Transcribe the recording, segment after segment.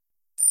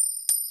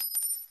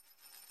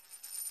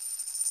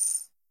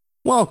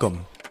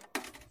Welcome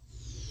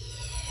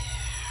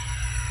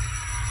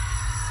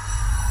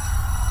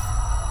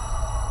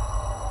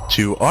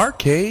to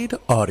Arcade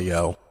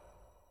Audio.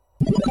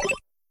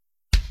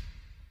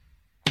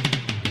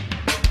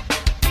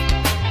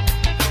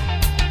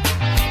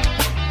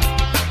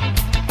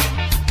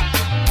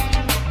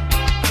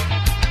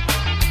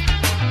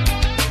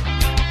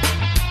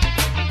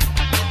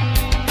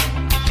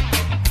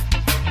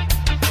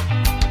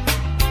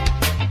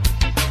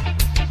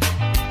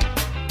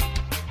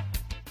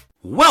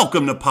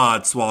 Welcome to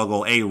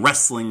Podswoggle, a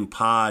wrestling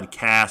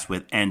podcast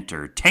with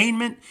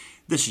entertainment.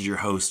 This is your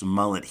host,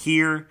 Mullet,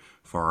 here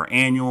for our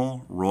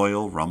annual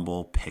Royal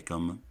Rumble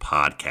Pick'em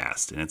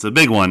podcast. And it's a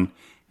big one.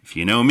 If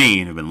you know me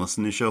and have been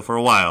listening to the show for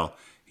a while,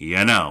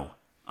 you know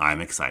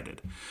I'm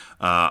excited.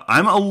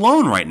 I'm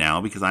alone right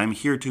now because I'm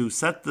here to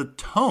set the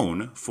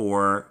tone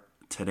for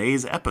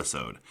today's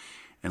episode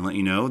and let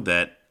you know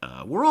that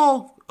we're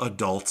all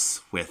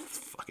adults with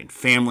fucking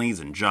families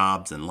and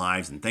jobs and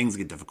lives, and things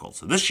get difficult.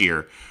 So this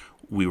year,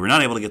 we were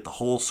not able to get the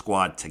whole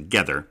squad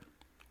together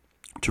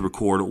to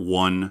record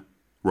one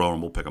Royal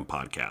Rumble Pick'em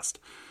podcast.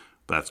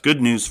 But that's good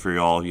news for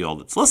y'all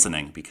that's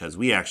listening, because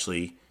we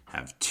actually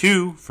have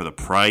two for the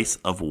price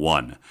of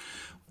one.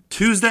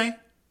 Tuesday,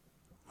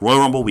 Royal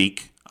Rumble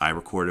week, I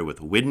recorded with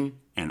Widden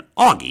and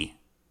Augie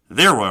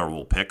their Royal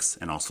Rumble picks,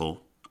 and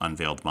also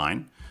unveiled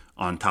mine,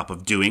 on top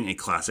of doing a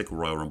classic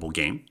Royal Rumble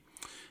game.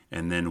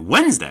 And then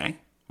Wednesday,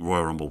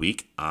 Royal Rumble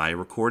week, I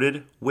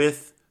recorded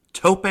with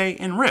Tope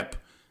and Rip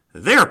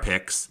their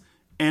picks,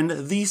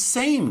 and the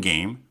same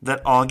game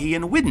that Augie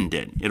and Widden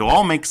did. It'll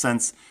all make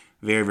sense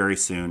very, very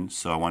soon,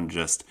 so I want to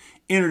just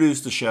introduce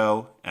the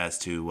show as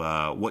to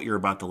what you're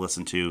about to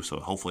listen to,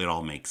 so hopefully it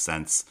all makes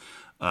sense.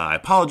 I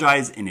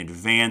apologize in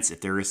advance if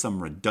there is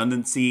some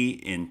redundancy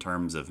in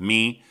terms of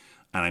me,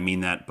 and I mean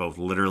that both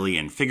literally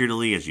and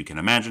figuratively, as you can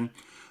imagine,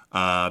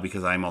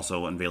 because I'm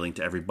also unveiling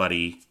to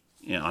everybody,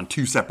 on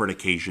two separate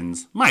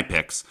occasions, my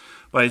picks.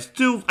 But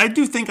I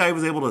do think I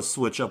was able to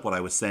switch up what I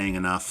was saying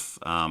enough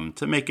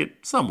to make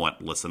it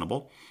somewhat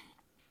listenable.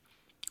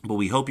 But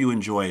we hope you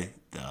enjoy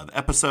the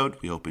episode.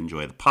 We hope you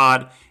enjoy the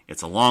pod.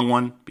 It's a long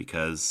one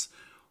because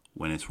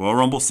when it's Royal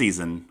Rumble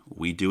season,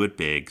 we do it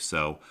big.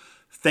 So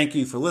thank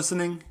you for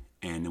listening.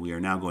 And we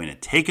are now going to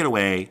take it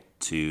away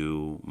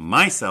to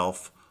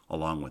myself,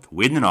 along with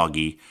Widden and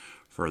Augie,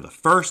 for the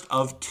first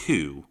of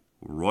two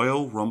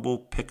Royal Rumble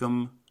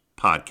Pick'em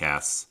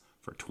podcasts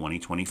for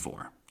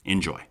 2024.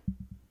 Enjoy.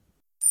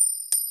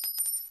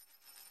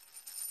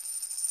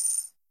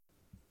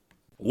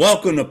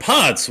 Welcome to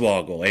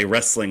Podswoggle, a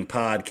wrestling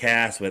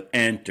podcast with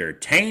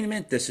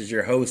entertainment. This is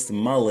your host,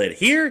 Mullet,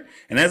 here.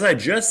 And as I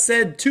just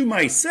said to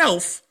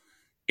myself,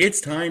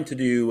 it's time to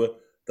do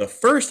the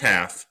first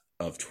half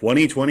of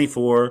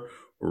 2024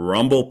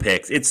 Rumble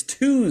picks. It's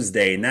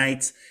Tuesday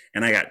night,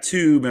 and I got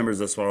two members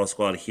of the Swallow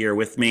Squad here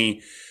with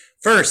me.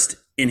 First,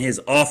 in his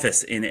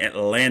office in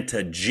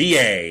Atlanta,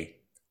 GA,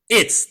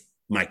 it's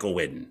Michael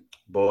Widden.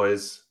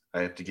 Boys,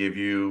 I have to give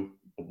you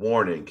a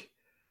warning.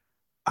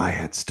 I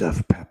had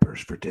stuffed peppers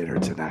for dinner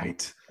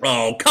tonight.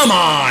 Oh, come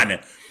on!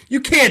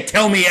 You can't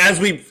tell me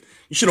you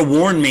should have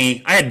warned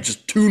me. I had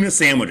just tuna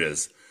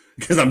sandwiches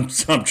because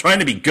I'm trying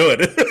to be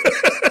good.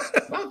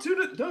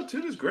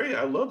 Tuna's great.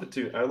 I love the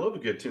tuna. I love a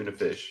good tuna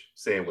fish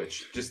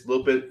sandwich. Just a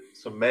little bit,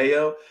 some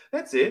mayo.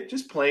 That's it.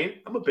 Just plain.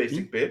 I'm a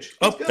basic bitch.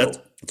 Let's go.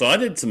 That's all I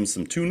did.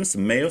 Some tuna,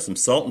 some mayo, some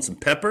salt, and some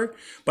pepper.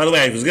 By the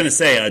way, I was going to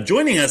say,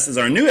 joining us is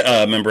our new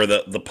member of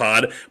the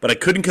pod, but I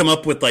couldn't come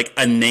up with like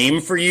a name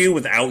for you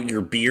without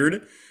your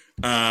beard,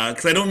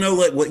 because I don't know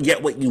what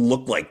you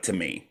look like to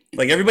me.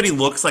 Like, everybody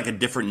looks like a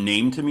different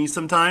name to me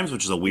sometimes,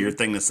 which is a weird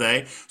thing to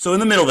say. So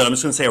in the middle of it, I'm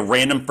just going to say a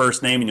random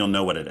first name, and you'll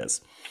know what it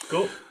is.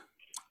 Cool.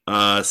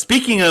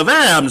 Speaking of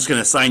that, I'm just going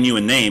to assign you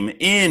a name.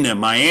 In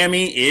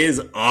Miami is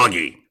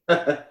Augie.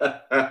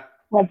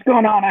 What's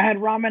going on? I had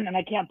ramen and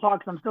I can't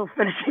talk, so I'm still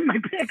finishing my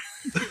picks.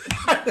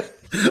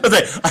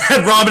 I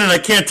had ramen and I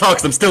can't talk,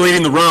 so I'm still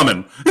eating the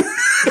ramen.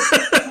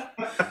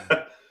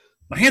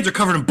 My hands are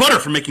covered in butter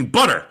from making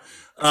butter.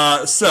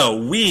 So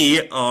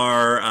we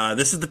are,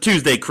 this is the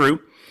Tuesday crew,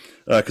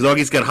 because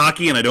Augie's got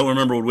hockey and I don't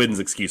remember what Widden's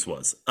excuse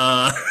was.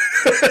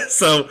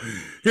 So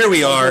here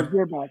we are.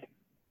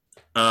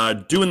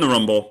 Doing the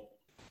Rumble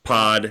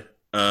pod,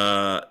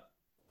 and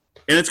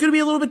it's going to be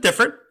a little bit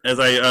different, as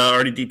I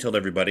already detailed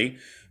everybody.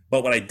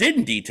 But what I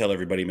didn't detail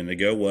everybody a minute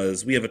ago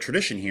was we have a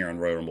tradition here on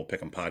Royal Rumble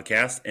Pick'em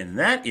podcast, and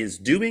that is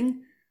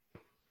doing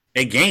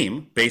a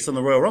game based on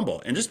the Royal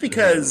Rumble. And just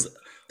because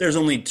there's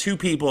only two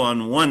people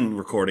on one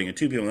recording and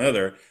two people on the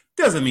other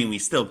doesn't mean we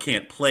still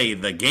can't play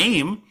the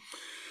game.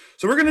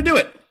 So we're going to do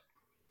it.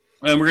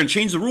 And we're going to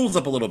change the rules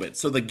up a little bit.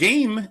 So the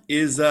game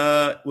was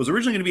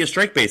originally going to be a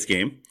strike-based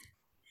game.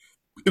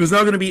 It was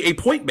now going to be a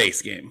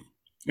point-based game.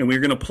 And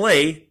we're going to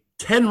play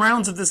 10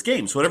 rounds of this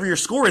game. So whatever your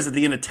score is at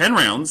the end of 10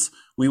 rounds,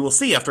 we will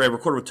see after I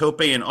record with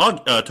Tope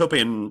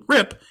and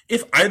Rip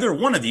if either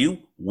one of you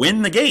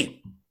win the game.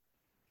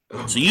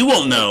 So you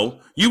won't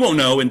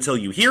know until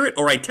you hear it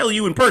or I tell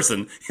you in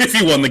person if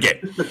you won the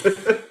game.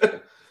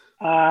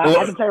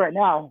 I can tell you right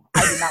now,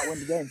 I did not win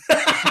the game.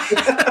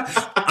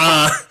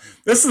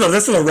 This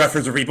is a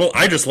reference for people.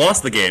 I just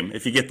lost the game.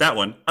 If you get that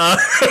one,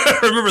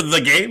 remember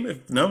the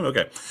game? No,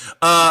 okay.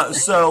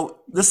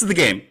 So this is the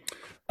game.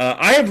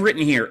 I have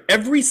written here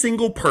every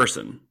single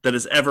person that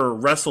has ever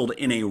wrestled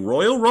in a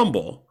Royal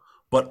Rumble,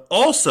 but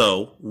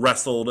also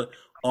wrestled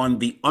on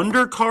the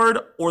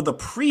undercard or the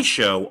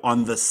pre-show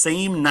on the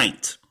same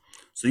night.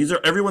 So these are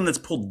everyone that's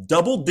pulled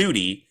double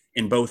duty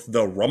in both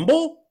the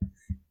Rumble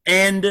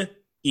and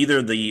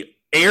either the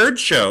aired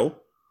show,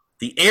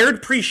 the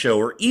aired pre-show,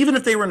 or even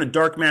if they were in a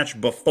dark match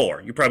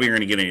before. You probably aren't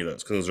going to get any of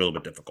those because those are a little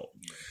bit difficult.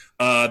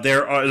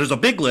 There's a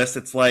big list.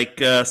 It's like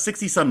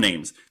 60-some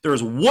names. There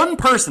was one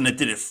person that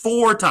did it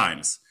 4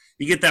 times.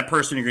 You get that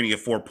person, you're going to get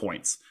 4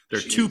 points. There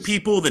are 2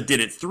 people that did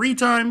it 3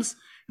 times,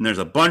 and there's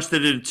a bunch that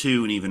did it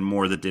 2, and even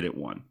more that did it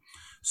 1.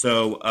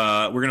 So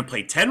we're going to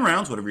play 10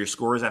 rounds. Whatever your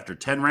score is after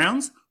 10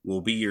 rounds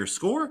will be your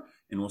score,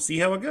 and we'll see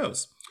how it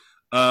goes.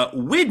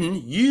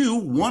 Widden, you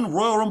won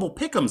Royal Rumble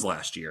Pick'ems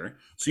last year,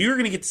 so you're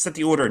going to get to set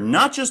the order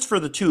not just for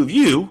the 2 of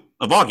you,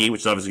 of Augie,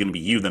 which is obviously going to be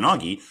you then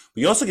Augie,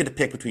 but you also get to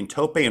pick between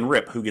Tope and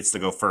Rip who gets to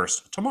go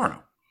first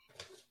tomorrow.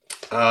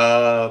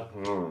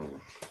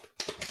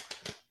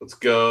 Let's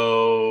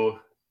go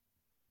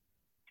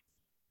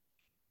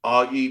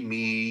Augie,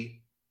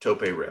 me,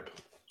 Tope, Rip.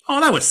 Oh,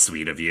 that was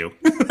sweet of you.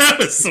 That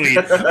was sweet.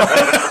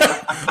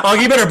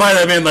 Augie, you better buy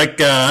that man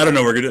like, I don't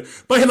know, we're going to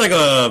buy him like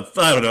a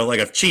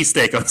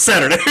cheesesteak on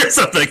Saturday or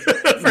something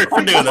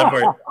for doing that for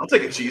you. I'll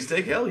take a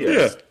cheesesteak, hell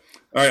yes. Yeah.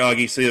 All right,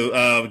 Augie,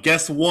 so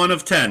guess 1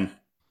 of 10.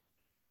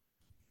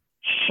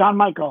 Shawn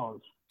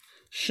Michaels.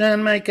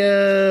 Shawn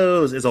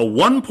Michaels is a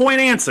 1-point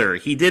answer.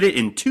 He did it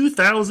in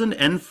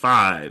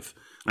 2005.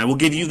 I will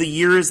give you the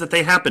years that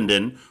they happened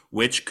in,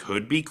 which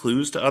could be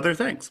clues to other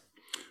things.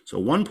 So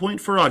 1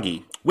 point for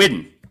Augie.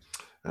 Widden.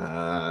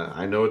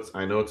 I know it's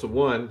a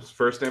 1. It's the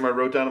first name I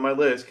wrote down on my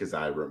list because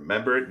I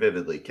remember it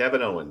vividly.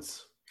 Kevin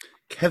Owens.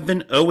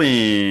 Kevin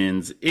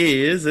Owens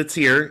it's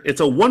here. It's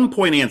a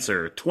 1-point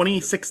answer.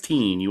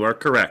 2016. You are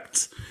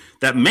correct.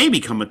 That may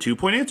become a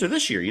 2-point answer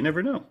this year. You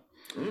never know.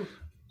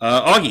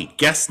 Augie,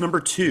 guess number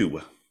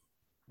 2.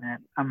 Man,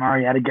 I'm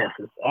already out of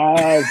guesses.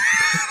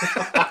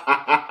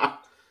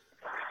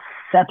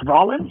 Seth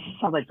Rollins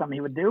sounds like something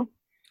he would do.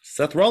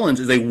 Seth Rollins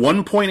is a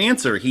 1-point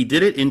answer. He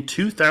did it in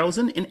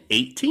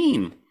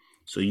 2018.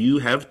 So you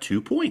have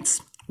 2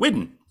 points.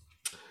 Widden.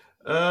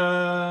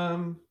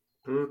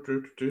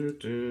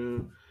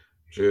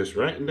 Just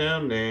writing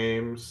down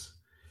names.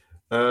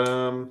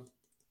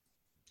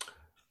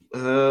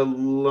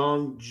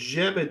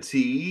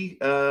 Longevity.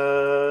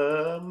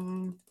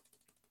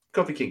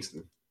 Kofi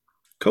Kingston.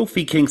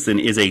 Kofi Kingston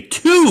is a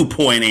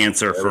 2-point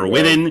answer for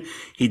Widden.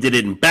 He did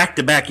it in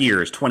back-to-back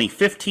years,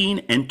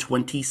 2015 and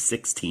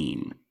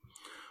 2016.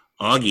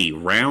 Augie,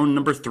 round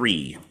number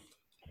 3.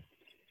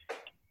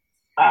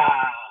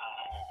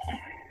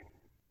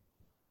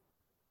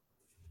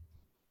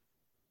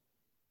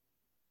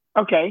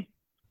 Okay.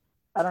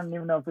 I don't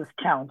even know if this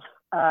counts.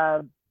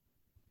 If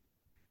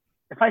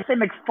I say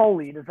Mick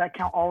Foley, does that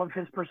count all of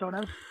his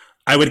personas?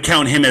 I would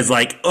count him as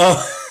like,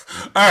 all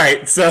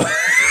right, so.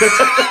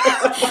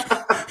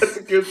 That's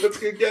a good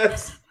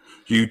guess.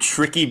 You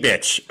tricky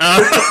bitch.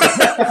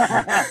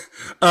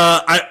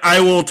 I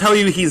will tell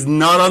you he's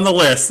not on the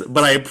list,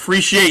 but I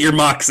appreciate your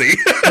moxie.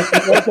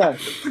 Okay.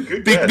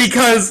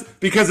 Because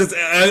it's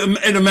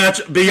in a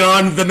match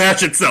beyond the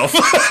match itself.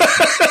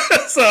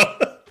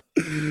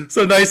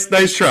 So nice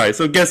try.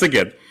 So guess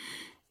again.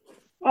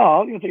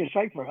 Oh, I'm going to take a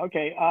strike for it.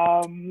 Okay.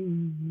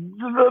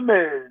 The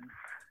Miz.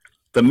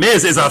 The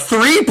Miz is a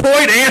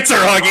 3-point answer,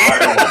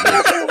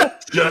 Augie.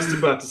 Just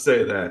about to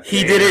say that.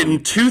 He did it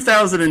in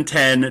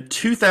 2010,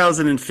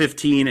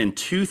 2015, and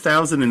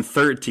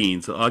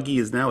 2013. So Augie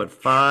is now at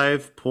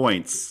 5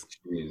 points.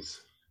 Jeez.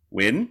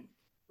 Win?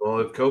 Well,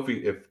 if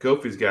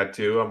Kofi's got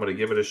 2, I'm going to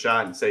give it a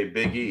shot and say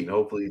Big E, and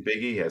hopefully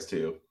Big E has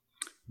 2.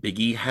 Big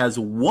E has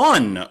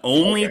 1,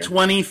 only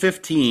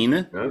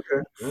 2015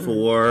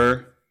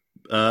 for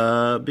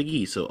Big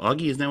E. So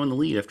Augie is now in the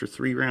lead after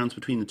 3 rounds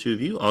between the 2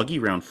 of you.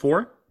 Augie, round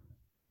 4.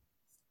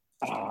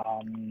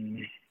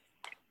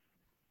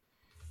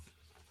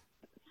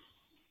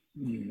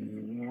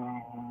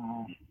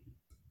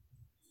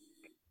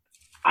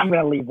 I'm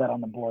going to leave that on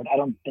the board. I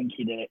don't think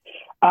he did it.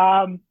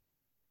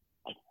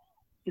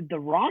 Did The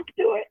Rock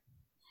do it?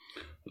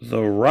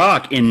 The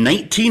Rock in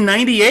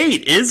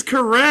 1998 is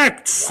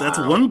correct. Wow. That's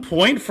 1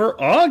 point for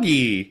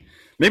Augie.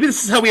 Maybe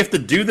this is how we have to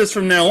do this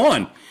from now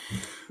on.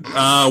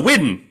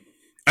 Widden.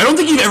 I don't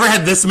think you've ever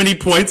had this many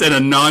points in a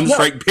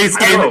non-strike based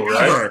game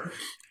ever.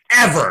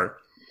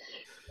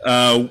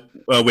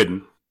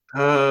 Widden.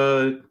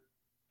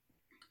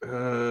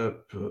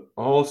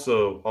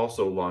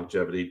 Also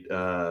longevity.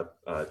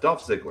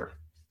 Dolph Ziggler.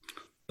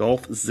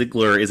 Dolph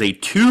Ziggler is a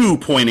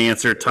 2-point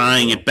answer,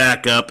 tying it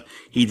back up.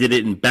 He did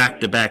it in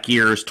back-to-back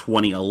years,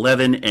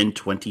 2011 and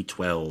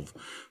 2012.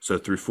 So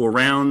through 4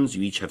 rounds,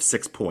 you each have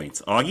 6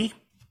 points. Augie?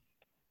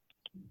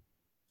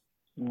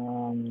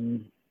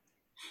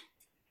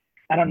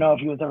 I don't know if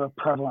he was ever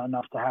prevalent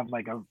enough to have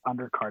like an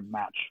undercard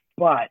match,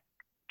 but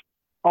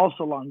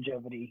Also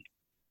longevity.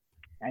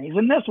 And he's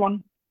in this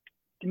one.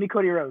 Give me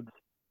Cody Rhodes.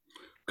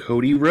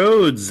 Cody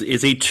Rhodes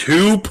is a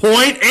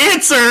 2-point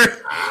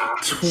answer.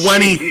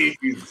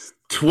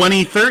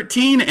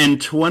 2013 and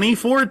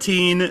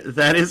 2014.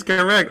 That is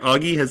correct.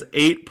 Augie has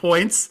 8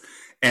 points,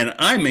 and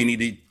I may need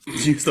to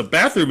use the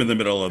bathroom in the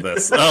middle of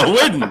this.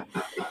 Whitten.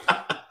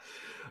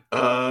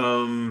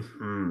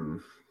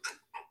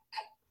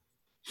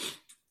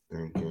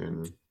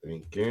 Thinking.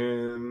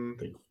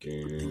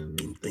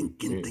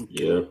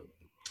 Yeah.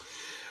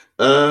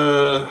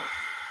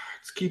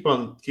 Let's keep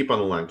on the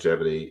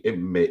longevity. It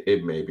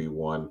may be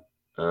one.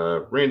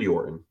 Randy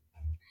Orton.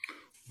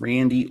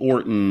 Randy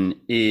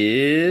Orton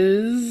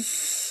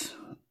is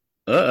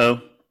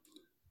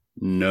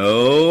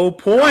no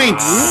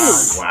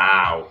points.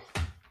 Wow.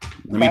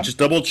 Let me just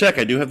double check.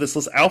 I do have this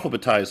list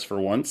alphabetized for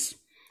once.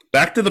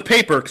 Back to the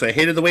paper because I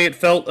hated the way it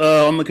felt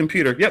on the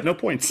computer. Yep, no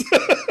points.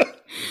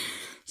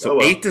 So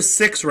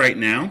 8-6 right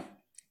now.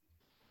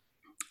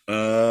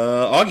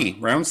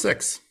 Augie, round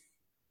 6.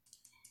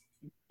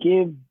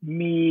 Give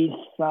me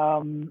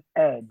some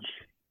Edge.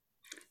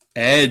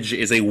 Edge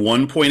is a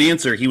 1-point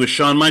answer. He was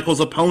Shawn Michaels'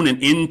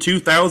 opponent in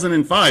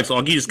 2005. So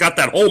Augie just got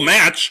that whole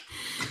match.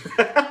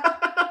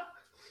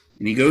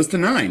 And he goes to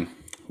 9.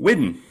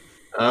 Whitten.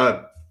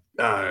 I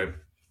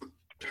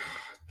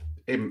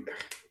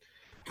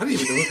don't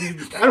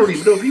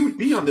even know if he would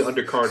be on the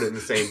undercard in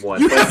the same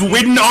one. You have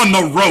Whitten on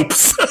the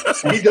ropes.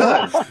 He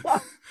does.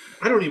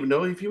 I don't even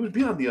know if he would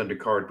be on the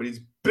undercard, but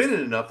he's been in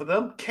enough of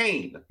them.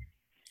 Kane.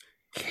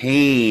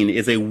 Kane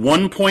is a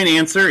 1-point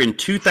answer in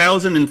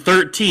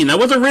 2013. That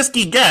was a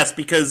risky guess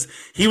because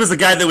he was the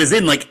guy that was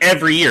in like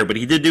every year, but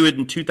he did do it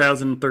in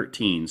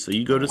 2013. So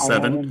you go to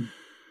 7.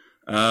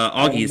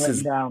 Augie,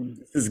 this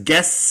is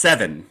guess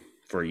 7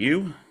 for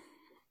you.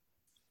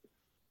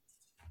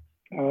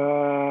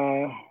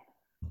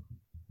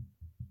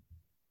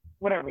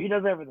 Whatever. He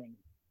does everything.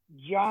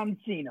 John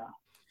Cena.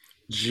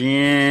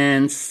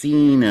 John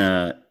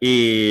Cena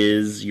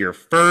is your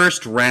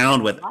first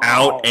round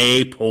without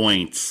a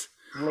point.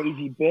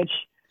 Lazy bitch.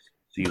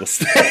 So you'll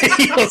stay.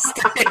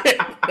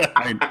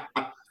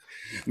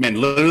 Man,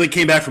 literally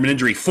came back from an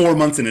injury 4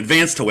 months in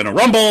advance to win a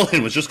Rumble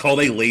and was just called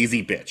a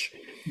lazy bitch.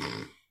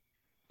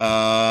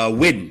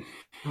 Whitten.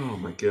 Oh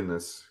my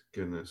goodness.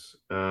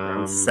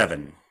 Round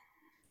 7.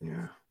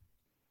 Yeah.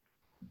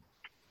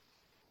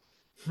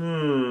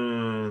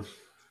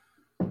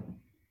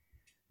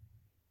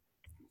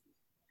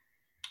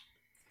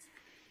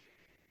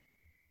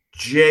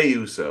 Jey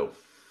Uso.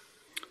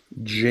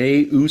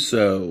 Jey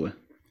Uso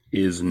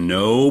is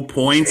no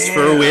points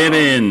for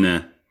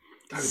Whitten.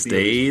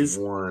 Stays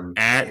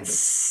at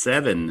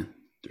 7.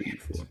 3,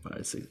 4,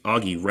 5, 6.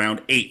 Augie,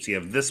 round 8. So you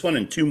have this one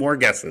and 2 more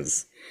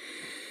guesses.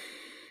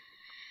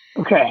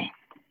 Okay.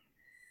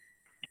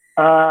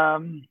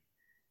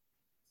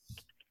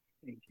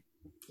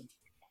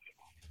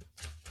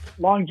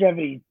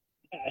 Longevity.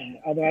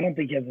 Although I don't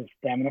think he has the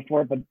stamina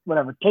for it, but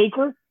whatever.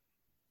 Taker.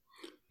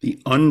 The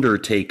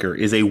Undertaker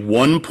is a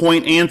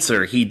 1-point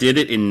answer. He did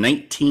it in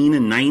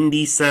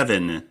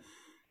 1997.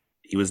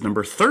 He was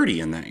number 30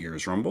 in that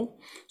year's Rumble.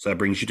 So that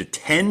brings you to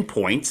 10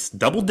 points.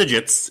 Double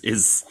digits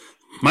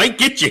might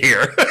get you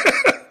here.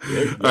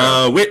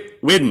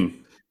 Whitten.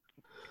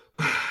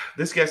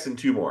 This gets in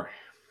 2 more.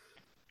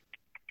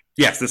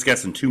 Yes, this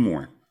gets in 2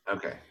 more.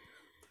 Okay.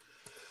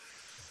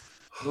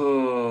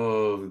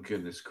 Oh,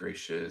 goodness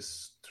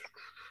gracious.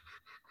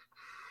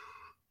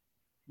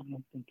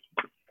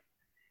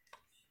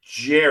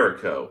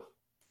 Jericho.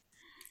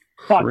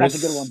 Fuck, that's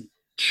a good one.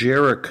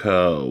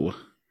 Jericho.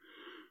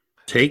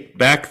 Take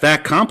back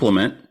that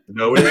compliment.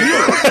 No, it ain't.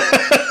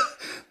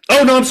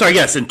 Oh, no, I'm sorry.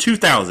 Yes, in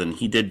 2000.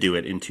 He did do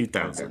it in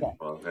 2000. Okay.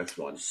 Well, that's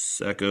one.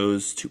 So that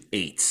goes to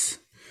 8.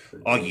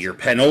 Augie, your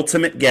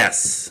penultimate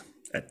guess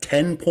at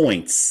 10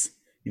 points.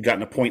 You've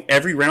gotten a point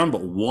every round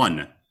but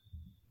 1.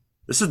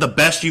 This is the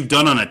best you've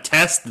done on a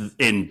test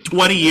in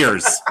 20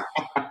 years.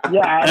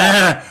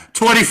 Yeah.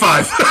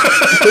 25.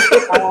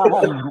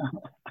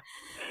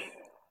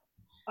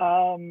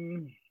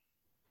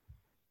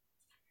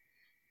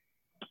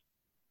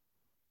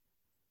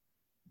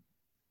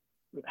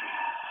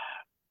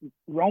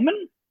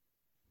 Roman?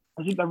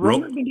 Was it the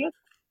Roman we get?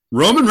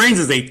 Roman Reigns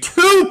is a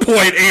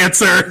 2-point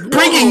answer,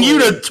 bringing you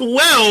to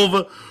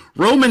 12.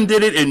 Roman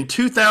did it in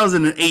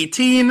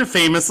 2018,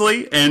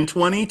 famously, and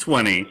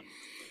 2020.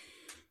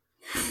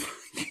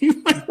 You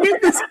might win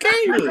this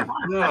game.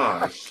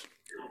 Gosh.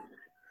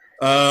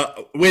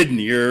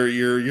 Whitten,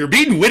 you're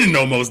beating Whitten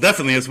almost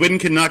definitely, as Whitten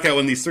can knock out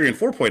one of these 3- and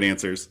 4-point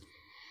answers.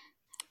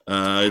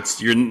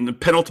 It's your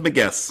penultimate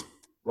guess.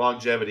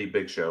 Longevity,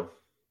 Big Show.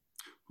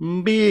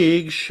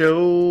 Big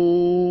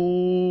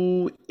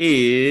Show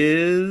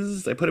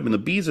is... I put him in the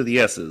B's or the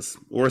S's?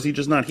 Or is he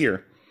just not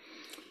here?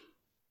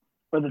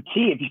 Or the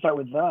T if you start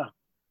with the.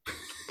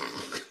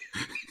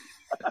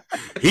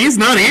 He's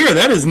not here.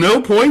 That is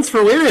no points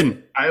for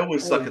Whitten. I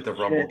always suck at the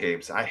Rumble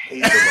games. I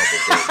hate the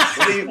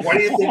Rumble games. Why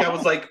do you think I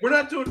was like, we're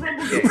not doing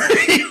Rumble games?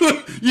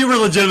 You were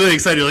legitimately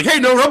excited. You're like, hey,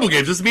 no Rumble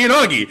games. Just me and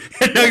Augie.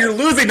 And now you're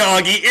losing to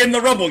Augie in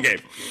the Rumble game.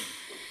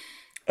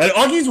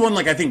 Augie's won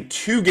I think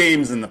 2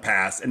 games in the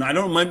past, and I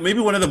don't. Maybe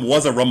one of them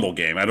was a Rumble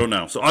game. I don't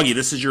know. So Augie,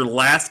 this is your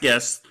last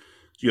guess.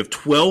 You have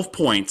 12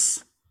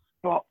 points.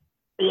 Well,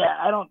 yeah,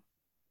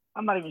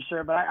 I'm not even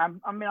sure, but I'm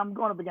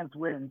going up against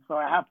Witten, so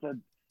I have to.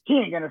 He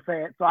ain't gonna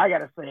say it, so I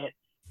gotta say it.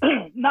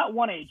 Not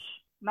 1 H,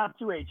 not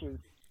 2 H's,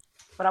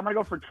 but I'm gonna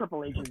go for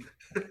triple H's.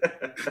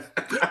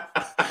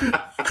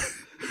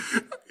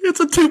 It's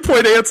a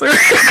 2-point answer.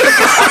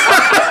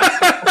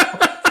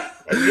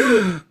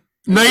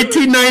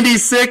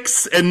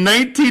 1996 and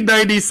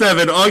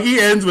 1997. Augie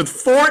ends with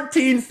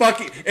 14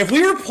 fucking. If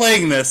we were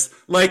playing this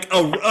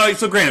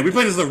so granted, we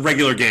played this as a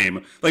regular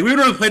game. We would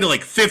have played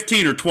it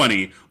 15 or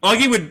 20.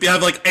 Augie would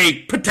have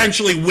a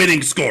potentially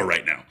winning score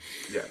right now.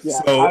 Yeah.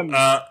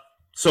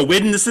 So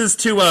Widden, this is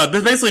to this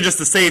is basically just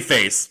to save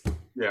face.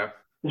 Yeah.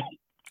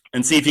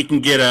 And see if you can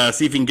get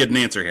an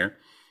answer here.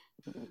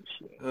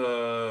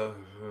 No.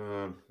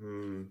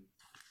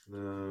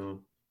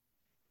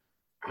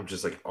 I'm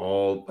just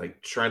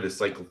trying to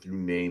cycle through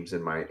names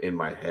in my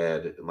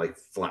head and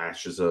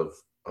flashes of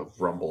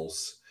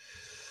rumbles.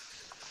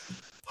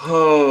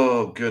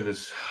 Oh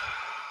goodness.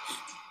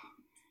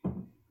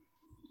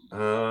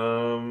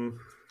 No,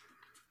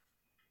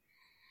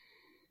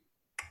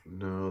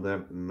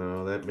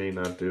 that may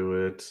not do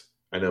it.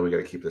 I know we got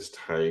to keep this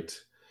tight.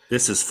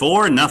 This is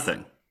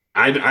 4-0.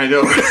 I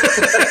know.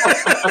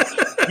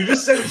 You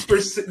just said it's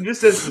the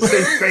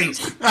same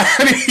face.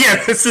 I mean,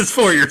 yeah, this is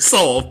for your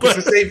soul. But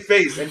it's the same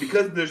face, and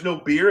because there's no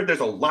beer, there's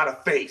a lot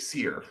of face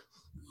here.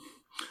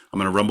 I'm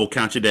gonna rumble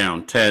count you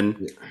down.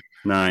 10,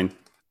 9,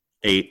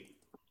 8,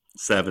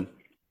 7,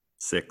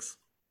 6,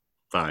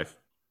 5,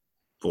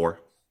 4,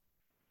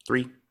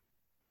 3,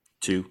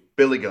 2,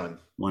 Billy Gunn.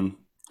 1.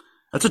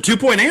 That's a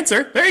 2-point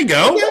answer. There you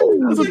go.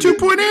 That's a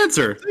 2-point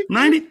answer.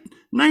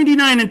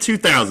 99 and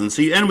 2000.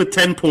 So you end with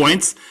 10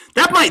 points.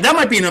 That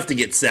might be enough to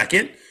get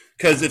second.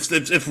 Because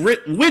if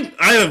Rip,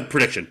 I have a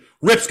prediction.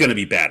 Rip's going to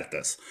be bad at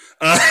this.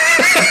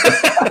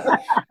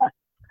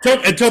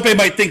 And Tope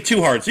might think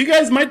too hard. So you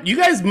guys might.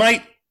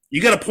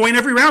 You got a point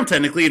every round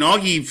technically. And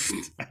Augie,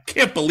 I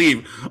can't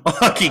believe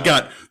Augie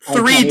got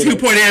 3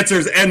 2-point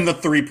answers and the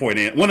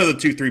 3-point one of the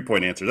 2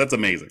 3-point answers. That's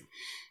amazing.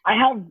 I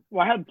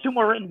had 2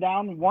 more written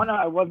down. One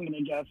I wasn't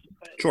going to guess.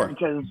 Sure.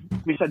 Because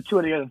we said 2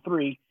 of the other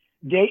 3.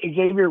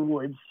 Xavier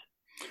Woods.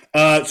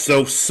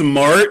 So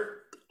Smart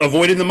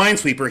avoiding the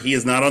Minesweeper. He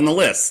is not on the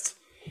list.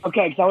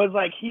 Okay, so I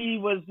was he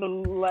was the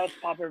less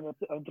popular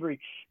of 3.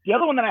 The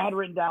other one that I had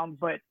written down,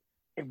 but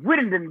if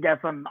Witten didn't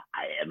guess him,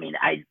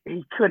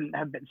 he couldn't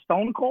have been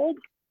Stone Cold.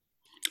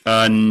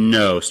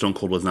 No, Stone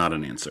Cold was not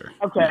an answer.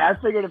 Okay, I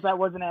figured if that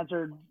wasn't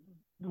answered,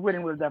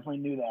 Witten would have definitely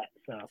knew that.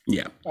 So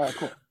yeah. All right,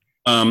 cool.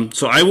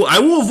 So I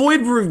will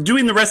avoid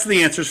doing the rest of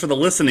the answers for the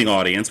listening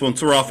audience.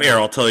 Once we're off air,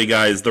 I'll tell you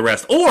guys the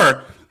rest.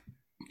 Or,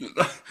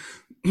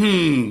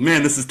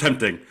 man, this is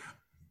tempting.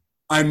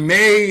 I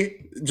may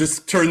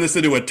just turn this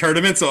into a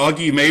tournament, so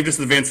Augie, you may have just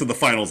advanced to the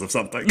finals of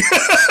something.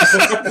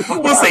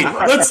 We'll see.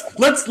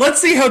 Let's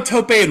see how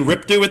Tope and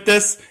Rip do with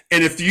this,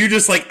 and if you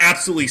just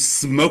absolutely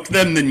smoke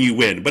them, then you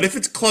win. But if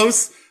it's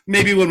close,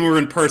 maybe when we're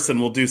in person,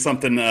 we'll do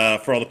something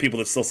for all the people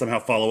that still somehow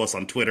follow us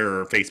on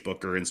Twitter or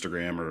Facebook or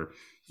Instagram or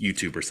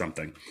YouTube or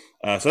something.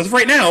 So as of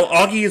right now,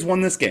 Augie has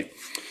won this game.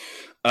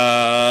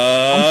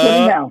 I'm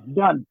sitting down.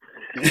 Done.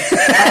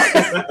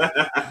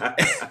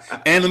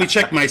 And let me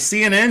check my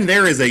CNN.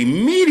 There is a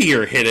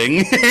meteor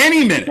hitting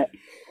any minute.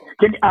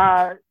 Do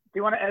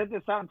you want to edit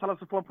this out and tell us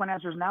the 4-point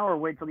answers now, or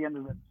wait till the end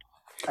of it?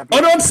 Oh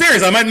no, I'm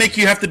serious. I might make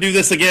you have to do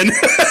this again.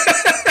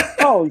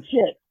 Oh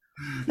shit.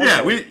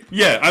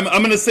 Yeah, I'm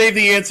going to save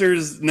the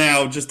answers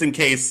now just in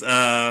case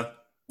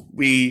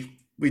we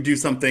do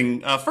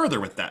something further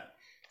with that.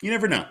 You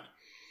never know.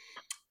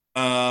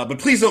 But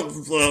please don't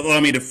allow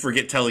me to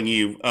forget telling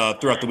you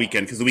throughout the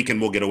weekend, because the weekend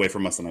will get away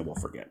from us and I will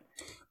forget.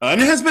 And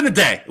it has been a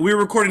day. We were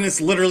recording this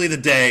literally the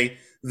day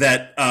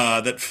that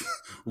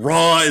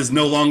Raw is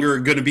no longer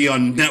going to be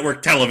on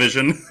network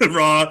television.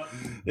 Raw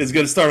is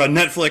going to start on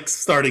Netflix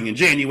starting in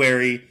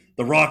January.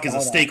 The Rock is a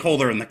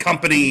stakeholder in the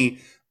company.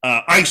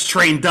 Ice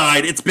Train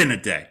died. It's been a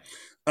day.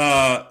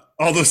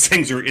 All those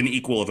things are in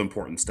equal of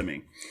importance to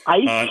me.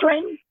 Ice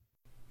Train?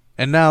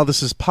 And now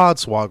this is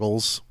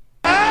Podswoggles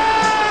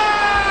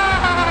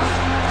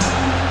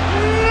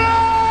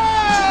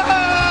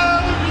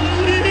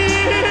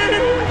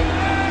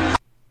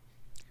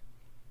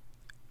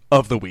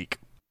of the week.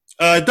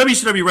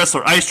 WCW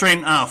wrestler Ice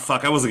Train. Oh,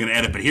 fuck. I wasn't going to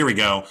edit, but here we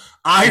go.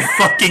 I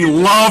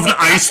fucking loved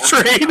Ice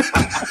Train.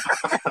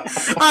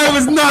 I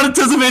was not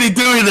anticipating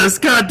doing this.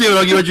 God damn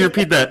it. Would you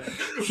repeat that?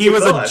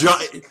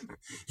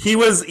 He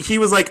was he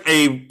was like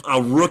a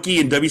rookie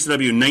in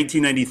WCW in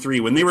 1993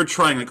 when they were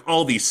trying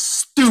all these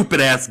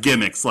stupid ass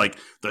gimmicks like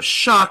the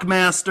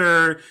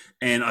Shockmaster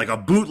and a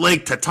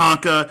bootleg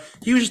Tatanka.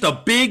 He was just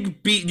a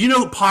big beat. You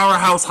know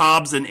Powerhouse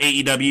Hobbs in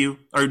AEW?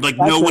 Or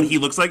know what he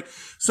looks like?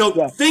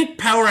 So think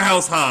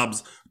Powerhouse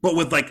Hobbs, but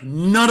with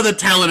none of the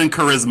talent and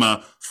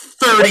charisma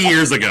 30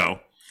 years ago.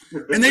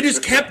 And they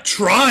just kept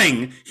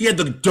trying. He had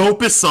the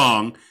dopest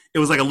song. It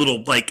was a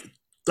little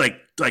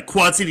like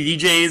Quad City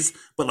DJs,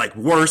 but like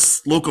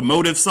worse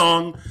Locomotive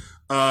song.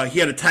 He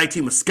had a tag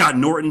team with Scott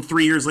Norton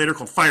 3 years later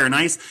called Fire and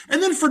Ice.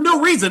 And then for no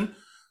reason,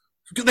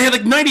 they had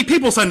like 90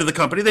 people signed to the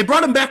company. They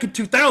brought him back in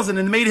 2000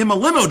 and made him a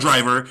limo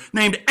driver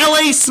named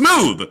L.A.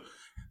 Smooth.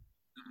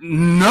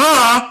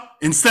 Nah,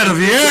 instead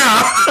of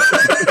yeah.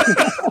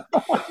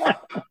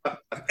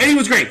 And he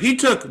was great. He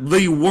took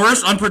the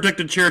worst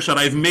unprotected chair shot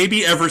I've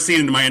maybe ever seen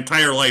in my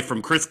entire life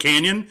from Chris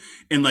Kanyon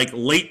in like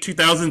late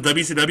 2000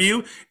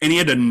 WCW, and he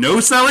had to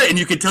no-sell it, and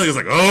you could tell he was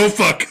like, oh,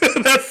 fuck,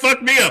 that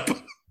fucked me up.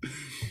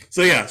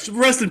 So yeah,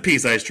 rest in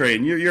peace, Ice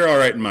Train. You're all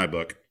right in my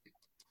book.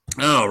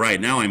 All right,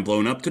 now I'm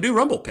blown up to do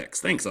Rumble picks.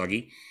 Thanks,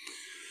 Augie.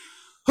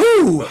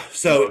 Whew.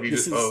 So he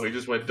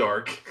just went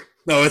dark.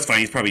 No, it's fine.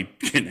 He's probably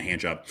getting a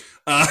hand job.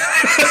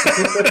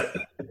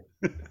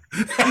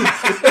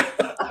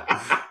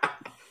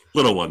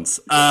 Little ones.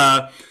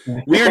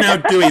 We are now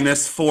doing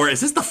this for, I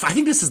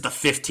think this is the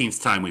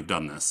 15th time we've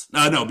done this.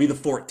 No, it'll be the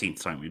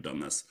 14th time we've done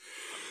this.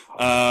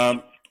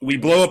 We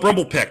blow up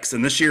Rumble picks,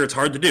 and this year it's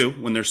hard to do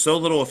when there's so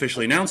little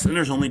officially announced and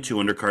there's only 2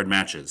 undercard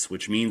matches,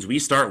 which means we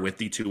start with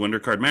the 2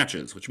 undercard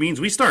matches, which means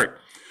we start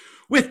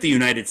with the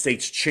United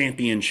States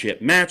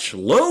Championship match,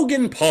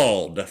 Logan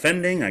Paul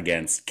defending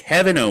against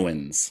Kevin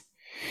Owens.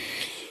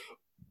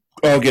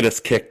 I'll get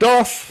us kicked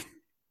off.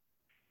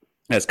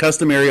 As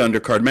customary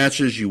undercard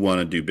matches, you want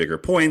to do bigger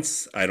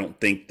points. I don't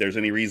think there's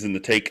any reason to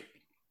take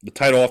the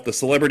title off the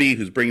celebrity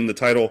who's bringing the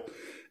title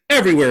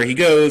everywhere he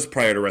goes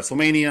prior to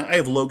WrestleMania. I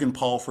have Logan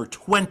Paul for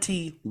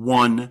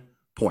 21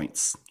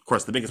 points. Of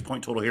course, the biggest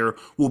point total here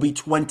will be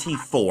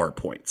 24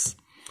 points.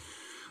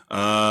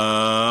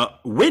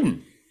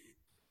 Win.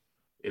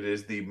 It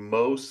is the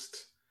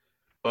most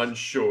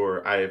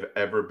unsure I have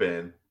ever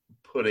been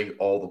putting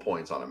all the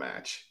points on a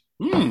match.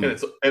 And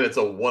it's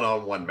a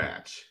one-on-one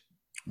match.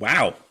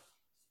 Wow.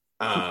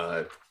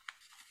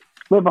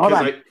 Wait, but hold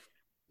on.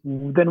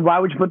 Then why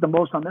would you put the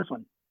most on this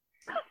one?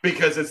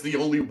 Because it's the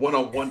only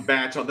one-on-one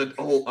match on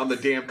the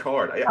damn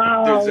card. There's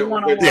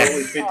only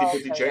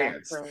 50-50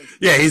 chance.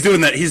 Yeah, he's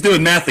doing that. He's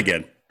doing math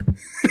again.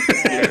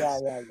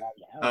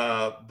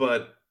 Yeah.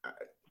 But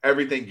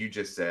everything you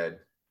just said,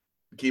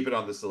 keep it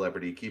on the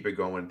celebrity, keep it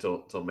going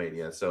till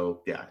Mania.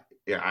 So yeah,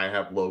 I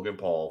have Logan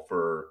Paul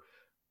for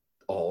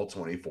all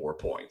 24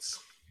 points.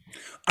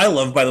 I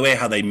love, by the way,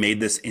 how they made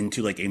this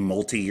into like a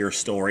multi-year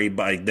story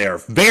by their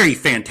very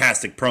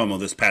fantastic promo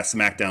this past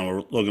SmackDown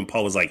where Logan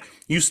Paul was like,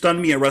 you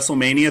stunned me at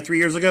WrestleMania 3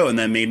 years ago and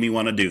then made me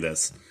want to do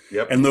this.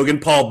 Yep. And Logan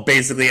Paul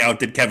basically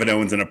outdid Kevin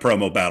Owens in a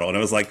promo battle. And I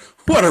was like,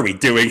 what are we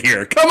doing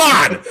here? Come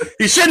on!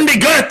 He shouldn't be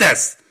good at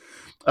this!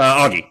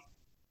 Augie.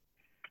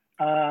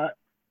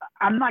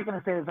 I'm not going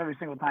to say this every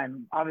single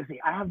time.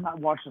 Obviously, I have not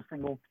watched a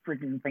single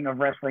freaking thing of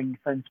wrestling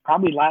since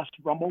probably last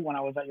Rumble when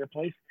I was at your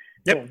place.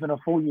 Yep. It's been a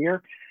full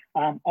year.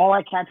 All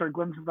I catch are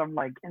glimpses of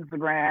like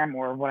Instagram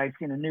or what I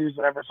see in the news,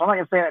 whatever. So I'm not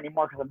going to say that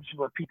anymore because I'm just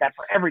going to repeat that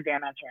for every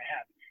damn answer I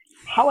have.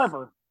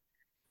 However,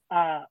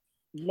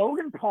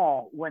 Logan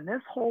Paul, when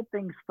this whole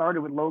thing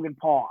started with Logan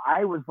Paul,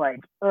 I was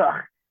like,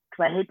 ugh,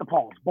 because I hate the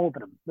Pauls, both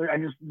of them.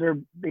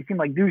 They seem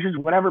like douches,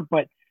 whatever.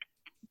 But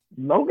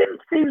Logan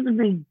seems to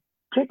be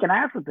kicking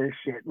ass with this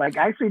shit. Like,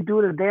 actually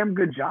doing a damn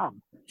good job.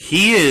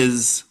 He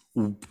is,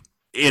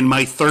 in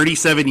my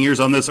 37 years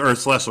on this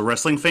earth / a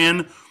wrestling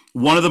fan,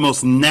 one of the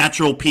most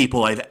natural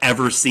people I've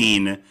ever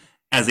seen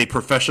as a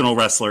professional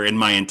wrestler in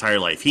my entire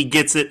life. He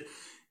gets it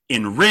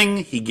in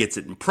ring, he gets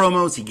it in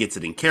promos, he gets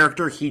it in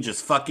character, he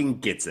just fucking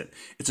gets it.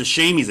 It's a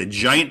shame he's a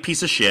giant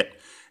piece of shit,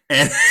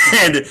 and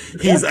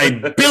he's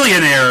a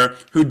billionaire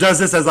who does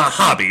this as a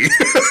hobby.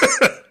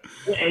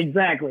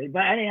 Exactly.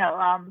 But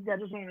anyhow,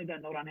 just want to make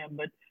that note on him.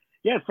 But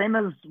yeah, same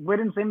as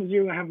Witten, same as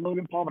you. I have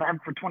Logan Paul, but I have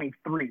him for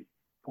 23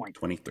 points.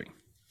 23.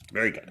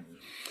 Very good.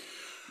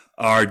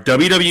 Our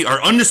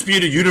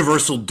undisputed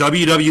Universal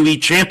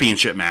WWE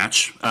Championship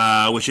match,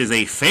 which is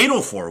a fatal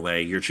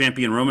 4-way. Your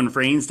champion Roman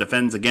Reigns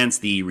defends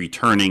against the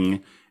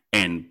returning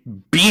and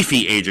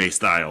beefy AJ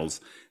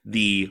Styles,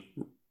 the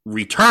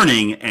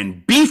returning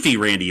and beefy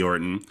Randy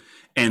Orton,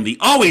 and the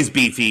always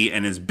beefy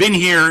and has been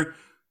here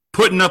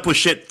putting up with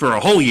shit for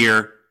a whole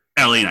year,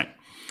 LA Knight.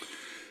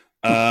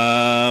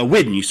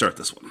 Widden, you start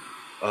this one.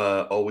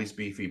 Always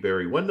beefy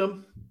Barry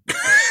Windham.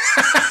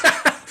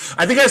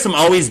 I think I have some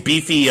always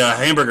beefy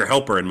hamburger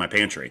helper in my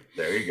pantry.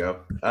 There you go.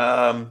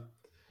 I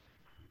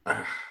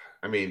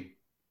mean,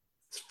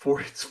 it's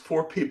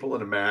four people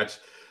in a match.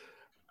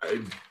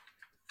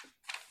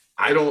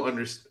 I don't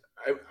understand.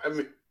 I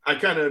mean, I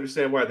kind of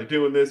understand why they're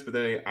doing this, but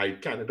then I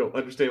kind of don't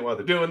understand why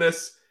they're doing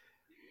this.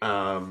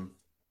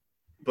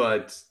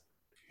 But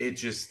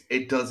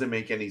it doesn't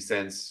make any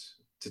sense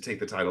to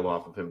take the title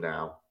off of him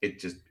now.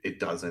 It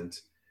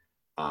doesn't.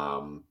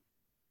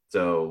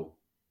 So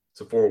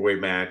it's a 4-way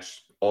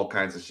match. All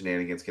kinds of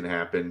shenanigans can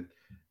happen.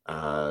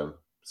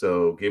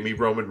 So give me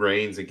Roman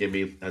Reigns and give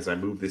me, as I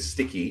move this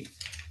sticky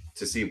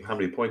to see how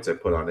many points I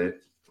put on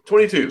it,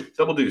 22,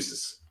 double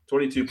deuces.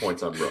 22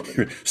 points on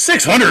Roman.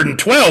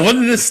 612. What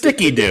did this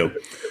sticky do?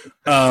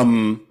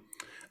 So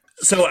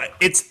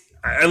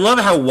I love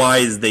how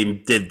wise they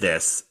did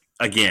this.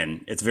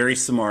 again, it's very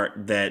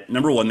smart that,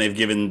 number one, they've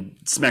given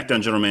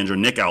SmackDown general manager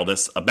Nick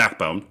Aldis a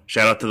backbone.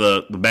 Shout out to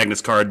the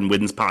Magnus card in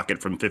Widden's pocket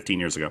from 15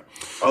 years ago.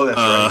 Oh,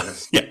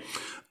 that's right. Yeah.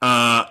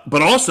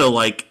 But also,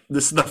 like,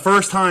 this is the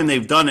first time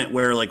they've done it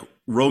where, like,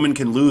 Roman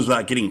can lose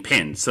without getting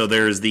pinned. So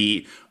there's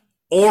the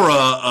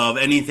aura of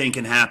anything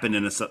can happen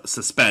in a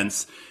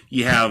suspense.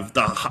 You have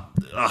a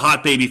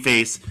hot baby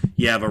face.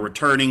 You have a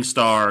returning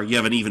star. You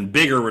have an even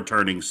bigger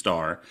returning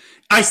star.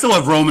 I still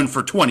have Roman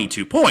for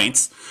 22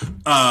 points,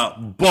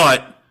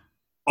 but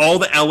all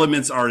the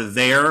elements are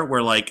there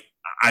where, like,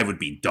 I would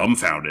be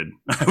dumbfounded.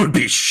 I would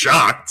be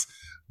shocked.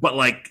 But,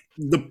 like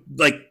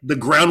the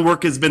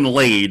groundwork has been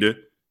laid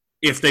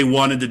if they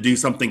wanted to do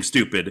something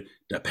stupid.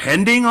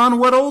 Depending on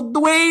what old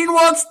Dwayne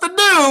wants to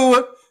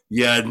do,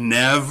 you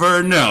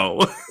never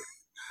know.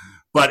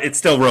 But it's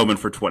still Roman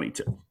for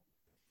 22.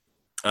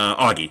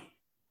 Augie.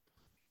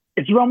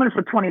 It's Roman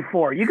for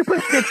 24. You could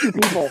put 50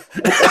 people.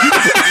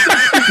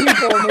 50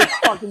 people in this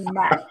fucking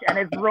match, and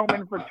it's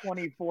Roman for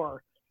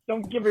 24.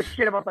 Don't give a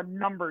shit about the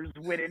numbers,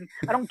 Witten.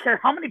 I don't care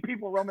how many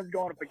people Roman's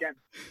going up against.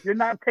 You're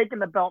not taking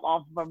the belt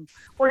off of him,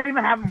 or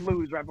even have him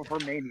lose right before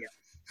Mania.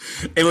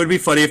 It would be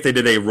funny if they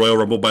did a Royal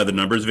Rumble by the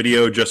numbers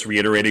video, just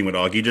reiterating what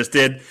Augie just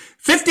did.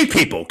 50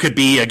 people could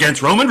be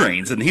against Roman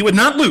Reigns, and he would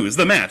not lose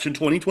the match in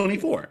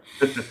 2024.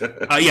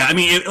 Yeah, I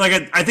mean,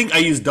 I think I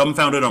used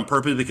dumbfounded on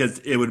purpose because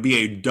it would be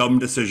a dumb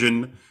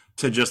decision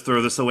to just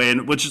throw this away,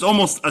 which is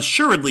almost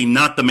assuredly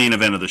not the main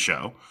event of the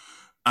show.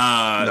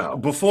 No.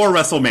 Before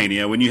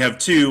WrestleMania, when you have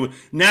two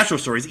natural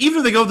stories, even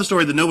if they go with the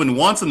story that no one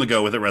wants them to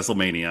go with at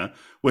WrestleMania,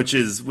 which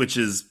is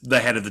the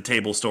head of the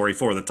table story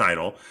for the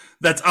title,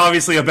 that's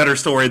obviously a better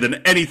story than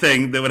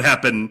anything that would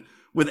happen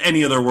with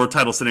any other world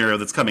title scenario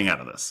that's coming out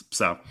of this.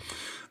 So,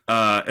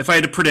 if I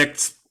had to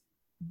predict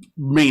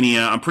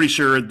Mania, I'm pretty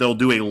sure they'll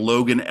do a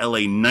Logan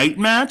LA Knight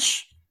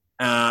match,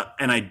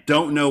 and I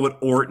don't know what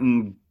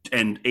Orton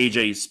and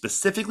AJ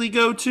specifically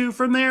go to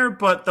from there,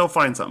 but they'll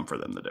find something for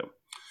them to do.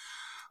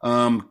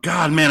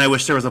 God, man, I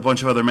wish there was a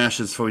bunch of other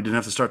matches so we didn't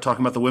have to start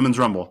talking about the Women's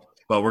Rumble.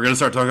 But we're going to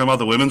start talking about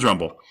the Women's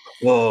Rumble.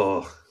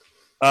 Whoa.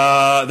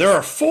 There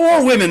are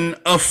 4 women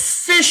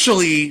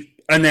officially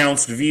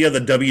announced via the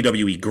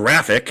WWE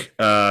graphic,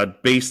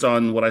 based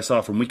on what I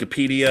saw from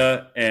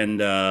Wikipedia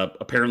and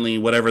apparently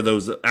whatever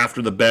those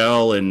After the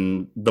Bell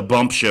and the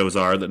Bump shows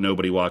are that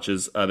nobody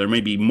watches. There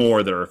may be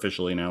more that are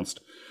officially announced.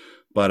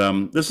 But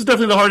this is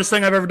definitely the hardest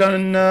thing I've ever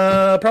done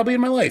probably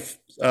in my life.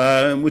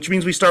 Which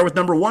means we start with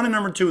number 1 and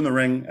number 2 in the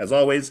ring, as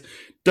always.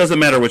 Doesn't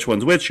matter which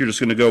one's which. You're just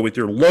going to go with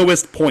your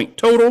lowest point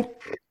total.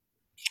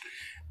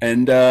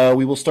 And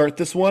we will start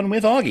this one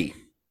with Augie.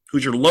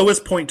 Who's your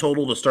lowest point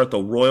total to start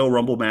the Royal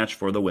Rumble match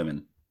for the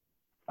women?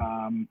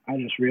 I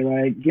just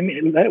realized,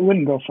 let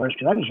Witten go first,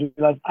 because I just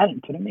realized I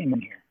didn't put a name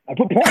in here. I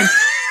put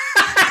points.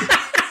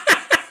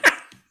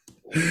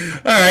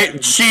 All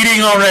right,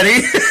 cheating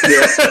already.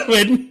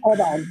 Witten. Hold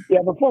on.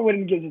 Yeah, before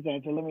Witten gives his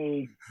answer, let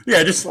me.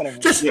 Yeah, just put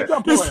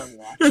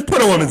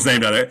a woman's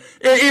name down there.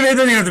 It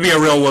doesn't even have to be a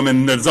real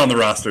woman that's on the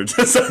roster.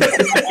 Just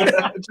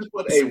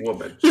put a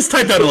woman. Just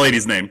type down a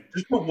lady's name.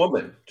 Just put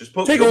woman.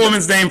 Take a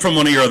woman's name from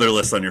one of your other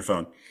lists on your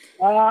phone.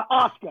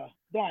 Oscar.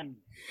 Done.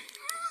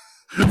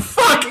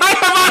 Fuck, I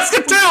have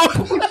Oscar too!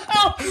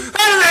 How did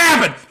that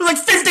happen? There's like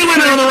 50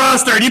 women on the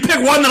roster, and you pick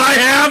one that I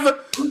have? Are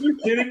you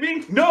kidding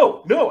me?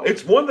 No,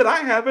 it's one that I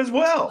have as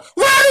well.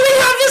 Why do we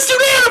have this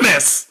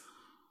unanimous?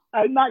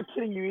 I'm not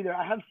kidding you either.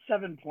 I have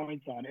 7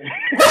 points on it.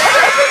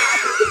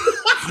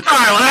 All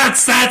right, well,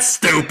 that's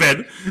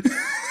stupid.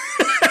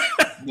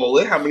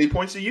 Bullet, how many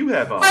points do you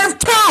have on? I have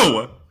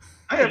 2!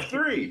 I have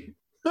 3.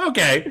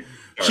 Okay.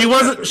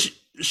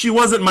 She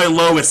wasn't my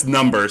lowest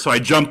number, so I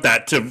jumped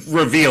that to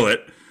reveal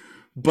it.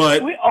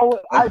 But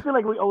I feel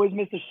like we always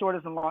miss the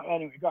shortest and long.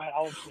 Anyway, go ahead.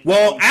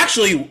 Well,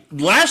 actually,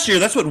 last year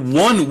that's what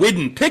won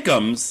Widden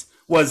Pick'ems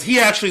was he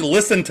actually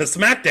listened to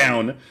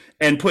SmackDown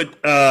and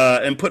put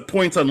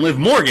points on Liv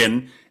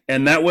Morgan,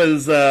 and that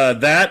was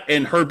that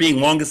and her being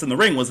longest in the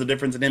ring was the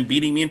difference in him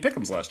beating me in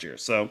Pick'ems last year.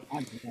 So,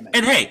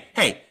 and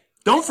hey.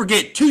 Don't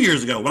forget, 2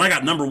 years ago when I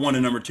got number 1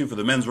 and number 2 for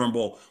the Men's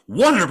Rumble,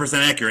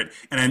 100% accurate,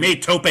 and I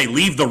made Tope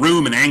leave the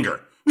room in anger.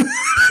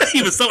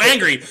 He was so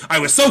angry. I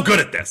was so good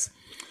at this.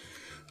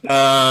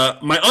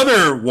 My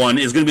other one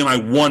is going to be my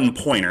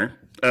 1-pointer.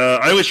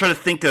 I always try to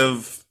think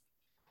of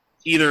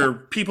either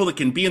people that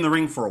can be in the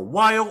ring for a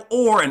while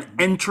or an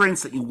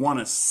entrance that you want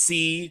to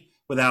see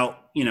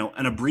without,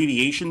 an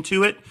abbreviation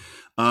to it.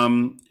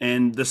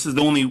 And this is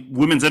the only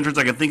women's entrance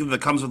I can think of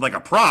that comes with like a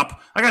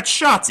prop. I got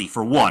Shotzi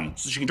for 1,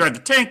 so she can drive the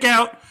tank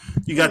out.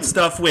 You got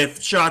stuff with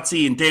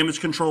Shotzi and Damage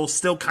Control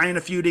still kind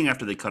of feuding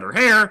after they cut her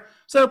hair.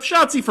 So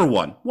Shotzi for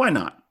 1. Why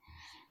not?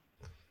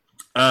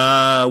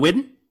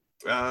 Widden?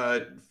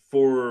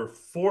 For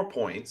 4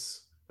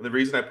 points. And the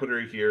reason I put her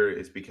here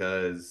is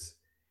because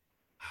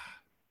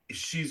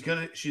she's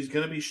gonna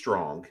be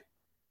strong.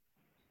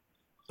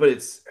 But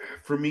it's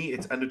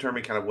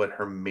undetermined kind of what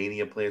her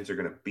Mania plans are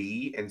going to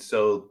be. And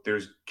so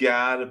there's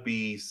got to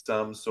be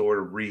some sort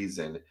of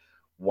reason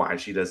why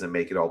she doesn't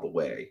make it all the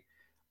way.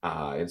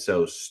 And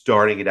so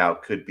starting it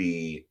out could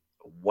be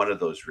one of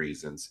those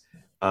reasons.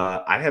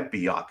 I have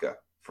Bianca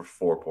for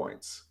 4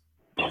 points.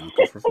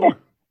 Bianca for 4.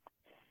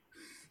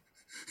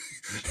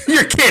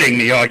 You're kidding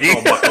me, Augie.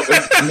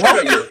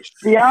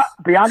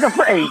 Bianca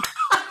for 8.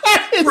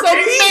 It's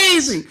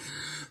amazing.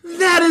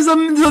 That is so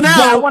now.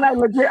 That one I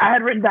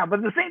had written down,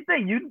 but the same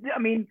thing.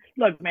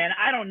 Look, man,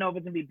 I don't know if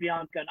it's gonna be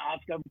Bianca and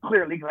Asuka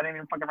clearly because I didn't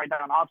even fucking write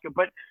down Asuka.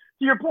 But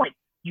to your point,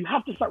 you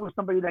have to start with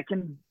somebody that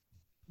can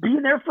be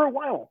in there for a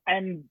while,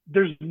 and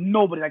there's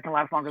nobody that can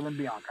last longer than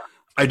Bianca.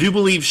 I do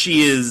believe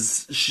she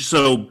is.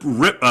 So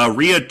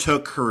Rhea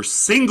took her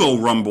single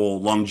Rumble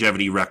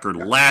longevity record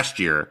last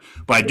year,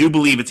 but I do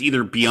believe it's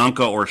either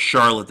Bianca or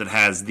Charlotte that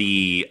has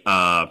the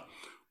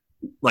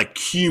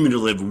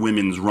cumulative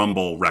women's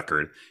Rumble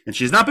record, and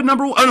she's not been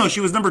number 1. Oh no, she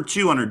was number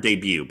 2 on her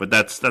debut, but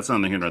that's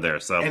neither here nor there.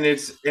 So and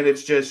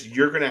it's just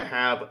you're gonna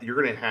have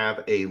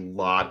a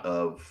lot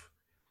of.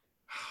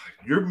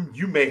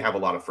 You may have a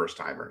lot of first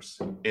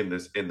timers in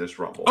this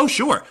Rumble. Oh,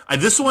 sure.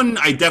 This one,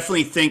 I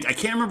definitely think I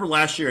can't remember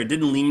last year. I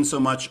didn't lean so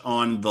much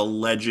on the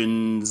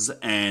legends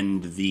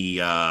and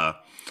the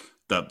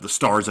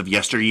stars of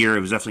yesteryear. It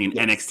was definitely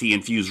an NXT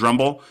infused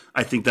Rumble.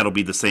 I think that'll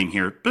be the same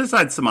here,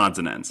 besides some odds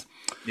and ends.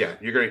 Yeah,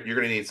 you're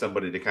gonna need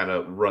somebody to kind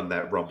of run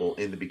that Rumble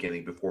in the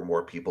beginning before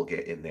more people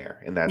get in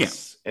there, and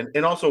that's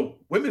and also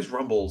women's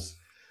Rumbles.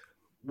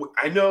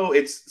 I know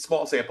it's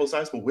small sample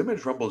size, but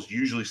women's Rumbles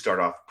usually start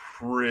off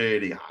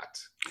pretty hot.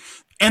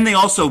 And they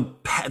also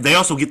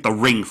get the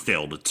ring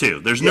filled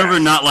too. There's never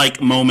not like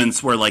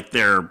moments where like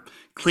they're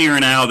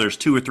clearing out. There's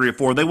 2 or 3 or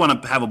 4. They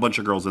want to have a bunch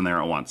of girls in there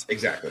at once.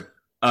 Exactly.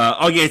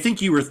 Augie, I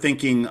think you were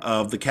thinking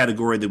of the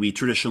category that we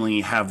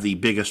traditionally have the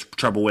biggest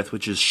trouble with,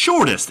 which is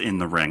shortest in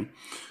the ring.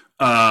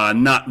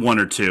 Not 1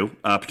 or 2,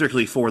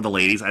 particularly for the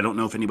ladies. I don't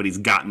know if anybody's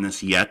gotten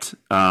this yet.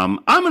 I'm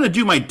going to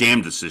do my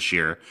damnedest this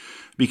year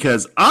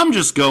because I'm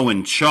just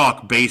going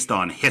chalk based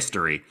on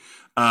history.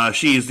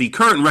 She is the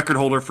current record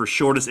holder for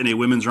shortest in a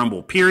women's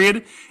Rumble,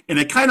 period. And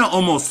it kind of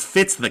almost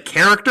fits the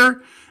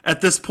character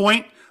at this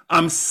point.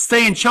 I'm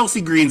saying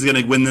Chelsea Green's going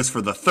to win this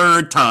for the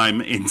 3rd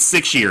time in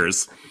 6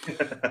 years.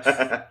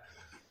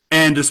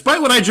 And despite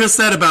what I just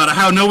said about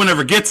how no one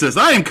ever gets this,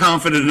 I am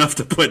confident enough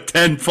to put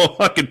 10 full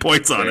fucking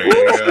points on her. There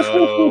you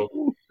go.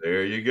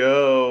 There you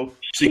go.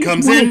 She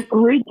comes in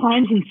 3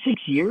 times in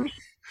 6 years.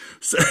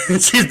 So,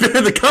 she's been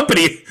in the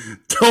company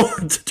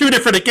 2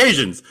 different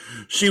occasions.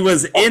 She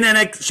was in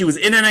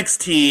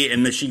NXT,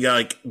 and then she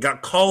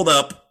got called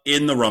up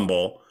in the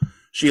Rumble.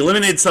 She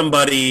eliminated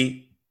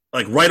somebody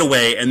like right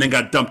away, and then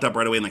got dumped up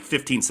right away in like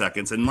 15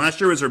 seconds. And last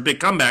year was her big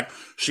comeback.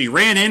 She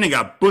ran in and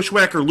got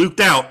bushwhacker looped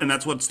out, and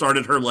that's what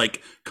started her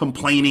like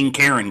complaining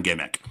Karen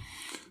gimmick.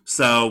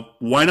 So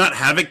why not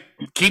have it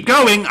keep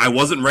going? I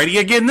wasn't ready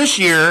again this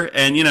year,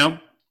 and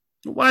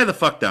why the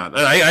fuck not?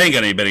 I ain't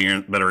got any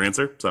better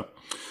answer. So.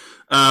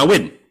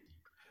 Win.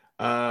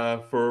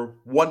 For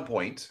 1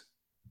 point,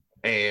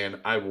 and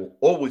I will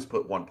always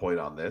put 1 point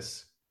on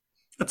this.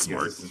 That's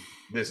smart.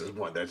 This is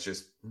one that's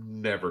just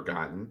never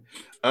gotten.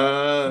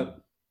 I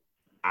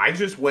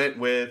just went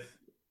with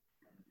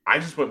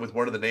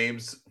one of the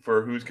names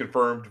for who's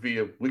confirmed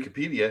via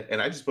Wikipedia,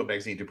 and I just put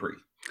Maxine Dupree.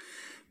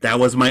 That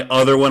was my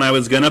other one I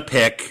was gonna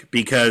pick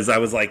because I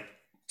was like,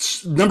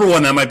 number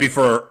 1, that might be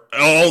for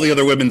all the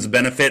other women's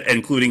benefit,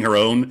 including her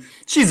own.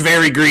 She's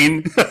very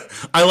green.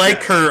 I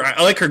like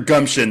her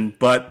gumption,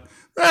 but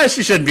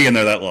she shouldn't be in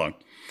there that long.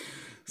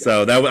 Yeah.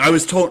 So I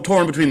was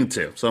torn between the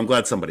 2. So I'm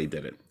glad somebody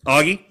did it.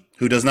 Augie,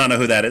 who does not know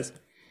who that is?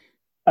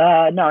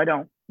 No, I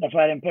don't. That's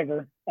why I didn't pick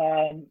her.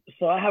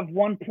 So I have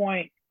 1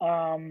 point.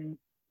 I'm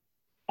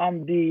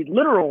the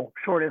literal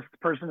shortest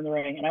person in the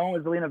ring, and I went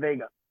with Zelina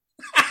Vega.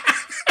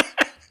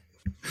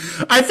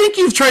 I think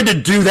you've tried to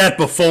do that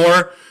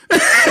before.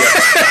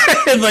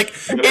 And like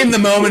in the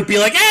moment be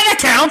like, that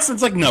counts.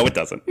 It's like, no, it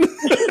doesn't.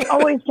 It's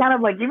always kind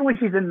of like, even when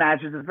she's in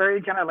matches, it's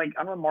very kind of like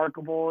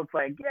unremarkable. It's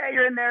like, yeah,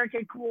 you're in there.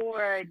 Okay, cool. All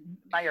right.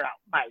 Now you're out.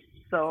 Bye.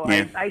 So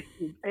yeah. I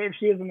see, if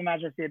she is in the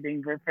match, I see it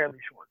being fairly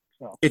short.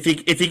 So if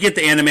you get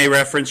the anime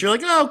reference, you're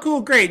like, oh,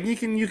 cool, great. You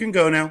can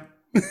go now.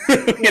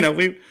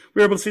 We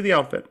were able to see the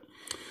outfit.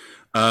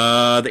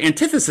 The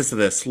antithesis of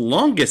this,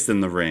 longest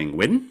in the ring,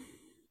 Win?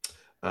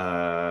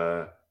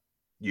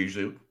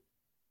 Usually,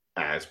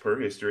 as per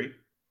history,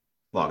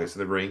 longest in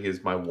the ring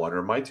is my 1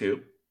 or my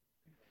 2.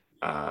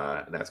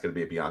 And that's going to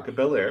be a Bianca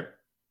Belair.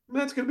 And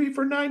that's going to be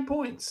for 9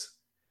 points.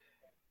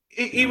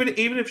 Even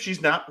if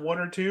she's not 1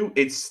 or 2,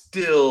 it's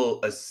still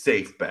a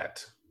safe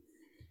bet.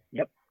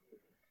 Yep.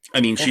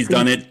 I mean, she's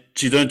done it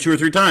 2 or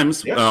 3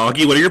 times. Yep.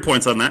 Augie, what are your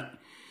points on that?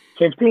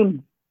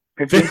 15.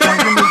 15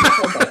 times.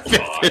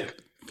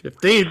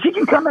 15. She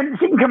can come in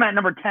at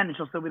number 10 and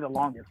she'll still be the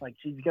longest. Like,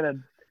 she's going to.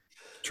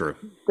 True.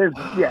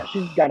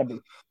 She's got to be.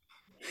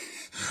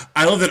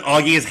 I love that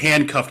Augie has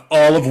handcuffed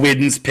all of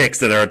Widden's picks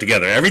that are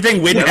together.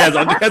 Everything Widden has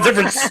it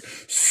for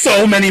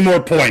so many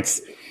more points.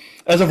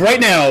 As of right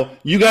now,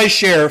 you guys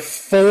share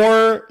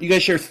 4. You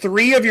guys share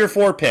 3 of your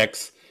 4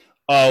 picks.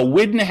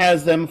 Widden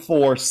has them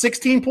for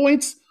 16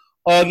 points.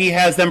 Augie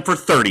has them for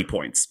 30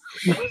 points.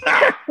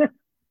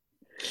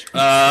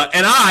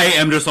 And I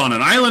am just on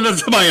an island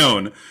of my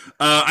own.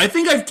 I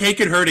think I've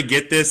taken her to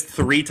get this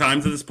 3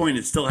 times at this point.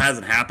 It still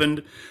hasn't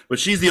happened, but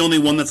she's the only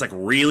one that's like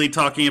really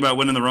talking about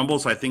winning the Rumble.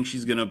 So I think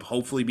she's gonna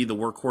hopefully be the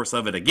workhorse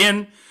of it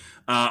again.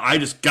 I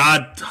just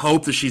God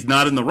hope that she's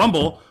not in the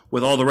Rumble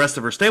with all the rest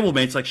of her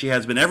stablemates like she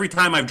has been every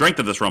time I've drank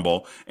to this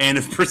Rumble, and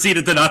have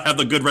proceeded to not have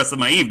the good rest of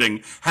my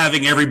evening,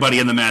 having everybody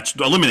in the match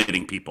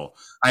eliminating people.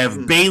 I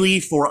have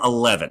Bayley for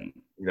 11.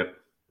 Yep,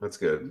 that's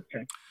good.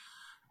 Okay.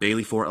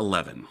 Bayley for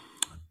 11.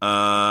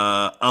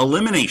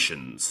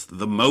 Eliminations.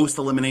 The most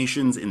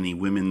eliminations in the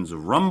Women's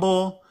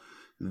Rumble.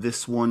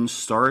 This one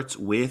starts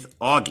with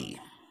Augie.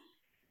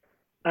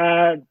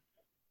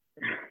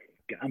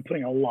 I'm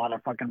putting a lot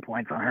of fucking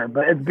points on her,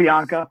 but it's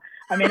Bianca.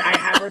 I mean, I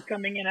have her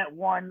coming in at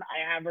 1.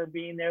 I have her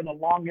being there the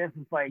longest.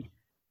 It's like,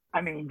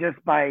 I mean,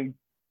 just by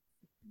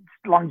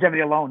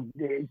longevity alone,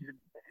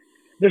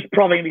 there's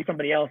probably gonna be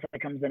somebody else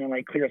that comes in and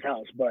like clears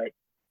house. But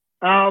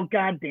oh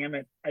god damn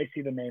it, I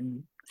see the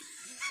name.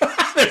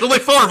 There's only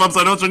 4 of them,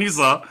 so I know which one you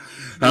saw.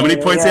 How many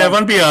points do you have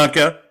on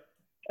Bianca?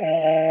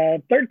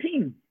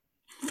 13.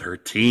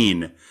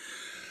 13.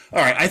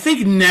 All right, I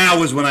think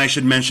now is when I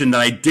should mention that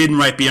I didn't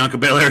write Bianca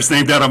Belair's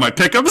name down on my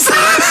pickups.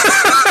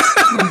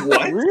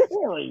 What?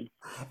 Really?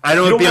 I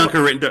don't have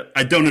Bianca written down.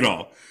 I don't at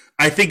all.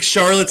 I think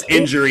Charlotte's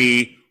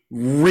injury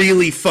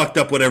really fucked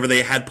up whatever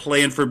they had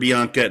planned for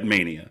Bianca at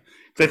Mania.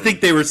 So I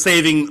think they were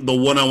saving the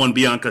one-on-one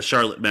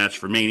Bianca-Charlotte match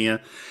for Mania.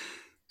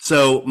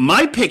 So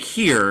my pick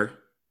here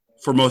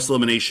for most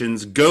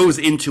eliminations goes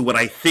into what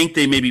I think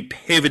they may be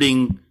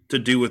pivoting to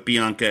do with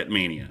Bianca at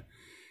Mania.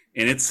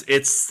 And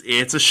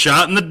it's a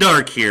shot in the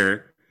dark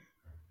here,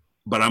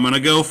 but I'm going to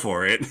go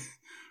for it.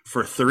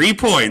 For 3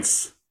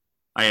 points,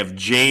 I have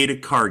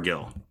Jade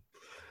Cargill.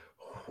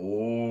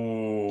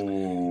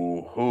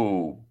 Ooh,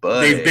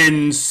 buddy. They've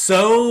been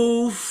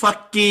so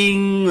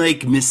fucking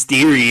like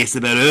mysterious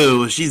about,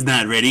 oh, she's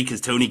not ready because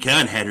Tony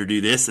Khan had her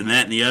do this and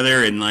that and the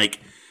other, and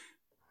like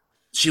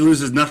she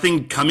loses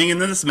nothing coming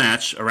into this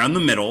match around the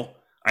middle.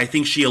 I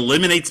think she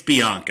eliminates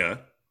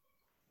Bianca,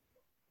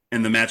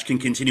 and the match can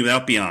continue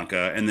without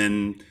Bianca, and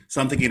then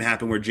something can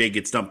happen where Jade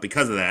gets dumped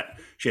because of that.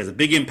 She has a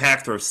big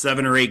impact, throws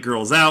 7 or 8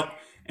 girls out,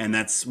 and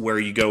that's where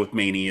you go with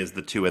Mania is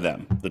the 2 of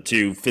them, the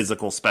 2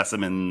 physical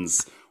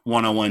specimens.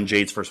 One-on-one,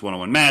 Jade's first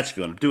one-on-one match. If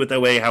you want to do it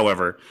that way,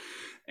 however.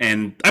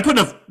 And I put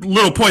enough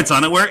little points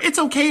on it where it's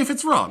okay if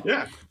it's wrong.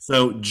 Yeah.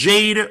 So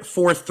Jade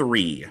for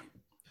 3.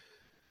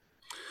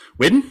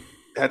 Whitten?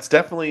 That's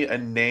definitely a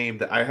name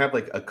that I have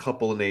like a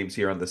couple of names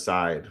here on the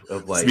side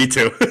of like. Me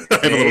too. I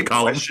have a little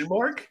column. Question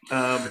mark.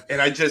 And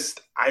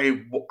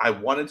I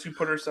wanted to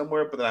put her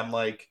somewhere, but then I'm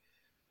like,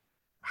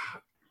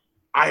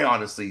 I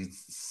honestly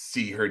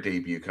see her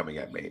debut coming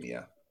at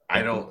Mania.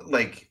 I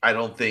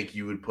don't think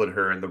you would put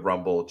her in the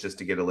Rumble just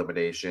to get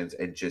eliminations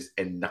and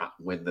not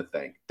win the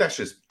thing. That's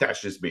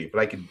just me.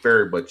 But I can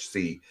very much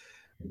see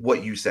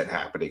what you said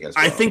happening as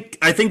well. I think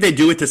they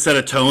do it to set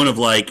a tone of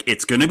like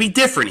it's going to be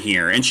different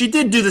here. And she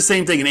did do the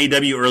same thing in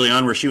AEW early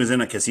on, where she was in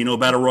a casino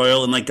battle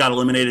royal and like got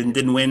eliminated and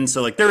didn't win.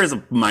 So like there is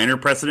a minor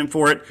precedent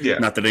for it. Yeah.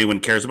 Not that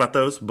anyone cares about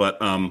those, but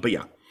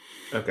yeah.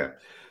 Okay.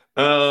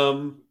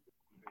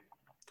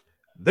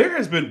 There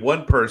has been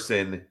one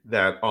person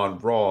that on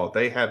Raw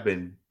they have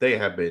been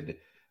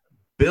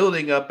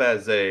building up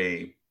as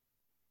a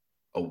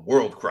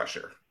world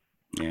crusher.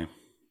 Yeah.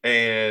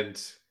 And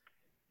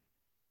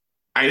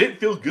I didn't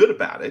feel good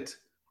about it.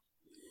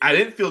 I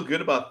didn't feel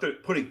good about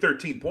putting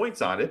 13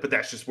 points on it, but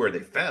that's just where they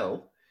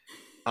fell.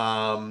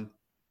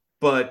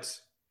 But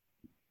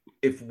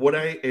if what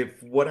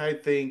I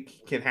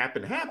think can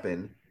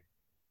happen,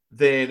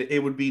 then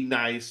it would be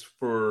nice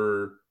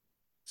for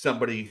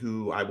somebody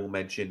who I will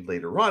mention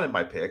later on in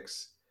my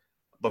picks.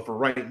 But for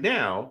right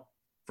now,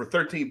 for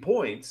 13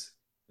 points,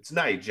 it's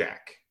Nia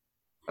Jax.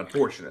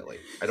 Unfortunately,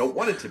 I don't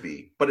want it to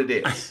be, but it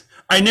is.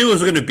 I knew it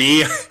was going to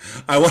be.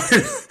 I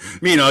wanted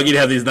me and Augie to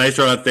have these nice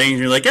drawn things.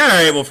 And you're like, all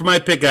right, well, for my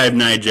pick, I have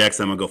Nia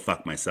Jax. I'm going to go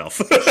fuck myself.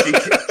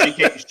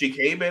 she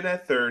came in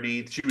at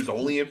 30. She was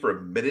only in for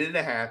a minute and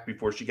a half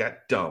before she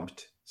got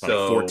dumped.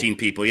 So 14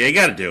 people. Yeah, you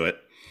got to do it.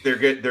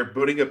 They're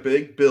putting a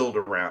big build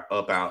around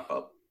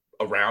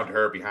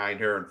her, behind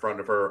her, in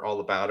front of her, all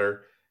about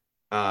her.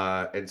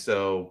 And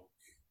so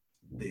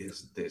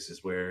this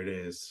is where it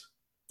is.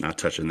 Not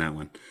touching that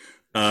one.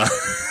 No,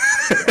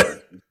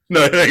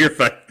 you're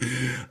fine.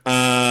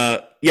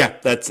 Yeah,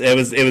 it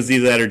was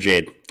either that or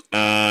Jade.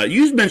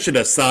 You mentioned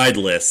a side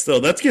list, so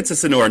that gets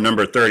us into our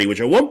number 30,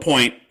 which at one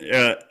point,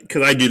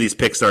 because I do these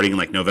picks starting in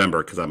like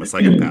November because I'm a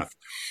psychopath.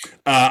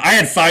 I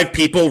had 5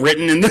 people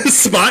written in this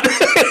spot.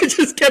 It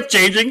just kept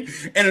changing,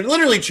 and it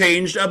literally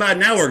changed about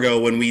an hour ago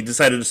when we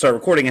decided to start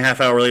recording a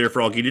half hour later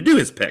for Augie to do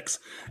his picks.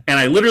 And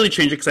I literally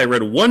changed it because I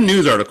read one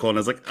news article and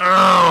I was like,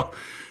 oh,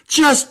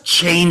 just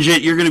change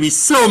it. You're going to be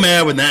so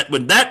mad when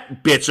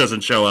that bitch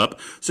doesn't show up.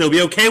 So it'll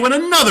be okay when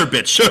another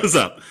bitch shows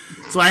up.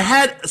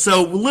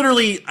 So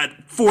literally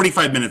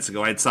 45 minutes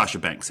ago, I had Sasha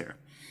Banks here.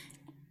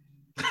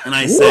 And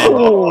I said,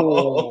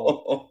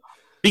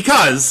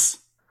 because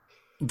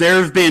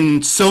there have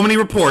been so many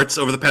reports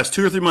over the past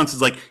 2 or 3 months.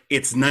 It's like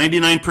it's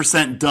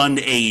 99% done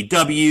to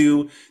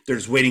AEW. They're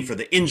just waiting for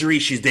the injury.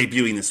 She's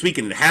debuting this week,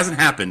 and it hasn't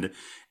happened.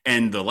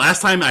 And the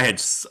last time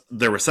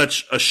there was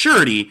such a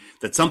surety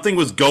that something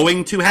was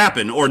going to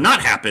happen or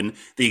not happen,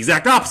 the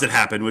exact opposite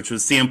happened, which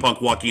was CM Punk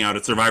walking out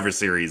at Survivor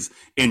Series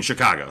in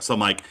Chicago. So I'm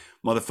like,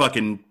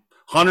 motherfucking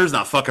Hunter's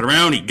not fucking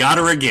around. He got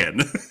her again.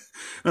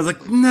 I was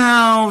like,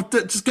 no,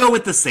 just go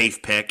with the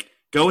safe pick.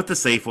 Go with the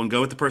safe one.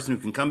 Go with the person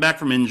who can come back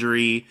from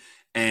injury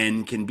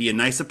and can be a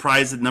nice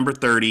surprise at number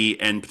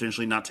 30 and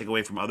potentially not take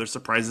away from other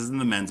surprises in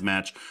the men's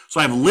match. So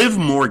I have Liv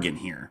Morgan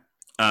here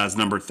as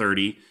number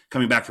 30,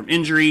 coming back from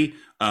injury,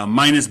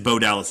 minus Bo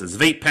Dallas's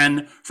vape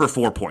pen for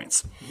 4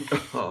 points.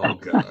 Oh,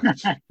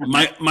 gosh.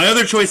 My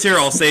other choice here,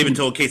 I'll save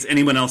until in case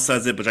anyone else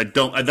says it, but I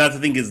don't. That I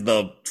think is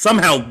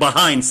somehow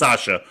behind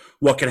Sasha.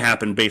 What can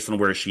happen based on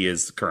where she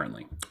is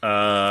currently?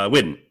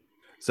 Widden.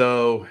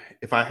 So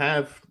if I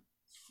have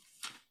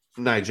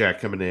Nia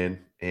Jax coming in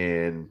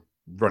and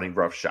running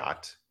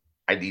roughshod,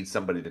 I need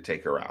somebody to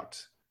take her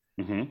out.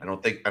 Mm-hmm.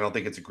 I don't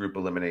think it's a group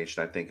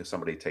elimination. I think if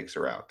somebody takes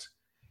her out,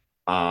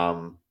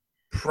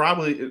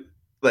 probably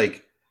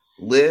like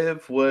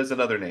Liv was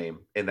another name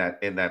in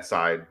that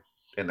side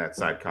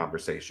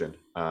conversation.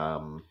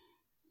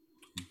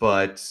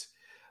 But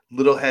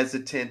little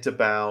hesitant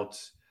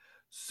about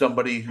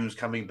somebody who's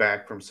coming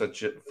back from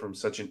such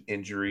an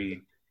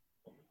injury,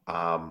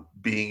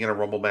 being in a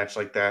Rumble match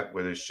like that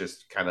where it's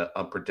just kind of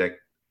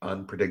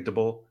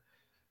unpredictable.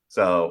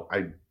 So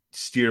I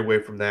steer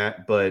away from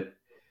that. But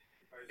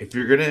if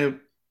you're gonna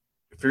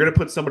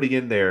put somebody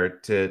in there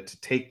to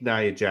take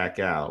Nia Jax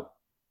out,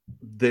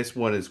 this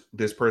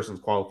person's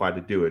qualified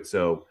to do it.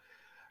 So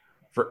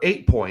for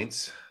 8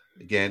 points,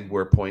 again,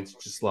 where points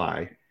just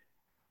lie,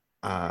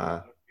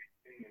 I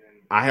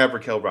have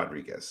Raquel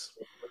Rodriguez.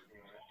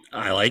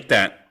 I like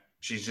that.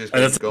 She's just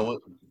going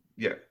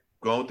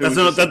through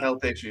some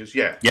health issues.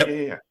 Yeah. Yep.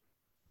 Yeah.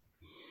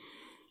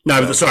 No,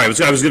 I was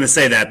going to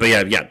say that, but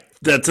yeah,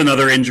 that's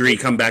another injury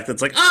comeback.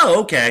 That's like,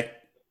 oh, okay,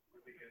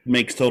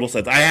 makes total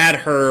sense. I had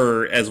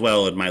her as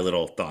well in my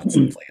little thoughts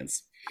and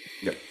plans.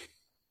 Yep.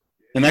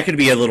 And that could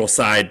be a little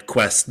side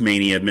quest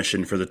mania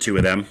mission for the two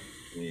of them.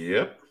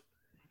 Yep.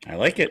 I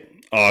like it.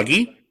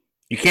 Augie,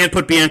 you can't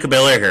put Bianca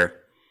Belair here.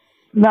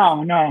 No. I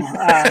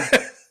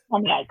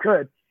mean, I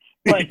could.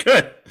 You But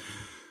could.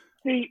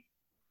 see,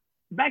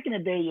 back in the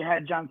day, you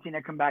had John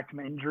Cena come back from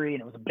injury,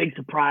 and it was a big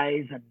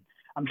surprise. And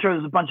I'm sure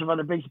there's a bunch of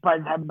other big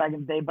surprises that happened back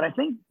in the day. But I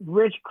think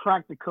Rich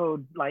cracked the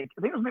code, I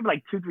think it was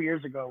maybe 2-3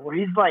 years ago, where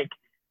he's like,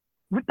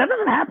 that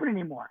doesn't happen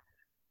anymore.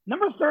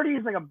 Number 30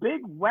 is like a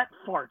big wet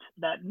fart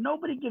that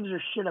nobody gives a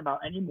shit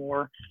about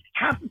anymore.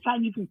 Half the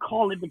time you can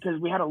call it because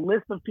we had a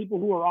list of people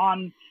who are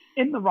on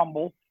in the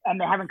Rumble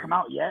and they haven't come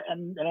out yet.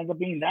 And it ends up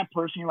being that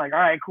person. You're like, all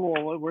right,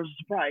 cool. Where's the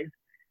surprise?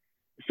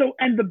 So,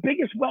 and the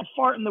biggest wet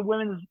fart in the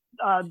women's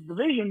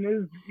division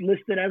is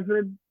listed as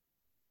a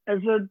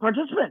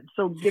participant.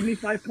 So give me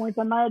 5 points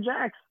on Nia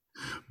Jax.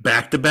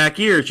 Back-to-back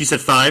years. You said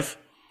 5?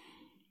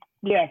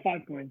 Yeah,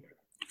 5 points.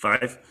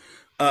 5.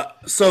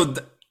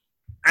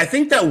 I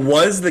think that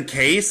was the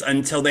case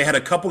until they had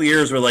a couple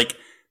years where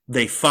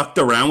they fucked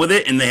around with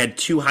it and they had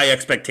too high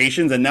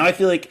expectations, and now I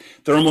feel like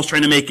they're almost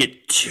trying to make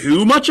it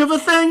too much of a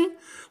thing.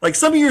 Like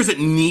some years it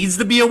needs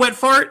to be a wet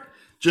fart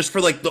just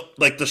for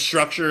the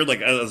structure,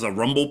 as a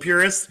Rumble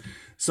purist.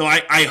 So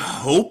I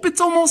hope it's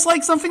almost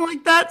like something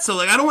like that. So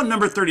I don't want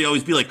number 30 to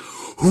always be like,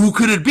 who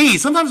could it be?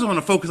 Sometimes I want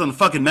to focus on the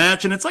fucking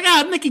match, and it's like,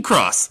 Nikki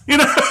Cross.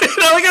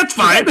 That's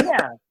fine.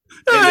 Yeah.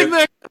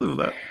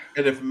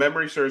 And if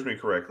memory serves me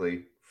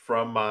correctly,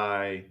 from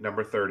my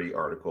number 30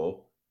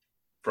 article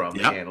from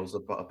the Annals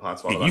of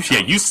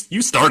Podswoggle.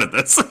 You started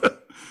this.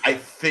 I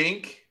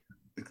think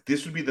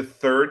this would be the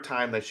third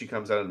time that she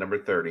comes out at number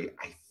 30.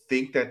 I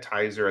think that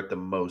ties her at the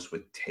most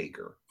with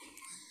Taker.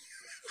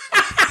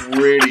 I'm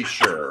pretty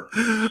sure.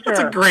 That's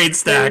a great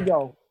stack. There you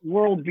go.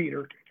 World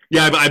beater.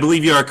 Yeah, I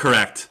believe you are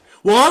correct.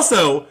 Well,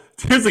 also,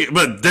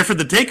 but different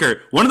than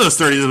Taker, one of those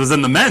 30s was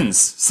in the men's.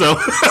 So,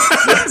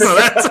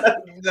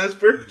 that's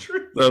very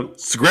true.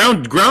 It's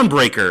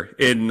groundbreaker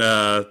in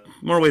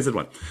more ways than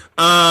one.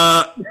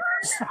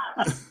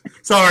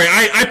 Sorry,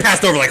 I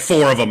passed over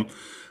 4 of them.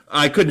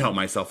 I couldn't help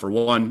myself for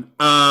one.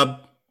 And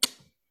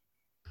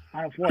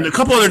a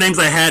couple other names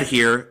I had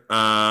here.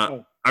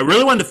 I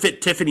really wanted to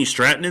fit Tiffany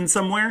Stratton in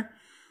somewhere.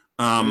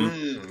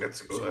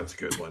 That's a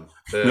good one.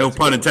 No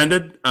pun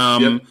intended.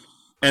 Yep.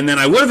 And then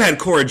I would have had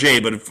Cora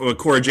Jade, but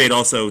Cora Jade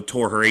also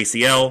tore her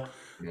ACL.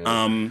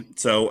 Yeah.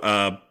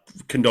 So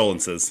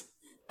condolences.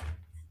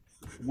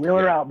 Wheel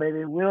her out,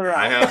 baby. Wheel her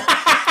out.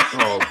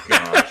 Oh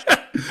gosh.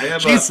 She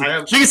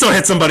can still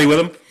hit somebody with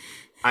him.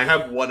 I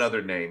have one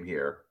other name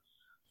here.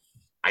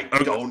 I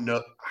don't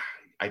know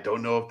if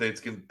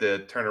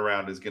the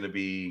turnaround is going to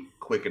be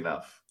quick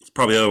enough. It's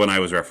probably the other one I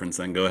was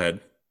referencing. Go ahead.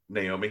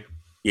 Naomi.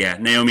 Yeah,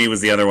 Naomi was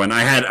the other one.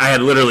 I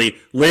had literally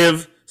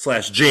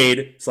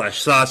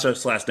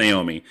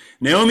Liv/Jade/Sasha/Naomi.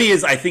 Naomi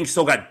is, I think,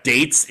 still got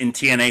dates in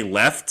TNA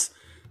left,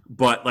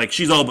 but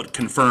she's all but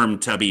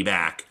confirmed to be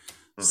back.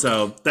 Mm-hmm.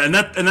 So and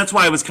that's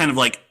why I was kind of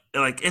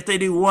like if they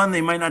do one,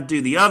 they might not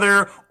do the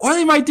other, or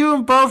they might do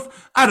them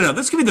both. I don't know.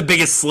 This could be the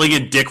biggest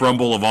slinging dick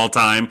rumble of all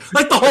time,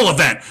 like the whole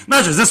event,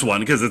 not just this one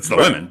because it's the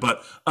women.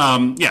 But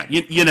yeah,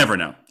 you never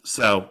know.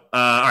 So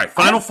all right,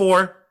 final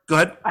four. Go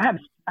ahead.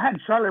 I had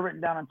Charlotte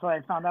written down until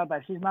I found out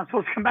that she's not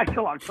supposed to come back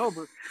till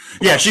October.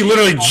 Yeah, she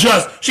literally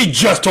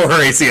just tore her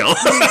ACL.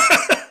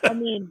 I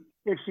mean,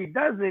 if she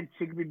does it,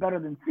 she could be better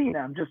than Cena.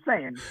 I'm just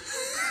saying.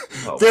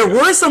 There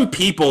were some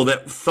people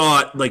that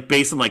thought, like,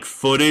 based on like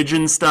footage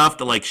and stuff,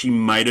 that like she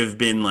might have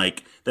been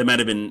like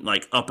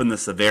up in the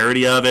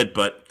severity of it,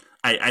 but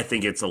I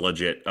think it's a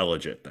legit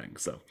thing.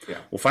 So yeah,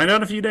 we'll find out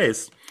in a few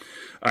days.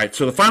 All right,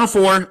 so the final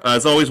four,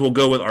 as always, we'll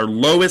go with our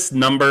lowest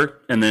number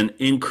and then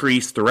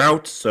increase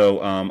throughout. So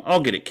I'll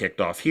get it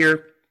kicked off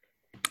here.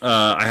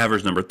 I have her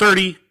as number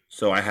 30,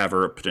 so I have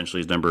her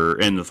potentially as number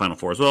in the final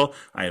four as well.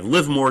 I have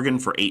Liv Morgan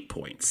for 8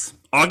 points.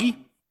 Augie?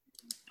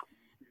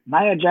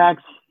 Nia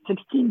Jax,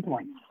 16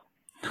 points.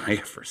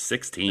 Nia for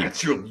 16.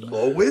 That's your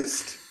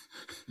lowest?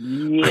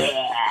 Yeah.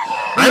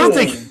 I don't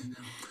think,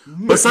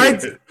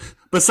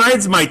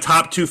 besides my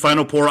top two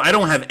final four, I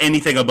don't have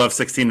anything above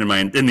 16 in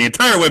the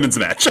entire women's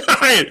match.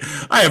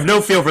 I have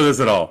no feel for this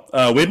at all.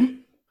 Widden?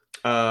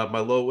 My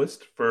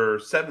lowest for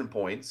 7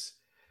 points.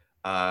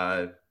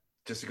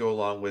 Just to go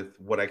along with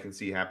what I can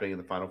see happening in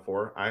the final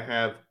four, I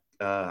have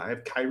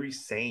Kairi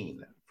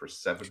Sane for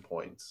 7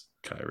 points.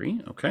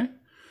 Kairi, okay.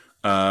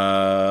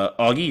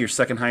 Augie, your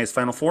second highest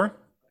final four?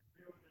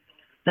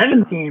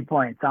 17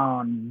 points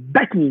on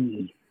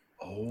Becky.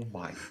 Oh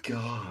my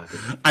god.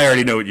 I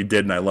already know what you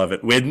did and I love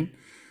it. Widden?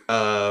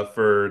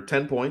 For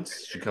 10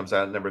 points, she comes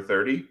out at number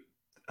 30.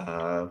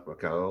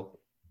 Raquel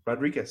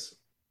Rodriguez.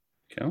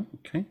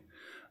 Okay.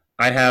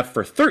 I have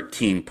for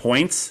 13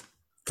 points,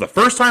 for the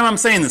first time I'm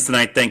saying this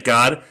tonight, thank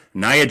God,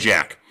 Nia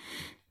Jax.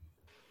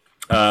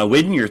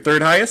 Widden, your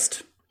third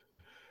highest?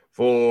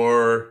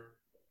 For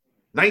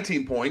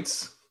 19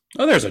 points.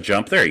 Oh, there's a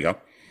jump. There you go.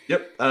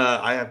 Yep.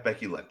 I have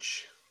Becky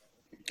Lynch.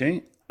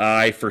 Okay.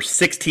 I, for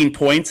 16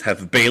 points,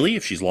 have Bayley.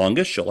 If she's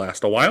longest, she'll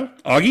last a while.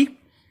 Augie?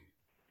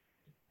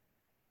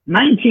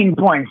 19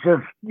 points.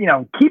 Just,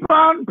 keep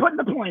on putting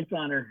the points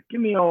on her. Give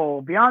me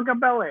old Bianca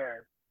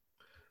Belair.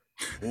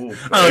 Ooh,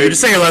 you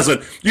just say your last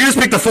one. You just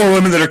picked the 4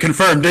 women that are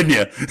confirmed, didn't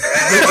you?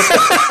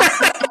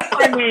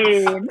 I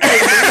mean,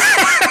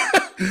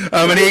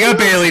 How many you got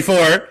Bayley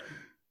for?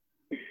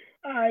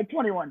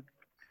 21.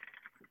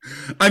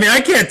 I mean,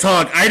 I can't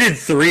talk. I did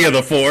 3 of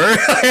the 4.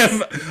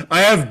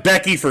 I have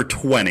Becky for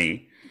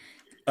 20.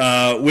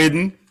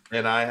 Widden?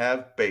 And I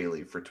have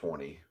Bayley for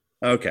 20.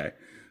 Okay.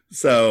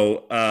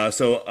 So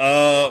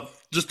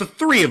just the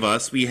 3 of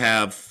us, we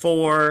have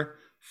 4,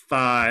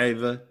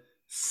 5,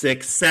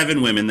 6,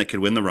 7 women that could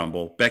win the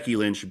Rumble. Becky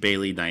Lynch,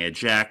 Bayley, Nia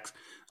Jax,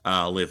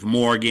 Liv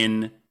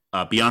Morgan,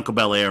 Bianca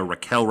Belair,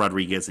 Raquel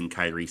Rodriguez, and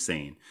Kairi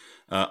Sane.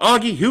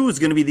 Augie, who is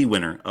going to be the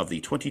winner of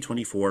the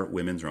 2024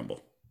 Women's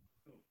Rumble?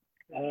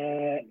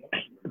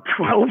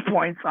 12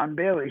 points on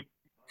Bayley.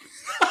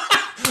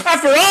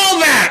 After all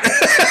that!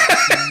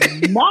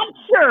 Not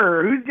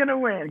sure who's going to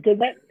win. Because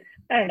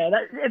I don't know.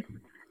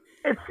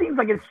 It seems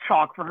like it's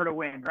chalk for her to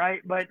win,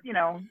 right? But,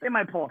 they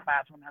might pull a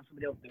fast one and have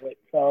somebody else do it.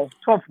 So,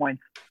 12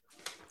 points.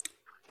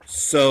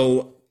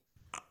 So,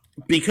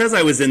 because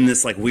I was in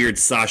this like weird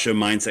Sasha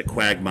mindset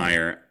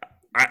quagmire,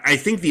 I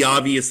think the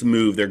obvious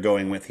move they're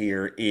going with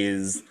here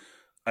is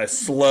a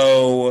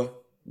slow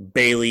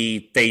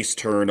Bayley face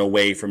turn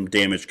away from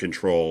Damage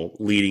Control,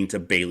 leading to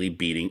Bayley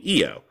beating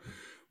Io.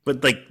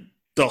 But like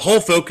the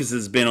whole focus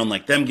has been on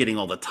like them getting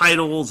all the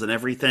titles and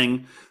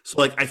everything. So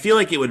like I feel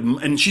like it would,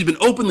 and she's been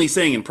openly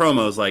saying in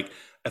promos like,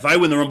 if I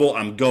win the Rumble,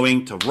 I'm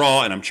going to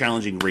Raw and I'm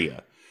challenging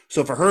Rhea.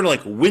 So for her to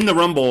like win the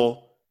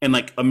Rumble and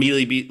like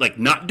immediately be like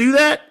not do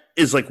that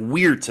is like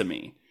weird to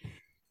me.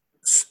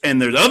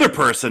 And the other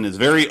person is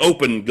very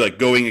open, like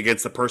going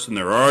against the person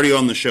they're already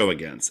on the show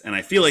against. And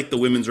I feel like the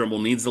Women's Rumble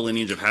needs the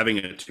lineage of having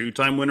a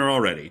 2-time winner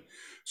already.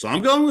 So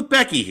I'm going with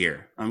Becky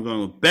here. I'm going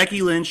with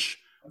Becky Lynch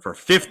for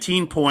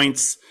 15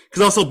 points.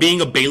 Because also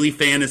being a Bayley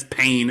fan is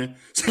pain.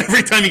 So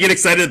every time you get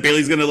excited that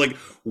Bayley's going to like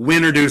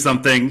win or do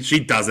something, she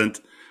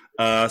doesn't.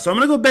 So I'm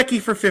going to go Becky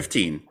for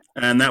 15.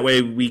 And that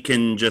way we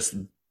can just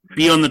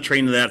be on the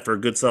train of that for a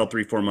good solid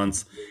 3-4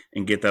 months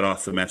and get that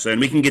off the match.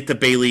 And we can get to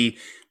Bayley.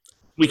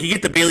 We can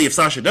get to Bayley if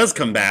Sasha does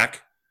come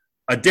back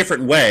a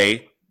different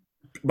way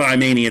by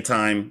Mania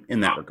time in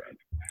that regard.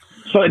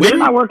 So it did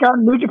not work out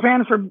in New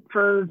Japan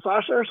for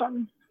Sasha or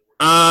something?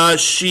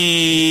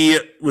 She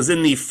was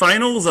in the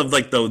finals of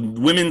like the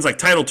women's like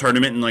title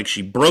tournament and like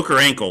she broke her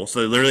ankle.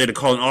 So they literally had to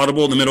call an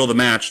audible in the middle of the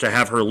match to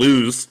have her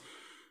lose.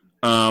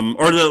 I don't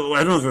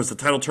know if it was the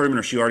title tournament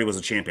or she already was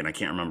a champion. I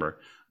can't remember.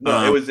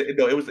 No, it was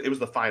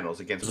the finals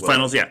against the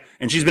finals, yeah.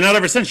 And she's been out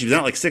ever since. She's been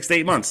out like 6 to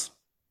 8 months.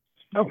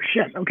 Oh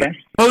shit! Okay.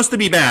 Supposed to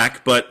be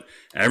back, but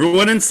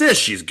everyone insists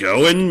she's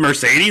going.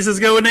 Mercedes is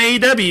going to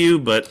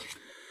AEW, but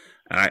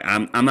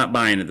I'm not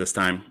buying it this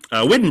time.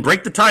 Widden,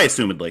 break the tie,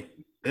 assumedly.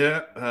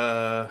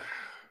 Yeah.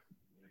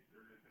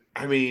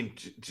 I mean,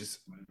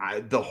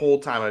 the whole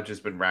time I've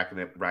just been racking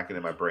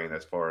in my brain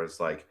as far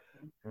as like,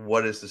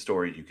 what is the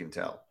story you can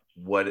tell?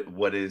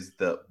 What is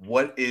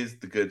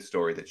the good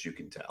story that you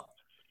can tell?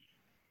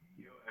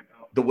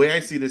 The way I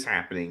see this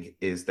happening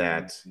is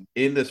that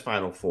in this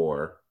Final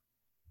Four,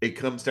 it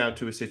comes down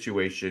to a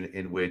situation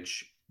in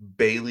which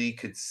Bailey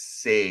could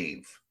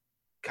save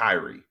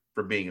Kyrie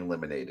from being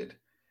eliminated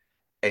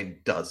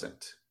and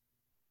doesn't.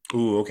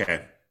 Ooh,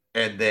 okay.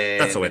 And then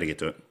That's the way to get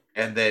to it.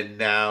 And then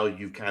now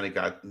you kind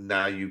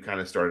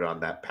of started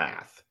on that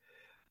path,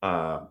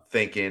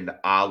 thinking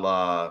a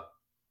la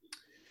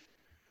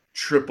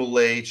Triple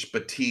H,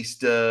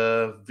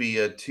 Batista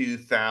via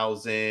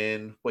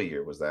 2000. What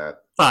year was that?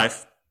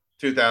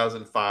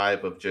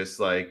 2005 of just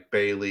like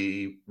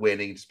Bailey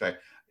winning. It's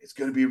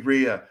going to be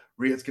Rhea.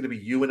 It's going to be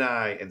you and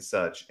I and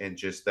such. And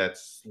just that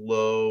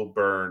slow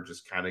burn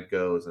just kind of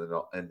goes.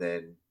 And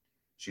then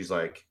she's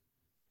like,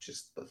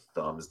 just the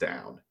thumbs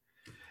down.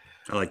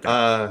 I like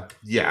that.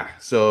 Yeah.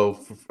 So,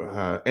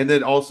 and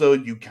then also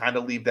you kind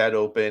of leave that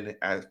open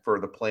as for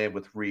the plan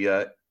with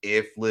Rhea.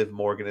 If Liv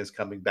Morgan is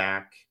coming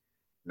back,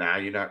 now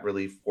you're not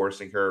really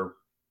forcing her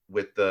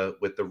with the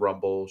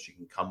Rumble. She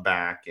can come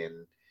back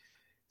and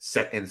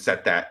set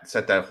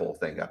that whole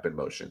thing up in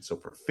motion. So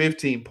for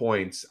 15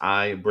 points,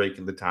 I am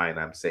breaking the tie and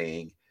I'm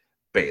saying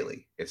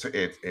Bailey. It's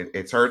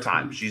her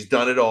time. She's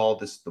done it all.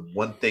 This is the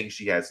one thing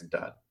she hasn't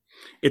done.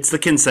 It's the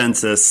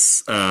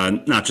consensus,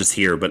 not just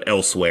here but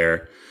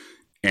elsewhere.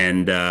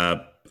 And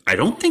I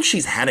don't think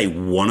she's had a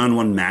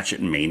one-on-one match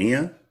at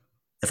Mania,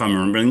 if I'm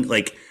remembering.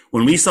 Like,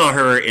 when we saw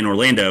her in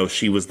Orlando,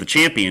 she was the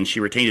champion. She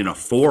retained in a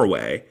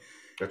 4-way.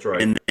 That's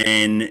right. And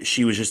then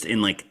she was just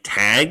in, like,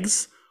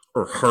 tags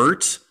or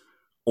hurt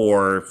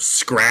or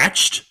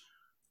scratched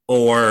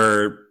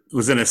or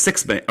was in a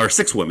 6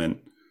 women.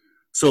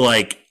 So,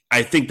 like,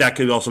 I think that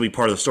could also be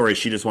part of the story.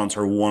 She just wants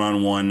her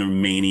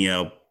one-on-one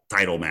Mania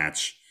title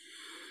match.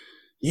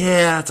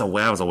 Yeah, that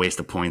was a waste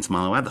of points,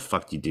 Molly. Why the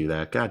fuck do you do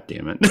that? God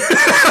damn it.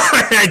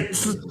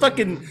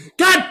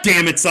 God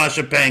damn it,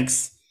 Sasha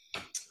Banks.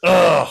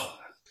 Ugh.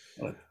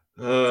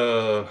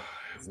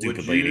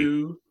 Stupid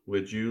lady.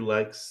 Would you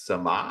like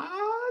some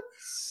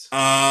odds?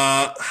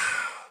 I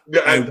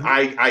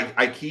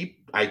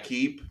keep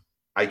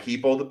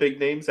all the big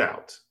names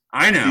out.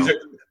 I know.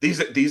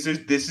 This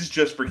is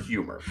just for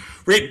humor.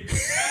 Right.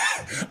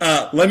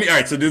 All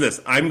right, so do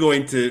this. I'm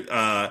going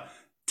to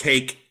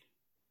take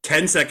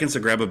 10 seconds to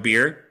grab a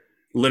beer,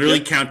 literally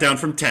count down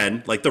from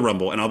 10, like the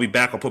Rumble, and I'll be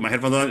back. I'll put my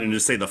headphones on and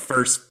just say the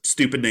first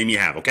stupid name you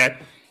have, okay?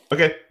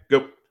 Okay,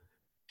 go.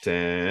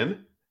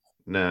 10,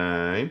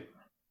 9,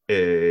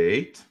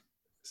 8,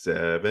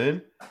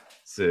 7,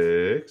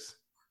 6,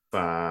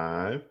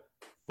 5,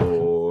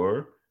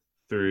 4,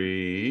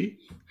 3,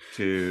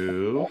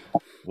 2,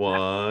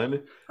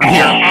 1.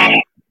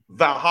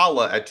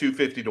 Valhalla at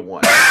 250 to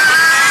 1.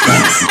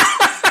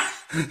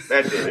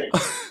 That did it.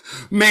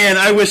 Man,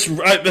 I wish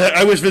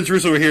Vince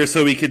Russo were here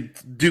so we could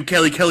do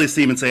Kelly's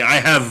theme and say, I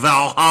have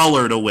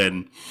Valhalla to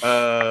win.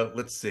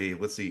 Let's see.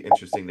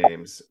 Interesting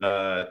names.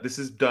 This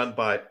is done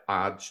by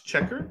Odds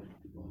Checker.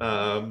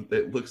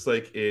 It looks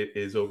like it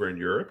is over in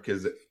Europe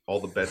because all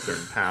the bets are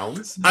in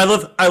pounds. I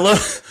love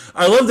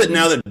that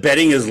now that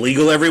betting is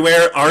legal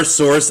everywhere, our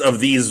source of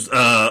these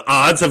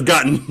odds have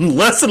gotten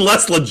less and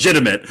less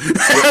legitimate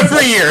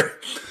every year.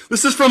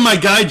 This is from my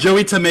guy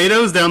Joey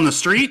Tomatoes down the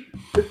street.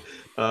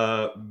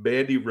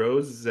 Mandy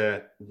Rose is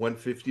at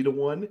 150 to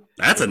 1.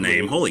 That's a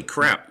name. Holy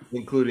crap.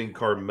 Including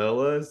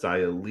Carmella,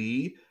 Xia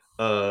Li.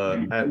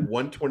 At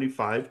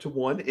 125 to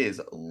 1 is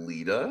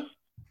Lita.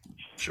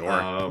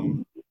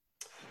 Sure.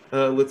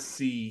 Let's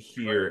see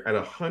here. At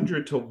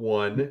 100 to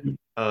 1,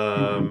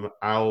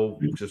 I'll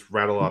just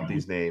rattle off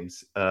these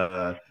names.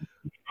 Core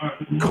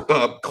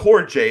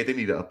J, they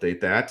need to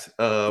update that.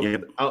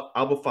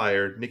 Alba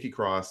Fire, Nikki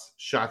Cross,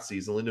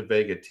 Shotzi, Zelina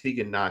Vega,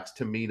 Tegan Knox,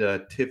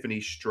 Tamina,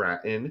 Tiffany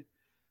Stratton.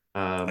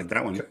 Like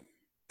that one.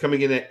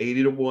 Coming in at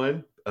 80 to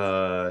 1,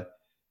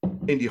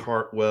 Indy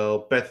Hartwell,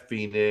 Beth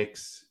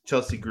Phoenix,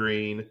 Chelsea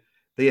Green.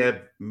 They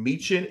have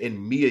Michin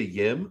and Mia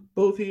Yim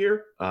both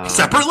here.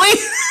 Separately?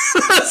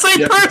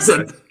 Same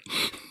person.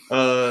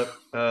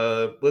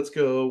 Let's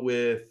go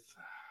with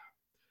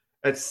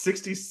at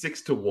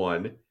 66 to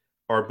 1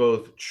 are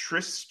both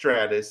Trish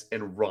Stratus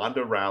and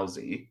Ronda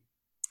Rousey.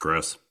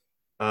 Gross.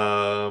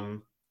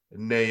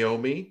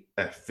 Naomi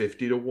at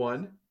 50 to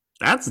 1.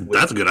 That's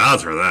good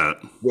odds for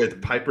that.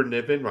 With Piper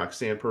Niven,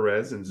 Roxanne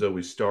Perez, and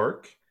Zoe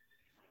Stark.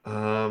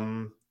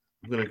 I'm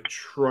going to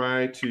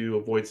try to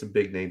avoid some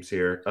big names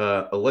here.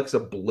 Alexa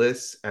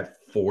Bliss at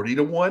 40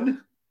 to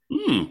 1.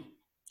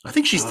 I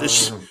think she's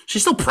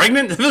still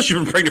pregnant. I feel she's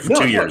been pregnant for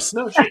 2 years.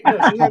 No, she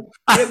had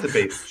the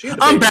baby.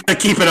 I'm bad at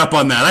keeping up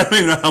on that. I don't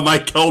even know how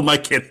old my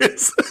kid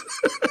is.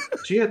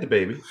 She had the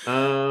baby.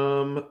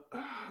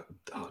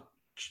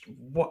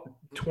 What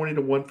 20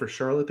 to 1 for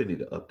Charlotte? They need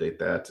to update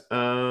that.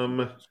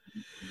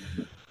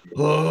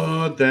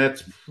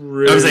 That's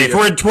pretty. I was saying, if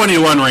we're in 20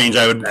 to 1 range,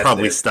 I would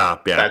probably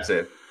stop. Yeah, that's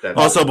it.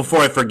 Also, before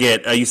I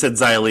forget, you said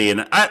Xia Li,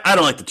 and I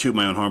don't like to toot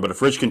my own horn, but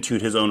if Rich can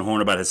toot his own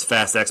horn about his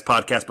Fast X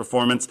podcast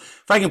performance,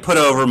 if I can put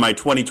over my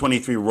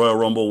 2023 Royal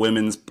Rumble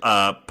Women's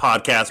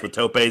podcast with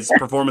Tope's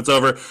performance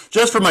over,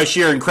 just for my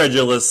sheer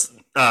incredulous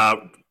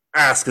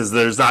ask, because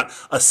there's not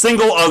a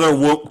single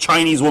other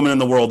Chinese woman in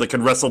the world that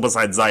could wrestle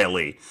besides Xia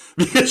Li,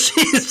 because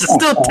she is just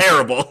still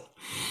terrible.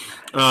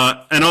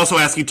 And also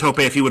asking Tope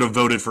if he would have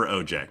voted for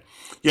OJ.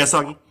 Yes,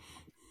 Augie?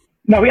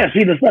 No, we got to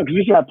see this up because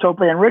we should have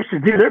Tope and Rich to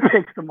do their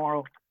picks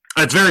tomorrow.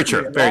 That's very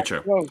true. Very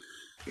true.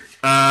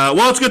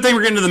 Well, it's a good thing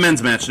we're getting to the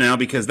men's match now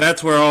because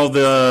that's where all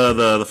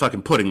the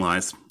fucking pudding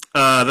lies.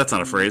 That's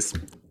not a phrase.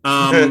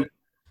 Starting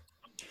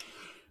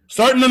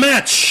the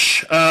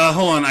match.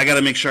 Hold on. I got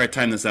to make sure I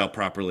time this out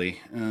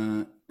properly.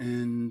 And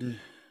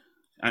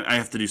I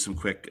have to do some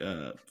quick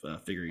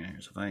figuring out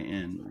here. So if I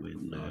end with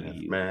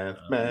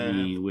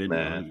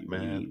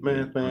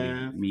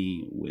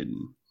me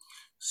win.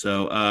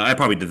 So I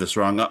probably did this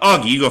wrong.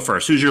 Augie, you go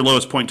first. Who's your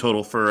lowest point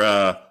total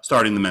for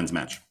starting the men's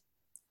match?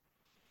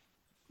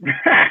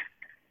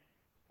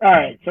 All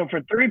right. So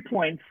for 3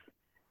 points,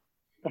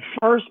 the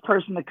first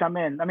person to come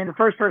in. I mean, the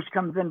first person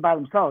comes in by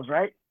themselves,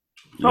 right?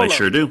 Solo. They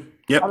sure do.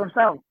 Yep. By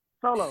themselves.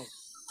 Solo.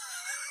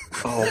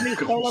 Oh, Give me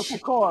Solo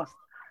Sikoa.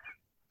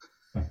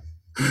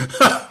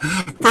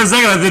 For a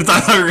second, I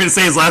thought you were going to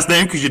say his last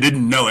name because you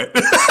didn't know it.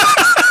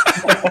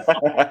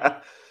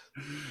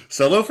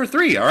 Solo for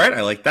 3. All right.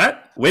 I like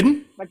that.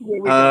 Widden?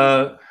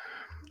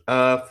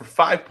 For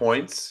 5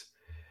 points,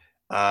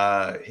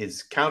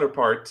 his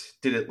counterpart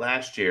did it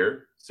last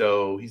year,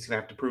 so he's going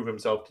to have to prove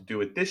himself to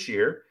do it this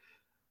year.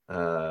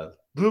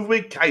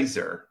 Ludwig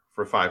Kaiser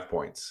for 5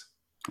 points.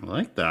 I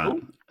like that.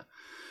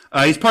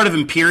 He's part of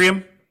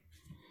Imperium.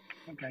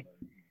 Okay.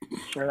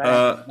 Sure,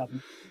 that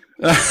nothing.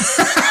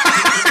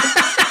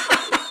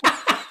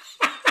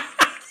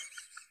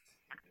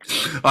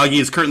 Augie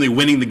is currently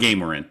winning the game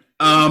we're in.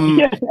 I'm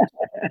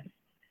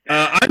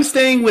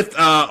staying with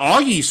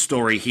Augie's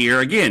story here.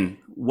 Again,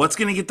 what's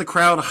going to get the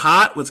crowd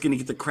hot? What's going to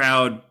get the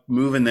crowd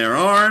moving their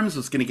arms?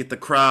 What's going to get the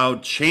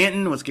crowd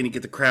chanting? What's going to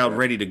get the crowd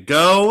ready to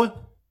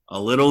go? A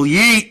little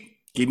yeet.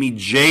 Give me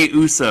Jey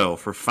Uso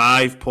for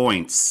 5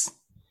 points.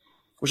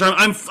 Which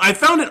I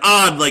found it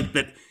odd, like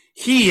that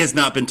he has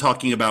not been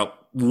talking about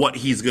what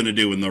he's going to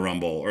do in the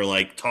Rumble or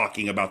like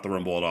talking about the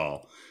Rumble at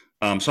all.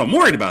 So I'm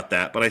worried about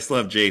that, but I still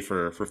have Jey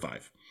for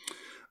 5.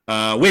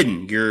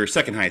 Widden, your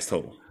second highest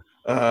total.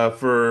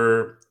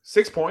 For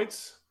 6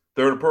 points,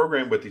 they're in a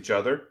program with each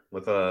other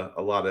with a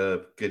lot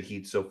of good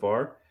heat so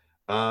far.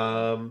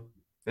 And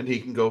he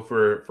can go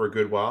for a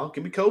good while.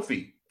 Give me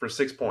Kofi for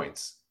 6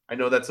 points. I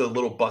know that's a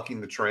little bucking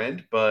the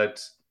trend,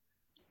 but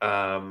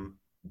I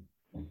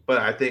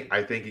think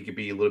it could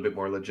be a little bit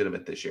more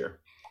legitimate this year.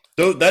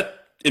 So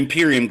that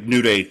Imperium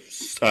New Day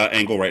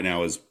angle right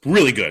now is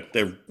really good.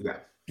 They're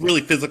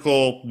really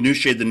physical. New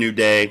Shade, the New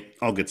Day,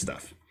 all good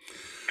stuff.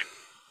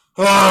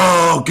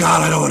 Oh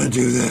God, I don't want to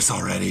do this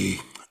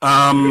already.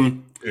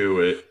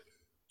 Do it.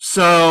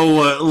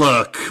 So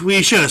look,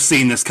 we should have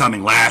seen this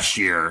coming last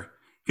year.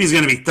 If he's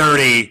going to be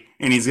 30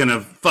 and he's going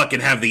to fucking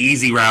have the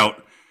easy route,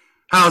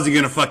 how's he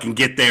going to fucking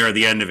get there at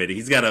the end of it?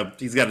 He's got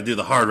to do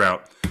the hard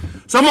route.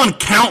 Someone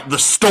count the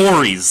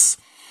stories.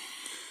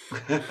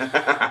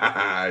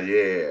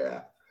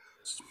 Yeah.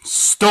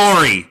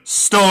 Story.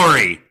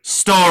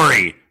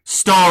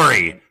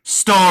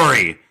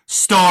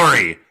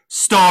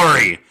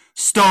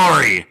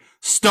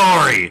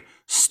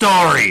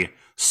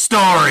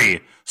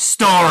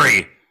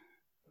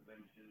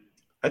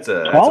 That's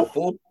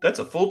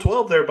a full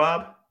 12 there,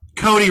 Bob.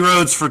 Cody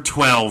Rhodes for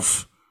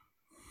 12.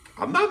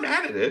 I'm not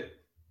mad at it.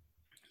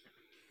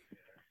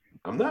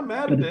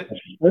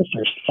 What's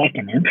your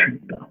second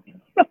entrance, though?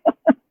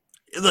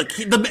 Look,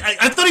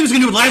 I thought he was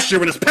going to do it last year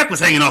when his pec was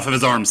hanging off of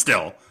his arm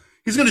still.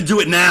 He's going to do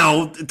it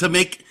now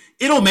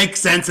it'll make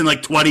sense in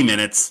like 20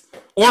 minutes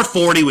or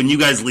 40 when you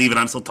guys leave and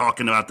I'm still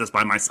talking about this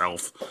by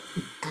myself.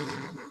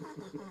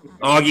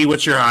 Augie,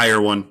 what's your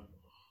higher one?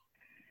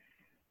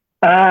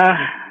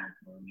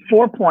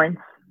 4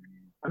 points.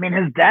 I mean,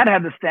 his dad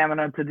had the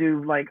stamina to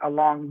do like a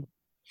long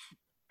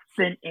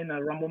stint in a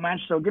Rumble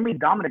match, so give me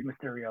Dominic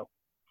Mysterio.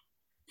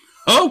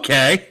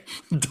 Okay.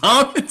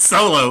 Dom and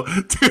Solo,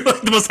 two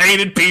of the most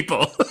hated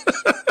people.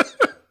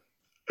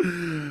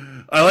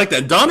 I like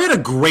that. Dom had a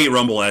great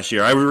Rumble last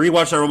year. I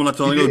rewatched that Rumble not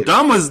too long ago.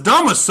 Dom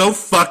was so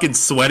fucking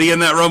sweaty in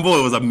that Rumble.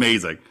 It was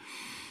amazing.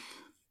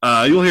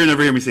 You'll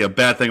never hear me say a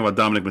bad thing about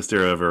Dominic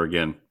Mysterio ever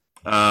again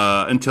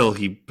until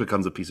he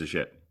becomes a piece of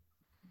shit.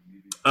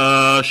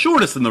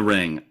 Shortest in the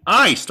ring.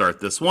 I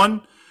start this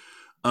one.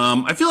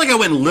 I feel like I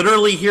went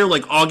literally here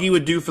like Augie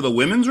would do for the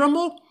women's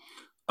Rumble.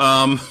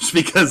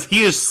 Because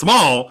he is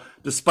small,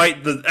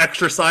 despite the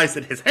extra size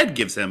that his head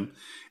gives him.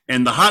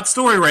 And the hot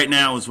story right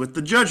now is with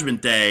the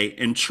Judgment Day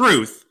and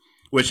Truth,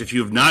 which if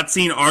you have not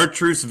seen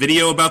R-Truth's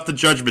video about the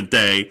Judgment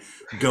Day,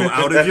 go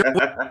out of your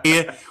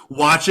way,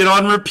 watch it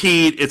on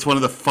repeat. It's one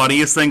of the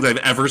funniest things I've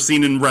ever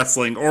seen in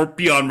wrestling or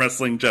beyond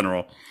wrestling in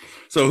general.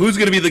 So who's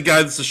going to be the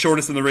guy that's the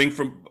shortest in the ring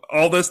from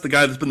all this? The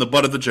guy that's been the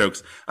butt of the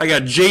jokes. I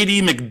got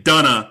JD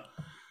McDonough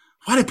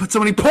Why did I put so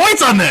many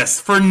points on this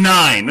for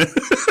 9?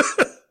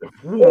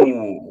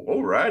 Ooh,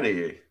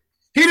 alrighty.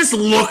 He just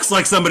looks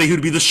like somebody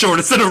who'd be the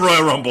shortest in a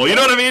Royal Rumble. You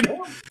know what I mean?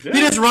 Yeah.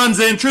 He just runs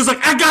in. Drew's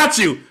like, I got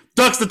you.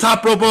 Ducks the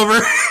top rope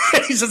over.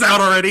 He's just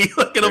out already.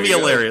 Like, it'll be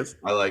hilarious.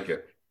 I like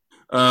it.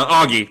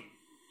 Augie.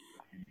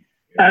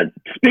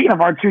 Speaking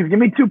of R-Truth, give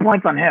me 2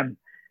 points on him.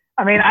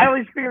 I mean, I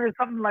always figure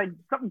something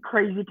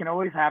crazy can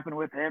always happen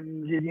with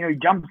him. You know, he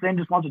jumps in,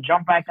 just wants to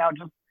jump back out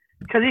just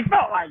because he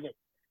felt like it.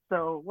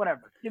 So,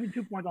 whatever. Give me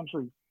 2 points on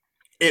Truth.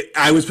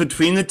 I was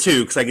between the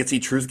two because I could see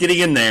Truth getting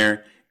in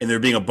there and there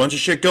being a bunch of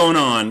shit going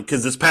on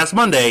because this past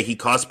Monday, he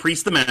cost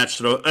Priest the match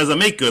so as a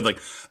make good. Like,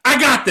 I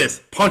got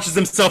this. Punches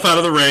himself out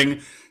of the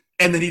ring.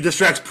 And then he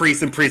distracts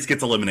Priest, and Priest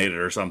gets eliminated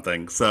or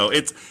something. So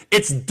it's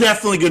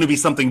definitely going to be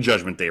something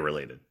Judgment Day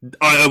related.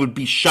 I would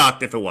be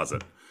shocked if it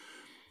wasn't.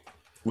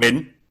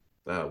 Win.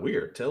 We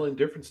are telling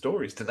different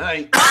stories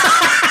tonight.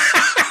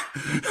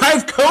 I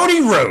have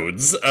Cody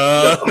Rhodes.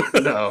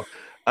 No.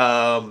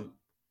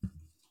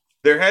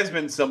 There has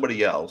been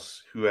somebody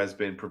else who has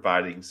been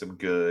providing some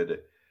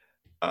good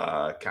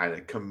kind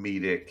of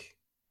comedic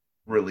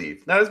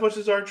relief. Not as much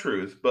as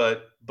R-Truth,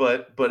 but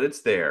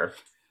it's there.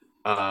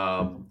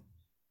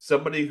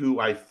 Somebody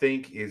who I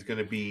think is going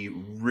to be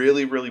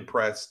really, really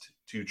pressed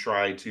to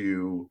try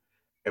to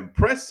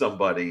impress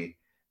somebody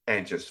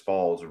and just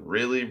falls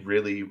really,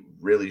 really,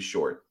 really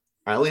short.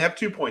 I only have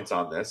 2 points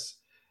on this.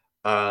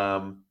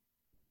 But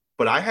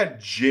I had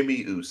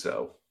Jimmy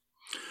Uso.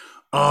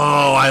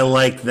 Oh, I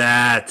like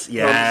that.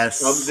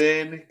 Yes. Comes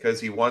in because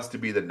he wants to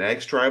be the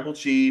next tribal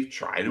chief,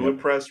 try to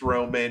impress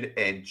Roman,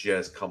 and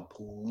just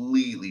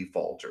completely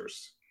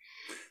falters.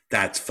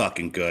 That's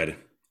fucking good.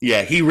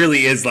 Yeah, he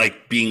really is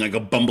like being like a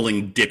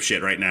bumbling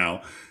dipshit right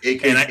now. It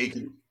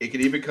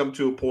can even come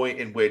to a point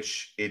in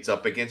which it's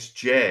up against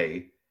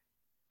Jay,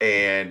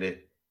 and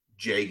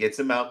Jay gets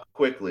him out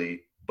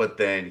quickly, but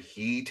then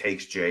he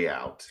takes Jay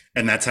out.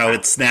 And that's how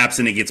it snaps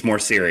and it gets more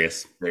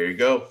serious. There you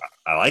go.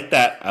 I like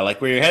that. I like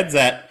where your head's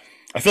at.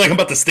 I feel like I'm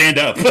about to stand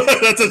up.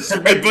 That's a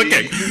great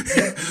booking.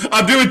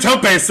 I'm doing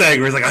Tope's thing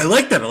where he's like, I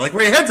like that. I like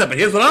where your head's at, but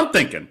here's what I'm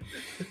thinking.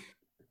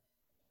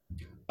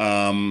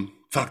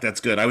 Fuck,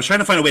 that's good. I was trying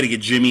to find a way to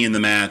get Jimmy in the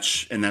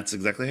match, and that's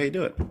exactly how you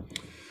do it.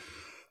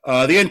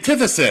 The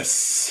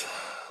antithesis.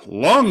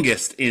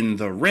 Longest in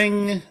the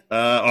ring.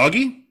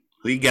 Augie,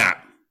 who you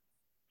got?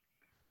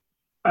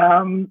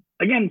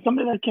 Again,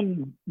 somebody that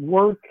can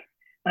work.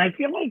 And I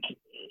feel like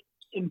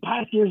in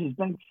past years, it's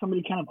been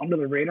somebody kind of under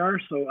the radar.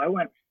 So I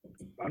went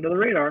under the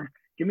radar.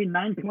 Give me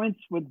 9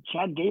 points with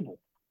Chad Gable.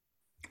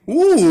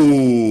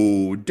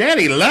 Ooh,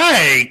 daddy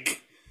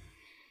like.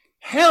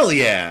 Hell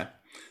yeah.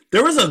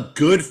 There was a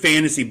good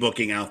fantasy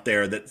booking out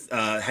there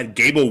that had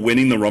Gable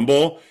winning the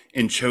Rumble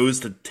and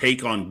chose to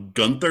take on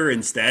Gunther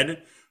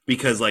instead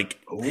because like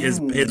his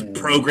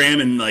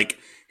program and like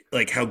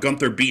how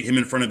Gunther beat him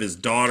in front of his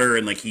daughter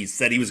and like he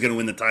said he was going to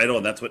win the title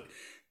and that's what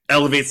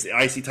elevates the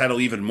IC title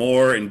even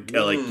more and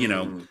like you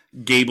know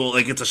Gable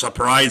like it's a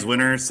surprise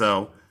winner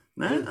so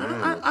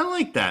I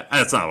like that.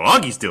 That's not what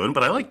Augie's doing,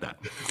 but I like that.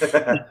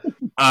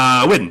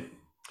 Win.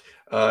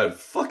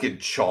 Fucking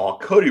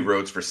chalk. Cody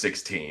Rhodes for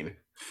 16.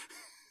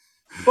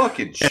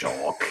 Fucking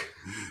chalk.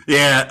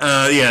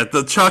 Yeah,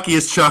 the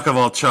chalkiest chalk of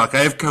all chalk. I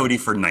have Cody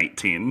for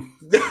 19.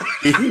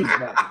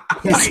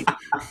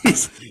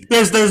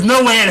 There's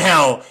no way in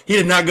hell he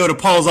did not go to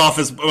Paul's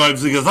office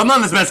because I'm not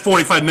in this match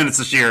 45 minutes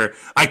this year.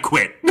 I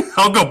quit.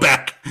 I'll go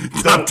back.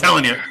 I'm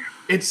telling you.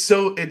 It's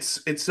so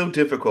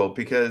difficult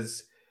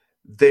because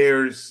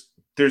there's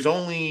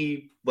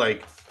only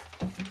like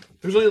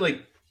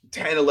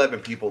 10, 11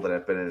 people that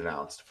have been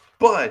announced,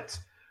 but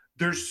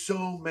there's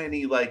so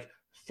many like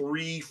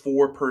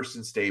 3-4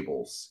 person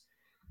stables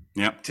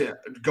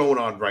going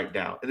on right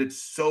now, and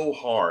it's so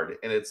hard.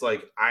 And it's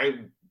like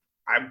I'm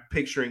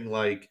picturing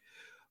like,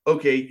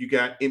 okay, you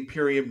got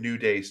Imperium New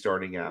Day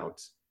starting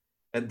out,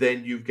 and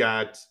then you've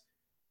got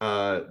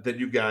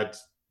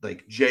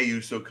like Jey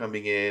Uso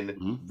coming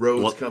in,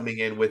 Rhodes coming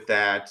in with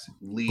that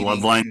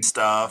Bloodline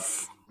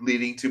stuff,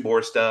 leading to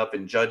more stuff,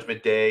 and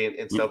Judgment Day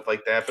and stuff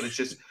like that. But it's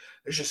just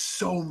there's just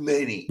so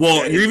many.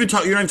 Well, you're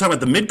not even talking about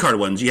the mid card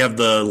ones. You have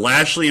the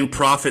Lashley and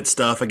Prophet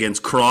stuff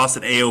against Cross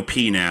and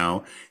AOP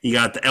now. You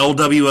got the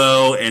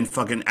LWO and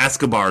fucking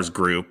Escobar's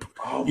group.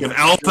 You have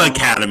Alpha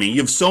Academy. You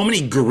have so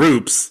many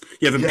groups.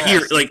 You have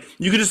Imperium. Like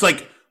you could just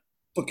like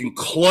fucking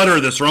clutter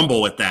this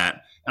Rumble with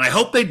that. And I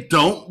hope they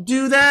don't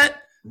do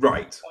that.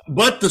 Right.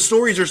 But the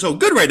stories are so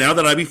good right now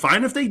that I'd be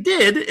fine if they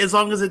did, as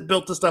long as it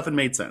built the stuff and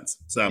made sense.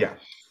 So,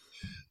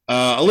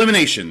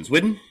 eliminations.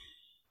 Widden?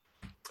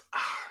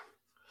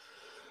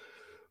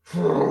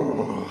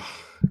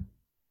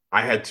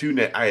 I had two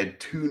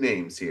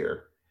names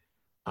here,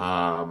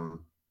 and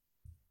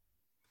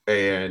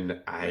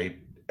I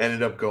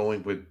ended up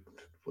going with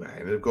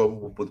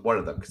one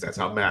of them because that's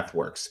how math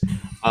works.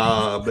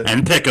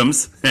 And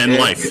pick'ems and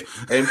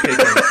life and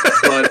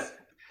pick'ems. But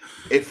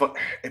if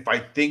I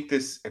think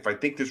this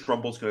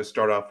Rumble's going to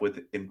start off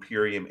with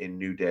Imperium and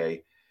New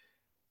Day,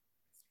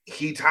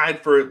 he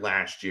tied for it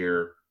last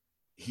year.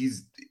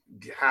 he's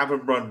have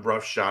him run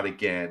roughshod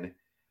again.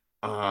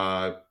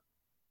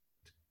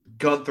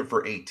 Gunther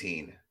for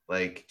 18.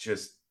 Like,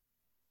 just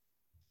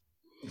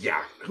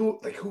yeah. Who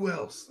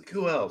else?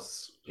 Who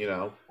else? You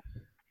know.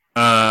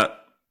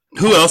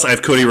 Who else? I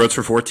have Cody Rhodes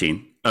for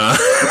 14. The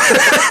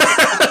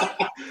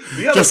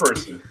other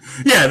person.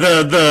 Yeah,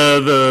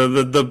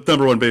 the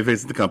number one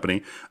babyface of the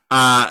company.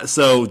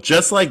 So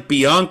just like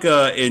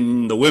Bianca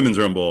in the Women's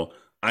Rumble,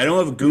 I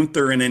don't have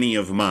Gunther in any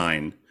of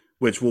mine,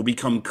 which will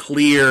become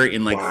clear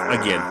in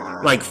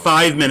like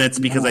 5 minutes,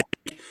 because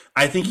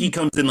I think he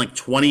comes in like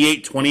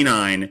 28,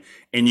 29,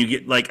 and you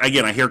get like,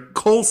 again, I hear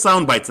Cole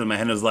sound bites in my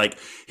head. Is like,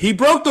 he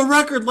broke the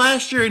record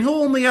last year and he'll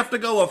only have to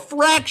go a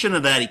fraction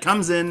of that. He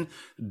comes in,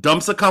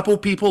 dumps a couple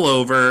people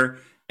over,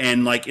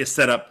 and like is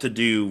set up to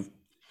do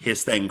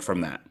his thing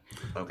from that.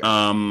 Okay.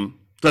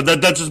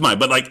 That's just mine.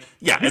 But like,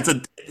 yeah,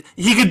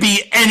 he could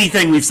be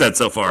anything we've said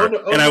so far,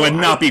 and I would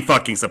not be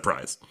fucking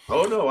surprised.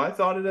 Oh no, I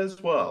thought it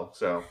as well.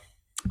 So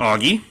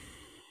Augie?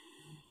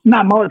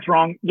 Not Mullet's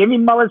wrong. Give me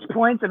Mullet's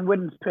points and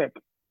Wooden's pick.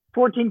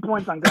 14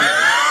 points on Gunther.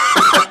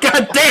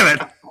 God damn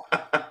it!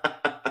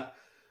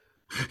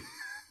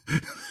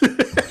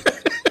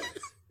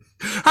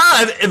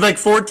 In like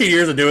 14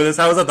 years of doing this,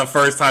 how was that the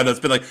first time that's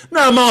been like,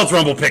 no, Mullet's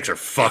Rumble picks are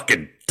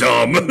fucking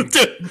dumb.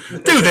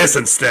 do this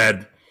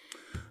instead.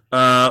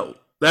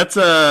 That's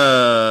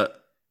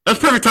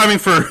perfect timing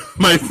for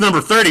my number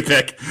 30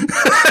 pick.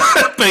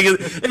 But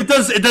it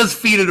does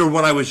feed into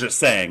what I was just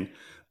saying.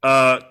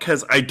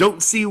 Because I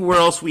don't see where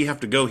else we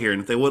have to go here.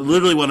 And if they would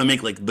literally want to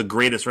make like the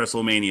greatest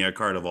WrestleMania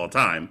card of all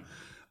time,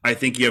 I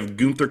think you have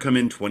Gunther come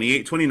in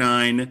 28,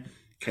 29,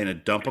 kind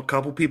of dump a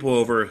couple people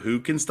over. Who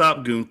can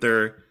stop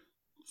Gunther?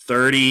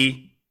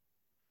 30,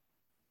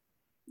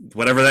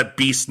 whatever that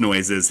beast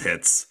noise is,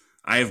 hits.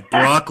 I have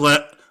Brock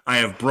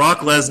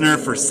Lesnar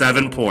for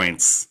 7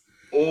 points.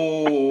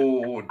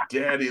 Oh,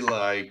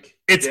 daddy-like.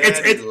 He's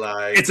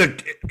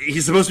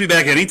supposed to be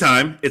back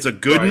anytime. It's a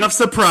good enough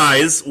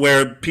surprise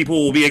where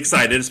people will be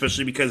excited,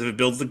 especially because if it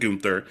builds the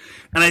Gunther.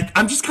 And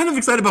I'm just kind of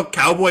excited about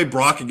Cowboy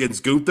Brock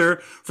against Gunther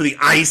for the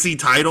IC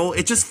title.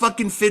 It just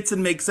fucking fits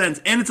and makes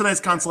sense. And it's a nice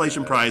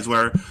consolation prize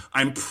where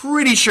I'm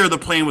pretty sure the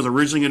plan was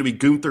originally going to be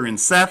Gunther and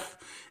Seth,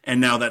 and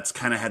now that's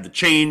kind of had to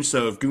change.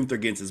 So if Gunther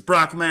gets his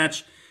Brock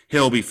match,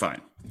 he'll be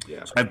fine.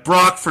 Yeah. So I have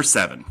Brock for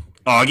 7.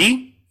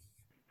 Augie?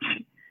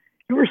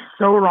 You were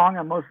so wrong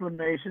on most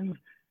eliminations,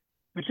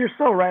 but you're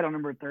so right on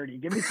number 30.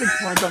 Give me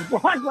 6 points on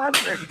Brock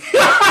Lesnar.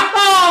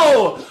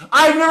 Oh,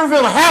 I've never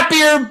felt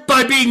happier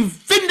by being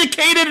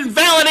vindicated and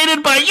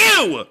validated by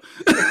you.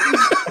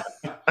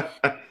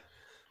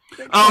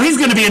 Oh, he's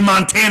going to be in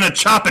Montana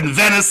chopping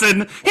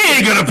venison. He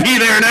ain't going to be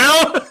there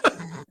now.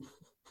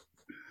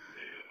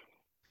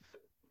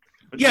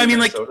 Yeah, I mean,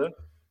 like,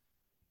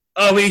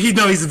 oh,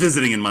 he's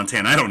visiting in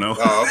Montana. I don't know.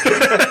 Oh,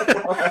 okay.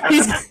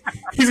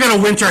 he's got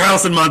a winter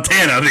house in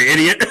Montana, the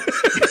idiot.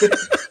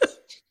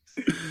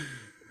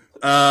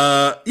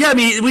 Yeah, I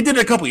mean, we did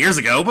it a couple years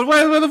ago, but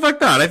why the fuck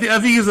not? I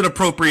think he's an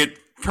appropriate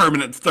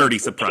permanent 30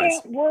 surprise.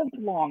 It can't work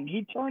long.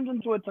 He turns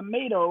into a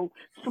tomato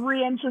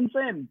 3 entrance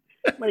in.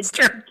 Like, It's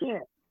true. he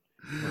can't.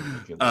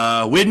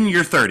 Widden,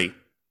 you're 30.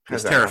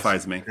 This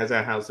terrifies me. Has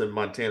a house in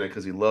Montana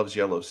because he loves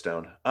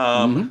Yellowstone.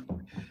 Mm-hmm.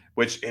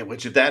 Which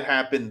if that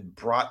happened,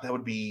 Brock, that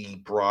would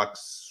be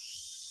Brock's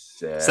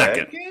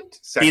Second.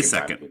 He's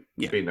second.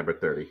 Yeah. Being number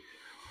 30.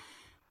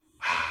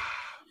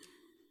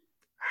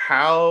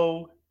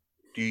 How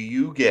do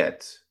you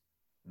get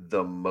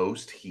the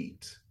most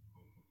heat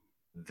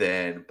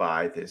then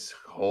by this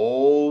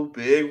whole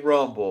big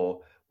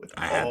rumble with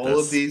all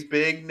of these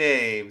big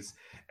names,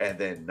 and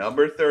then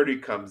number 30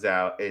 comes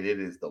out and it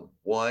is the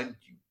one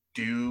you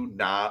do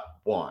not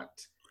want?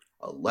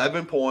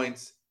 11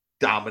 points,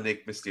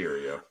 Dominic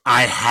Mysterio.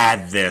 I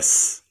had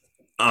this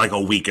like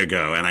a week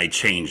ago and I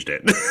changed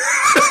it.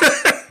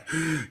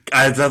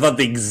 I thought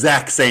the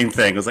exact same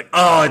thing. I was like,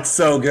 oh, it's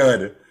so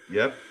good.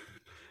 Yep.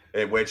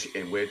 In which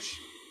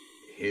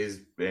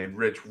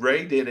Rich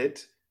Ray did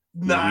it,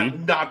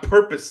 not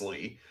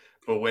purposely,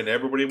 but when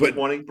everybody was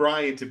wanting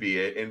Brian to be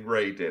it, and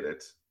Ray did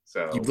it.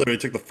 So You literally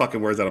took the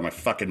fucking words out of my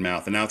fucking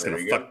mouth, and now it's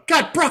gonna go.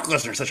 God, Brock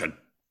Lesnar's such a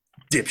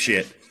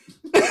dipshit.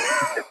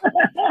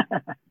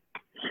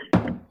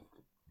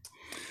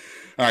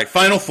 All right,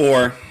 final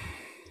 4.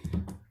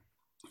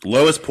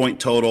 Lowest point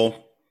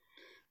total.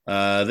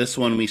 This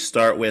one we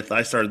start with.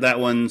 I started that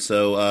one,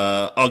 so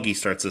Augie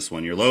starts this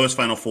one. Your lowest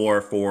final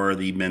 4 for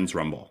the men's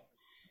rumble.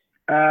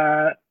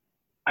 I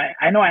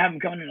know I have him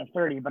coming in at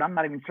 30, but I'm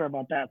not even sure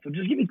about that. So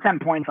just give me 10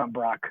 points on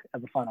Brock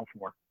as a final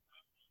 4.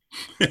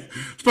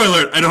 Spoiler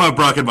alert, I don't have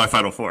Brock in my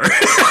final 4.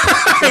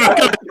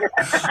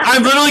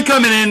 I'm literally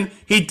coming in.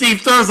 He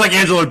throws like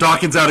Angelo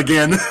Dawkins out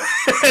again,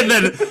 and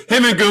then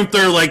him and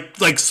Gunther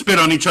like spit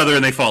on each other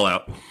and they fall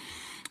out.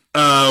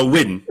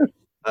 Widden.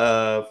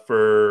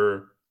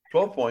 For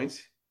 12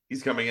 points,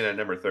 he's coming in at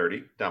number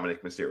 30,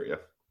 Dominic Mysterio.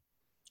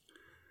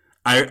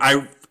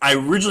 I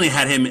originally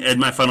had him in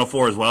my final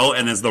 4 as well,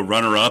 and as the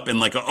runner up, and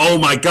like, oh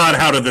my god,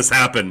 how did this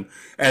happen?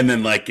 And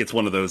then like it's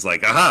one of those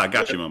like, aha,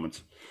 got you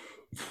moments.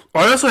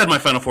 I also had my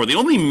Final Four. The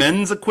only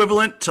men's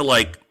equivalent to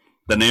like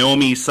the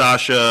Naomi,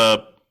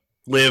 Sasha,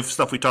 Liv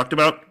stuff we talked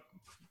about.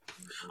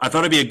 I thought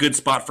it'd be a good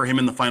spot for him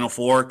in the Final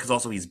Four because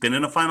also he's been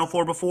in a Final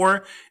Four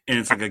before, and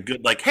it's like a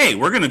good like, hey,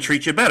 we're going to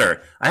treat you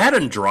better. I had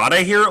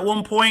Andrade here at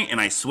one point, and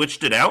I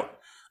switched it out.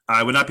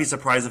 I would not be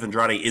surprised if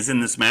Andrade is in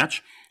this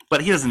match,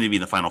 but he doesn't need to be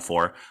in the Final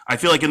Four. I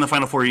feel like in the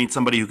Final Four, you need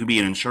somebody who can be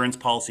an insurance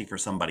policy for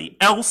somebody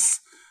else,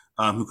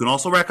 who can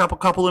also rack up a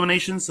couple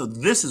eliminations. So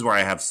this is where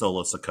I have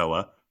Solo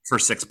Sikoa for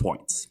 6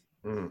 points.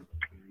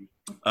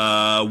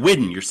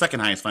 Widden, your second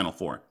highest Final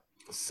Four.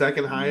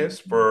 Second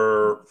highest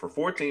for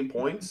 14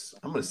 points.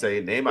 I'm going to say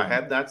a name I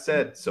have not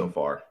said so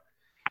far.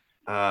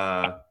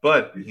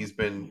 But he's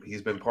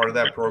been part of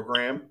that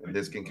program, and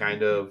this can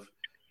kind of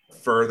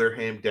further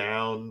him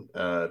down.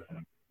 I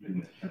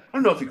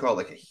don't know if you call it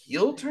like a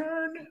heel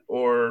turn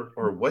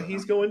or what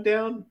he's going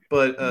down,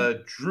 but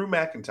Drew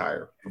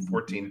McIntyre for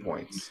 14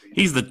 points.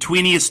 He's the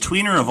tweeniest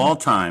tweener of all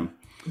time.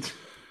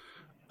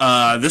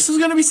 This is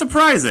going to be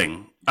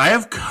surprising. I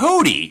have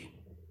Cody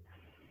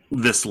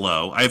this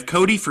low. I have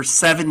Cody for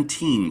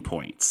 17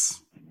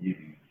 points.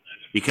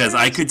 Because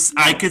I could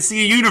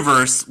see a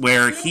universe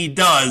where he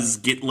does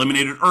get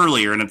eliminated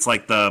earlier, and it's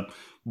like the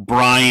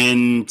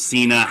Brian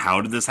Cena,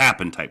 how did this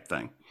happen type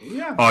thing.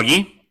 Yeah.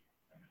 Augie?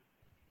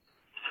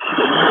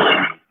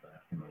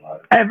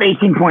 I have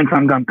 18 points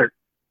on Gunther.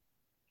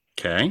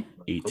 Okay.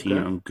 18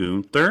 on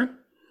Gunther.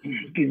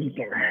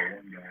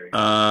 Gunther.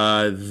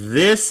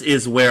 This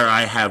is where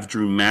I have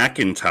Drew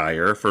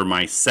McIntyre for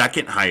my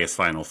second highest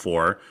Final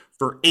Four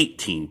for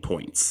 18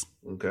 points.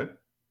 Okay.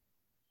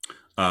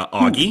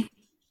 Augie?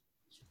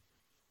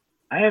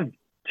 I have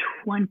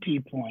 20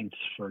 points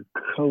for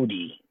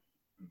Cody.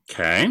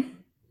 Okay.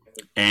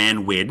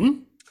 And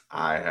Widden?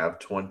 I have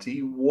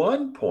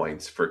 21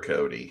 points for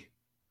Cody.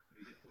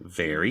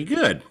 Very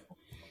good.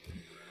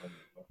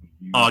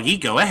 Augie,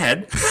 go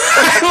ahead.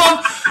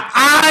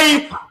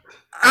 I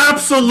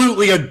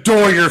absolutely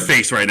adore your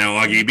face right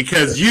now, Augie,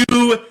 because you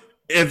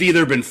have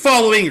either been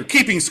following or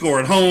keeping score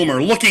at home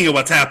or looking at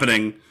what's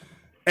happening.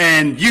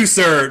 And you,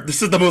 sir,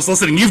 this is the most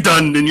listening you've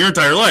done in your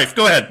entire life.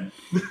 Go ahead.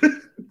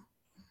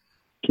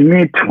 Give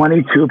me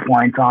 22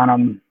 points on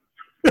him.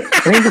 I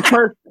think this is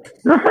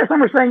the first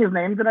time we're saying his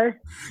name today.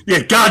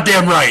 Yeah,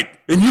 goddamn right.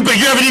 But you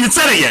haven't even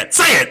said it yet.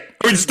 Say it.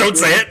 Or just don't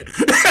say it.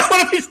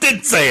 What if he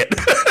didn't say it?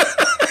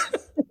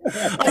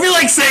 I feel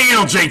like saying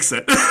it'll jinx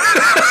it.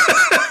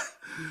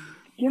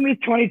 Give me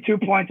 22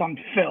 points on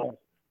Phil.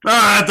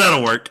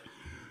 That'll work.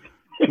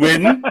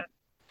 Win.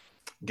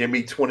 Give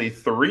me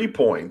 23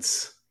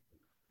 points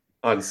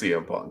on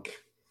CM Punk.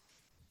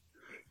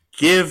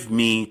 Give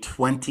me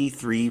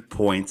 23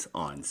 points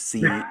on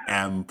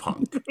CM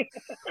Punk.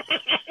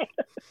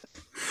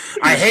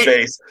 I hate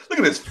face. Look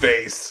at his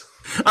face.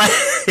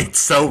 It's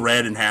so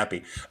red and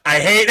happy. I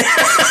hate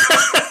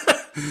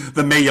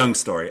the Mae Young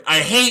story. I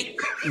hate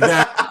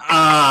that.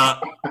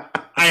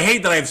 I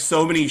hate that I have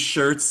so many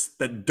shirts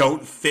that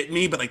don't fit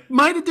me, but like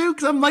mine do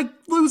because I'm like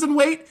losing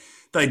weight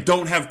that I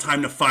don't have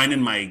time to find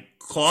in my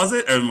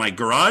closet or in my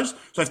garage. So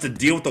I have to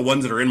deal with the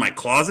ones that are in my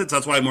closet. So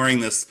that's why I'm wearing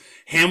this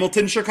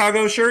Hamilton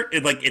Chicago shirt.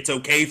 It's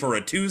okay for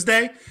a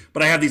Tuesday,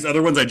 but I have these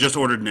other ones I just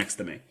ordered next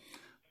to me.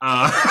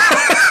 Oh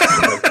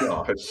my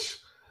gosh.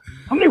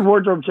 How many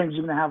wardrobe changes are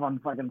you going to have on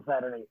fucking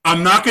Saturday?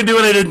 I'm not going to do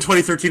what I did in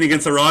 2013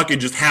 against The Rock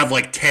and just have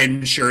like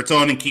 10 shirts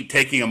on and keep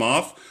taking them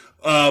off.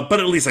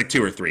 But at least like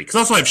 2 or 3. Because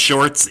also I have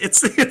shorts.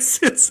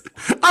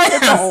 I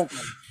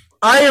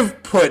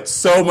have put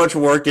so much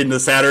work into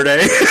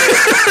Saturday.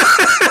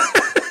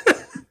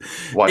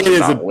 Watch it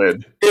not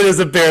win. It is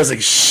embarrassing.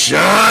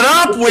 Shut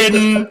up,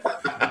 Widden.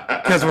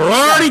 Because we're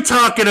already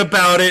talking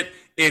about it.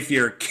 If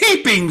you're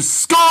keeping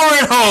score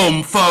at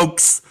home,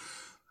 folks,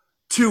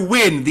 to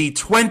win the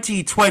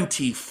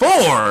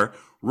 2024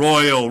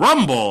 Royal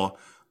Rumble,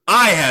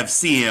 I have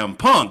CM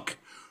Punk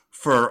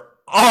for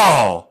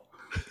all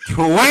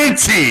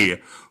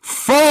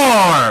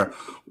 24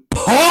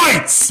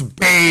 points,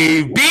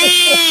 baby!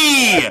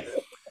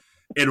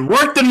 It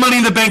worked in Money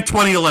in the Bank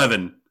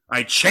 2011.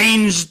 I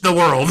changed the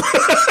world.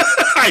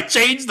 I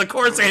changed the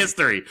course of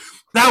history.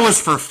 That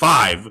was for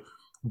 5.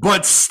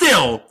 But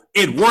still,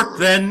 it worked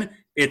then.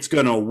 It's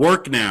going to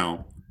work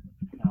now.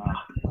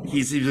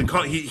 He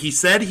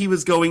said he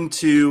was going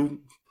to...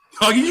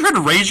 Oh, you tried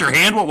to raise your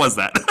hand? What was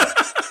that?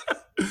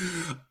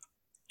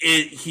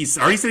 He's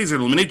already said he's going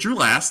to eliminate Drew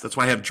last. That's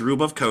why I have Drew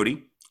above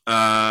Cody.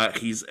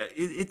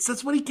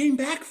 That's what he came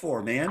back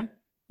for, man.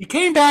 He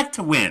came back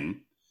to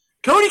win.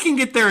 Cody can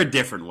get there a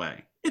different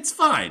way. It's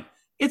fine.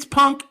 It's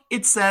Punk.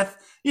 It's Seth.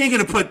 You ain't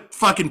going to put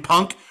fucking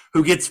Punk,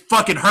 who gets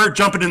fucking hurt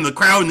jumping in the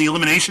crowd in the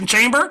Elimination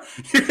Chamber.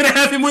 You're going to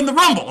have him win the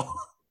Rumble.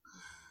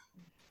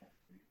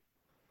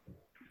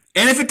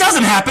 And if it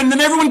doesn't happen,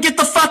 then everyone get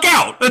the fuck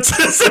out. It's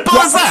as simple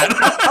as that.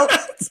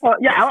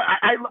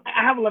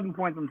 I have 11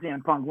 points on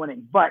CM Punk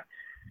winning, but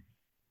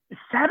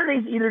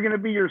Saturday's either going to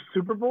be your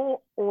Super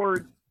Bowl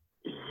or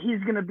he's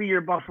going to be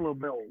your Buffalo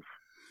Bills.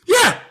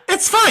 Yeah,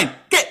 it's fine.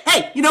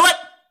 Hey, you know what?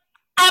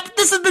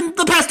 This has been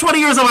the past 20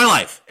 years of my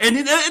life, and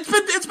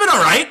it's been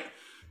all right.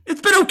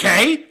 It's been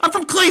okay. I'm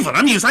from Cleveland.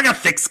 I got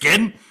thick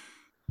skin.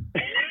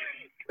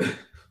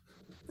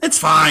 It's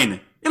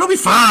fine. It'll be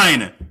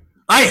fine.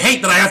 I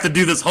hate that I have to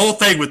do this whole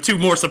thing with 2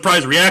 more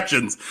surprise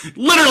reactions,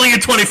 literally in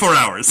 24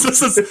 hours.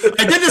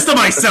 I did this to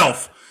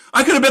myself.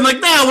 I could have been like,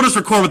 nah, we'll just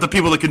record with the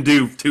people that can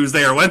do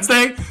Tuesday or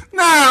Wednesday.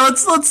 Nah,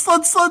 let's do it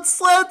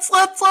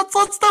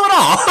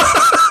all.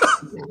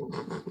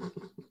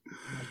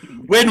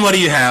 Win, what do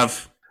you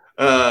have?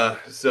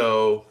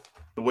 So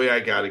the way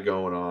I got it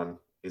going on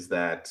is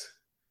that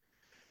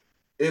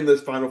in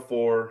this Final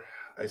Four,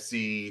 I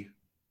see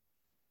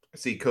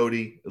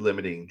Cody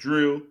eliminating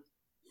Drew.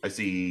 I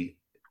see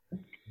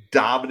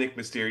Dominic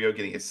Mysterio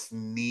getting a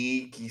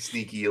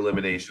sneaky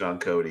elimination on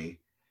Cody.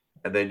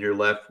 And then you're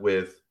left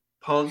with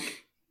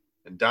Punk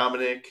and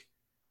Dominic,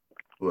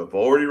 who have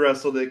already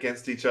wrestled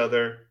against each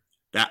other.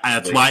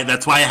 That's why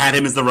I had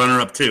him as the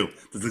runner-up too.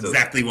 That's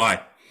exactly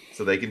why.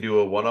 So they can do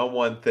a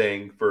one-on-one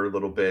thing for a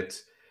little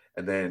bit,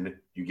 and then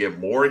you get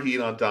more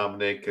heat on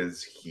Dominic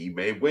because he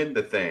may win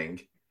the thing.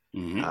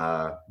 Mm-hmm.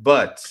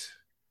 But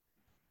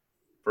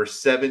for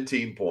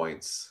 17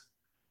 points,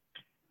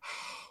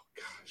 oh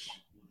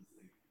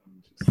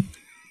gosh,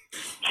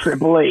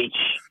 Triple H.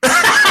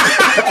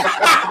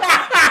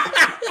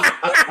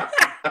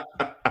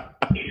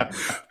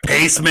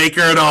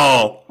 Pacemaker and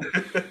all.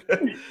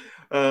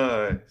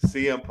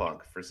 CM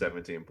Punk for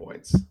 17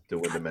 points to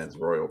win the men's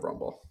Royal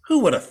Rumble. Who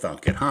would have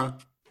thunk it, huh?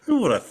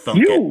 Who would have thunk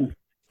it?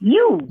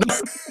 You.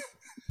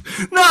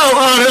 No,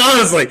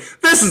 honestly,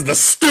 this is the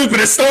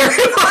stupidest story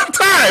of all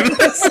time.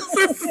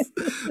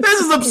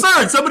 This is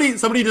absurd.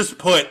 Somebody just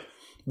put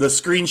the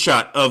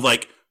screenshot of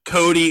like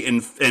Cody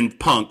and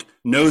Punk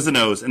nose to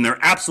nose, and their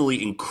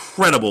absolutely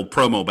incredible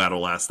promo battle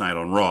last night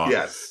on Raw.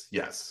 Yes.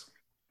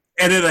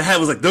 And then it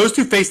was like those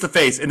two face to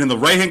face, and in the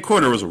right hand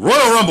corner was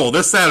Royal Rumble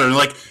this Saturday. And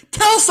like,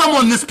 tell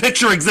someone this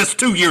picture exists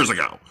 2 years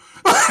ago.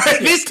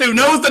 These two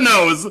nose to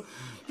nose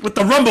with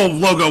the Rumble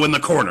logo in the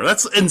corner.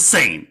 That's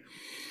insane.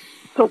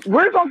 So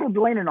where's Uncle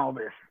Dwayne in all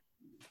this?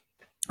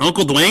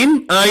 Uncle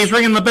Dwayne? He's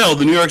ringing the bell,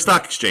 the New York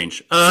Stock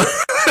Exchange. I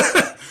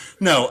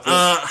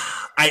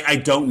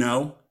don't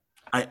know.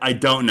 I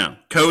don't know.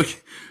 Cody,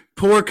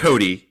 poor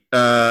Cody.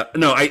 I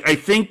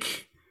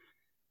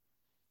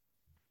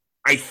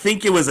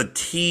think it was a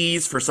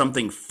tease for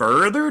something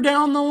further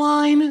down the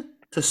line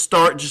to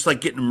start just like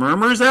getting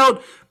murmurs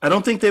out. I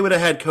don't think they would have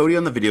had Cody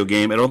on the video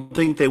game. I don't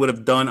think they would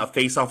have done a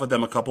face-off with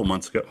them a couple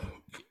months ago.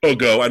 I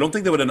don't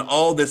think they would have done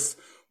all this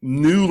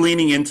new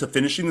leaning into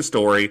finishing the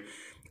story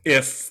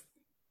if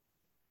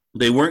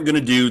they weren't going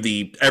to do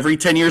the every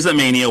 10 years at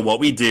Mania,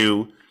 what we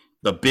do,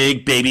 the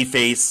big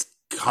babyface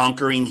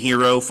conquering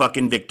hero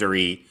fucking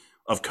victory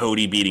of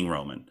Cody beating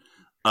Roman.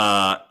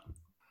 I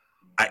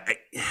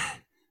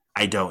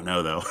don't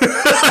know though.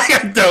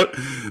 I don't.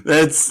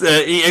 That's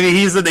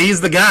he's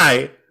the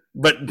guy,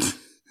 but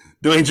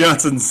Dwayne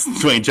Johnson's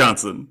Dwayne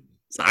Johnson.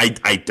 So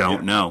I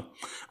don't know.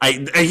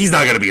 He's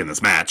not going to be in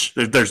this match.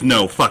 There's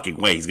no fucking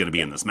way he's going to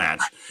be in this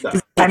match. No.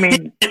 I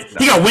mean,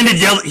 he got winded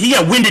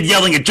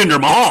yelling at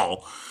Jinder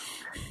Mahal.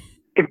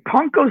 if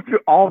Punk goes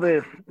through all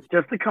this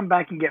just to come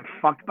back and get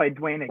fucked by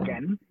Dwayne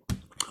again.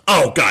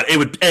 Oh God,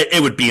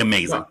 it would be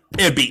amazing.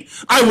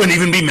 I wouldn't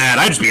even be mad.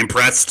 I'd just be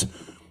impressed.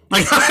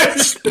 Like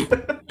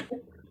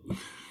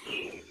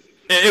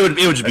it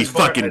would just be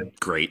fucking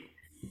great.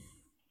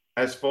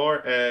 As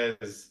far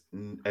as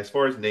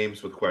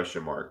names with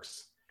question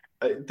marks,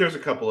 there's a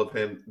couple of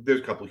him.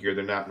 There's a couple here.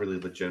 They're not really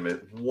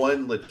legitimate.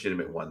 One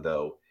legitimate one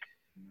though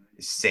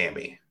is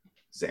Sami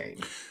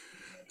Zayn.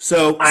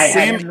 So I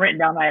had him written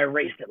down. I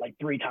erased it like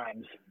 3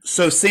 times.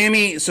 So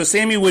Sami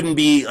wouldn't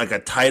be like a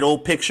title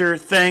picture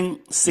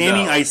thing.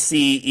 Sami, no. I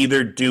see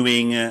either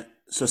doing.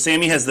 So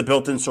Sami has the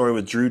built-in story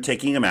with Drew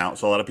taking him out.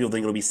 So a lot of people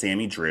think it'll be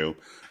Sami Drew.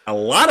 A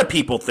lot of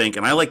people think,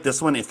 and I like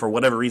this one, if for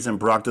whatever reason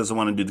Brock doesn't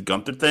want to do the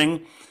Gunther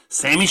thing,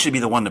 Sami should be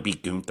the one to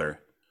beat Gunther.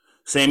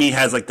 Sami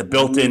has like the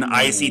built-in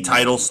IC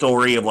title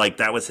story of like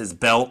that was his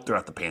belt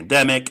throughout the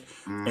pandemic,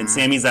 and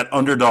Sami's that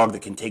underdog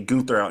that can take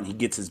Gunther out and he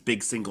gets his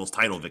big singles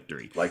title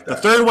victory. Like that.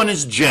 The third one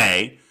is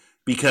Jay,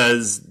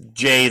 because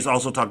Jay has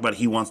also talked about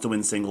he wants to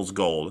win singles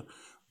gold.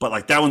 But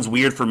like that one's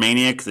weird for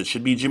Mania because it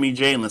should be Jimmy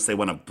Jay unless they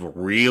want to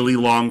really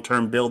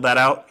long-term build that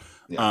out.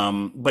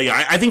 Yeah. But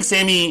yeah, I think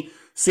Sami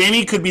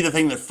could be the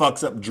thing that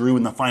fucks up Drew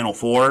in the Final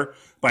Four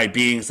by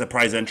being a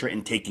surprise entrant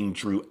and taking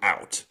Drew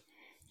out.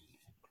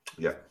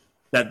 Yeah.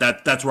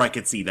 That's where I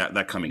could see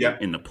that coming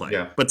into play.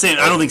 Yeah. But I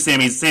don't think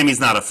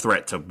Sami's not a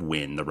threat to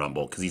win the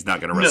Rumble because he's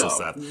not going to wrestle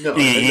Seth. No,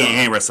 he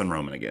ain't wrestling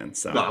Roman again.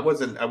 So no, I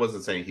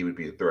wasn't saying he would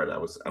be a threat. I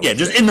was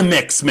just in the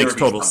mix makes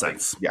total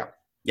sense. Yeah,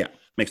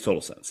 makes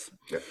total sense.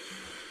 Yeah.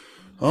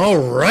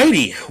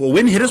 Alrighty, well,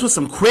 Win hit us with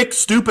some quick,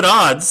 stupid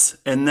odds,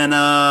 and then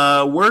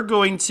we're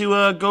going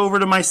to go over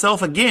to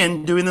myself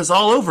again, doing this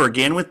all over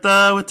again with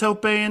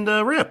Tope and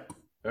Rip.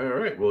 All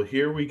right, well,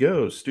 here we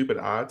go. Stupid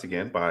odds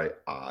again by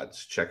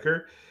Odds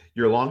Checker.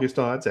 Your longest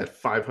odds at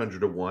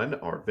 500 to 1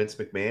 are Vince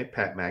McMahon,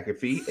 Pat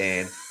McAfee,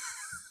 and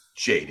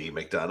JD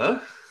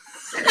McDonough.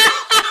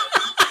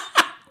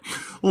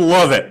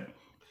 Love it.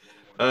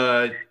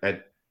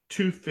 At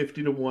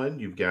 250 to 1,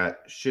 you've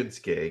got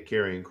Shinsuke,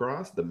 Karrion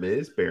Kross, The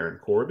Miz, Baron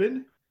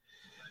Corbin.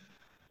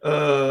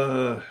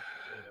 Both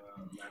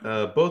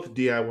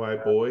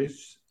DIY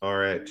boys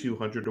are at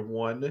 200 to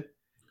 1.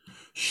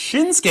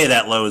 Shinsuke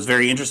that low is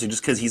very interesting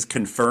just because he's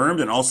confirmed,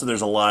 and also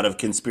there's a lot of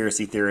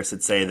conspiracy theorists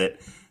that say that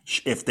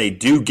if they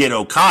do get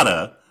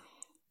Okada,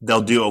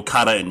 they'll do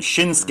Okada and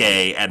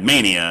Shinsuke at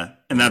Mania,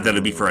 and not that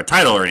it'd be for a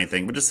title or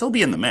anything, but just still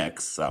be in the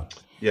mix. So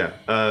yeah,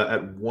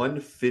 at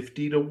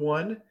 150 to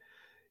 1,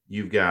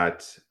 you've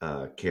got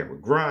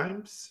Cameron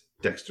Grimes,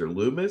 Dexter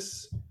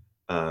Lumis,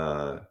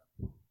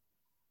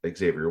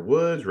 Xavier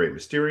Woods, Rey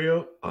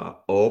Mysterio,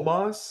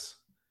 Omos,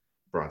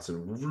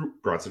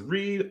 Bronson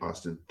Reed,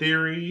 Austin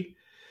Theory.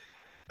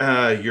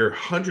 Your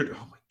 100.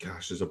 Oh my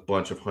gosh, there's a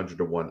bunch of 100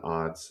 to 1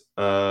 odds.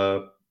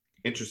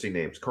 Interesting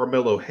names: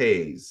 Carmelo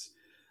Hayes,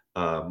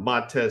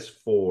 Montez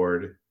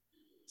Ford,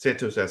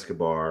 Santos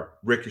Escobar,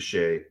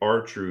 Ricochet,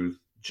 R-Truth,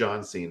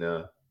 John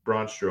Cena,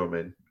 Braun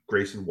Strowman,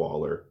 Grayson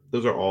Waller.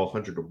 Those are all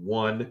 100 to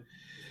 1.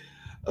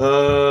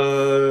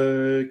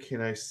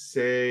 Can I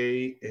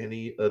say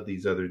any of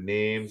these other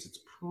names? It's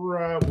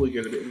probably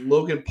going to be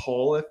Logan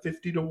Paul at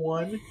 50 to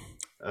 1.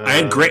 I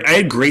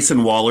had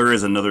Grayson Waller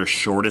as another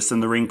shortest in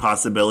the ring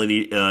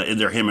possibility.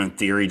 Either him and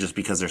Theory, just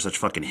because they're such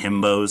fucking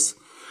himbos.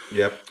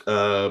 Yep.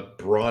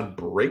 Braun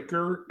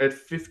Breaker at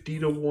 50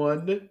 to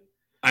 1.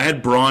 I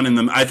had Braun in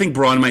the. I think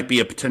Braun might be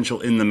a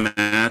potential in the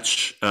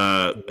match.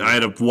 I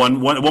had at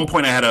one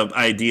point I had an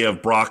idea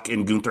of Brock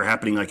and Gunther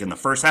happening like in the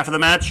first half of the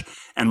match,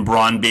 and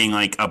Braun being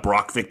like a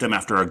Brock victim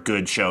after a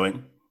good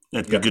showing.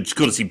 It's good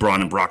to see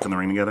Braun and Brock in the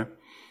ring together.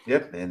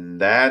 Yep, and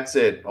that's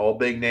it. All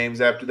big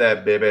names after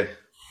that, baby.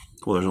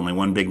 Cool. There's only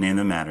one big name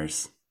that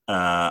matters.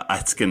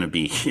 It's gonna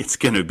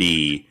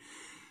be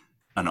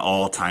an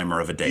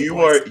all-timer of a day.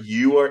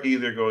 You are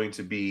either going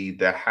to be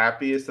the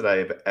happiest that I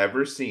have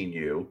ever seen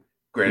you.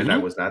 Granted, I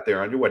was not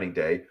there on your wedding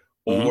day,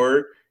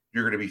 or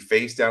you're going to be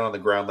face down on the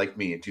ground like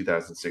me in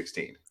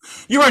 2016.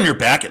 You're on your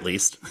back at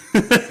least.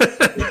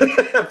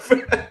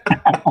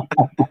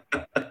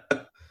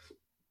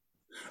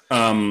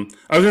 I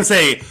was going to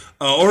say,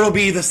 or it'll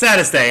be the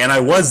saddest day, and I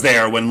was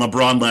there when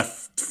LeBron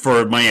left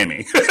for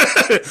Miami.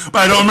 But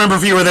I don't remember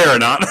if you were there or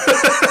not.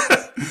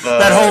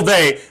 That whole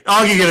day,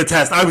 Augie can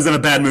attest, I was in a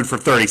bad mood for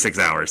 36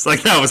 hours.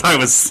 Like,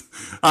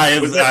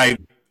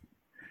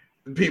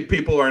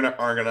 People are not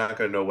going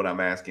to know what I'm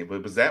asking,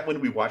 but was that when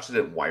we watched it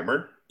at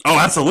Weimar? Oh,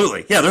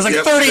 absolutely. Yeah, there's like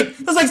 30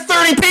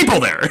 people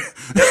there.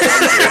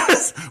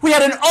 We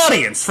had an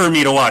audience for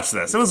me to watch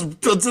this. It was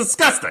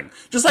disgusting.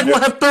 Just like we'll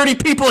have 30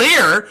 people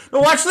here to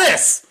watch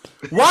this.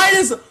 Why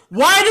does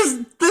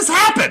this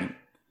happen?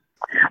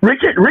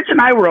 Rich and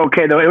I were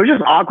okay though. It was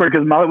just awkward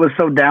because Mullet was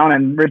so down,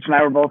 and Rich and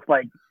I were both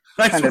like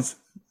kind of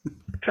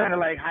trying to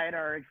like hide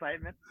our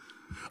excitement.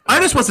 I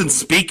just wasn't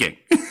speaking.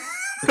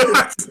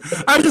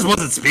 I just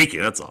wasn't speaking.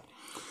 That's all.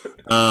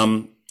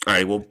 All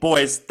right. Well,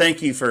 boys,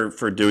 thank you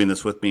for doing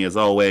this with me as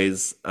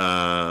always.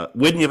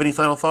 Whitney, you have any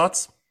final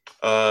thoughts?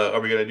 Are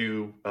we gonna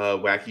do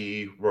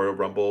wacky Royal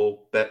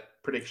Rumble bet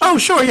prediction? Oh,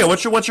 sure. Yeah.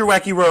 What's your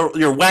wacky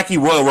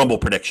Royal Rumble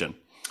prediction?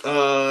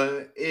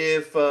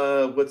 If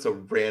what's a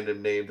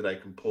random name that I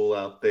can pull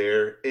out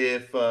there?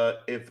 If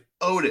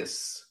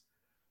Otis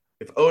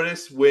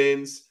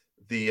wins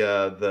the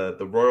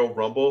Royal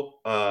Rumble,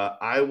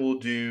 I will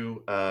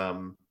do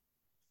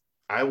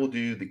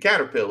the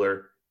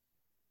Caterpillar,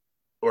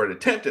 or an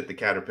attempt at the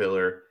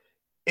Caterpillar,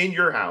 in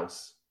your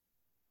house,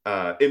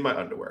 in my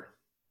underwear.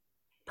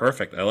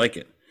 Perfect. I like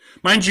it.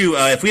 Mind you,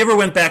 if we ever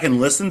went back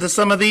and listened to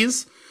some of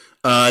these,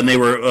 and they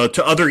were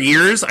to other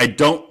years, I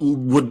don't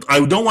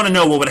want to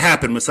know what would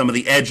happen with some of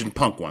the Edge and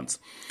Punk ones.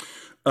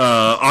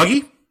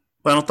 Augie,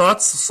 final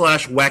thoughts /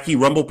 wacky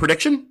Rumble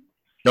prediction?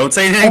 Don't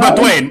say anything about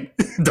Dwayne.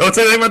 Don't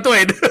say anything about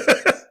Dwayne.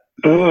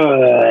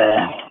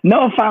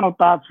 No final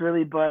thoughts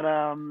really, but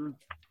I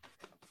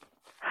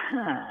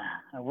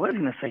was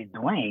gonna say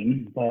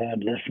Dwayne,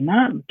 but it's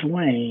not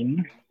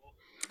Dwayne.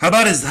 How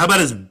about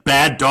his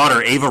bad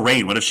daughter Ava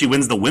Raine? What if she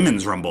wins the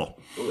Women's Rumble?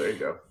 Oh, there you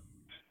go.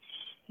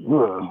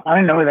 I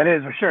don't know who that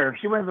is for sure. If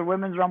she wins the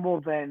Women's Rumble,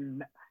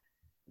 then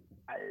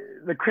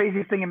the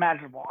craziest thing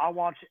imaginable. I'll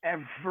watch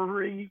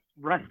every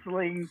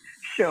wrestling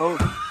show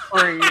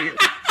for a year.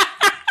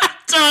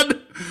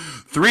 Done.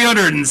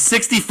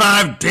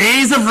 365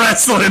 days of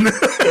wrestling.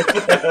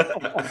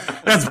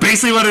 That's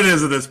basically what it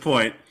is at this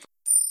point.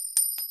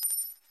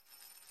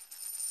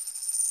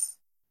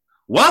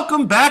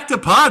 Welcome back to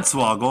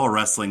Podswoggle, a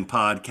wrestling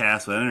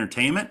podcast with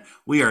entertainment.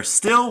 We are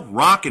still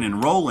rocking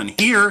and rolling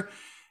here,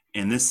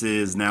 and this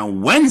is now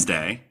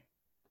Wednesday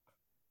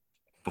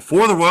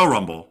before the Royal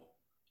Rumble.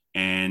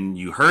 And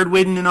you heard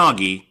Widden and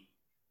Augie.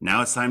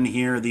 Now it's time to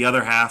hear the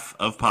other half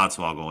of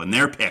Podswoggle and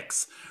their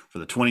picks for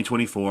the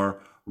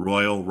 2024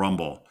 Royal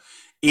Rumble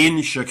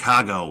in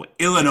Chicago,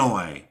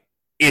 Illinois.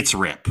 It's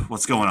Rip.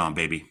 What's going on,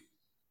 baby?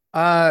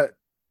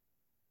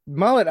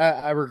 Mullet,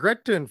 I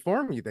regret to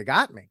inform you, they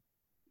got me.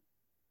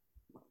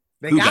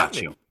 Who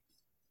got you?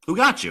 Who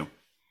got you?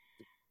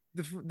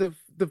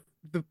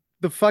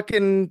 The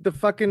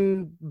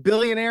fucking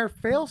billionaire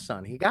fail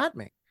son. He got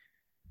me.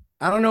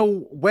 I don't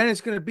know when it's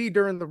gonna be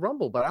during the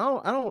Rumble, but I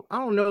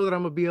don't know that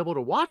I'm gonna be able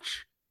to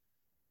watch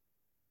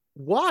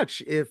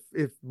if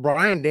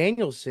Brian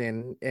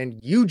Danielson and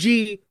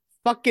Yuji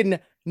fucking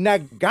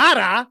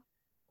Nagata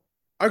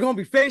are gonna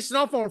be facing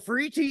off on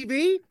free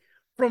TV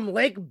from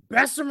Lake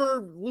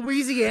Bessemer,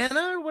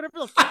 Louisiana, or whatever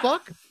the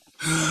fuck.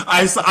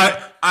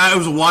 I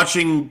was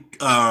watching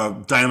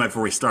Dynamite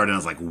before we started, and I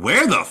was like,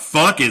 where the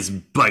fuck is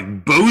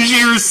like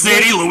Bossier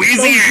City,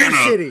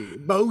 Louisiana?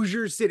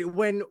 Bossier City.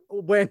 When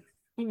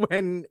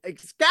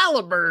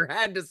Excalibur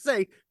had to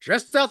say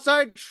just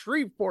outside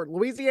Shreveport,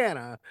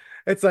 Louisiana,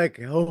 it's like,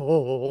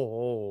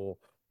 we're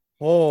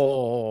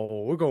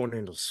going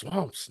into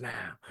swamps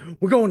now.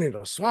 We're going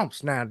into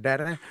swamps now,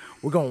 Daddy.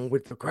 We're going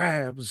with the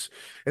crabs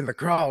and the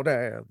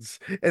crawdads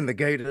and the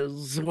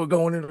gators. We're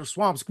going into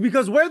swamps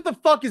because where the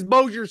fuck is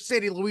Bossier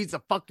City,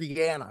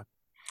 Louisiana?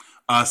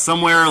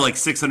 Somewhere like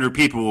 600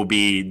 people will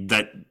be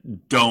that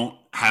don't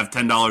have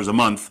 $10 a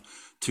month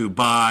to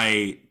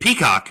buy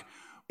Peacock,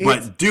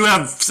 but do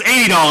have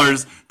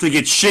 $80 to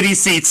get shitty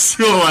seats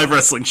to a live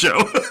wrestling show.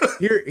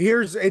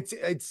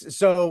 It's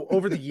so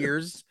over the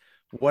years,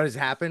 what has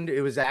happened?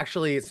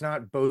 It's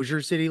not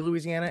Bossier City,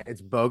 Louisiana.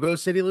 It's Bogo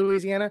City,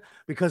 Louisiana,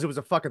 because it was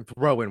a fucking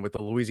throw-in with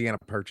the Louisiana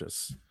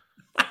Purchase.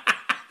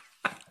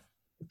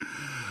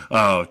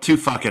 Oh, too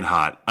fucking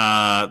hot.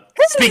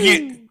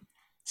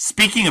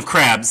 Speaking of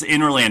crabs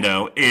in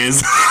Orlando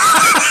is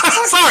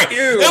sorry.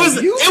 You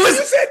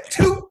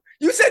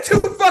said too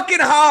fucking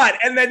hot,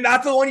 and then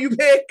not the one you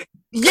pick.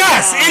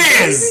 Yes,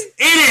 it is.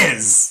 It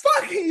is.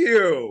 Fuck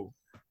you.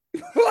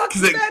 Fuck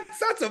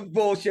that's some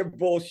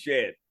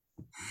bullshit.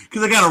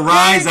 Because I got a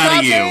rise out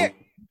of you.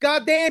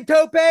 Goddamn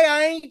Tope,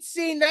 I ain't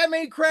seen that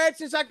many crabs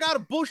since I got a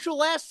bushel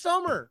last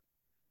summer.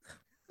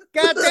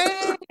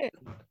 Goddamn.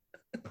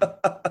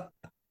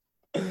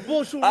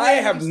 Bushel. I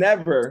have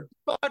never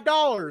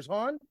 $5,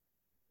 hon.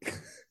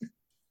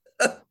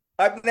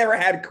 I've never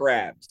had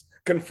crabs.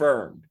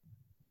 Confirmed.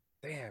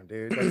 Damn,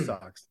 dude, that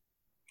sucks.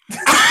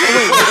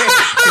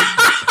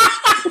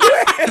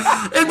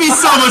 It'd be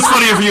so much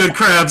funnier if you had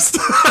crabs.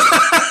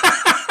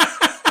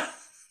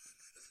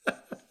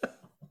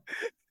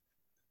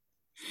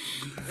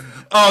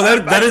 Oh,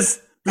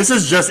 this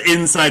is just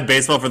inside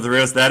baseball for the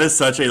rest. That is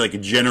such a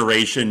like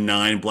Generation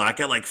 9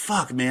 blackout. Like,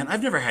 fuck, man,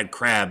 I've never had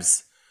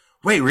crabs.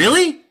 Wait,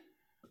 really?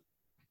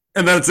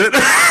 And that's it.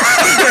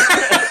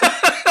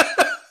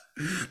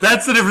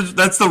 That's the difference.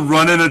 That's the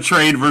running a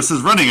train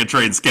versus running a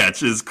train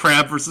sketch is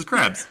crab versus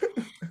crabs.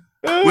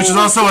 Which is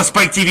also a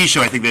Spike TV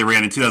show I think they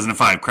ran in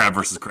 2005, Crab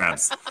versus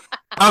Crabs.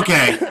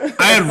 Okay,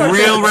 I had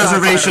real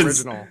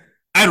reservations.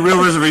 I had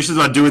real reservations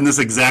about doing this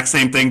exact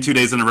same thing 2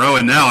 days in a row,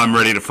 and now I'm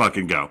ready to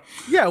fucking go.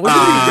 Yeah, what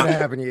are you gonna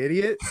happen, you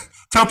idiot?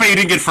 Tope, you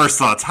didn't get first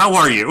thoughts. How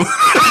are you?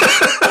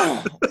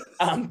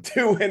 I'm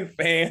doing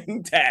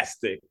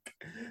fantastic.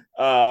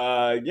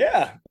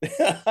 Yeah,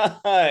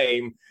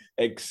 I'm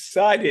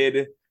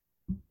excited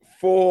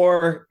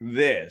for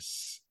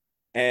this,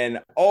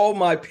 and all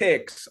my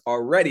picks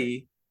are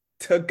ready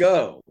to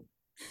go.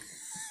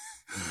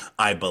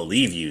 I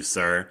believe you,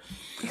 sir.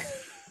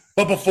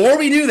 But before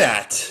we do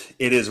that,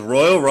 it is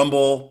Royal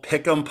Rumble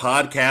Pick'em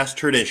podcast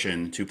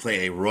tradition to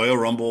play a Royal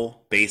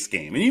Rumble base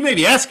game. And you may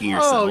be asking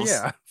yourselves,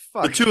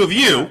 the two of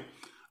you,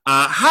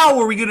 how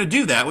are we going to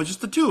do that with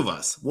just the two of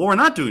us? Well, we're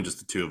not doing just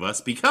the two of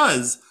us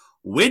because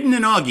Widden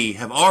and Augie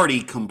have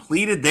already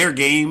completed their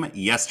game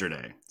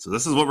yesterday. So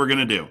this is what we're going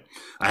to do.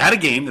 I had a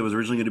game that was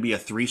originally going to be a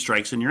 3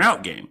 strikes and you're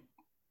out game.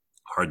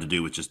 Hard to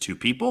do with just 2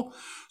 people.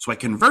 So I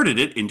converted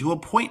it into a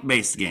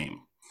point-based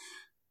game.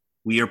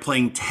 We are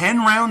playing 10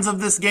 rounds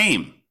of this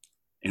game.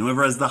 And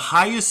whoever has the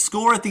highest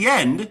score at the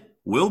end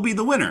will be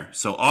the winner.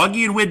 So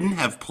Augie and Widden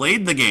have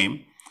played the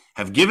game,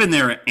 have given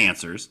their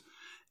answers,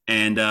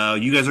 and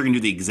you guys are going to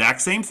do the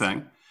exact same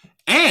thing.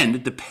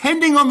 And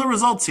depending on the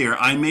results here,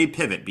 I may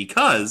pivot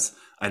because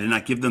I did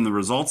not give them the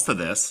results to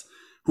this.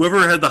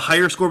 Whoever had the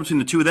higher score between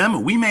the two of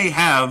them, we may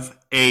have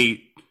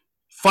a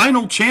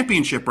final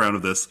championship round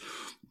of this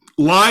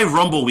live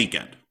Rumble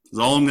weekend. Is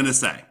all I'm going to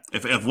say.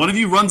 If one of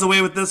you runs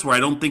away with this, where I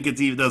don't think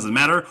it even doesn't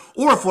matter,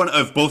 or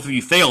if both of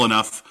you fail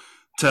enough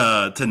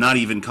to not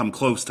even come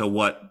close to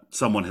what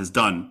someone has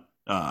done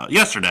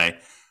yesterday,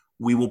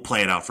 we will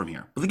play it out from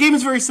here. But the game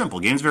is very simple.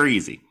 The game is very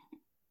easy.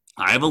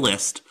 I have a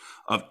list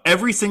of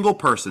every single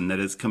person that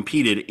has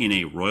competed in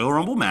a Royal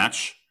Rumble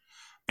match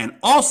and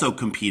also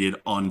competed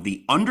on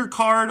the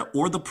undercard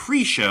or the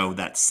pre-show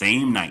that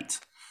same night.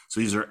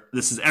 So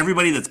this is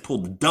everybody that's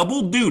pulled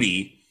double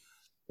duty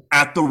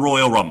at the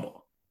Royal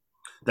Rumble.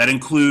 That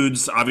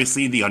includes,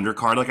 obviously, the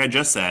undercard, like I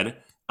just said,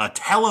 a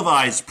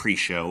televised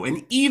pre-show,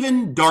 and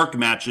even dark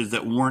matches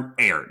that weren't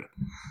aired.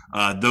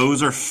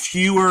 Those are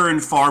fewer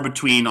and far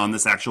between on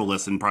this actual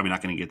list and probably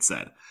not going to get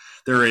said.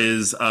 There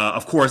is,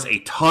 of course,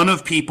 a ton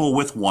of people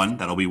with 1.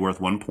 That'll be worth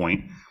 1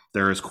 point.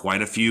 There is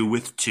quite a few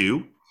with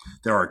 2.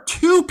 There are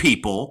 2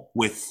 people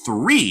with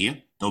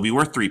 3. They'll be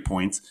worth 3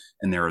 points.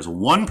 And there is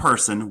 1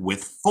 person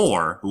with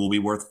 4 who will be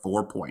worth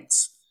 4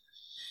 points.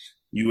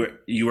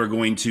 You are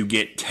going to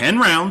get 10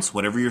 rounds.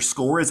 Whatever your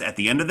score is at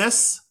the end of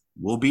this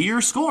will be your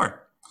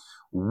score.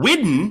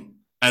 Widden,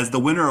 as the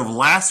winner of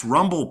last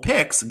Rumble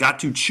picks, got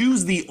to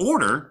choose the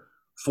order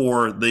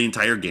for the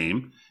entire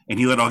game. And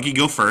he let Augie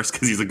go first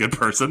because he's a good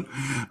person.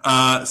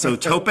 So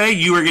Tope,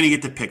 you are going to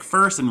get to pick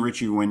first, and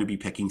Rich, you're going to be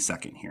picking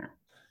second here.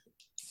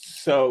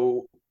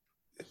 So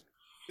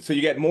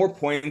you get more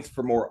points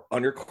for more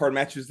undercard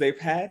matches they've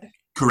had?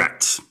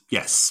 Correct.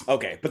 Yes.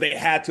 Okay, but they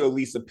had to at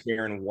least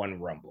appear in one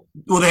Rumble.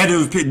 Well, they had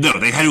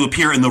to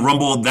appear in the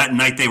Rumble that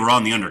night they were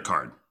on the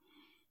undercard.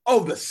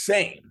 Oh, the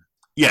same.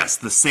 Yes,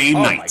 the same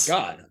night. Oh my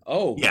god.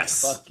 Oh,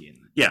 yes.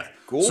 Fucking. Yeah.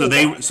 Cool. So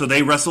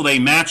they wrestled a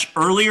match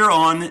earlier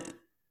on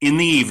in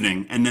the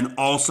evening and then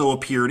also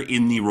appeared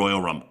in the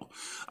Royal Rumble.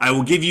 I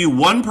will give you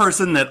one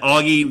person that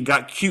Augie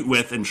got cute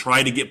with and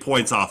tried to get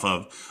points off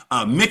of.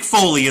 Mick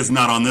Foley is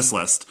not on this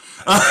list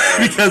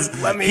because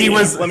he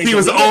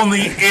was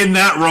only in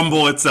that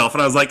Rumble itself.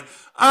 And I was like,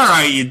 all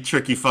right, you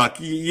tricky fuck,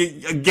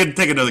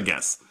 take another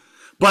guess.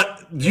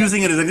 But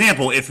using it as an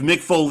example, if Mick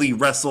Foley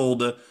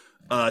wrestled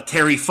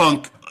Terry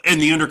Funk in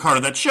the undercard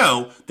of that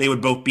show, they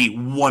would both be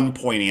 1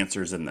 point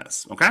answers in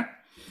this. Okay?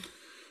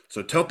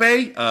 So Tope,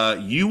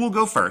 you will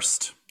go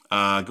first. Go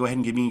ahead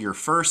and give me your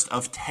first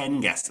of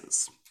 10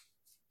 guesses.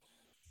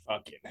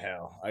 Fucking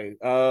hell. I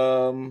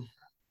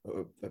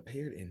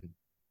appeared in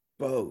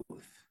both.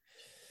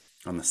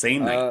 On the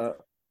same night.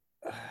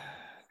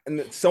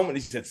 And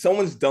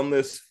someone's done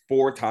this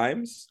 4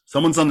 times.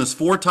 Someone's done this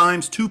 4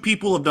 times. 2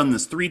 people have done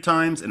this 3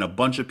 times, and a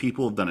bunch of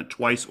people have done it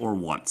twice or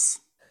once.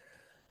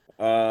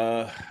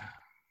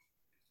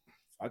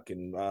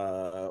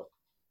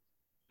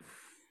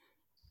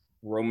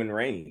 Roman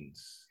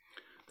Reigns.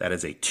 That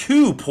is a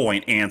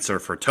 2-point answer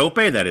for Tope.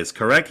 That is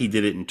correct. He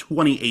did it in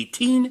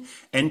 2018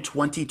 and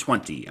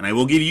 2020. And I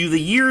will give you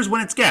the years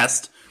when it's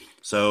guessed.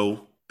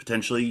 So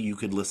potentially you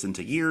could listen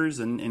to years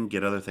and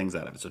get other things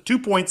out of it. So 2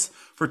 points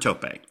for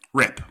Tope.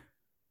 Rip.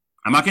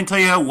 I'm not going to tell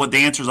you what the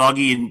answers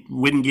Augie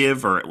wouldn't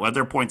give or what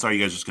their points are.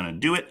 You guys are just going to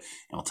do it. And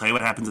I'll tell you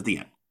what happens at the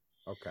end.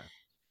 Okay.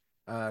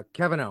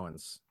 Kevin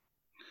Owens.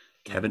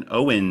 Kevin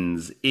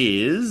Owens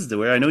is, the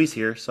way I know he's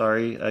here.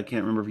 Sorry, I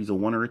can't remember if he's a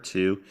 1 or a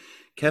 2.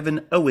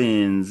 Kevin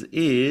Owens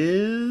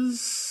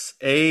is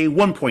a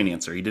 1-point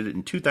answer. He did it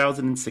in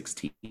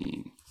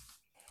 2016.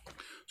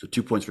 So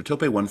 2 points for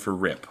Tope, 1 for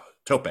Rip.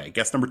 Tope,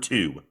 guess number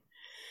 2.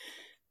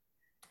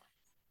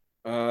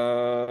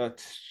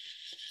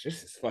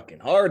 This is fucking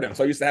hard. I'm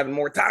so used to having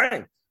more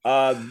time.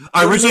 I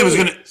was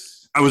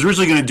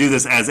originally gonna do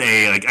this as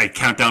a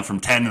countdown from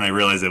 10, and I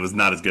realized it was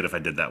not as good if I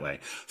did that way.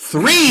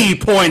 3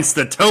 points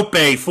to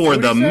Tope for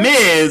The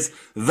Miz.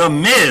 The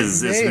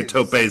Miz is who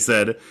Tope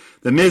said.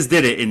 The Miz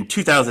did it in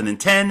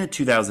 2010,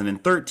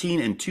 2013,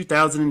 and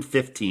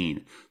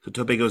 2015. So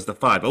Tope goes to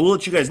 5. But we'll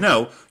let you guys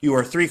know you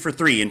are 3 for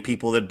 3 in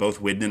people that both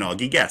Widden and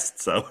Augie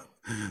guessed. So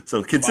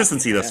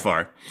consistency thus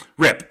far.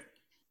 Rip.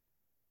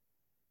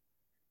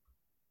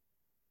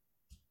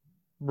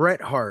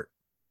 Bret Hart.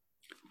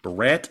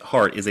 Bret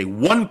Hart is a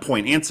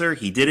 1-point answer.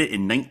 He did it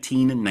in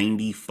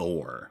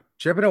 1994.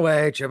 Chipping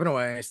away,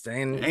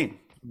 staying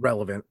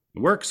relevant.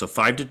 Work. So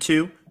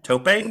 5-2.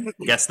 Tope,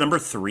 guess number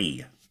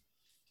 3.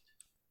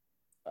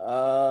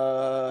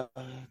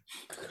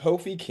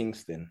 Kofi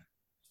Kingston.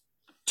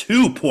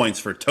 2 points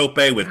for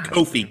Tope with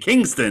Kofi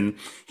Kingston.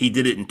 He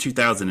did it in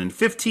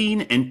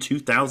 2015 and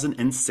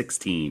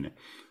 2016.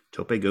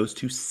 Tope goes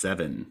to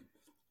 7.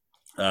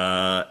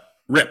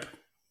 Rip.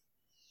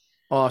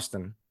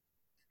 Austin.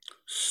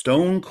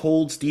 Stone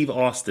Cold Steve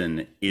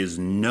Austin is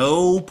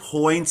no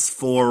points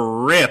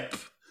for Rip.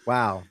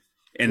 Wow.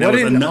 And what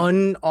an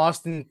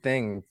un-Austin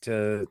thing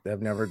to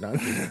have never done.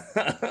 Yeah,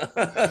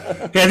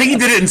 I think he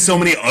did it in so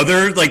many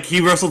other, he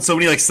wrestled so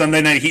many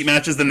Sunday Night Heat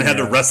matches, then had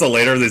to wrestle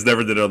later. They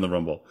never did it on the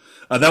Rumble.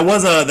 That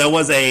was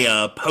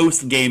a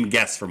post-game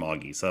guess from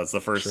Augie, so that's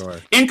the first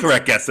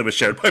incorrect guess that was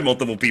shared by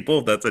multiple people,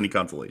 if that's any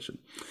consolation.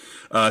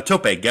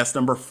 Tope, guess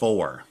number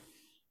 4.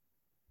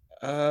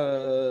 I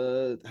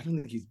don't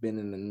think he's been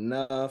in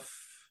enough.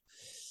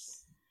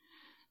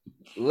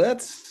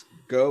 Let's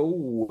go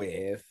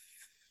with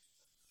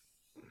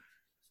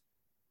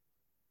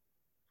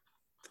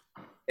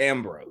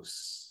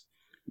Ambrose.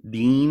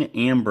 Dean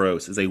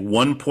Ambrose is a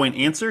 1-point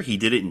answer. He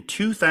did it in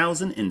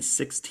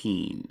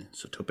 2016.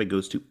 So Tope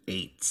goes to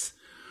 8.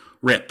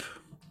 Rip.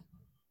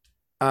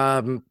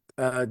 Dolph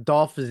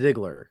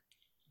Ziggler.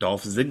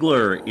 Dolph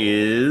Ziggler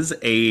is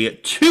a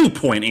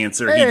 2-point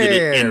answer. He did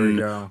it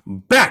in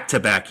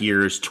back-to-back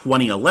years,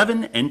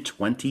 2011 and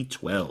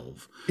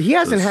 2012. He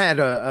hasn't had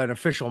an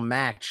official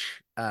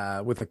match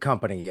with the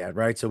company yet,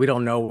 right? So we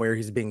don't know where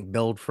he's being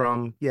billed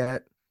from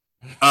yet.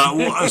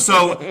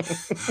 It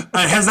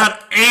has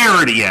not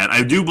aired yet.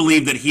 I do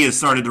believe that he has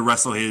started to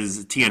wrestle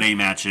his TNA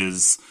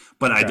matches,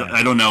 but I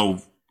don't know.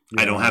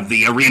 Yeah. I don't have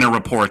the arena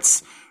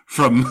reports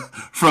from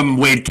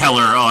Wade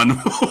Keller on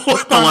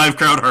what the live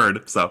crowd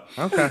heard. So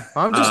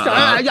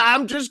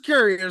I'm just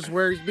curious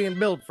where he's being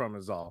billed from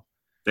is all.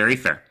 Very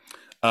fair.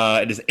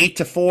 It is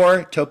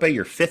 8-4. Tope,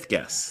 your 5th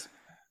guess.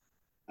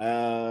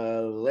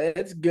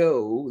 Let's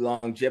go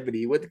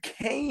longevity with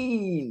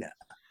Kane.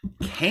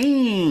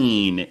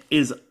 Kane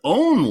is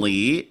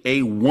only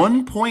a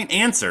 1-point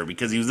answer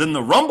because he was in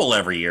the Rumble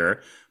every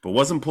year, but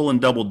wasn't pulling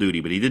double duty.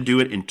 But he did do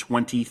it in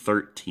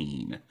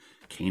 2013.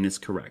 Kane is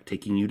correct,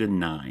 taking you to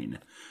 9.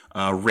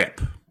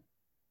 Rip.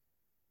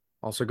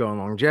 Also going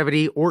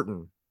longevity,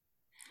 Orton.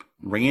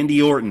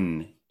 Randy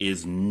Orton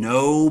is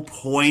no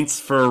points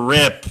for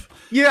Rip.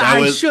 Yeah,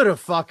 I should have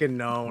fucking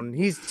known.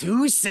 He's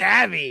too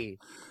savvy.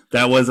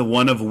 That was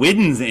one of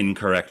Widden's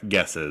incorrect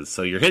guesses.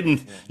 So you're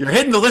hitting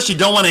the list you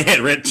don't want to hit,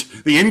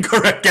 Rich. The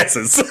incorrect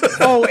guesses.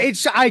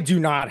 I do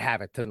not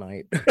have it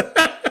tonight.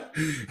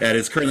 That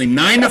is currently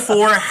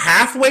 9-4,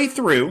 halfway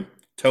through.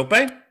 Tope?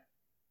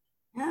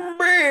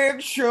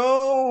 Big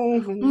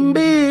Show.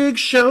 Big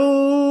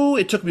Show.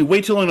 It took me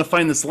way too long to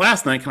find this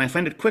last night. Can I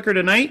find it quicker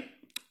tonight?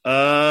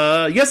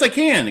 Yes, I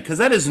can, because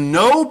that is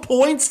no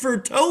points for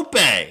Tope.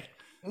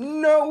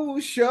 No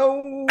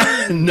show.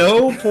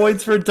 No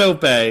points for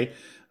Tope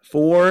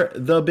for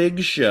the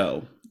Big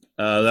Show.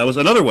 That was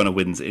another one of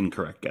Widden's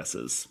incorrect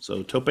guesses.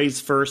 So Tope's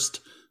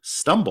first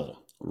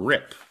stumble.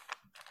 Rip.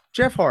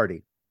 Jeff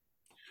Hardy.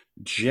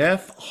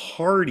 Jeff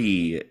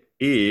Hardy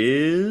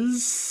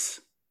is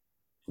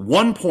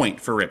 1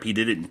 point for Rip. He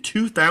did it in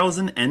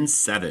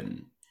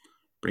 2007,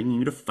 bringing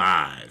you to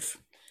 5.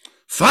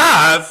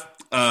 5?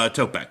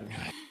 Tope.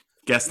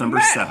 Guess number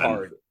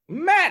 7.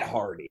 Matt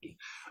Hardy.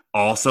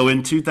 Also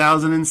in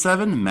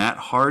 2007, Matt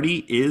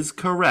Hardy is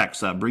correct.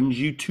 So that brings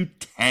you to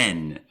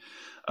 10.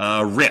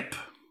 Rip.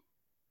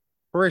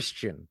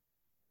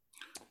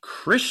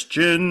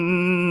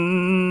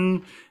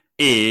 Christian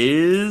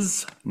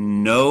is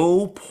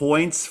no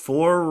points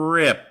for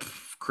Rip.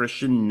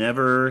 Christian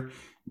never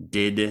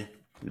did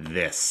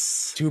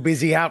this. Too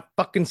busy out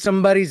fucking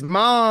somebody's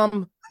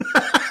mom.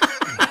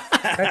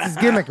 That's his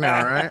gimmick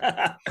now, right?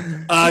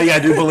 Yeah, I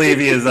do believe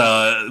he is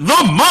the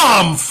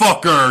mom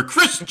fucker,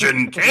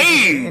 Christian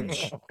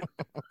Cage. All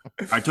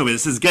right, Toby,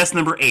 this is guess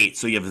number 8.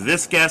 So you have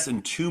this guess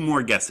and 2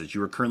 more guesses.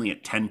 You are currently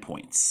at 10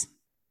 points.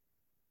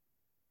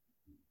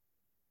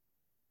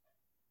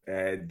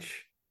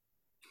 Edge.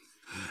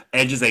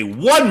 Edge is a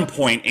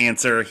 1-point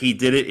answer. He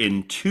did it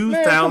in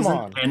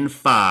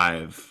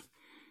 2005.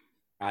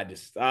 I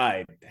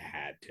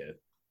had to.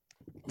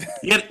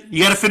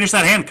 You got to finish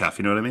that handcuff.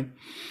 You know what I mean?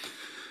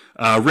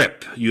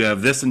 Rip, you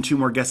have this and 2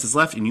 more guesses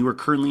left, and you are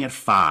currently at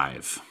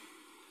 5.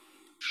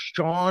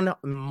 Shawn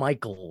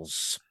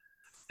Michaels.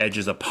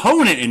 Edge's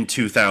opponent in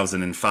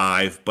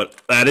 2005,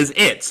 but that is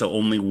it. So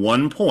only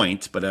 1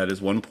 point, but that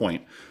is 1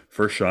 point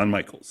for Shawn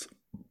Michaels.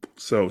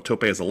 So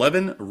Tope has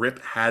 11,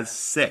 Rip has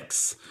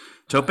 6.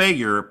 Tope,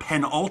 your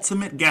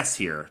penultimate guess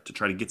here to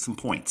try to get some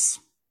points.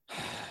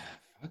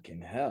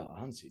 Fucking hell,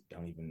 I honestly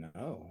don't even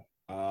know.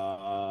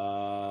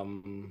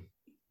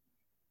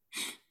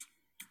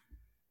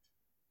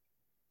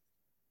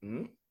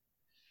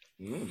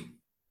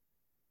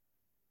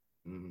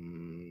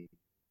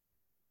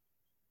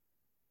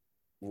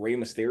 Rey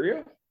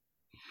Mysterio?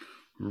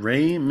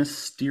 Rey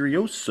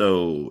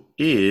Mysterioso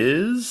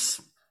is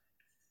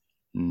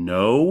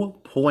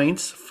no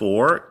points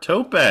for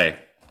Tope.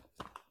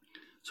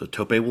 So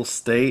Tope will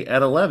stay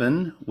at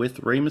 11 with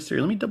Rey Mysterio.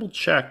 Let me double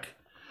check.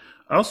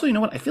 Also, you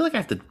know what? I feel like I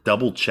have to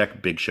double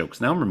check Big Show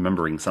because now I'm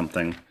remembering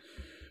something.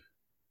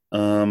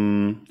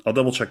 I'll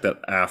double check that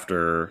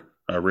after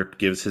Rip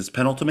gives his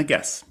penultimate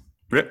guess.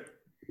 Rip?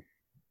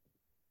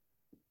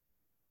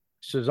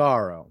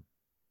 Cesaro.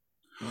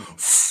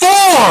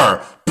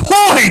 4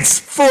 points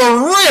for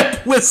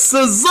Rip with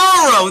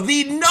Cesaro,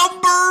 the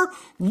number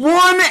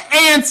 1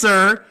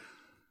 answer,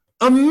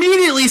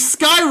 immediately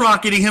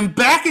skyrocketing him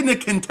back into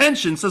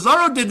contention.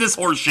 Cesaro did this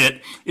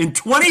horseshit in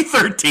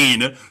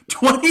 2013,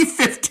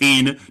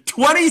 2015,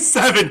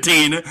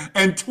 2017,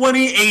 and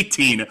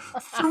 2018.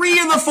 3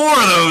 of the 4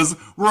 of those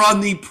were on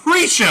the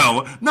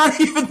pre-show, not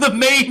even the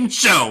main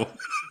show.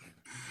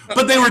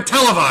 But they were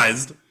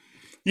televised.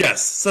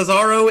 Yes,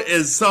 Cesaro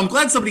is... So I'm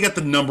glad somebody got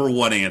the number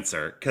 1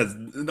 answer, because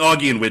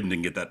Augie and Widden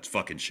didn't get that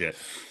fucking shit.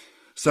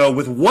 So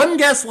with 1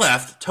 guess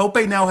left,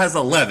 Tope now has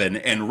 11,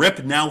 and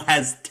Rip now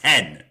has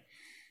 10.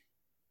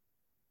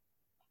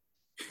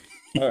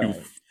 You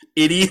Right.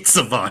 idiot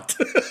savant.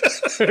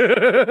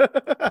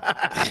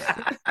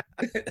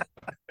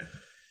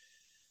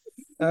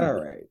 All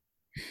right.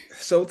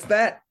 So it's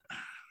that.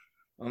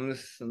 I'm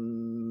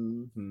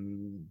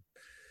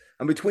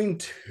between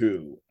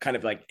 2, kind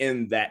of like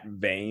in that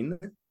vein.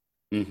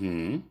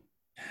 Mm-hmm.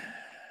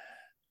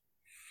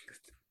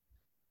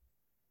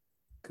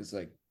 Because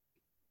like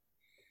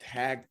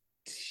tag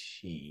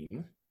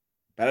team,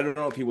 but I don't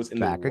know if he was in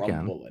Back the again.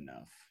 Rumble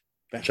enough.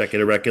 Check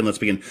it, reckon. Let's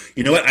begin.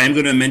 You know what? I am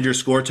going to amend your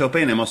score, Tope,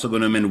 and I'm also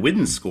going to amend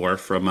Widden's score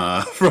from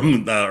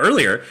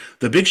earlier.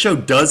 The Big Show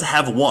does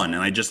have 1,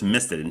 and I just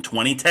missed it. In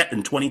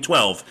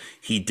 2012,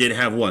 he did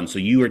have 1. So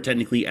you are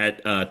technically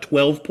at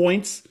 12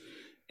 points,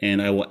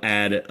 and I will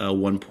add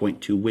 1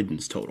 point to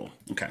Widden's total.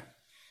 Okay.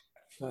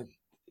 I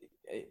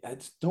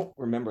just don't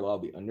remember a lot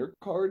of the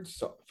undercards,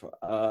 so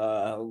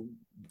I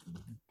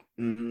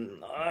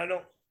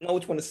don't know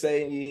which one to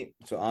say.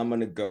 So I'm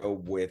gonna go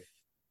with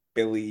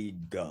Billy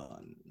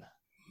Gunn.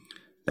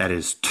 That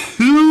is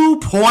 2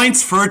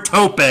 points for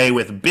Tope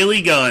with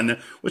Billy Gunn,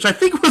 which I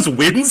think was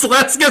Wynn's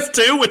last guess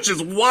too, which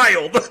is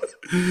wild.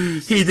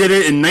 He did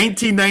it in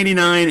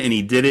 1999 and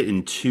he did it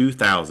in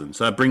 2000.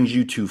 So that brings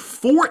you to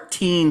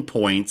 14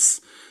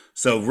 points.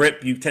 So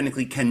Rip, you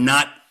technically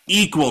cannot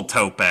equal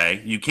Tope.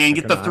 You can't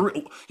get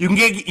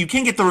you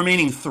can't get the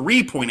remaining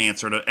 3-point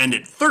answer to end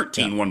at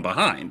 13, one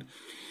behind.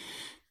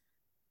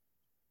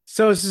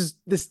 So this is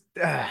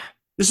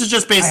This is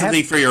just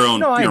basically for your own.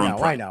 No, I your know,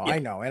 own I know, I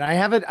know, and I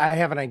have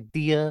an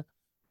idea,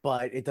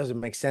 but it doesn't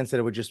make sense that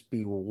it would just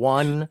be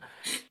one.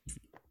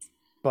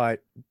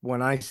 But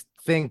when I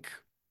think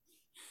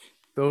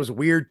those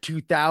weird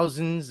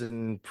 2000s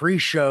and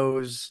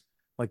pre-shows,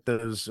 like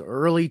those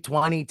early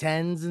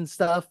 2010s and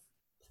stuff,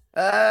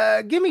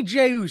 give me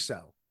Jey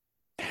Uso.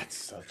 That's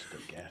such a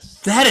good guess.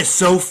 That is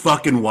so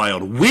fucking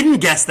wild. Wynn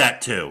guessed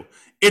that too.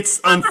 It's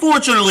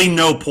unfortunately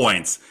no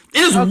points.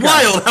 It is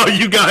wild how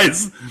you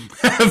guys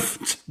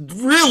have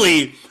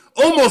really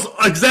almost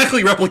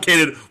exactly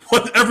replicated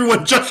what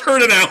everyone just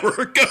heard an hour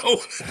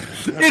ago.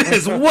 It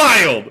is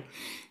wild.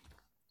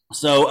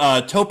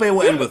 So Tope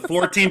will end with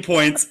 14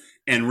 points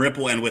and Rip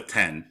will end with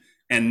 10.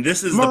 And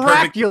this is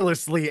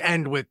miraculously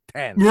end with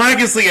 10.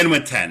 Miraculously end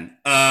with 10.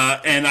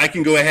 And I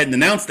can go ahead and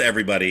announce to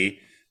everybody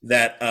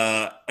that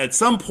at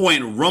some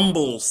point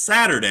Rumble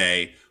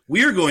Saturday,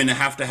 we are going to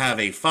have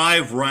a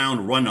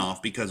 5-round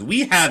runoff because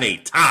we have a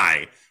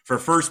tie for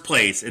first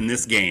place in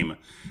this game.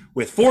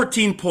 With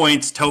 14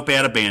 points, Tope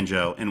had a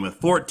banjo, and with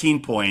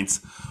 14 points,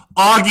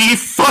 Augie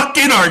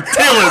fucking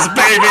Artillas,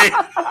 baby!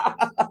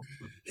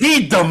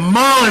 He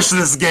demolished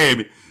this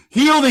game.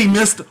 He only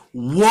missed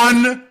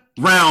 1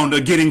 round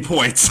of getting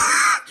points.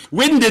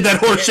 Widden did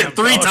that horseshit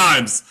 3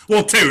 times.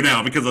 Well, 2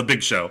 now because of the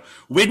big show.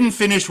 Widden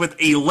finished with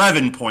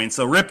 11 points.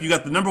 So, Rip, you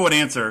got the number 1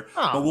 answer,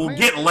 but we'll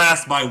get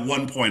last by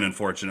 1 point,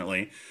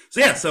 unfortunately. So,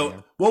 yeah,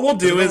 what we'll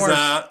do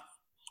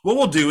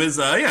is,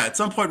 at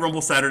some point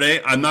Rumble Saturday,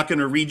 I'm not going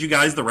to read you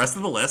guys the rest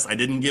of the list. I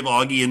didn't give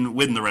Augie and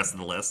Widden the rest of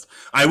the list.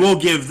 I will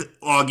give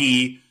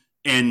Augie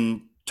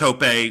and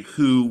Tope,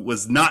 who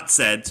was not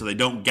said, so they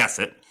don't guess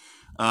it.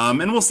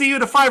 And we'll see you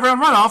at a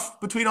 5-round runoff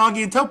between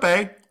Augie and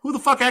Tope. Who the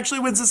fuck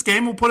actually wins this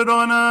game? We'll put it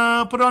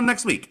on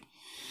next week.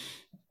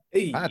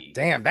 Hey. God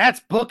damn, that's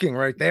booking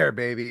right there,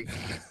 baby.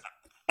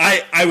 I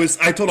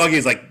told Augie,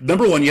 he's like,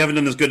 number 1, you haven't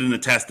done this good in a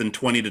test in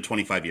 20 to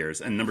 25 years.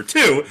 And number 2,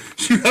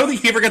 I don't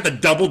think he ever got the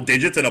double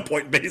digits in a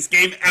point-based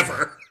game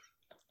ever.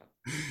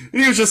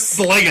 And he was just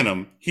slinging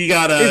them. He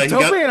got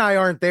Tope and I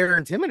aren't there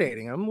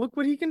intimidating him. Look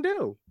what he can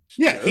do.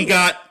 Yeah, he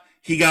got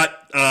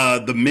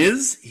The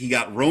Miz, he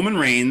got Roman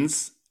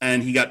Reigns,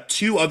 and he got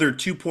 2 other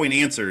 2-point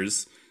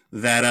answers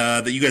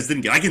that you guys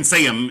didn't get. I can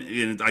say them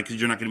because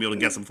you're not going to be able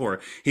to guess them for.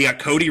 He got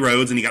Cody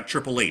Rhodes and he got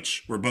Triple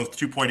H. We're both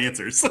 2-point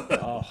answers.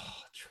 Oh,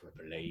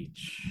 Triple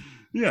H.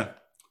 Yeah.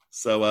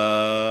 So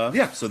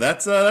so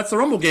that's the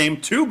Rumble game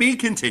to be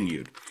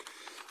continued.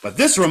 But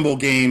this Rumble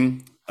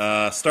game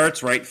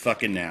starts right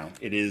fucking now.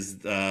 It is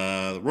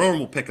the Royal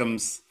Rumble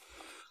Pick'ems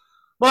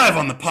live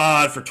on the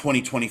pod for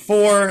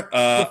 2024.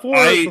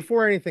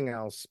 Before anything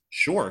else,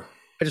 sure.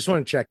 I just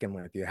want to check in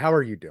with you. How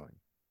are you doing?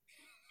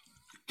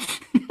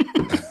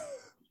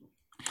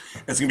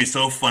 It's going to be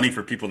so funny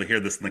for people to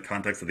hear this in the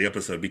context of the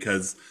episode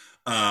because,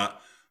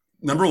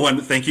 number 1,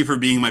 thank you for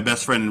being my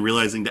best friend and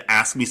realizing to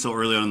ask me so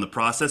early on in the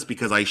process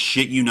because I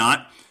shit you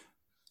not,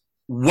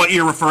 what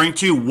you're referring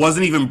to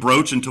wasn't even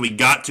broached until we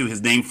got to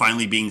his name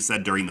finally being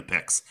said during the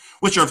picks,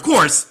 which are, of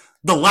course,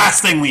 the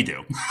last thing we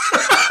do.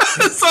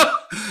 So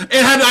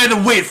I had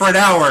to wait for an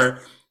hour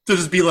to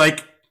just be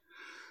like,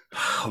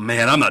 oh,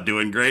 man, I'm not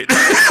doing great.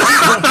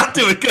 I'm not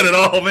doing good at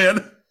all,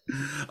 man.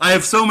 I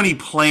have so many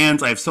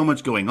plans. I have so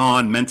much going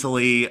on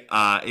mentally.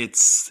 I'm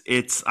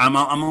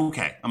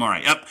okay. I'm all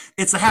right. Yep.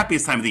 It's the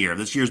happiest time of the year.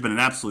 This year's been an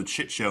absolute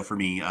shit show for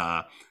me,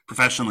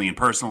 professionally and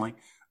personally.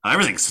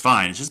 Everything's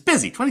fine. It's just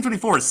busy.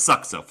 2024 has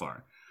sucked so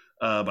far.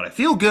 But I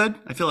feel good.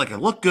 I feel like I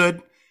look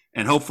good.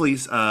 And hopefully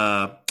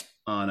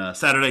on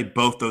Saturday,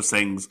 both those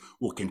things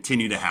will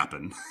continue to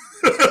happen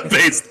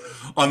based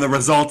on the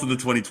results of the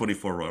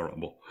 2024 Royal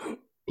Rumble.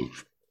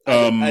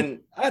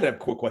 And I had a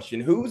quick question.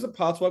 Who's the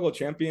Podswoggle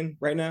champion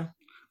right now?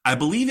 I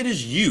believe it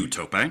is you,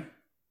 Tope.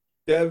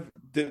 Do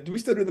we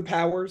still do the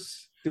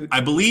powers?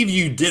 I believe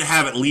you did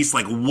have at least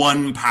like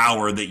 1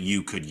 power that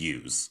you could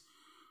use.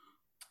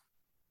 I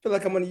feel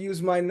like I'm going to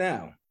use mine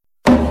now.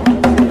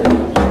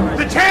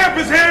 The champ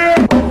is here!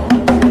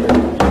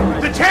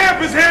 The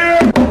champ is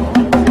here!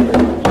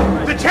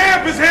 The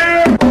champ is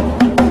here!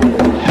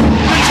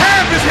 The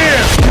champ is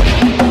here!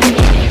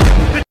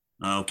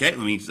 Okay,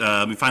 let me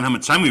find how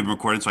much time we've been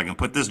recording so I can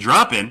put this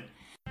drop in.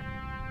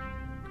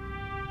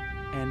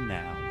 And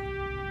now,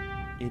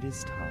 it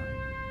is time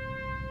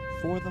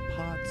for the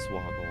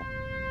Podswoggle.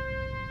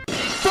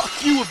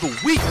 Fuck you of the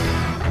week!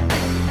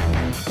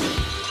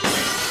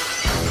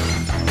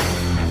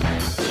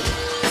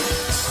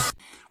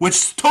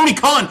 Which Tony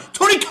Khan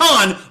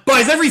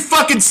buys every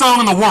fucking song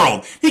in the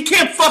world. He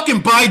can't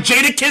fucking buy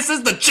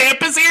Jadakiss' The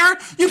Champ is Here.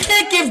 You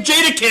can't give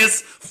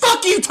Jadakiss,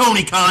 fuck you,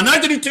 Tony Khan,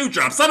 932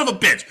 drop, son of a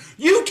bitch.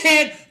 You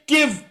can't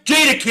give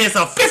Jadakiss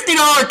a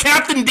 $50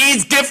 Captain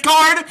D's gift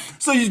card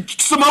so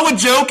Samoa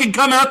Joe can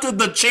come out to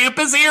the champ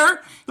is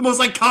here? The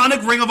most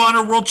iconic Ring of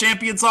Honor World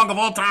Champion song of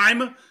all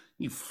time?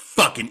 You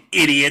fucking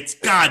idiots.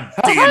 God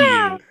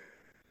damn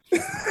you.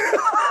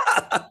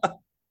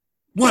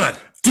 What a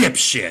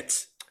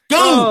dipshit.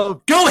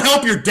 Go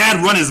help your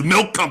dad run his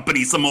milk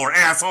company some more,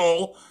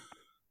 asshole.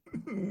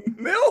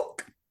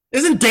 Milk?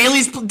 Isn't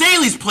Daly's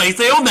Place?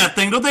 They own that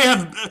thing, don't they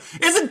have?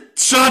 Isn't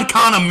Sean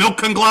Khan a milk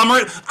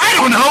conglomerate? I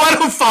don't know. I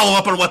don't follow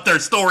up on what their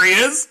story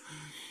is.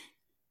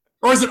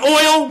 Or is it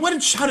oil?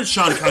 How did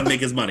Sean Khan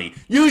make his money?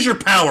 Use your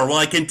power while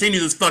I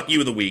continue this fuck you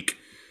of the week.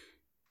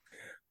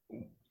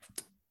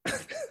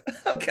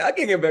 Okay, I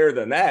can get better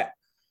than that.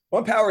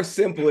 One power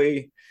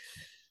simply,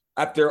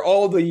 after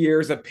all the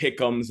years of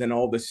pick'ems and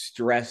all the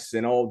stress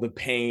and all the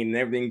pain and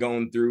everything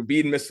going through,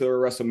 being Mr.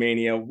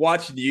 WrestleMania,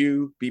 watching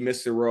you be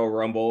Mr. Royal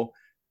Rumble,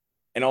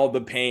 and all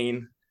the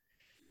pain,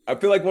 I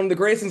feel like one of the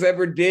greatest things I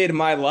ever did in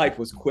my life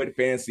was quit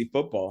fantasy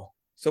football.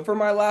 So for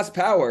my last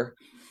power,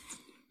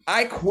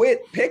 I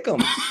quit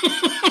pick'ems.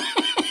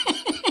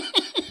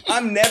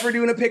 I'm never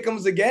doing a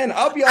pick'ems again.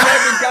 I'll be on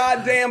every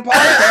goddamn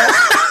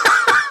podcast.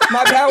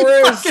 My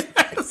power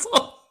is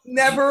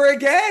never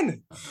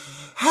again.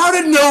 How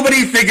did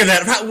nobody think of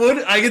that?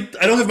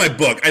 I don't have my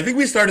book. I think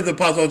we started the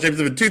Possible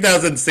Championship in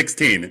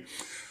 2016.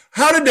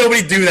 How did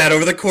nobody do that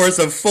over the course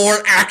of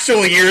 4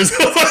 actual years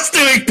of us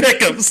doing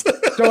pick'ems?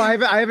 So I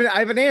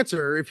have an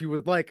answer if you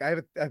would like. I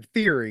have a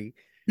theory.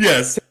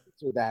 Yes. To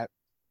answer that.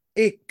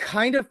 It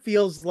kind of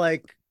feels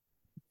like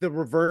the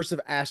reverse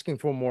of asking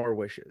for more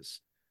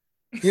wishes.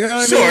 You know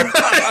what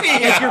I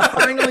mean? Like you're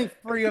finally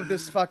free of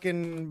this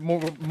fucking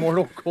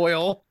mortal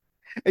coil,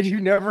 and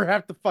you never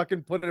have to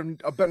fucking put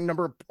a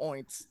number of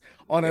points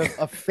on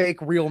a fake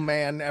real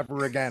man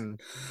ever again.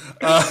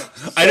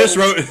 I just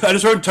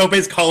wrote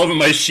Tope's column in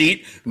my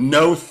sheet.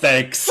 No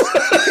thanks.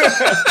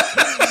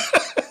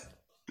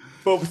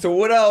 So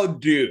what I'll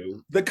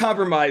do, the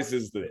compromise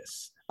is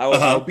this.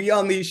 I'll be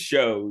on these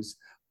shows,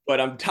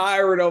 but I'm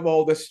tired of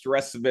all the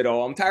stress of it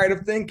all. I'm tired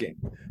of thinking.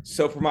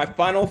 So for my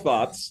final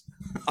thoughts,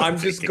 I'm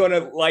just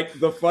gonna like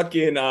the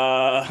fucking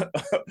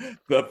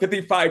the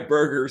 55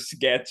 burger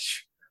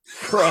sketch.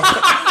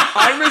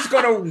 I'm just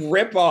gonna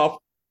rip off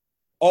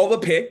all the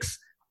picks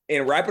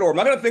and wrap it over. I'm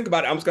not gonna think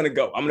about it. I'm just gonna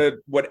go. I'm gonna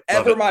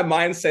whatever my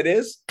mindset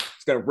is.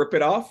 It's gonna rip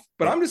it off.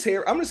 But I'm just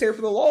here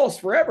for the lulz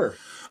forever.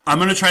 I'm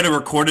going to try to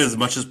record it as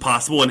much as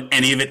possible, and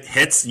any of it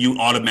hits, you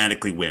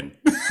automatically win.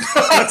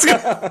 It's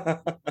like,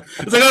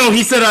 oh,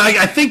 he said,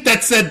 I think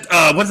that said,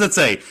 what does that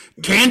say?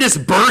 Candice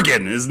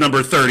Bergen is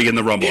number 30 in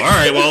the Rumble. All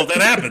right, well, if that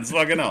happens,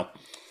 fucking hell.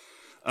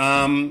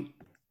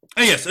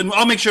 Yes, and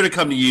I'll make sure to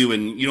come to you,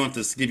 and you don't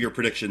have to give your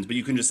predictions, but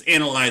you can just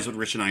analyze what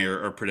Rich and I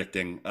are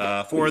predicting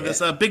for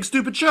this big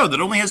stupid show that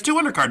only has 2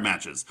 undercard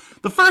matches.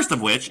 The first of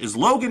which is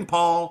Logan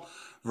Paul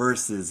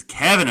versus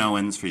Kevin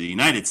Owens for the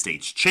United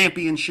States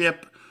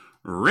Championship.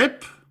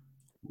 Rip,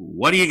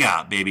 what do you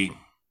got, baby?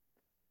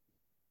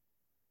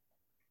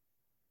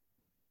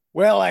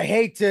 Well, I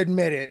hate to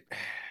admit it,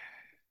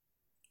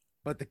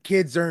 but the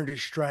kid's earned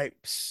his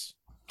stripes.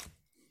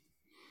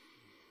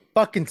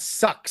 Fucking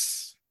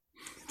sucks.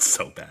 It's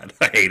so bad.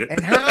 I hate it.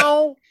 And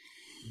how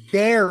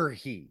dare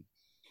he?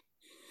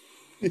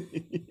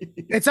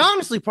 It's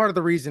honestly part of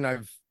the reason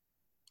I've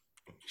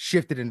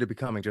shifted into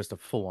becoming just a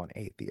full-on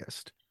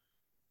atheist.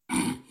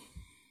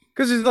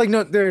 Because it's like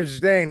there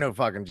ain't no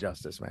fucking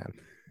justice, man.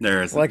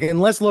 There is like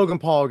unless Logan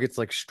Paul gets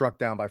like struck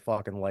down by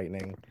fucking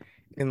lightning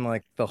in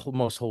like the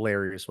most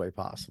hilarious way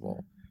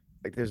possible.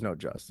 Like there's no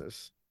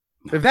justice.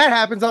 If that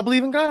happens, I'll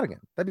believe in God again.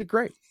 That'd be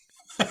great.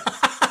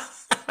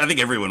 I think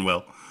everyone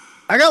will.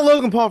 I got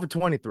Logan Paul for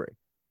 23.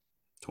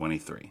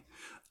 23.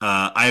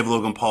 I have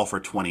Logan Paul for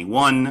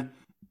 21.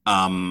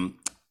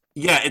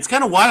 Yeah, it's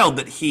kind of wild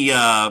that he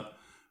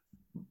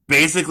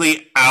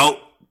basically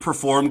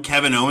outperformed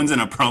Kevin Owens in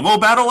a promo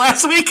battle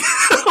last week.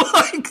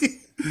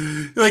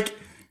 like,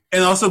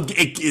 and also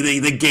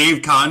they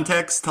gave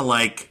context to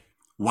like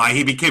why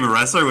he became a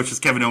wrestler, which was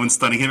Kevin Owens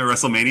stunning him at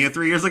WrestleMania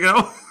 3 years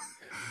ago.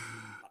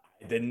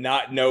 I did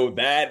not know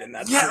that, and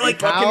that's like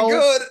fucking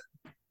good.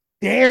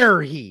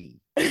 Dare he?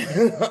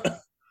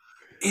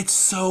 It's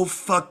so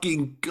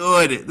fucking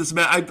good. This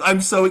match,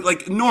 I'm so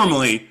like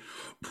normally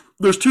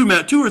there's two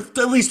or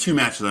at least 2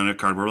 matches on a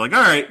card where we're like,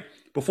 all right,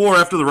 before or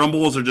after the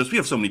Rumbles are just we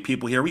have so many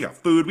people here, we got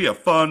food, we have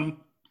fun,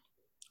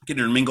 get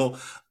in and mingle.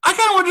 I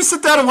kind of want to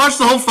sit down and watch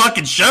the whole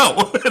fucking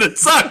show, and it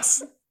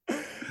sucks.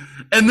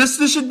 And this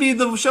should be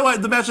the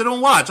the match I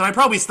don't watch, and I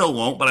probably still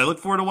won't, but I look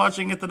forward to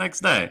watching it the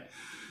next day.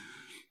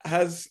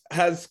 Has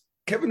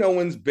Kevin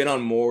Owens been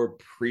on more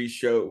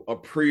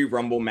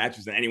pre-Rumble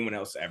matches than anyone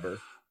else ever?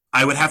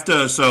 I would have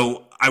to.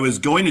 So I was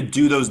going to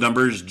do those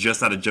numbers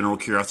just out of general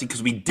curiosity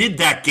because we did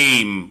that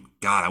game.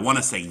 God, I want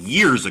to say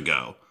years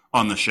ago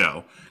on the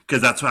show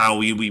because that's how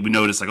we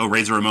noticed like, oh,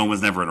 Razor Ramon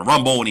was never in a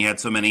Rumble and he had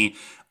so many.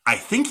 I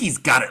think he's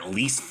got at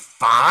least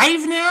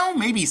 5 now,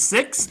 maybe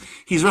 6.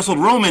 He's wrestled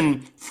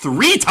Roman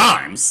 3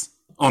 times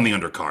on the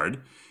undercard.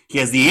 He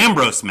has the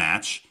Ambrose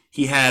match.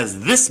 He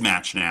has this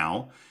match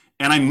now.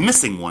 and I'm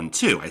missing one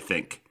too, I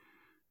think.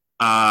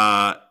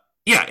 Yeah,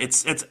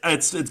 it's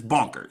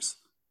bonkers.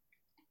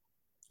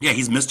 Yeah,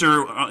 he's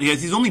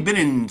he's only been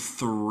in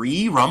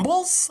 3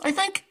 Rumbles, I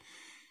think.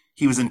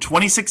 He was in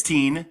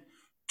 2016,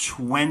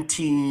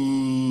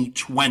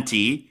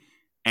 2020,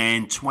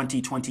 and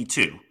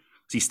 2022. So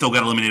he still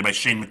got eliminated by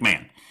Shane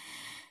McMahon.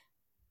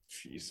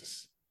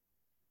 Jesus.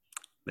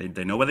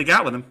 They know what they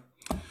got with him.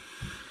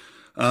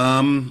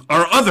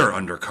 Our other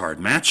undercard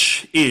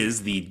match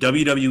is the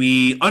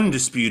WWE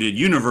Undisputed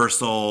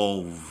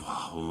Universal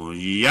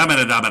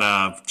Yamada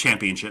Dabada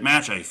Championship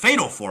match, a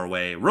fatal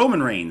 4-way.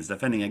 Roman Reigns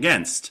defending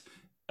against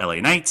LA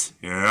Knight,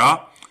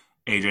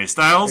 AJ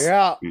Styles.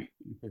 Thank you.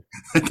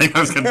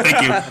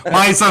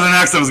 My southern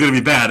accent was going to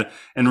be bad.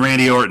 And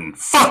Randy Orton.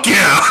 Fuck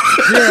yeah!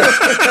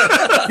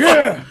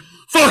 Yeah!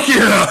 Fuck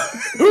yeah!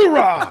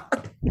 Hoorah!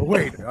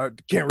 Wait, I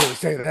can't really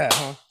say that,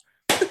 huh?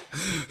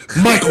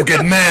 Michael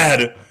get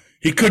mad.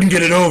 He couldn't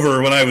get it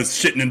over when I was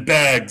shitting in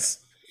bags.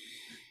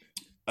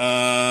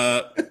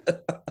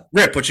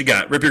 Rip, what you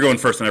got? Rip, you're going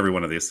first on every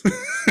one of these.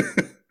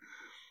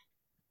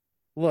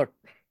 Look,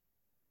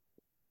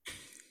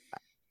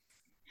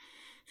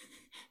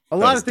 a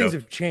lot of things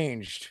have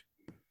changed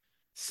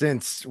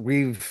since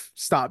we've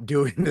stopped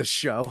doing this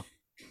show.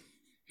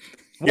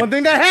 One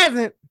thing that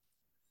hasn't,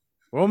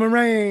 Roman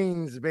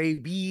Reigns,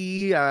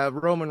 baby.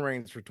 Roman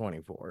Reigns for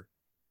 24.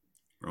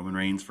 Roman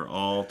Reigns for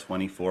all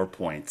 24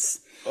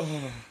 points.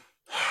 Oh.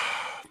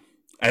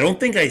 I don't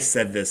think I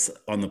said this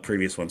on the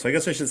previous one, so I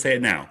guess I should say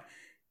it now.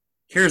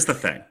 Here's the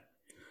thing.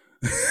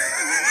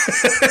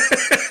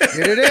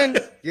 Get it in.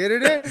 Get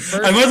it in.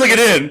 First. I must get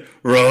it in.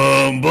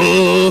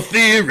 Rumble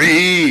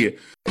Theory.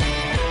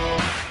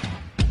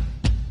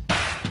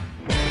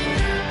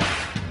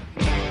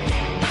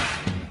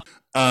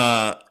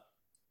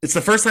 It's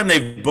the first time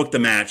they've booked a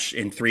match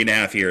in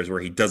 3.5 years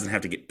where he doesn't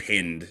have to get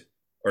pinned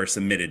or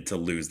submitted to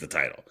lose the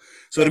title.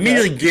 So it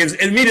immediately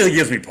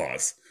gives me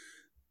pause.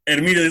 And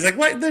immediately it's like,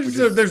 what?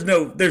 There's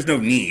no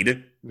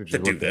need to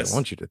do this. I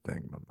want you to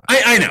think.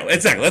 I know,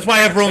 exactly. That's why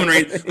I have Roman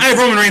Reigns. I have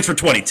Roman Reigns for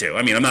 22.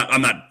 I mean, I'm not, I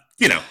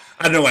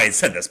don't know why I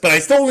said this, but I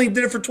still only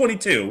did it for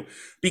 22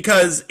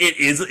 because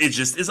it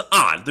just is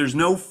odd. There's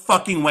no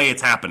fucking way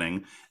it's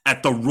happening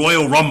at the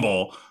Royal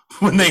Rumble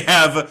when they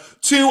have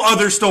 2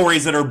 other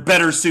stories that are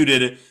better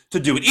suited to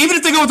do it. Even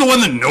if they go with the one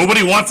that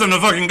nobody wants them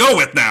to fucking go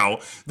with now,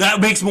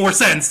 that makes more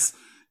sense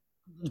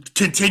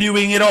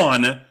continuing it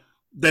on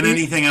than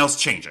anything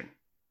else changing.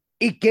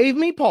 It gave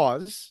me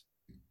pause.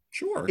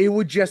 Sure. It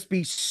would just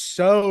be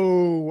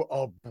so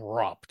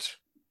abrupt.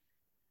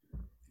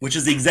 Which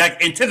is the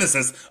exact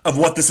antithesis of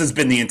what this has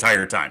been the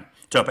entire time.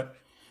 Tope?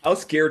 How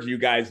scared do you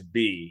guys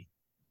be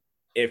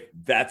if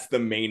that's the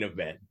main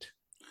event?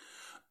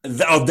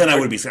 Then I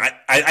would be scared.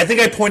 I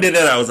think I pointed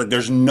it out. I was like,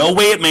 there's no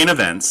way it main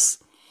events.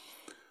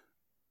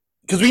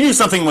 Because we knew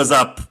something was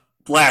up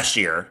last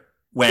year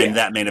when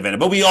that main event,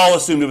 but we all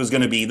assumed it was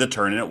going to be the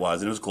turn, and it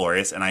was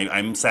glorious. And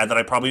I'm sad that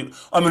I'm going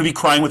to be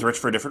crying with Rich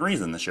for a different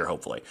reason this year,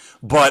 hopefully.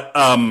 But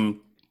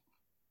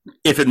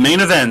if it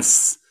main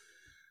events,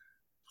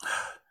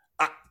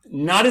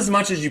 not as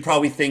much as you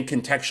probably think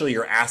contextually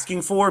you're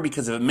asking for,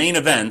 because if it main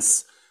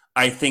events,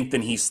 I think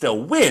then he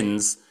still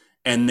wins,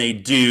 and they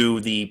do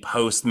the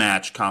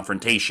post-match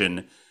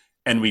confrontation,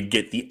 and we'd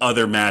get the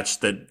other match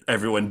that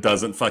everyone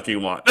doesn't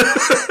fucking want.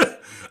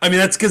 I mean,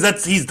 that's because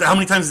how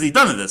many times has he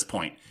done at this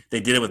point? They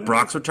did it with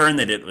Brock's return.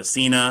 They did it with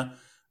Cena.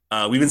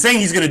 We've been saying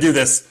he's going to do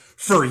this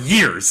for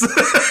years.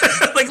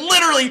 Like,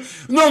 literally,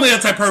 normally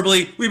that's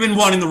hyperbole. We've been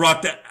wanting The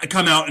Rock to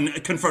come out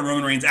and confront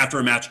Roman Reigns after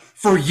a match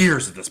for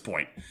years at this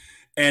point.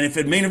 And if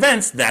it main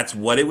events, that's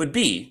what it would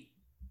be.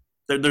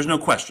 There's no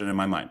question in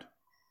my mind.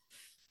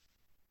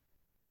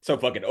 So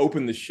fucking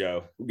open the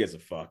show. Who gives a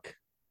fuck?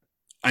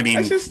 I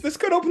mean, this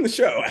could open the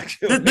show.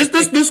 Actually, this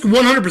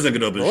 100%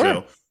 could open the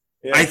show.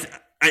 Yeah.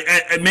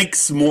 It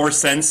makes more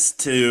sense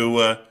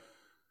to,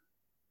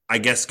 I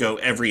guess, go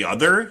every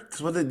other.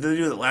 Because what did they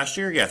do last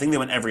year? Yeah, I think they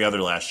went every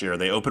other last year.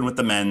 They opened with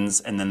the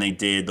men's, and then they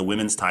did the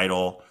women's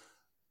title.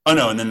 Oh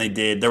no, and then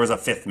there was a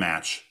 5th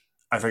match.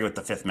 I forget what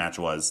the 5th match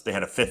was. They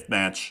had a 5th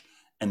match,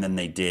 and then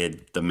they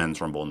did the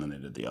men's rumble, and then they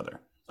did the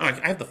other. Oh,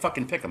 I have the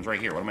fucking pick'ems right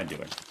here. What am I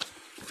doing?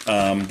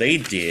 They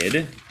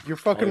did. You're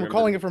fucking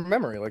recalling it from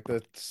memory, like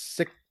the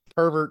sick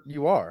pervert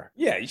you are.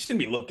 Yeah, you shouldn't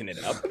be looking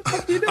it up. What the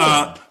fuck are you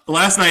doing?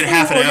 Last night,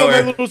 half an hour. I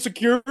got my little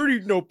security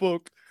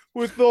notebook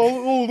with all.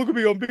 Oh, look at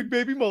me, I'm Big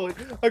Baby Mullet.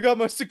 I got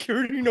my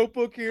security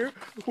notebook here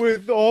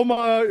with all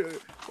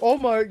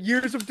my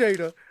years of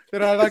data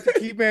that I like to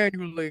keep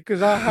manually.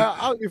 Because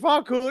if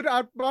I could,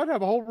 I'd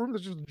have a whole room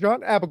that's just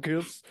John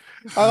Abacus.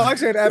 I like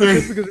saying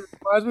Abacus because it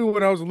reminds me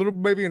when I was a little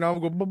baby and I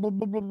would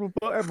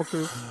go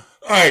Abacus.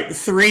 All right,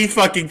 3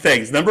 fucking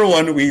things. Number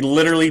 1, we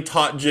literally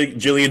taught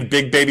Jillian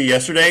Big Baby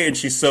yesterday, and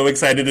she's so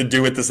excited to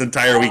do it this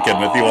entire weekend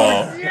with you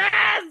all.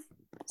 Yes!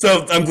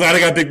 So I'm glad I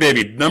got Big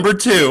Baby. Number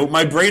 2,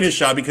 my brain is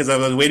shot because I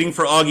was waiting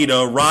for Augie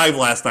to arrive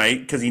last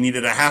night because he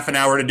needed a half an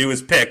hour to do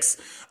his picks.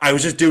 I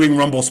was just doing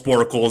Rumble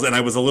sporacles, and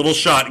I was a little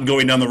shot and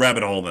going down the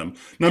rabbit hole of them.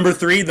 Number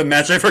 3, the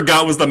match I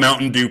forgot was the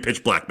Mountain Dew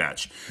pitch black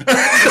match. So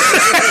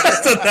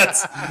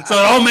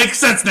it all makes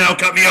sense now.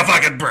 Cut me a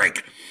fucking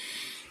break.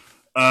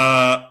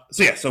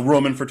 So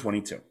Roman for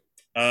 22.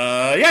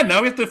 Now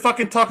we have to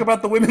fucking talk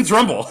about the Women's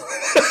Rumble.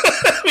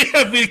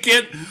 we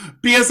can't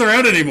BS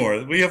around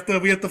anymore. We have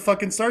to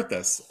fucking start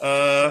this.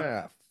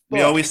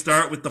 We always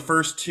start with the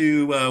first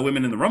 2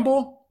 women in the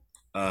Rumble.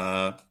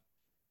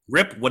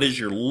 Rip, what is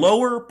your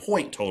lower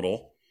point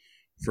total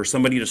for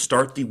somebody to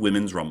start the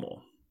Women's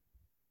Rumble?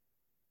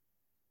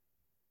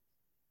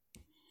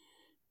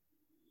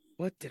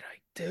 What did I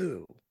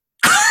do?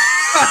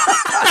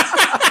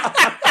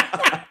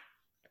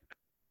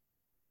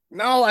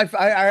 No,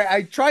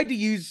 I tried to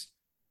use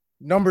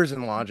numbers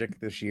and logic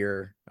this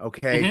year.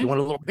 Okay, you want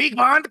a little peek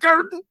behind the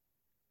curtain?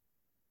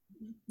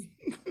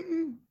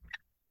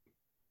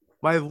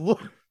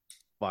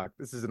 Fuck,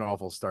 this is an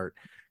awful start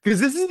because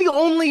this is the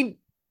only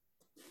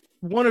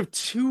one of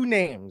 2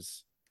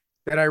 names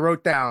that I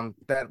wrote down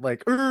that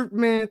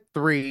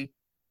 3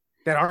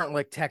 that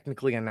aren't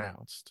technically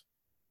announced.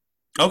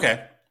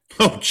 Okay.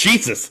 Oh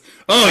Jesus!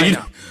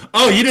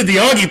 You did the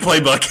Augie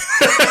playbook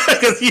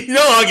because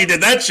Augie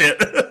did that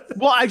shit.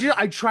 Well,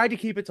 I tried to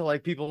keep it to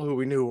people who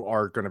we knew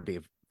are going to be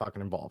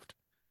fucking involved.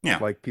 Yeah,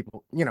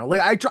 people,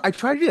 I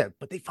try to do that,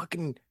 but they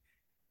fucking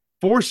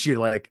force you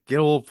to get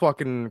a little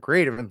fucking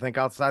creative and think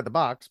outside the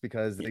box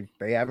because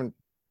they haven't.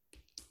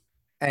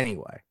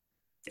 Anyway,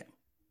 yeah.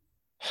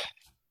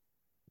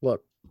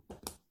 Look,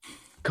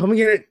 coming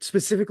in at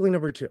specifically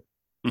number 2.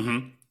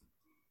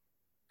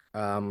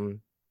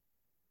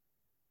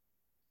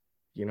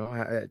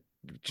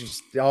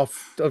 Just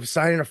off of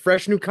signing a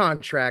fresh new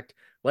contract,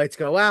 lights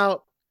go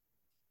out,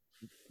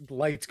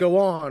 lights go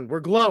on, we're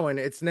glowing.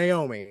 It's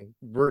Naomi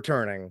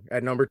returning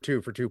at number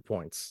 2 for 2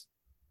 points.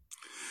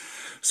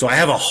 So I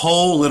have a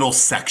whole little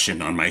section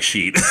on my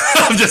sheet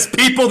of just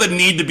people that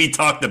need to be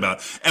talked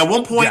about. At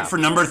one point for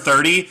number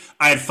 30,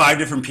 I had 5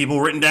 different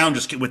people written down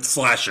just with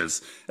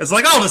slashes. It's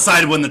I'll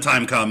decide when the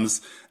time comes.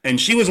 And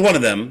she was one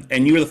of them.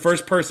 And you were the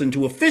first person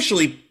to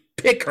officially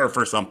pick her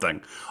for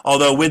something.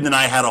 Although Win and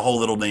I had a whole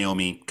little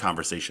Naomi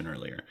conversation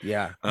earlier.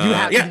 Yeah.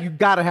 You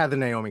got to have the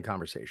Naomi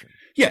conversation.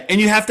 Yeah.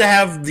 And you have to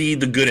have the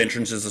good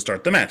entrances to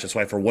start the match. That's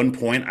why for 1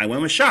 point, I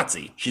went with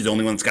Shotzi. She's the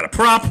only one that's got a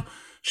prop.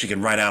 She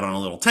can ride out on a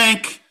little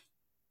tank.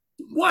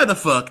 Why the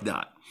fuck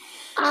not?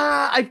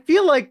 I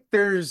feel like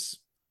because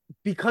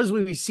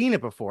we've seen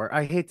it before,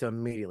 I hate to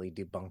immediately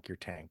debunk your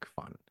tank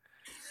fun.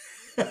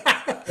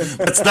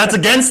 that's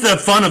against the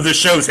fun of the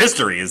show's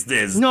history is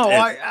saying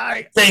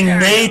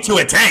nay to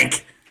a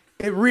tank.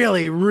 It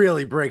really,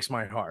 really breaks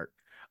my heart.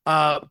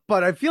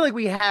 But I feel like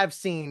we have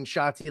seen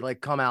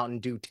Shotzi come out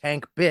and do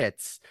tank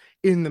bits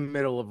in the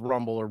middle of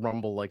Rumble or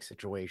Rumble-like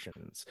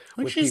situations.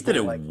 She just did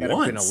it once. That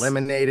have been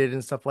eliminated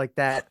and stuff like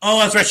that. Oh,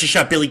 that's right. She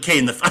shot Billy Kay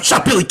in the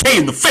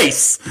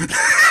face.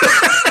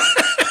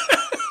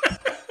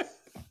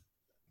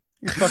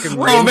 Fucking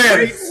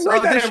man,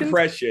 write that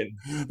impression.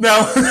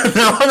 Now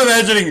I'm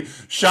imagining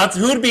Shotzi.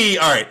 Who would be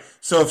all right?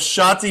 So if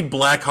Shotzi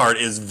Blackheart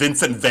is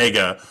Vincent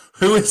Vega,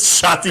 who is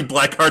Shotzi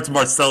Blackheart's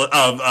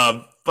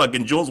Marcella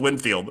fucking Jules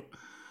Winfield?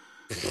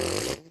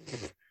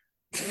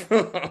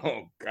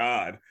 Oh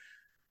God.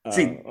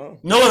 See,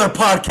 no other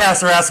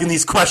podcasts are asking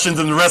these questions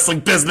in the wrestling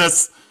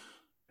business.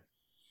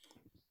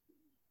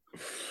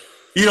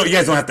 You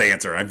guys don't have to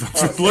answer. I'm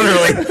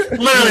literally,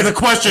 the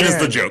question is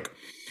the joke.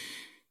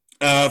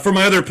 For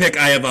my other pick,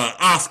 I have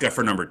Asuka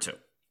for number 2.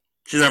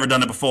 She's never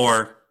done it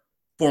before.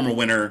 Former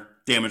winner,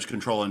 damage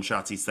control, and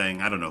Shotzi's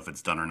thing. I don't know if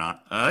it's done or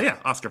not.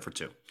 Asuka for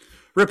 2.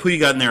 Rip, who you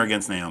got in there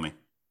against Naomi?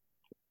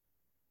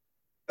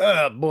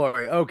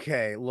 Boy.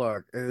 Okay,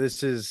 look,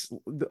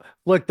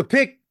 the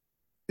pick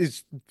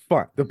is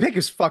fun. The pick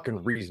is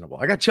fucking reasonable.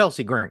 I got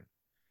Chelsea Green.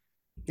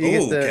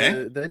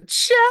 The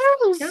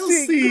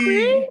Chelsea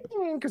Green,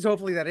 because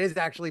hopefully that is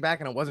actually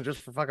back and it wasn't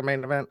just for fucking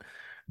main event.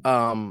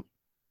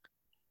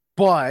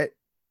 But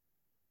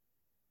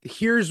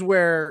here's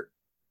where,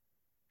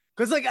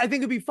 because I think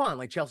it'd be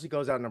fun. Chelsea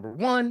goes out number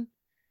 1,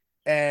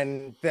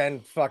 and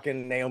then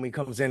fucking Naomi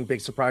comes in, big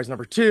surprise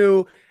number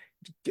 2,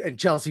 and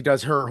Chelsea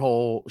does her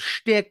whole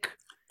shtick.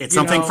 It's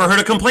something for her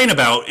to complain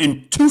about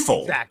in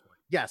twofold. Exactly.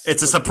 Yes.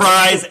 It's a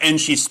surprise, and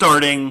she's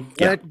starting.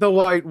 Let the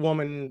white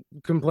woman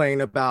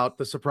complain about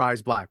the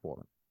surprise black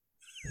woman.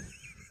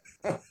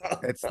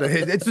 It's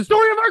the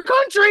story of our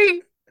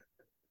country.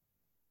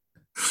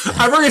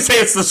 I'm going to say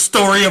it's the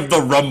story of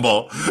the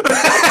Rumble.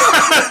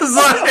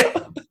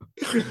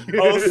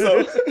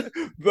 Also,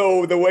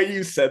 though, the way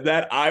you said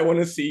that, I want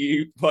to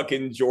see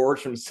fucking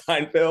George from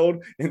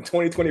Seinfeld in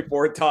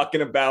 2024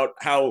 talking about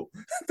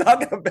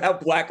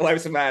Black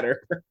Lives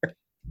Matter.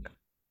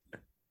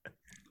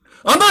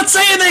 I'm not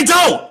saying they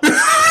don't.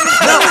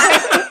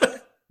 No.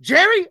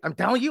 Jerry, I'm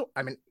telling you,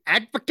 I'm an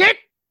advocate.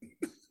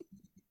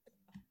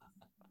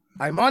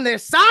 I'm on their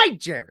side,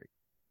 Jerry.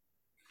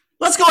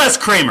 Let's go ask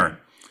Kramer.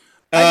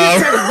 I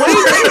just have way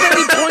too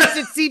many points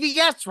at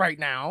CVS right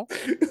now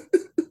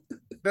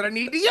that I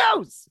need to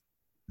use.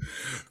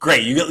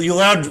 Great. You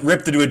allowed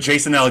Rip to do a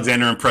Jason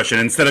Alexander impression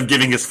instead of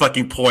giving his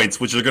fucking points,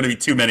 which are going to be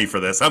too many for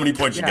this. How many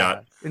points you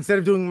got? Instead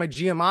of doing my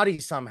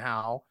Giamatti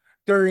somehow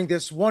during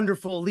this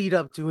wonderful lead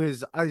up to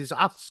his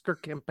Oscar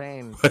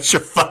campaign. What's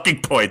your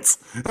fucking points?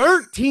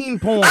 13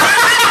 points.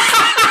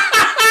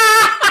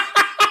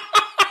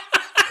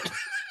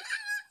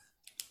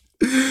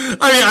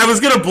 I mean, I was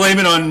gonna blame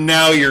it on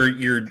now your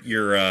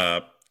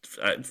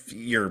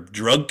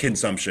drug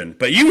consumption,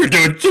 but you were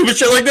doing too much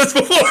shit like this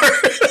before.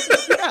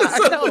 Yeah,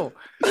 I know.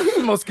 That's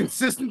the most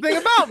consistent thing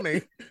about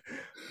me.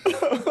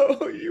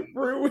 Oh, you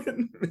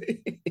ruined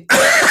me.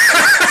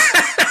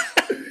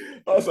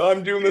 Also,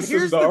 I'm doing the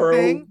Here's the Cesaro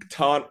thing.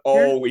 taunt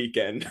all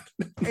weekend.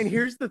 And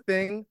here's the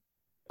thing.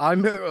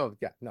 I'm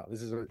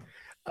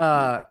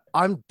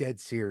dead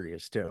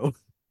serious too.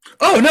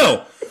 Oh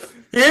no!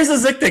 Here's the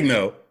sick thing,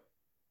 though.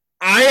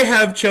 I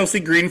have Chelsea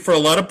Green for a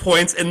lot of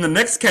points in the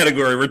next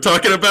category we're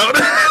talking about,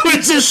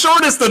 which is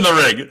shortest in the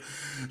ring.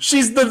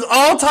 She's the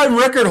all-time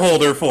record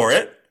holder for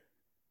it,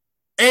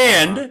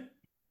 and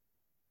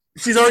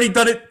she's already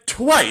done it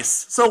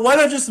twice. So why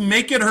not just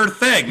make it her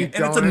thing?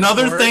 And it's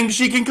another thing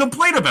she can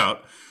complain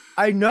about.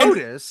 I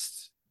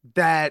noticed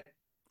that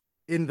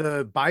in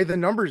the by the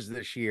numbers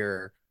this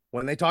year,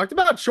 when they talked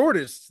about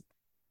shortest,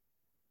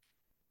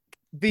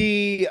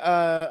 the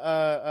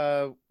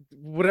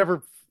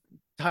whatever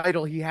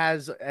title he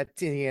has at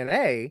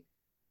TNA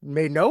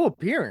made no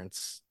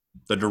appearance.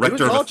 The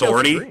Director of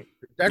Authority.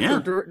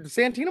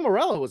 Santino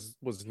Marella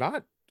was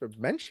not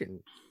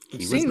mentioned.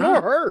 Seen not.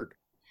 nor heard.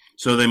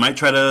 So they might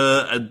try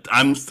to.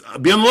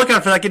 Be on the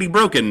lookout for that getting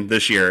broken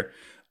this year,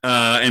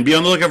 and be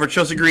on the lookout for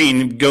Chelsea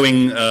Green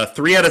going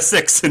 3 out of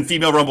 6 in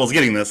female rumbles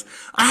getting this.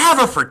 I have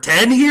her for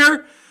 10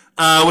 here,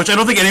 which I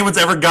don't think anyone's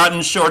ever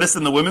gotten shortest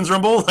in the women's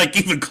rumble, like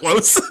even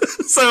close.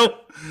 So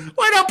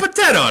why not put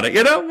 10 on it?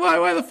 You know,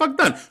 why the fuck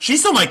not? She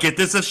still might get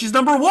this if she's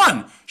number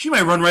 1. She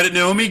might run right at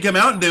Naomi, come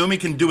out, and Naomi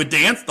can do a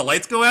dance. The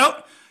lights go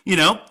out. You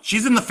know,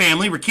 she's in the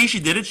family.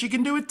 Rikishi did it. She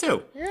can do it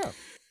too. Yeah.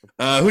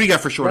 Who do you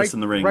got for shortest in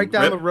the ring? Right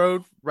down the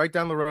road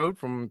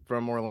from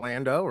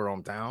Orlando or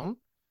hometown.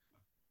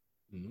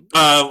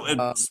 Oh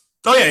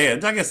yeah.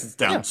 I guess it's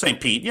down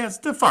St. Pete. Yeah, it's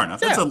far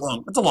enough. Yeah.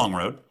 It's a long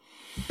road.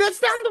 That's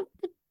down the.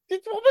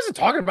 What was it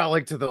talking about?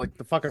 Like to the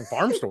fucking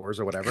farm stores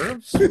or whatever. Down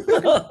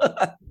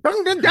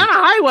a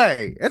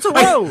highway. It's a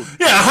road.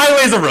 Yeah, a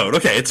highway's a road.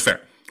 Okay, it's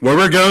fair. Where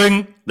we're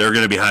going, there are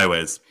going to be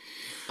highways.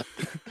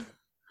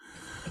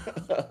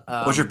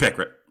 What's your pick,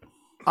 Rick?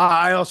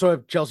 I also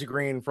have Chelsea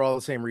Green for all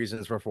the same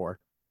reasons before.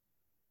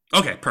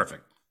 Okay,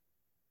 perfect.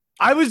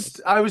 I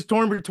was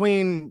torn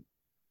between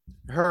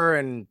her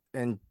and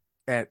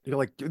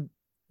like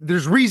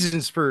there's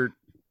reasons for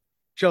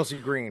Chelsea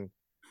Green.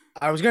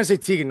 I was gonna say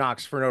Tegan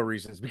Knox for no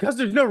reasons because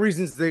there's no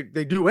reasons they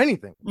do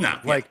anything. No,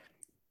 like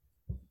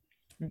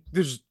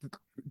there's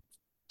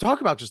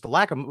talk about just the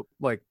lack of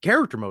like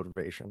character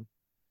motivation.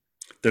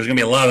 There's gonna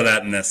be a lot of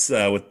that in this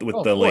with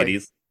the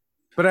ladies.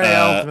 But I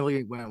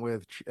ultimately went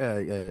with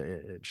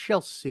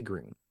Chelsea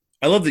Green.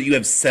 I love that you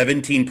have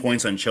 17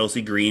 points on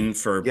Chelsea Green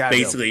for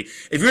basically,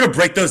 if you're going to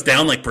break those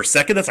down like per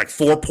second, that's like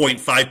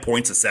 4.5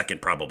 points a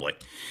second, probably.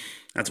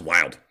 That's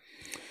wild.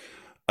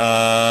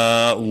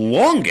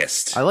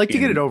 Longest. I like to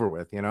get it over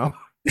with, you know?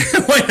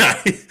 Why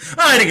not?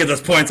 I didn't get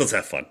those points. Let's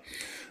have fun.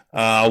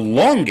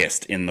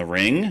 Longest in the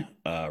ring,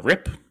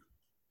 Rip.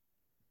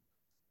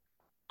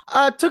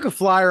 Took a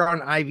flyer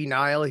on Ivy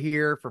Nile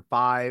here for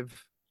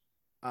 5.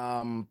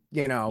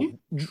 You know,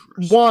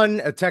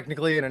 one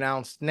technically an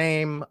announced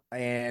name,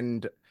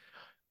 and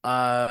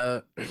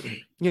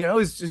you know,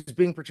 is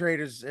being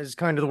portrayed as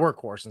kind of the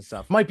workhorse and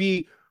stuff. Might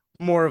be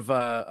more of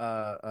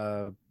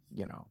a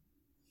you know,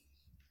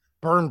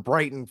 burn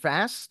bright and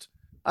fast.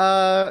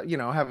 You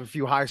know, have a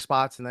few high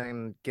spots and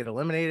then get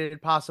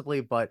eliminated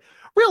possibly, but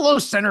real low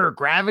center of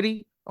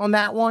gravity on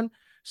that one.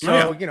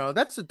 So, you know,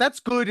 that's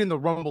good in the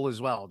Rumble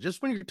as well.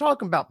 Just when you're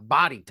talking about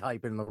body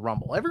type in the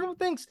Rumble, everyone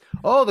thinks,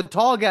 oh, the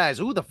tall guys,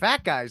 ooh, the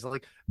fat guys.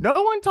 Like, no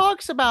one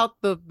talks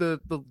about the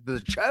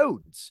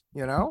chodes,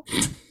 you know?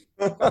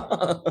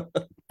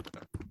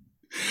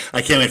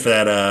 I can't wait for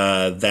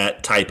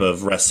that type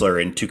of wrestler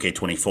in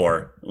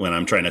 2K24 when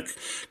I'm trying to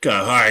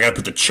I gotta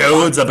put the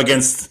chodes up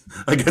against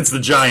the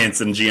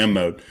giants in GM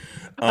mode.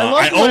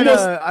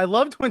 I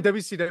loved when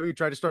WCW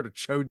tried to start a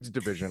chodes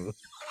division.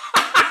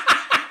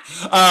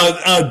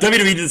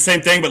 WWE did the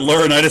same thing, but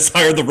Laurinaitis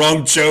hired the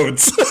wrong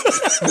chodes.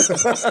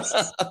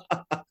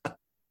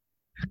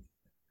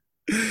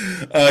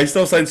 He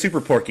still signed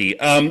Super Porky.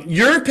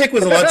 Your pick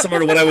was a lot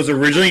similar to what I was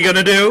originally going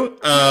to do,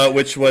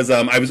 which was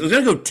I was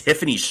going to go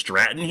Tiffany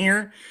Stratton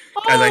here.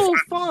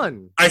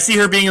 Fun. I see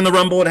her being in the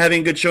Rumble and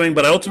having a good showing,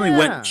 but I ultimately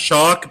went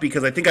Chalk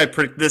because I think I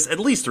predicted this at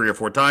least 3 or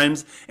 4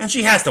 times, and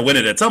she has to win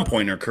it at some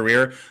point in her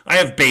career. I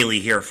have Bayley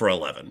here for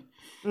 11.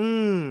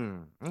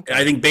 Okay.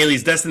 I think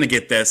Bayley's destined to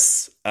get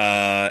this,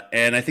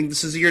 and I think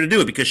this is the year to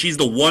do it because she's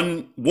the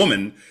one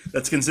woman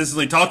that's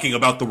consistently talking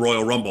about the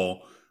Royal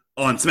Rumble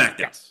on SmackDown.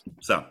 Yes.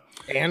 So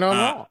and on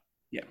Raw.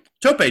 Yeah.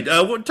 Tope,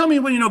 tell me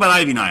what you know about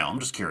Ivy Nile. I'm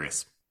just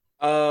curious.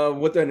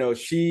 What do I know?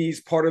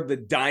 She's part of the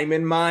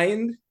Diamond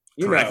Mind,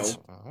 You Correct.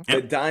 know,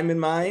 the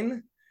Diamond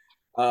Mine.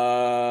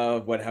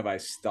 What have I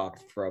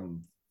stalked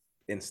from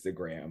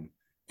Instagram?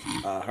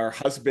 Her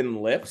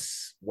husband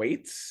lifts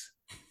weights.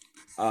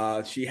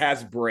 She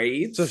has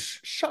braids. It's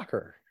a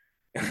shocker.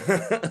 She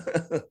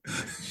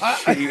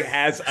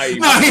has a.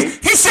 No,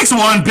 he's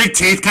 6'1", big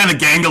teeth, kind of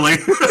gangly.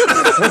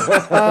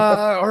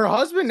 Her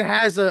husband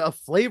has a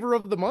flavor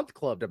of the month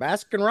club to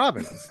Baskin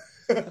Robbins.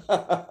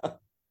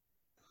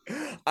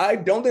 I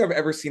don't think I've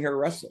ever seen her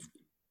wrestle.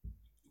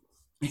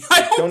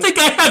 I don't think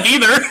I have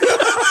either.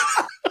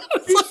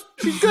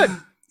 She's good.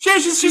 Yeah,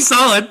 she's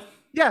solid.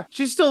 Yeah,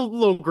 she's still a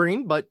little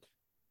green, but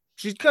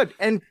she's good,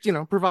 and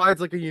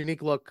provides like a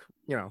unique look.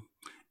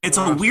 It's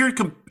a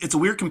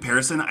weird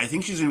comparison. I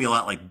think she's gonna be a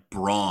lot like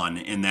Braun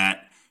in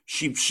that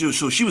she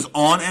was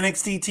on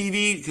NXT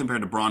TV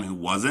compared to Braun, who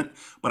wasn't.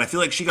 But I feel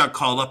like she got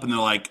called up, and they're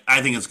like,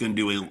 I think it's gonna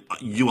do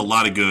you a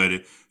lot of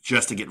good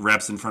just to get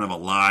reps in front of a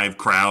live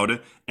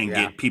crowd and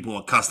get people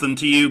accustomed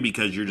to you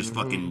because you're just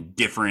fucking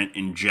different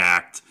and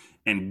jacked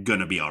and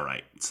gonna be all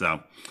right.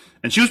 So,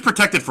 and she was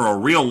protected for a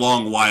real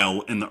long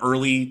while in the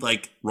early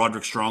like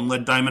Roderick Strong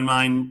led Diamond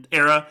Mine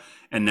era,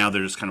 and now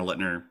they're just kind of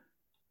letting her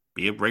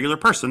be a regular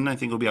person. I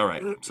think it'll be all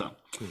right. So,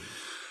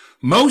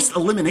 most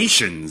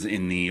eliminations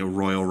in the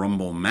Royal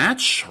Rumble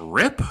match.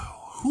 Rip,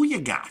 who you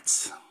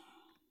got?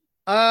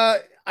 I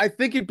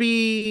think it'd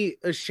be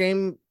a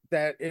shame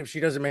that if she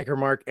doesn't make her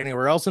mark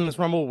anywhere else in this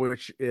Rumble,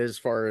 which as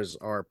far as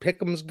our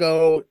pick'ems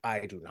go,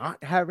 I do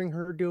not having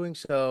her doing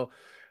so.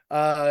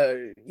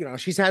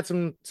 She's had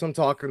some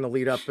talk in the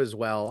lead up as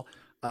well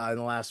in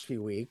the last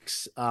few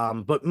weeks,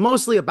 but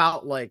mostly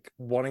about like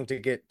wanting to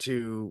get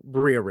to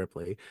Rhea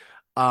Ripley.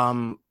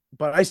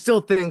 But I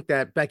still think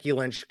that Becky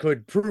Lynch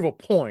could prove a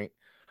point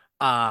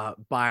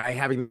by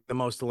having the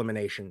most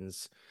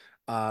eliminations,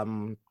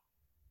 on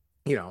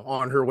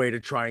her way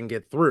to try and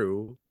get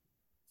through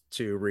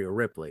to Rhea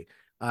Ripley.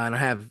 And I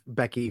have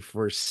Becky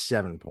for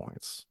 7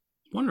 points.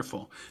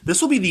 Wonderful.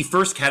 This will be the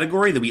first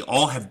category that we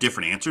all have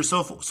different answers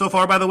so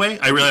far, by the way.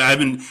 I've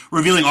been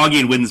revealing Augie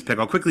and Widden's pick.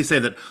 I'll quickly say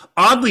that,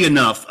 oddly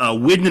enough,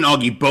 Widden and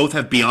Augie both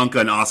have Bianca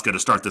and Asuka to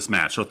start this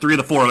match. So 3 of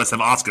the 4 of us have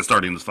Asuka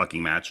starting this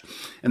fucking match.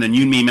 And then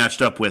you and me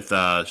matched up with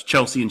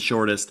Chelsea and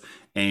Shortest,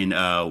 and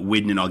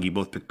Widden and Augie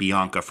both picked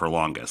Bianca for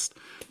longest.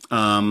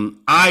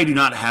 I do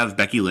not have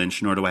Becky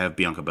Lynch, nor do I have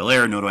Bianca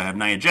Belair, nor do I have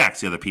Nia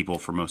Jax, the other people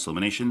for most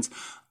eliminations.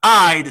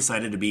 I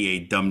decided to be a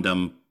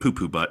dum-dum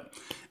poo-poo butt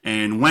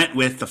and went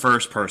with the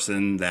first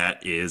person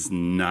that is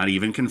not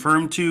even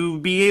confirmed to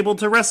be able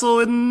to wrestle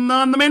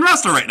on the main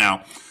roster right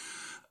now.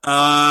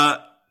 I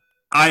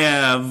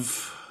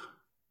have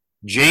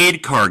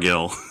Jade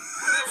Cargill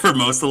for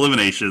most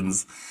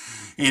eliminations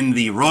in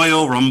the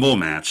Royal Rumble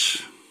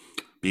match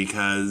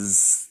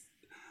because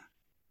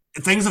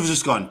things have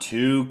just gone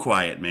too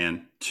quiet,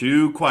 man.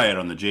 Too quiet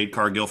on the Jade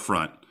Cargill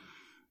front.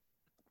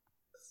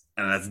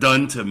 And that's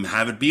done to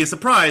have it be a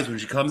surprise when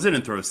she comes in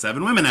and throws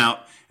 7 women out,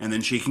 and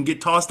then she can get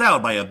tossed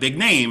out by a big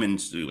name,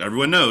 and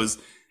everyone knows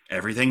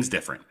everything's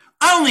different.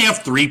 I only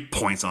have 3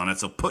 points on it,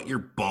 so put your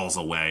balls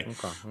away.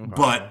 Okay.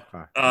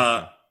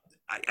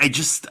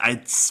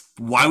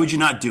 Why would you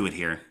not do it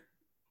here?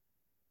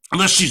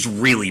 Unless she's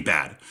really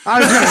bad.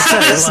 I was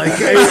gonna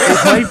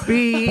say,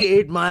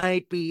 it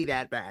might be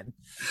that bad.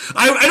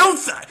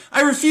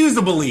 I refuse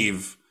to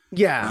believe.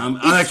 Yeah.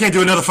 I can't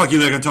do another fuck you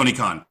like on Tony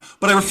Khan.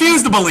 But I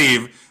refuse to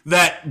believe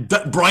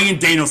that Bryan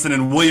Danielson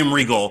and William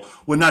Regal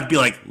would not be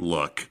like,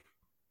 look.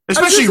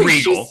 Especially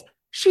Regal.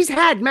 She's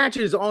had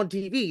matches on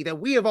TV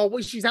that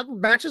she's had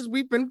matches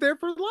we've been there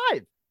for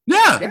live.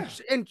 Yeah.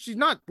 And she's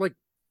not like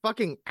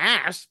fucking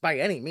ass by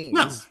any means.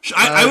 No.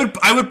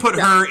 I would put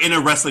her in a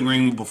wrestling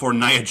ring before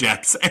Nia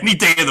Jax any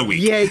day of the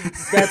week. Yeah,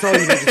 that's all you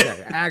need to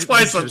say.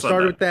 Twice on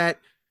start with that.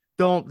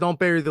 Don't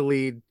bury the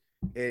lead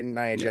in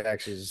Nia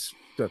Jax's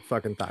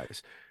fucking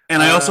thighs.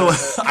 And I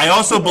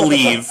also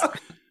believe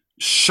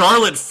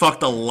Charlotte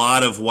fucked a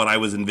lot of what I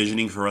was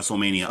envisioning for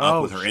WrestleMania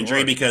up with her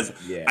injury because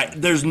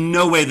there's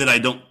no way that I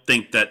don't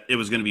think that it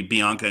was going to be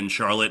Bianca and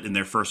Charlotte in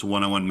their first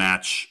one-on-one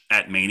match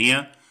at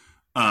Mania.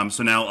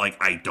 So now,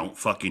 I don't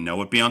fucking know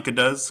what Bianca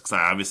does because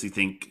I obviously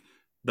think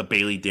the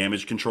Bayley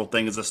damage control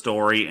thing is a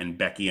story and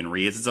Becky and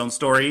Rhea is its own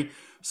story.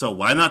 So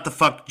why not the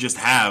fuck just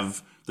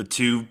have the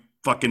 2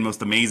 fucking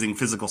most amazing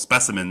physical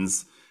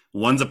specimens?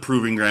 One's a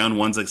proving ground,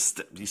 one's a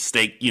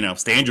stand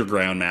your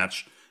ground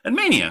match at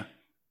Mania.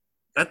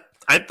 That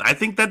I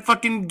think that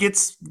fucking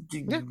draws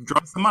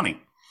some money.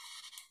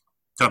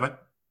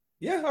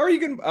 Yeah, or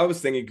I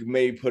was thinking you could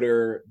maybe put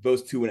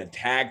those 2 in a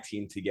tag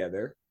team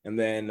together and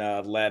then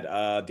let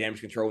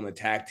Damage Control in the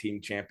tag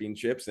team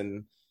championships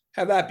and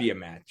have that be a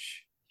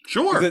match.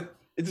 Sure. It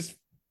just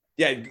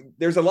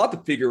there's a lot to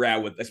figure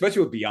out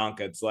especially with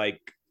Bianca. It's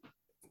like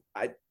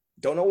I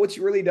don't know what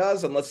she really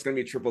does unless it's gonna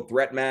be a triple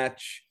threat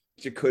match.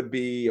 It could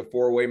be a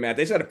 4-way match.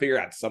 They just got to figure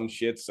out some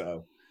shit.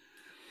 So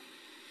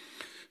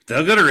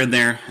they'll get her in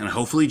there, and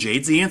hopefully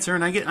Jade's the answer,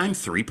 and I'm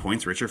 3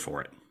 points richer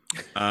for it.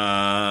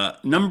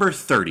 Number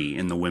 30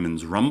 in the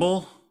Women's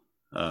Rumble.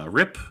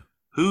 Rip,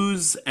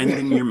 who's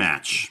ending your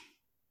match?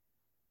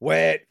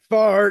 Wet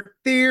fart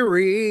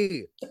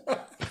theory.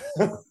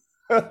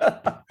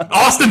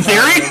 Austin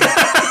Theory.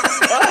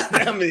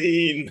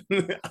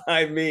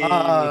 I mean,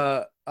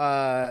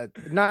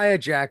 Nia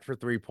Jack for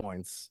 3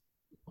 points.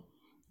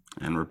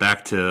 And we're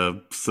back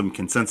to some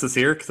consensus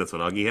here because that's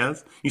what Augie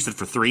has. You said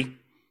for 3.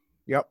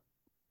 Yep.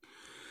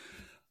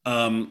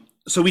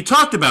 So we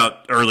talked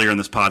about earlier in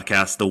this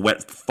podcast the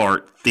wet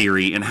fart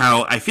theory and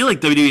how I feel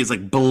like WWE is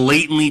like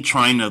blatantly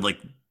trying to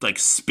like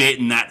spit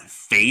in that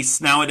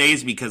face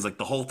nowadays because like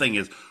the whole thing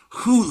is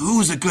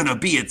who's it gonna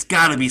be? It's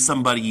gotta be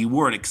somebody you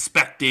weren't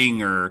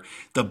expecting or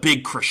the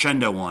big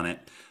crescendo on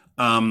it.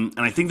 And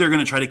I think they're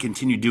gonna try to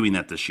continue doing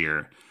that this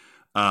year.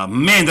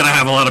 Man, did I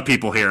have a lot of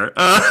people here.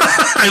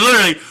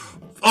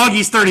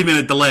 Augie's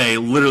 30-minute delay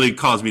literally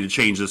caused me to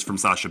change this from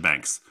Sasha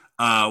Banks.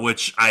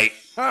 Because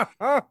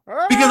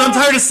I'm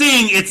tired of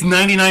seeing it's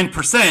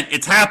 99%,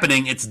 it's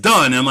happening, it's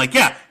done. And I'm like,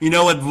 yeah, you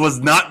know what was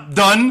not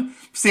done?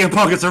 CM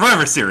Punk at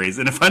Survivor Series.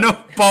 And if I know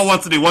Paul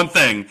wants to do one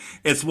thing,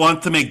 it's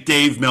want to make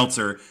Dave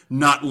Meltzer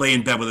not lay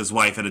in bed with his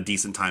wife at a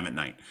decent time at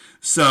night.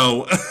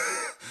 So,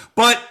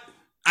 but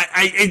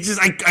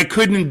I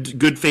couldn't in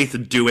good faith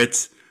do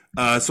it.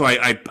 So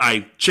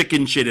I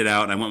chicken shit it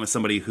out. And I went with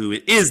somebody who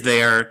is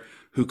there,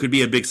 who could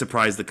be a big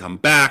surprise to come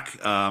back.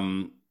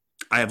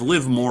 I have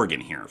Liv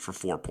Morgan here for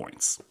 4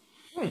 points.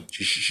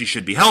 She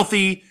should be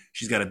healthy.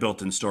 She's got a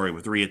built-in story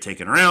with Rhea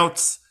taking her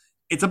out.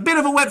 It's a bit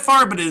of a wet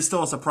fart, but it is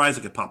still a surprise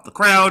that could pop the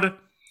crowd.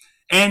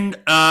 And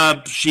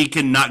she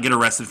can not get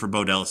arrested for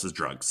Bo Dallas's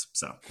drugs.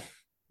 So,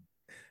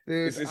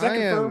 Dude, is that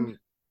confirmed?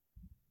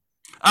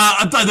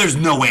 There's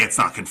no way it's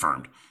not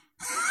confirmed.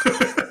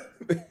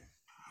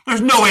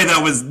 There's no way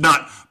that was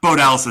not Bo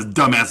Dallas's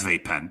dumbass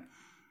vape pen.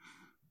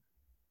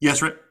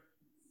 Yes, Rick?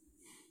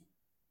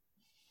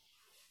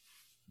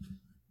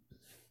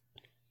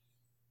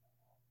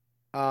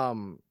 I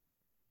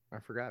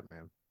forgot,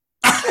 man.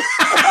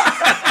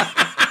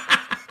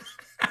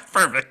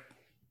 Perfect.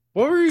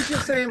 What were you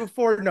just saying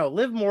before? No,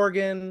 Liv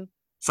Morgan.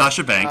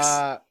 Sasha Banks.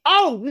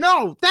 Oh,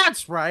 no,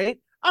 that's right.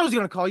 I was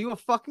going to call you a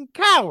fucking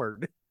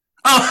coward.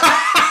 Oh.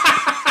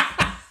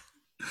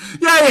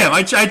 Yeah, I am.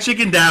 I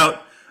chickened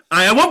out.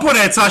 At one point,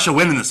 I had Sasha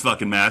win in this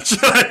fucking match.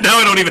 Now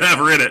I don't even have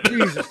her in it.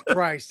 Jesus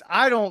Christ.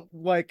 I don't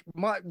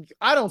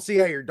see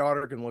how your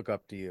daughter can look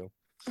up to you.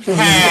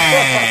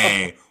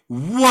 Hey.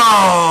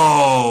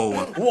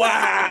 Whoa.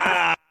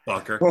 Wow.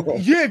 Fucker.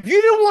 Yeah, if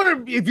you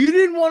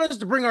didn't want us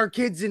to bring our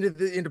kids into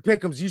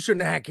pick'ems, you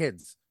shouldn't have had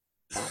kids.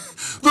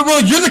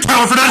 Well, you're the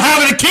coward for not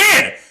having a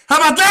kid. How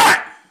about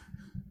that?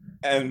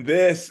 And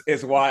this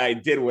is why I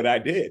did what I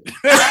did.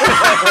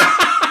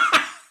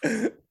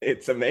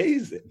 It's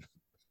amazing.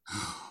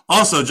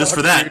 Also, just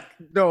for that.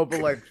 No,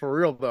 but like for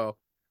real though.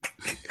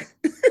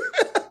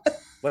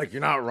 Like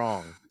you're not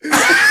wrong.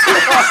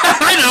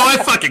 I know, I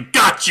fucking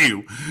got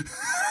you.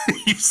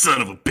 You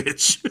son of a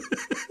bitch.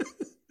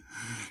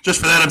 Just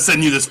for that, I'm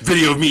sending you this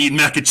video of me eating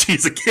mac and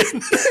cheese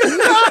again.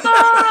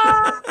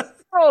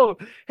 Oh,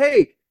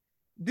 hey,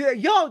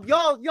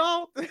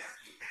 y'all,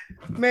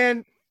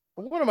 man,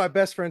 one of my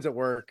best friends at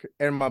work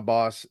and my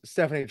boss,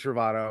 Stephanie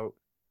Travato,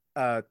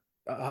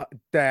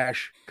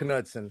 Dash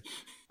Knudsen,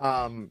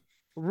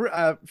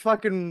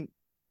 fucking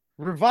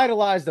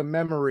revitalized a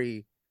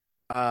memory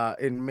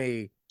in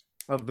me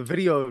of the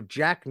video of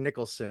Jack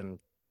Nicholson,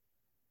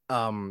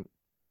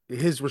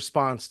 his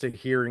response to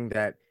hearing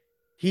that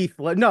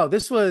no,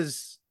 this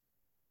was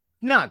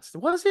nuts.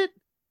 Was it?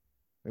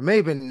 It may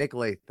have been Nick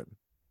Lathan.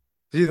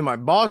 It's either my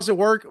boss at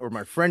work or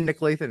my friend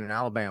Nick Lathan in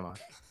Alabama.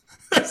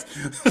 Those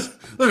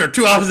are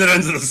two opposite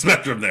ends of the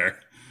spectrum there.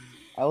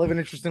 I live an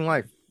interesting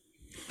life.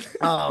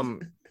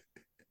 Of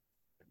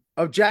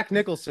Jack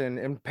Nicholson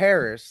in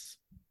Paris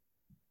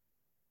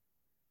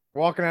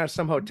walking out of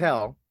some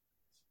hotel,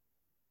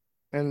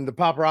 and the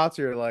paparazzi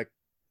are like,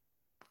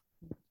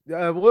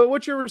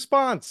 what's your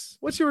response?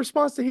 What's your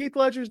response to Heath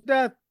Ledger's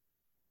death?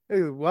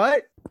 Hey,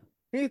 what?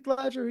 Heath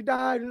Ledger, he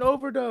died in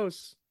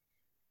overdose.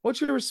 What's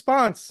your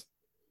response?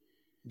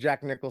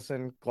 Jack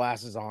Nicholson,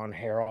 glasses on,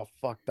 hair all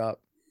fucked up.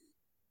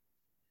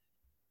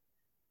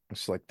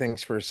 Just like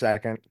thinks for a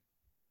second.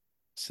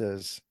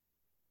 Says,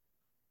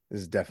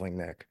 this is definitely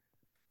Nick.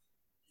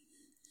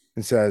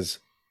 And says,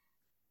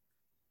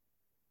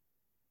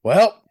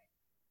 well,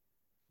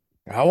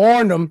 I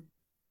warned him.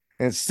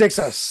 And sticks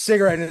a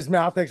cigarette in his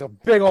mouth, takes a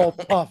big old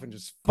puff, and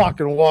just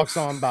fucking walks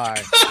on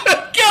by. God!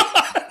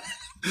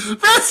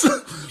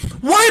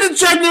 Why did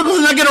Jack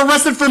Nicholson not get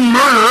arrested for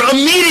murder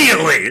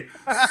immediately?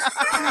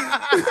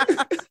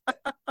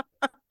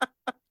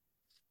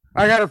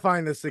 I gotta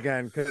find this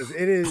again because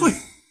it's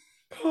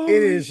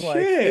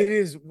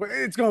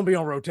gonna be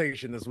on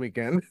rotation this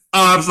weekend.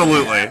 Oh,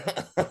 absolutely.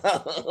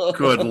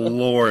 Good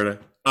Lord.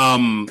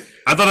 I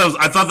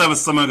thought that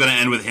was somehow going to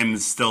end with him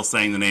still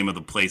saying the name of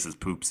the place is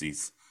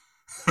Poopsies.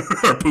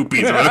 Or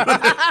Poopies.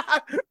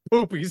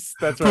 Poopies.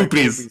 That's right.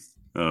 Poopies.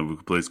 A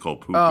place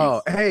called Poopies.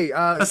 Oh, hey.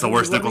 That's the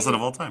worst Nicholson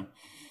of all time.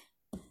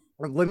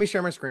 Let me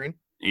share my screen.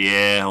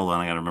 Yeah, hold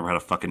on. I got to remember how to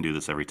fucking do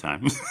this every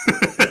time.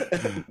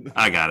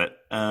 I got it.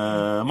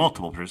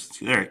 Multiple persons.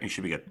 There, it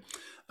should be good.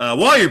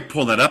 While you're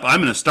pulling that up, I'm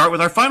going to start with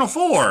our final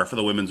four for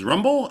the Women's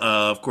Rumble.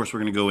 Of course, we're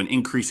going to go in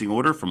increasing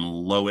order from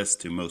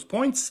lowest to most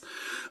points.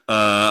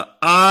 I'm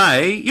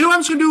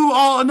just going to do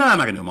all. No, I'm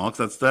not going to do them all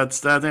because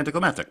that's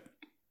anticlimactic.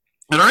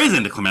 It already is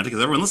anticlimactic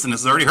because everyone listening to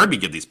this has already heard me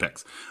give these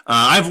picks.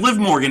 I have Liv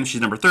Morgan.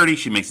 She's number 30.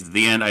 She makes it to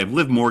the end. I have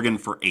Liv Morgan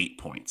for 8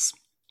 points.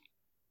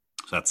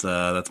 So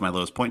that's my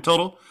lowest point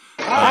total.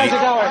 How's it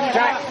going,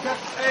 Jack?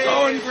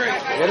 Going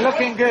great. You're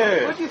looking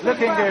good.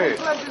 Looking good.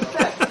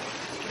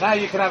 Now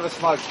you can have a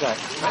smoke, Jack.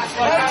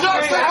 Jack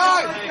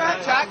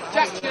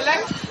to your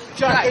left.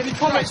 Jack, any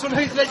comments on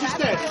whose leg is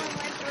dead?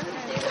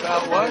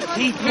 What?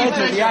 Heath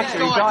Ledger, the actor,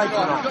 he died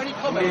tonight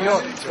in New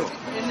York.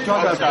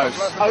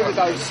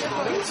 Overdose.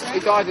 He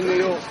died in New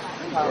York.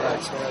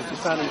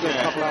 Just found him dead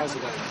a couple hours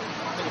ago.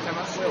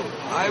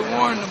 I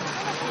warned him.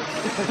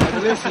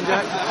 Listen,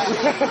 Jack.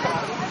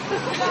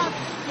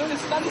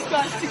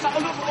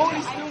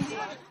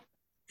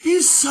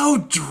 He's so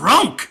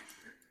drunk.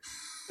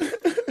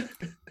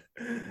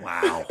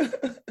 Wow.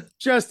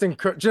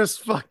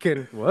 Just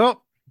fucking,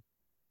 well.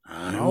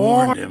 I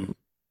warned him.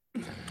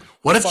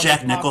 What if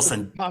Jack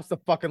Nicholson pops the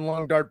fucking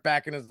long dart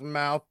back in his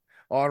mouth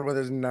on with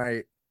his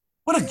knight?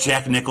 What if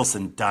Jack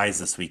Nicholson dies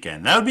this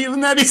weekend?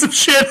 Wouldn't that be some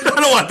shit? I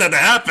don't want that to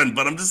happen,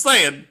 but I'm just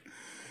saying.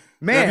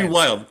 Man, that'd be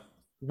wild.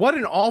 What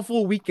an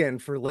awful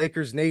weekend for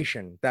Lakers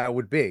Nation that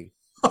would be.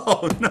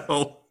 Oh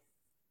no.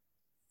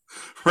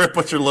 Rip,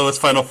 what's your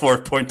lowest final 4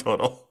 point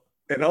total?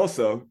 And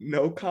also,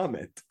 no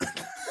comment.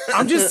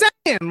 I'm just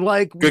saying,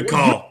 like, good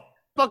call. You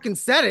fucking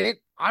said it.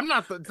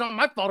 It's not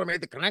my fault I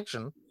made the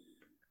connection.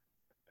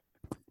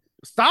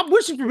 Stop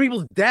wishing for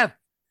people's death.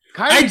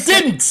 I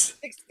didn't.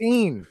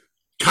 16.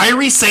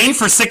 Kyrie Sane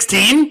for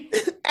 16?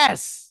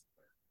 Yes.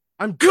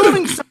 I'm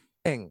doing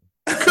something.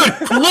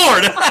 Good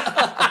Lord.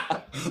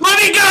 Let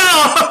me go.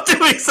 I'm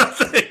doing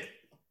something.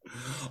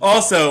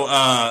 Also,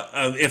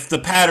 if the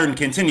pattern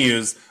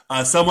continues,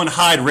 someone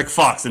hide Rick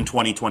Fox in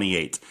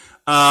 2028.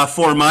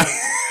 For my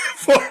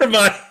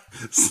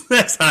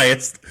next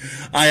highest,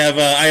 I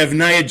have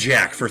Nia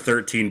Jax for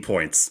 13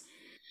 points.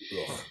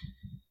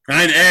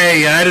 I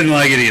didn't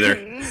like it either.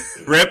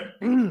 Rip.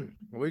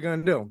 What are we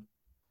gonna do?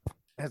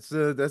 That's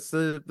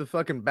the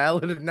fucking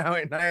ballad of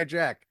Nia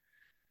Jax.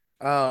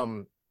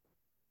 I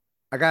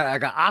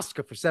got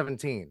Asuka for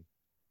 17.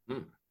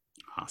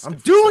 Asuka I'm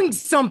doing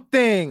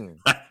something.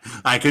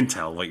 I can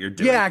tell what you're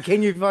doing. Yeah,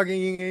 can you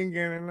fucking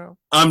get it now?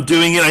 I'm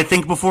doing it, I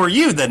think, before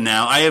you then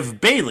now. I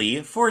have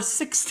Bayley for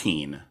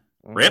 16.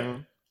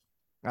 Rip.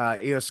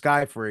 Io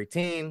Sky for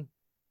 18.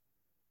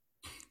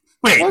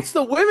 Wait. What's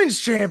the women's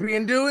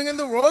champion doing in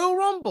the Royal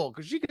Rumble?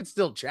 Because she could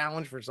still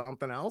challenge for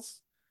something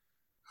else.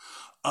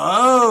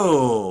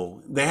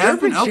 Oh, they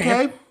have been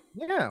okay.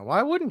 Yeah,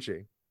 why wouldn't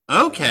she?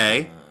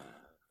 Okay.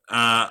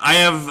 I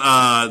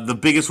have the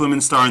biggest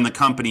women's star in the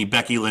company,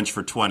 Becky Lynch,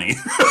 for 20,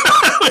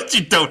 which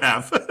you don't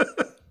have.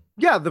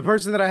 Yeah, the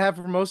person that I have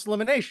for most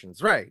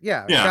eliminations. Right.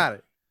 Yeah. Got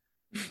it.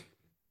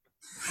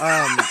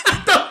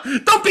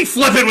 Don't be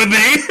flippant with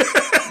me.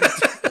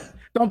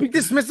 Don't be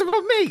dismissive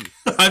of me.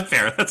 I'm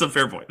fair. That's a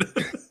fair point.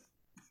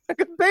 I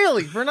got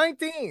Bayley for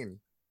 19.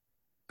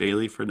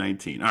 Bayley for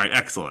 19. All right,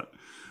 excellent.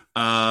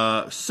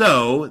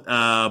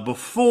 So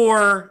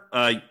before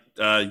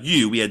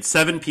we had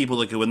 7 people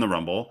that could win the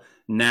Rumble.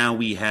 Now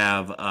we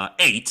have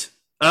 8.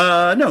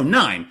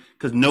 9,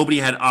 because nobody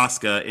had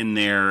Asuka in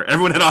there.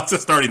 Everyone had Asuka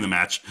starting the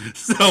match.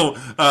 So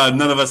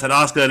none of us had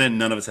Asuka in it, and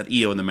none of us had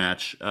Io in the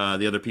match.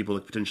 The other people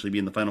that could potentially be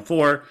in the final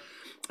 4.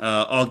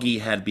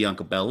 Augie had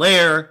Bianca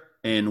Belair,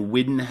 and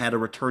Widden had a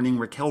returning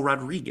Raquel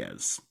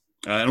Rodriguez.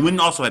 And Widden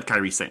also had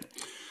Kairi Sane.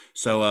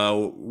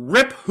 So,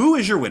 Rip, who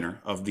is your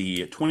winner of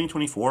the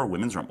 2024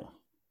 Women's Rumble?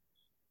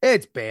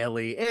 It's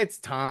Bayley. It's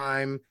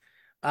time.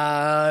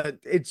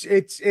 It's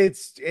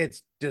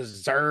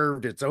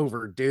deserved. It's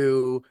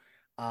overdue.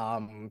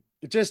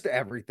 Just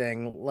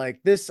everything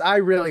like this. I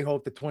really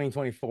hope that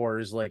 2024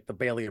 is like the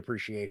Bayley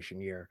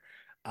appreciation year.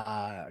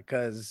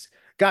 Because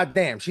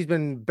goddamn, she's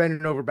been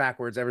bending over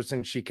backwards ever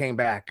since she came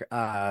back.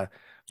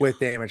 With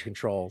Damage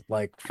Control,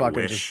 like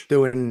fucking just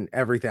doing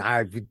everything.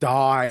 I've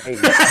died. Tones,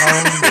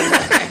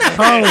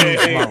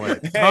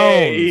 Mullet.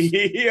 Tones.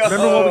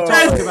 Remember what we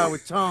talked about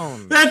with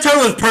Tones? That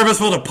tone was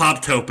purposeful to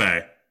pop Tope.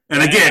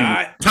 And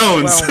again,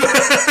 Tones.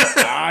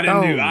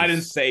 I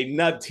didn't say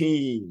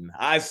nothing.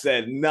 I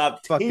said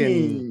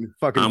nothing.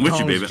 Fucking I'm with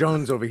Tones you, baby.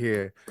 Jones over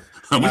here.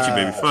 I'm with you,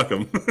 baby. Fuck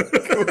him.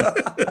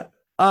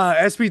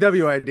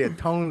 SPW idea.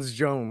 Tones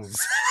Jones.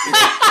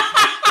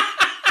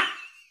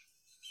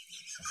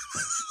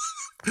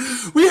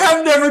 We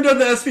have never done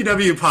the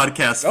SPW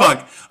podcast.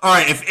 Fuck. All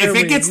right. If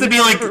it gets to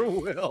be like,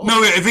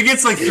 if it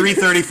gets like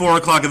 3:30, 4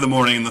 o'clock in the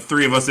morning, and the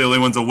 3 of us are the only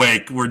ones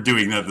awake, we're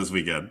doing that this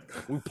weekend.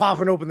 We're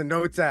popping open the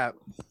Notes app.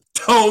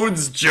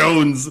 Tones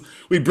Jones.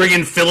 We bring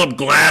in Philip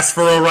Glass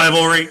for a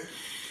rivalry.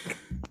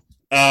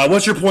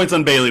 What's your points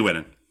on Bayley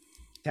winning?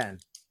 10.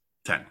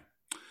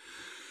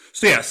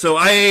 So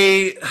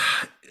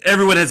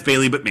everyone has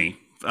Bayley but me.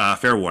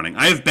 Fair warning.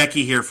 I have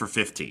Becky here for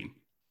 15.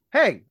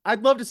 Hey,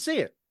 I'd love to see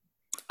it.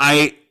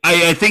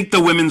 I think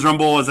the Women's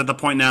Rumble is at the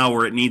point now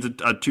where it needs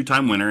a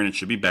two-time winner, and it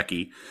should be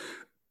Becky.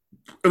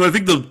 And I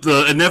think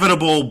the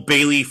inevitable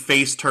Bayley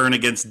face turn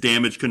against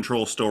Damage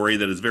Control story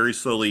that is very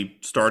slowly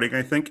starting,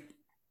 I think,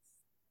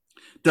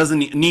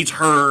 needs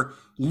her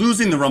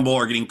losing the Rumble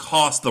or getting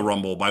cost the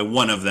Rumble by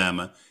one of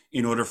them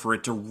in order for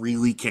it to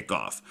really kick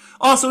off.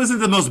 Also, isn't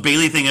the most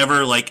Bayley thing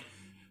ever, like,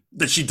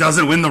 that she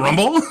doesn't win the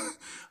Rumble?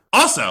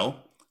 Also,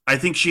 I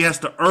think she has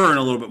to earn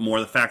a little bit more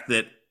the fact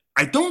that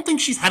I don't think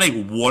she's had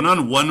a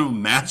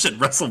one-on-one match at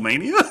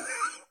WrestleMania.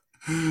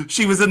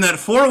 She was in that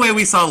 4-way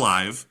we saw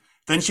live.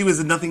 Then she was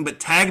in nothing but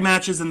tag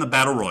matches in the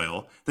Battle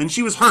Royal. Then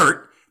she was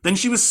hurt. Then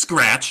she was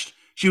scratched.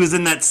 She was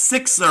in that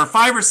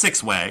 5 or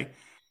 6-way.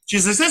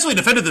 She's successfully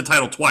defended the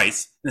title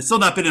twice and has still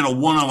not been in a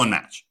one-on-one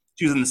match.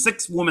 She was in the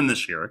 6th woman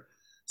this year.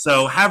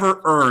 So have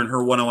her earn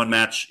her one-on-one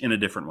match in a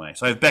different way.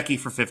 So I have Becky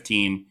for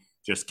 15.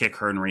 Just kick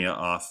her and Rhea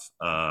off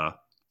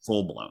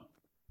full blown.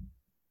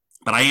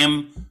 But I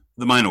am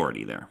the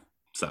minority there.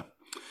 So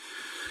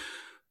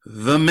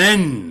the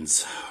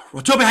men's.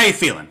 Well, Toby, how you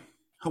feeling?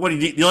 What do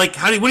you like?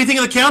 What do you think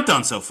of the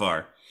countdown so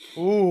far?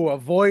 Ooh,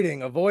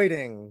 avoiding.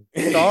 Stalling.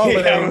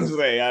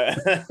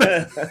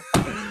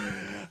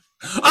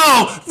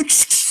 Oh,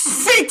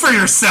 speak for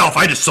yourself.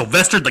 I just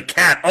Sylvestered the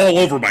cat all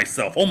over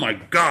myself. Oh my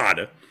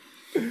God.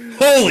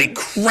 Holy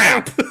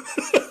crap.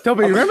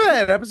 Toby, you remember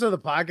that episode of the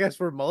podcast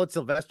where Mullet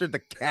Sylvestered the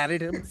cat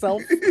at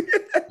himself?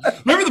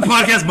 Remember the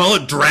podcast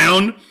Mullet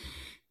drowned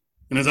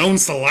in his own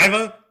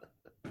saliva?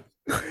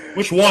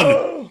 Which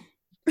one?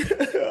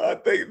 I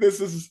think this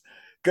is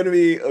going to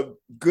be a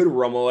good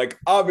Rumble. Like,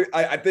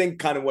 I think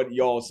kind of what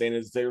y'all are saying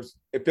is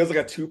it feels like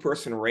a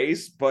 2-person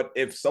race, but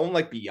if someone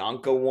like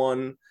Bianca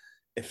won,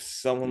 if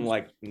someone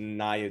like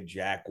Nia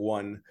Jax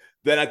won,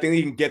 then I think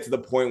you can get to the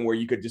point where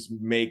you could just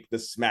make the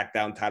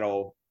SmackDown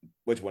title.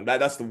 Which one?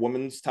 That's the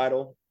women's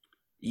title.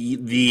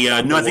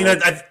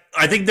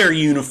 I think they're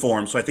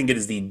uniform, so I think it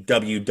is the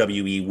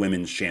WWE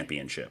Women's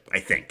Championship. I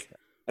think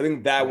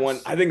that one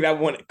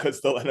could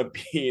still end up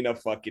being a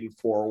fucking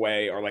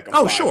 4-way or like a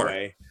 5-way.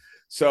 Sure.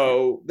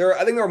 So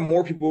I think there are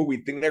more people we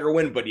think they're gonna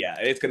win, but yeah,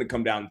 it's gonna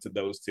come down to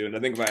those two. And I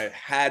think if I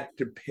had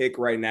to pick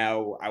right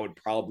now, I would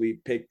probably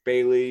pick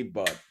Bayley,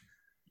 but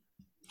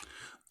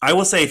I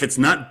will say if it's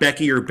not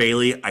Becky or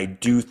Bayley, I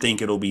do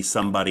think it'll be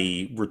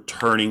somebody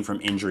returning from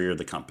injury or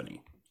the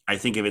company. I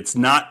think if it's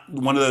not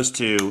one of those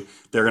two,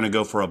 they're going to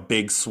go for a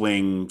big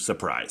swing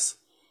surprise.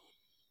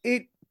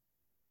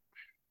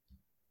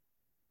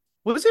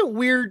 Was it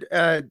weird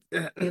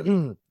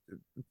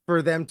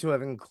for them to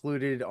have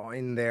included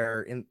in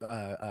their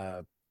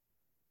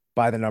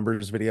by the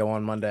numbers video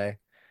on Monday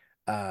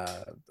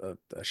a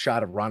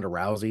shot of Ronda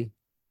Rousey?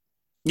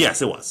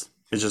 Yes, it was.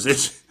 It's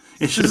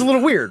just a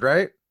little weird,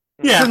 right?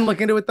 Yeah. Couldn't look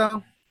into it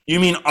though.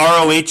 You mean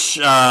ROH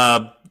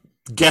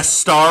guest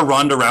star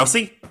Ronda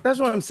Rousey? That's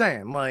what I'm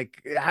saying.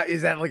 Like,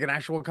 is that like an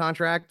actual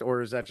contract,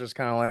 or is that just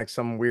kind of like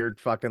some weird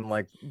fucking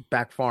like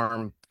back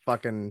farm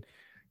fucking?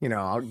 You know,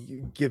 I'll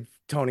give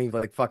Tony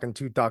like fucking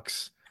 2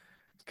 ducks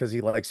because he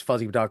likes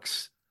fuzzy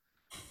ducks.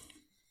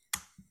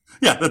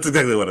 Yeah, that's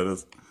exactly what it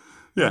is.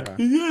 Yeah, okay.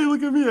 Yeah.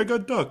 Look at me, I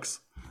got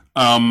ducks.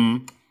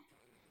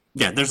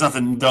 Yeah, there's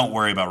nothing. Don't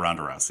worry about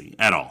Ronda Rousey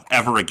at all,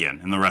 ever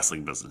again in the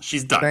wrestling business.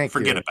 She's done.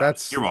 Forget about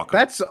it. You're welcome.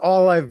 That's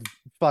all I've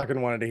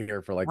fucking wanted to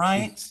hear for like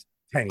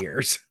 10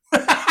 years.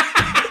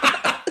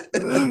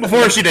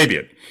 Before she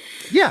debuted.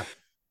 Yeah.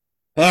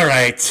 All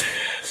right.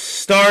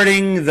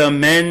 Starting the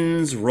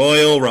men's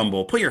Royal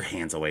Rumble. Put your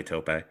hands away,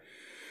 Tope.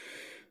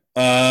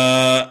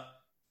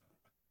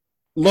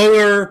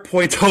 Lower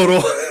point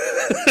total.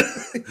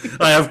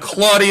 I have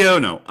Claudio.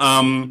 No.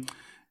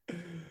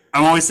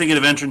 I'm always thinking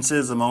of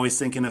entrances. I'm always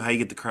thinking of how you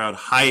get the crowd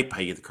hype,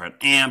 how you get the crowd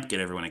amped, get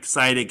everyone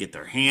excited, get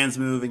their hands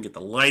moving, get the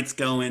lights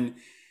going,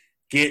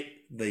 get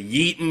the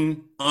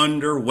yeeting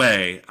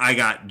underway. I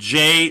got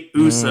Jey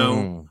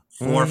Uso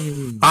for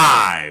 5.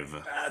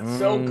 That's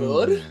so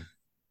good.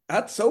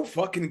 That's so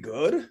fucking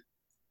good.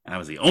 I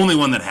was the only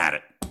one that had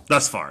it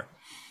thus far.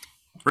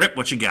 Rip,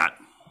 what you got?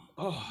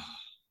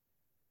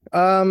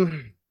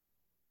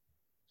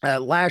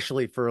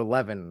 Lashley for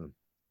 11.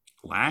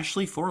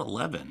 Lashley for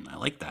 11. I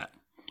like that.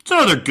 It's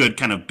another good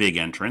kind of big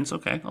entrance.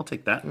 Okay, I'll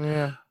take that.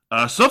 Yeah.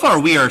 So far,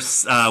 we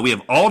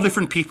have all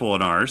different people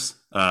in ours.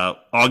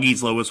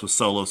 Augie's lowest was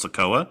Solo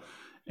Sikoa,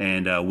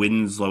 and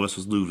Wynn's lowest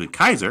was Ludwig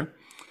Kaiser.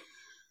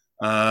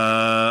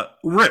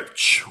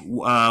 Rich,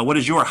 what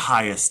is your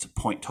highest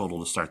point total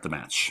to start the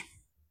match?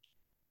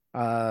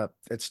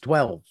 It's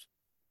 12.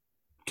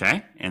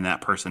 Okay, and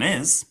that person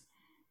is?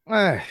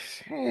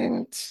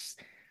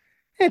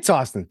 It's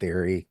Austin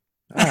Theory.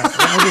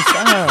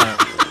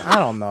 I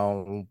don't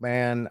know,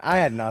 man. I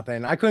had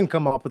nothing. I couldn't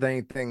come up with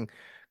anything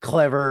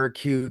clever,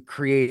 cute,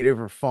 creative,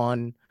 or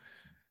fun.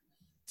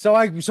 So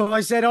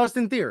I said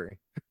Austin Theory.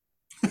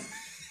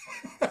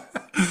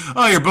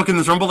 Oh, you're booking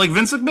this Rumble like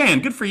Vince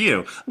McMahon. Good for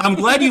you. I'm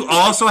glad you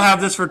also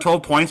have this for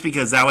 12 points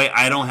because that way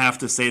I don't have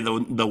to say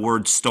the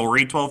word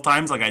story 12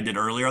 times like I did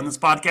earlier on this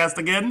podcast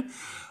again.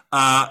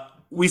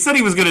 We said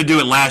he was going to do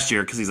it last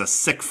year because he's a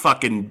sick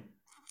fucking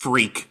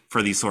freak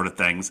for these sort of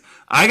things.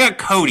 I got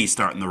Cody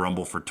starting the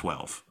Rumble for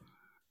 12.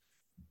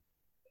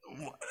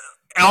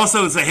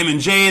 Also, it's him and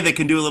Jay that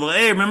can do a little,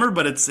 hey, remember,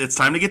 but it's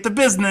time to get to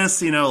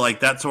business, like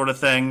that sort of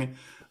thing.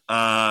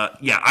 I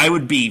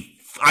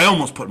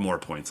almost put more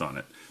points on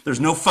it.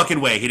 There's no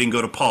fucking way he didn't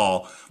go to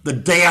Paul the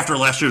day after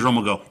last year's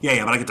Rumble go,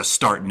 yeah, but I get to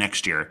start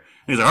next year. And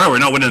he's like, all right, we're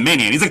not winning the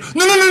Mania. And he's like,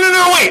 no,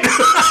 wait.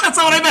 That's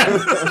not what I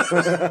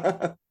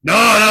meant.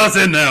 No, it's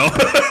in now.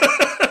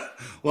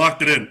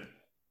 Locked it in.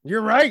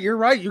 You're right.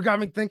 You got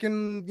me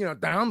thinking,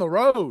 down the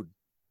road.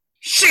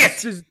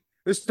 Shit!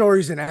 This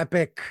story's an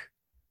epic.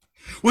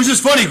 Which is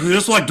funny, because we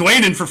just locked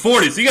Dwayne in for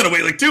 40, so you gotta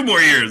wait like 2 more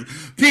years.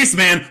 Peace,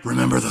 man.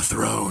 Remember the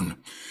throne.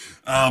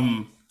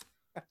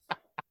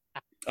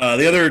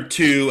 The other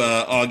two,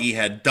 Augie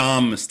had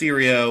Dom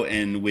Mysterio,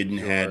 and Widden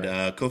had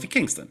Kofi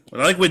Kingston. I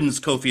like Widden's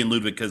Kofi and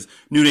Ludwig because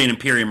New Day and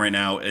Imperium right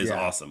now is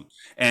awesome.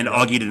 And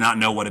Augie did not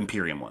know what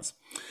Imperium was.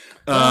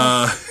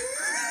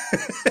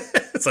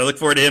 So I look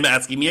forward to him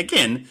asking me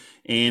again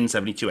in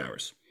 72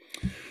 hours.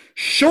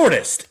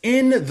 Shortest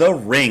in the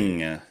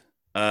ring.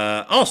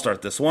 I'll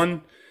start this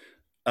one.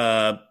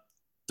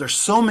 There's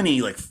so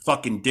many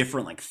fucking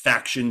different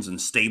factions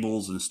and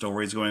stables and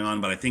stories going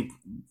on, but I think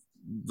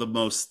the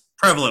most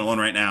prevalent one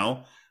right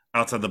now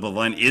outside the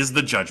Bloodline is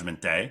the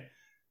Judgment Day,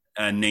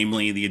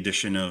 namely the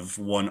addition of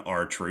one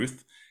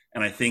R-Truth.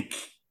 And I think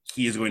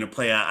he is going to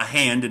play a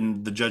hand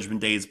in the Judgment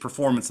Day's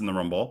performance in the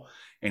Rumble.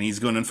 And he's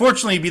going to,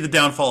 unfortunately, be the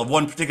downfall of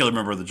one particular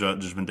member of the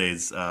Judgment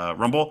Day's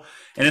Rumble.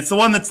 And it's the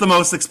one that's the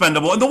most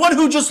expendable. And the one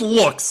who just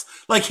looks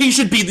like he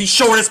should be the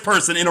shortest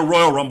person in a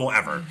Royal Rumble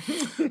ever.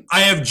 I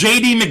have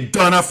JD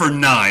McDonough for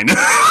 9.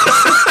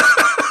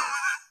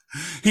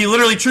 He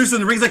literally, Truth's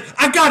in the ring. He's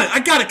like, I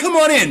got it. Come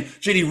on in.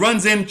 JD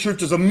runs in. Truth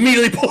just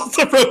immediately pulls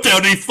the rope down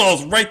and he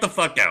falls right the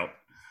fuck out.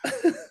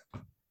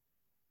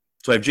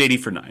 So I have JD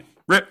for 9.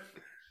 Rip.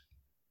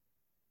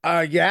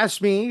 You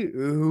asked me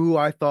who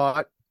I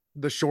thought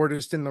the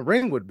shortest in the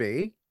ring would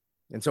be.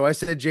 And so I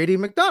said JD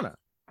McDonough.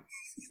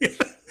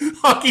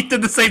 Hockey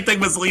did the same thing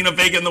with Zelina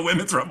Vega in the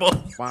Women's Rumble.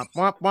 Wop,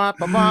 wop, wop,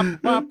 wop,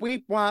 wop,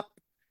 weep, wop.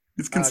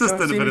 It's consistent.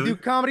 Come see me do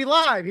comedy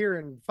live here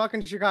in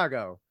fucking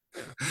Chicago.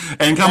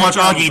 And come watch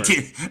Augie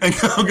and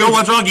go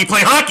watch Augie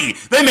play hockey.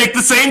 They make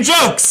the same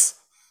jokes.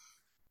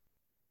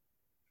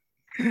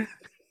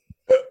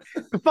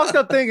 The fucked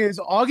up thing is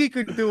Augie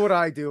could do what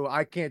I do.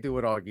 I can't do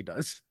what Augie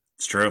does.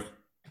 It's true.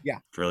 Yeah.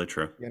 It's really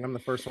true. Yeah, and I'm the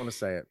first one to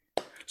say it.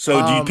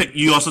 So do you pick?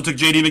 You also took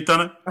JD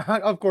McDonough?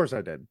 Of course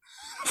I did.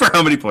 For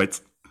how many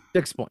points?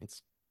 6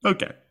 points.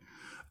 Okay.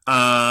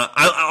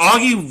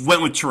 Augie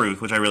went with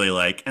Truth, which I really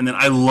like, and then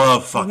I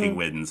love fucking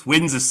Widdens.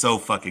 Widdens is so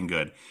fucking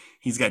good.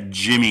 He's got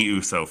Jimmy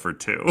Uso for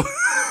 2.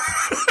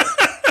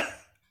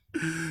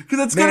 Because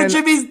that's kind of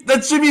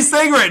Jimmy's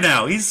thing right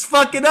now. He's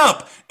fucking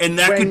up, and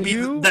that could be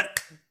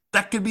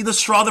that could be the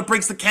straw that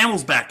breaks the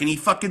camel's back, and he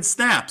fucking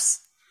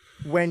snaps.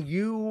 When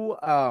you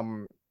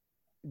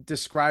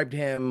described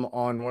him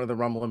on one of the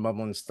Rumble and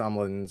Bumble and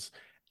Stumblins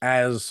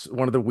as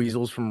one of the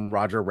weasels from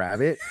Roger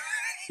Rabbit,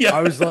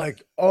 I was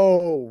like,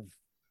 oh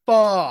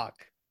fuck.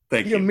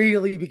 He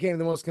immediately became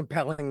the most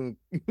compelling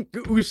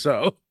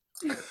Uso.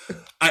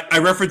 I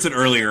referenced it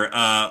earlier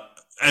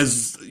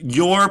as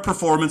your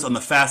performance on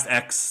the Fast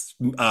X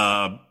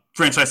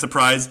franchise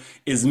surprise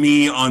is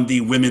me on the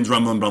Women's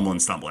Rumble and Bumble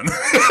and Stumbling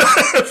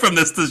from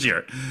this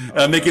year.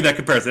 Making that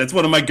comparison. It's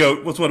one of my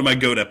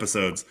GOAT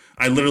episodes.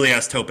 I literally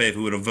asked Tope if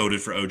he would have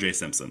voted for OJ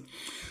Simpson.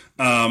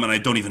 And I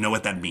don't even know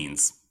what that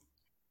means.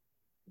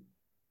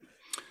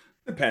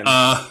 Depends.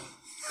 To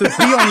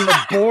be on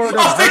the board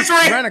of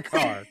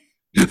Rent-A-Car.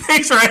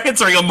 Thanks for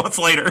answering a month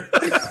later.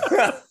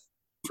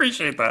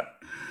 Appreciate that.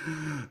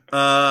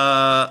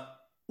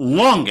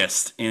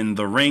 Longest in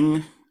the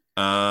ring,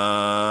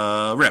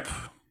 Rip.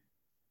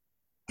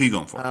 Who you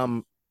going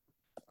for?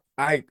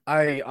 I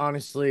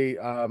honestly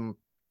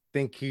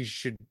think he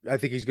should. I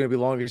think he's going to be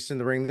longest in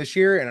the ring this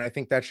year, and I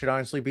think that should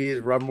honestly be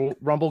his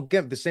Rumble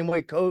gimmick. The same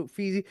way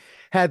Kofi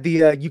had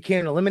the "You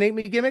Can't Eliminate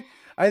Me" gimmick.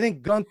 I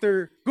think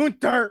Gunther.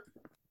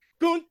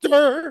 He's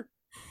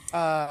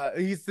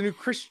the new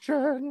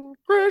Christian.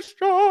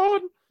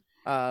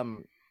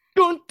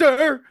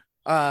 Gunther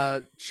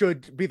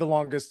should be the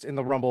longest in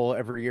the Rumble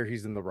every year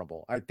he's in the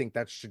Rumble. I think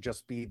that should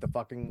just be the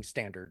fucking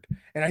standard.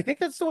 And I think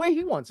that's the way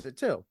he wants it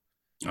too.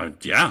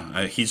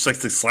 He just likes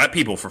to slap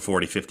people for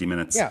 40, 50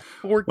 minutes. Yeah,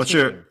 14. What's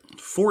your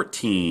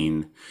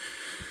 14?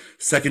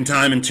 Second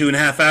time in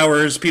 2.5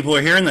 hours people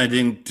are hearing that I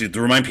didn't to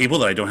remind people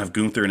that I don't have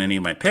Gunther in any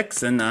of my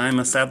picks, and I'm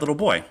a sad little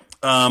boy.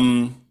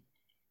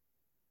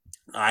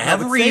 I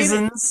have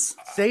reasons.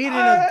 Say it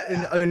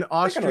in an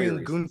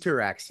Austrian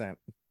Gunther accent.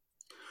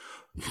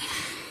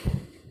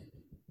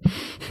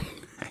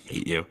 I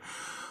hate you.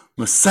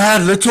 I'm a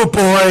sad little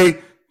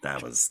boy.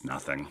 That was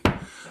nothing.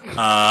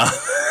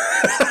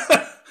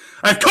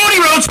 I have Cody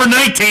Rhodes for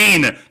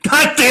 19.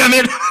 God damn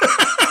it.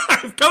 I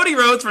have Cody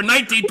Rhodes for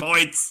 19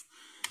 points.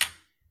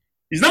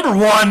 He's number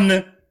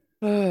 1.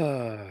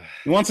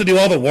 He wants to do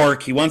all the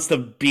work. He wants to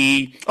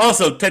be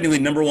also technically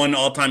number 1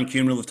 all-time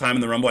cumulative time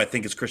in the Rumble. I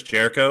think is Chris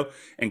Jericho,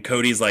 and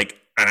Cody's like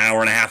an hour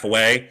and a half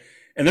away.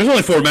 And there's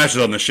only 4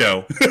 matches on the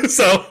show.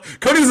 So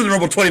Cody was in the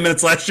Rumble 20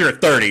 minutes last year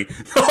at 30.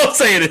 All I'm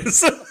saying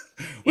is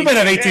we might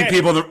have 18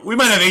 people. We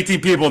might have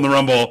 18 people in the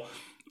Rumble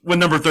when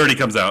number 30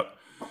 comes out.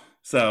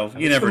 So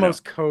you never know. The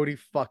most Cody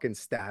fucking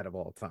stat of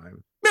all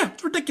time. Yeah,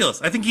 it's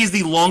ridiculous. I think he's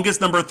the longest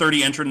number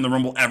 30 entrant in the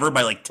Rumble ever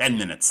by like 10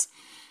 minutes.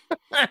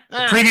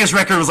 The previous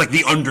record was like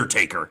The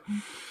Undertaker.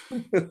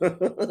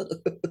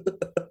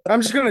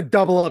 I'm just gonna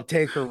double up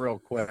Taker real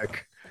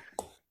quick.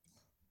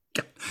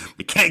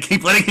 You can't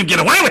keep letting him get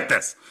away with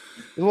this.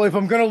 Well, if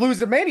I'm gonna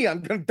lose at Mania, I'm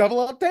gonna double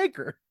up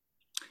Taker.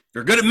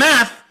 You're good at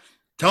math.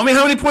 Tell me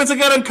how many points I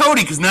got on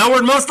Cody, because now we're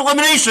in most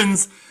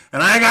eliminations,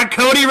 and I got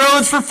Cody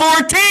Rhodes for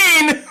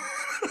 14.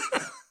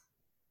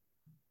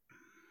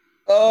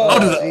 I'll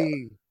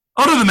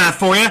do the math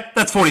for you.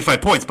 That's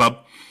 45 points,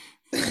 bub.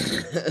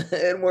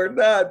 And we're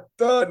not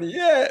done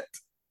yet.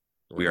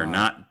 We are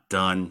not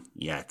done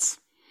yet.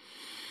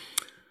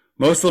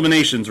 Most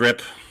eliminations,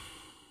 Rip.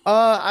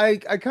 I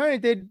kind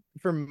of did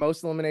for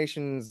most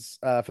eliminations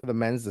for the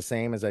men's the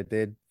same as I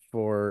did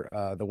for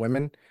the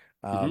women.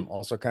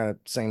 Also kind of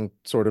same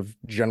sort of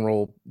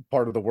general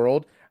part of the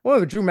world. I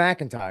went with Drew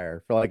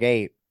McIntyre for like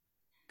 8.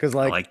 Because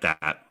I like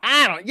that.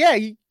 I don't, yeah,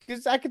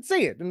 because I could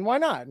see it, and why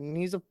not? And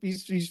he's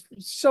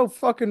so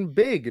fucking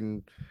big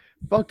and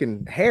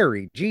fucking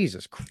hairy.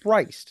 Jesus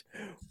Christ.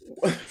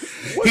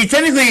 He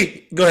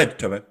technically, go ahead,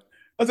 Toby. I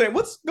was saying,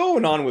 what's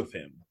going on with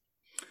him?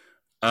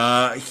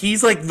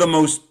 He's like the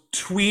most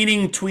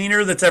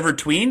tweener that's ever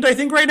tweened, I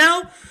think, right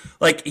now.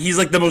 Like, he's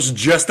like the most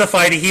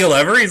justified heel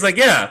ever. He's like,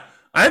 yeah,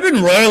 I've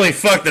been royally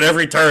fucked at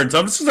every turn, so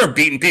I'm just gonna start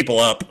beating people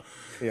up.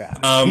 Yeah.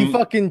 He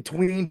fucking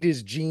tweened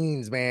his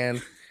jeans,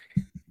 man.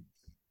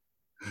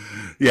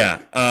 Yeah.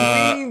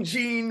 Tween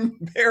Gene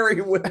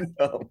Barry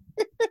Windham.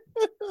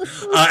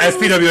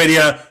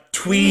 SPWAD,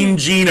 Tween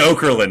Gene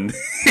Okerlund.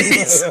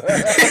 It's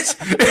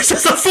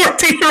just a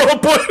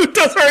 14-year-old boy who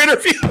does our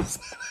interviews.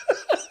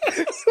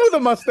 With a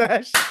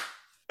mustache.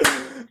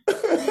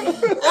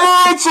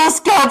 I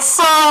just got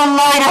so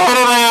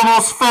lightheaded I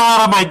almost fell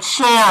out of my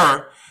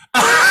chair.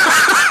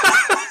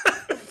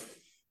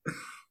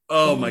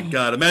 Oh my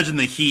god, imagine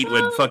the heat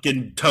when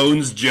fucking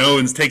Tones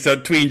Jones takes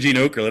out Tween Gene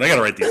Okerlund. I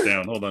gotta write these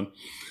down, hold on.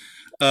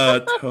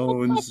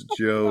 Tones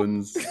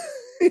Jones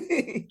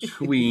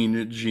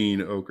Tween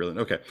Gene Okerlund.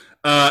 Okay.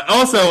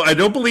 Also, I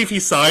don't believe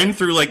he signed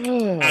through like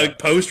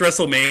post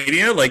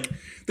WrestleMania. Like,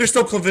 there's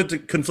still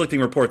conflicting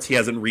reports he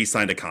hasn't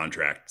re-signed a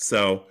contract.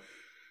 So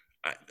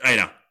I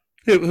know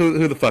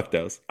who the fuck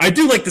does. I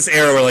do like this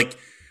era where like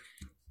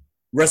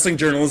wrestling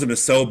journalism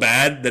is so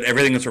bad that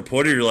everything that's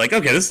reported, you're like,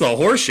 okay, this is all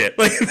horseshit.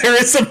 Like,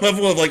 there is some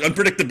level of like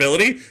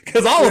unpredictability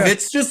because all of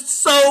it's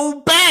just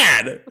so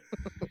bad.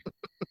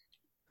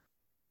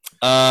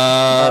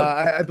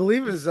 I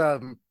believe as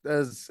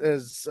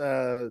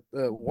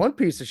one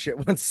piece of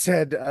shit once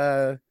said,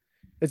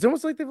 it's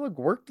almost like they've like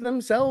worked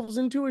themselves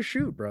into a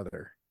shoot,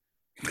 brother.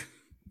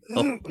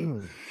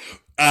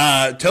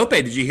 Tope,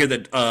 did you hear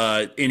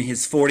that in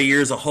his 40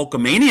 years of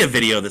Hulkamania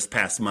video this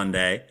past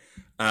Monday,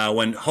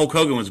 when Hulk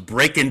Hogan was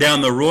breaking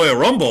down the Royal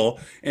Rumble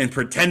and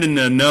pretending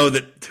to know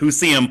that who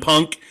CM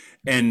Punk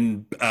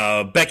and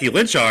Becky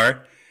Lynch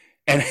are,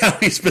 and how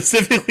he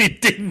specifically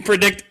didn't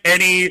predict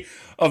any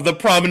of the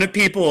prominent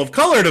people of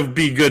color to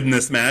be good in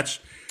this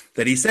match,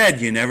 that he said,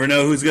 you never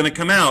know who's going to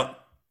come out.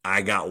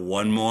 I got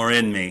one more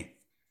in me.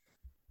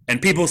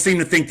 And people seem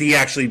to think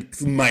that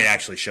he might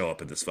actually show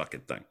up in this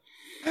fucking thing.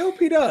 I hope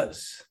he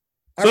does.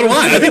 So do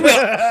I.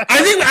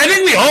 I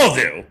think we all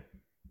do.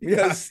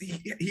 Because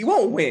he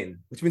won't win,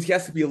 which means he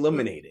has to be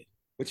eliminated,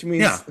 which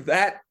means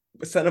that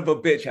son of a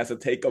bitch has to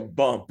take a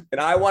bump. And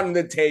I want him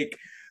to take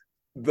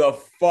the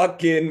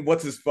fucking,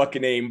 what's his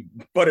fucking name?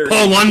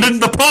 Paul London?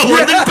 The Paul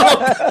London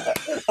bump?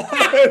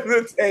 I want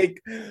him to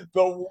take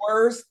the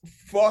worst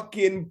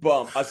fucking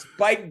bump, a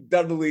Spike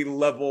Dudley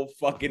level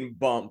fucking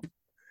bump.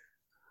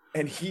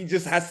 And he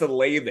just has to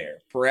lay there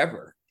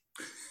forever.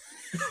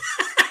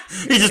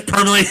 He just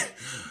permanently...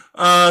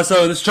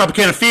 so this is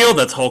Tropicana Field.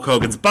 That's Hulk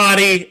Hogan's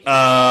body.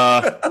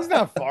 He's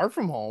not far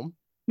from home.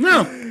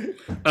 No.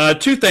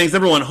 2 things.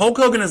 Number 1, Hulk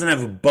Hogan doesn't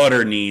have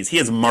butter knees. He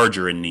has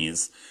margarine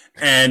knees.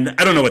 And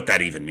I don't know what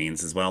that even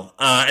means as well.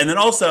 And then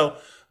also,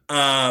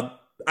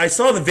 I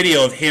saw the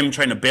video of him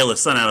trying to bail his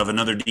son out of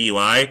another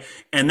DUI.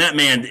 And that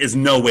man is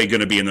no way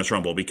going to be in this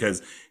Rumble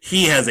because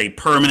he has a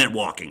permanent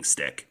walking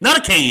stick. Not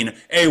a cane,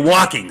 a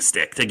walking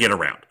stick to get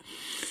around.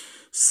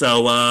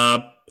 So,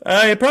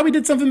 I probably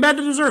did something bad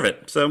to deserve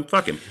it. So,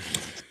 fuck him.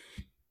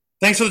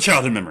 Thanks for the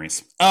childhood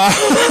memories.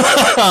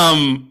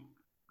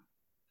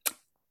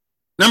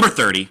 Number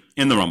 30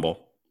 in the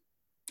Rumble.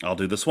 I'll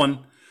do this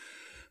one.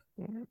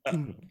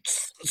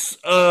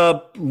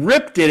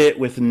 Rip did it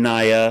with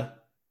Nia.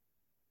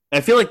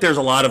 I feel like there's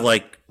a lot of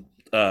like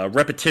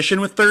repetition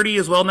with 30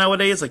 as well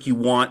nowadays. Like, you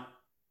want,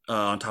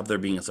 on top of there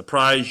being a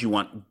surprise, you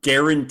want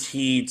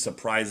guaranteed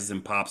surprises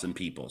and pops and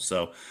people.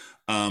 So,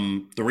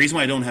 the reason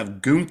why I don't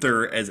have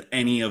Gunther as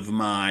any of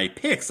my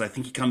picks, I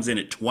think he comes in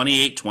at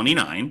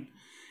 28-29.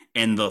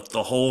 And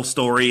the whole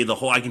story,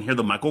 I can hear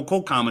the Michael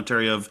Cole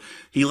commentary of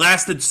he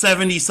lasted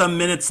 70 some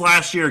minutes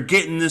last year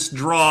getting this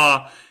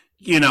draw.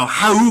 You know,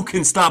 who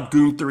can stop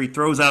Gunther? He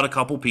throws out a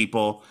couple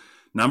people.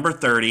 Number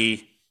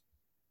 30,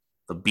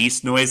 the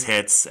beast noise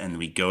hits, and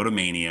we go to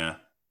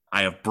Mania.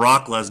 I have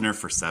Brock Lesnar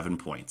for 7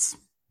 points.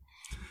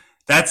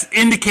 That's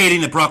indicating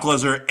that Brock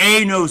Lesnar,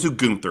 A, knows who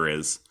Gunther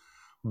is.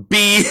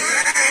 B,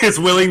 is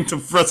willing to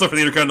wrestle for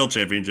the Intercontinental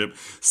Championship.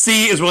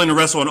 C, is willing to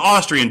wrestle an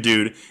Austrian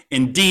dude.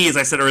 And D, as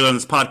I said earlier on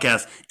this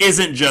podcast,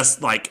 isn't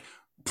just like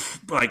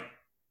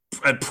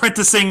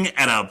apprenticing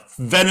at a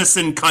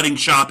venison cutting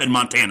shop in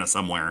Montana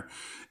somewhere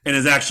and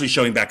is actually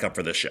showing back up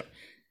for this show.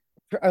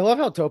 I love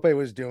how Tope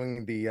was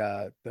doing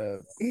the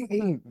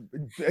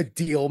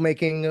deal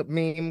making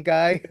meme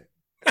guy.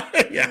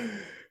 Yeah.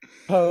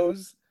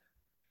 Pose.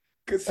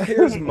 Because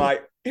here's my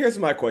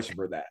question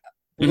for that.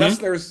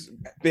 Lesnar's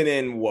been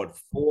in what,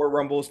 4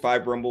 Rumbles,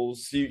 5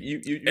 Rumbles?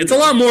 It's a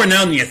lot more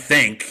now than you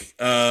think.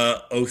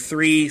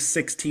 03,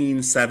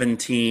 16,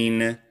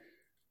 17,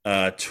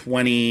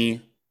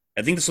 20.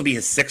 I think this will be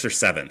his 6th or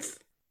 7th.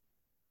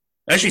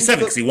 Actually, 7th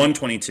because he won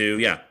 22.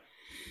 Yeah.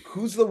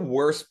 Who's the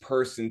worst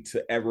person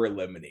to ever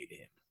eliminate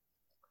him?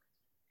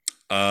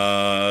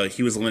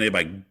 He was eliminated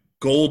by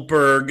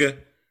Goldberg,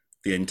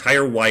 the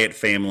entire Wyatt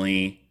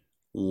family,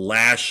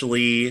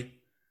 Lashley.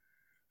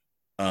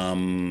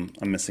 I'm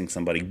missing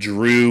somebody.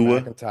 Drew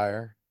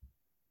McIntyre.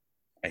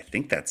 I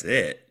think that's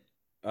it.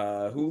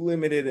 Who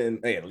limited and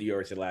you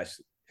already said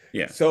Lashley.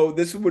 Yeah. So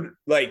this would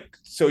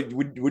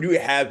would you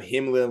have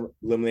him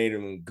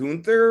eliminating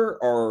Gunther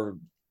or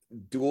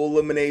dual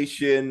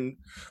elimination?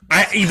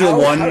 Either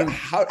one.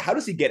 How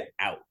does he get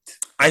out?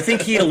 I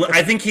think he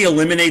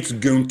eliminates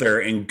Gunther,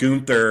 and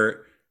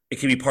Gunther, it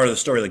can be part of the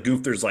story. Like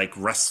Gunther's like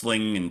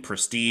wrestling and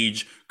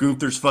prestige.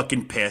 Gunther's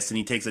fucking pissed, and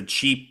he takes a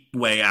cheap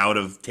way out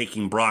of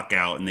taking Brock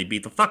out, and they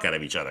beat the fuck out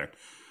of each other.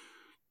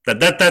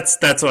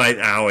 That's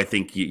how I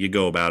think you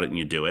go about it and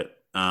you do it.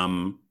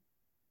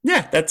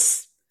 Yeah,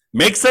 that's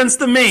makes sense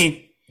to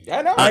me.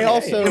 Yeah, no.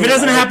 If it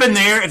doesn't happen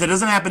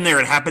there,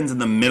 it happens in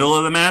the middle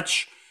of the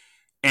match,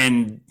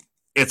 and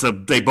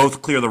they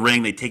both clear the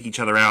ring. They take each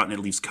other out, and it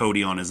leaves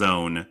Cody on his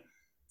own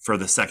for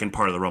the second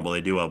part of the Rumble.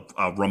 They do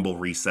a Rumble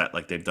reset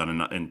like they've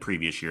done in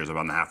previous years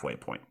around the halfway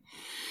point.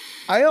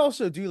 I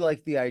also do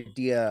like the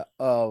idea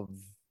of,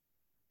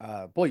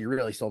 boy, you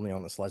really sold me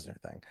on this Lesnar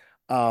thing.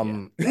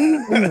 Augie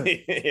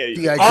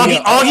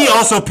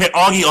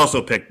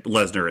also picked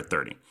Lesnar at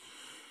 30.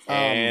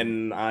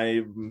 And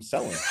I'm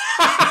selling.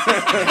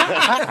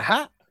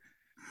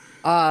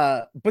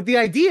 But the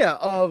idea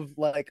of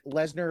like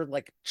Lesnar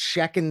like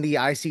checking the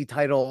IC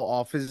title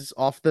off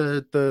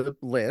the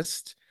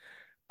list,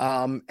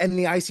 and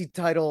the IC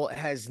title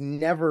has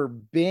never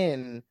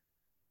been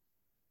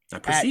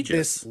at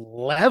this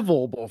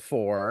level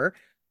before.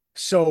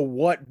 So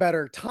what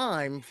better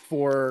time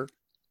for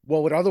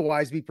what would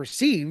otherwise be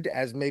perceived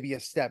as maybe a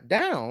step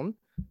down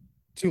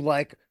to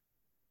like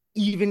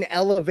even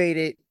elevate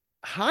it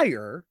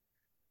higher,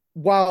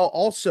 while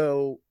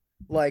also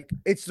like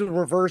it's the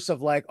reverse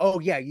of like, oh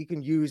yeah, you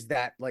can use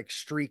that like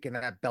streak and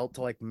that belt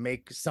to like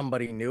make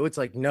somebody new. It's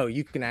like, no,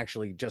 you can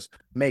actually just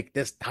make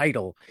this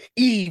title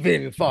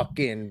even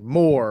fucking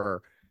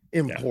more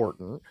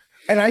important.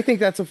 And I think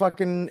that's a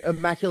fucking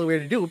immaculate way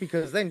to do it,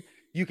 because then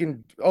you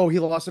can, he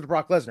lost it to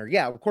Brock Lesnar.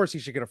 Yeah, of course he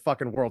should get a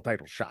fucking world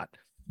title shot.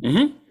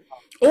 Mm-hmm.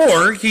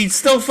 Or he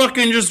still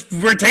fucking just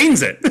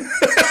retains it.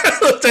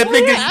 I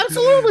think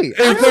absolutely.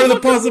 It's part of the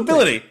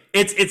possibility.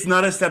 It's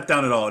not a step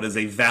down at all. It is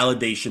a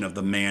validation of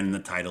the man and the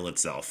title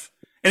itself.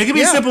 And it can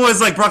be as simple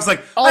as like Brock's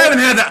like, I haven't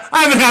had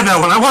that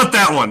one. I want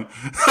that one.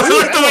 I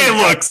like the way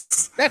it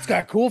looks. That's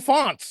got cool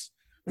fonts.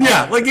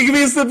 Yeah, like it can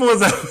be as simple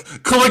as a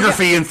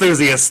calligraphy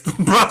enthusiast,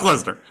 Brock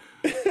Lesnar.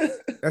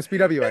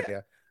 SPW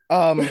idea.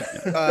 I mean,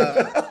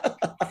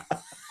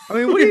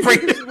 what do you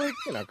think?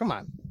 Like, come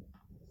on.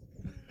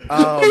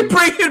 He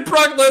bring in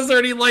Brock Lesnar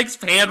and he likes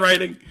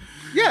handwriting.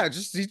 Yeah,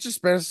 he just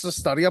spends to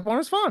study up on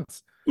his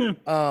fonts. Yeah.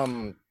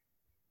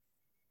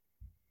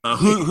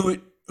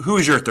 Who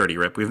is your 30,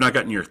 Rip? We've not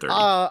gotten your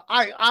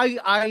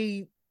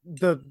 30.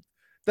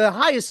 The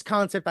highest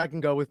concept I can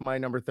go with my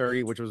number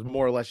 30, which was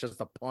more or less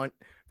just a punt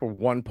for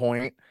 1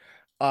 point.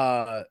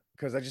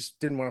 Because I just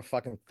didn't want to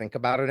fucking think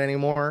about it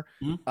anymore.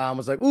 I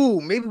was like,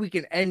 ooh, maybe we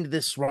can end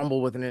this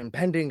Rumble with an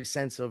impending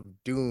sense of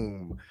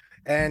doom.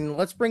 And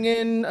let's bring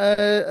in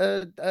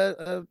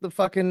the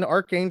fucking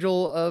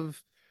archangel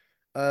of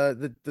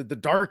the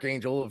dark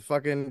angel of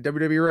fucking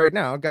WWE right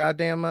now,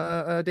 goddamn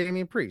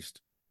Damian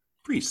Priest.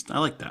 I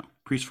like that.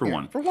 Priest for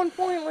 1. For 1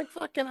 point, like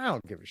fucking I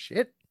don't give a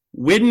shit.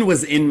 Widden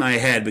was in my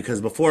head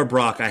because before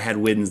Brock I had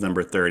Widden's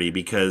number 30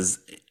 because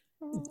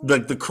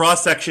the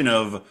cross section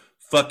of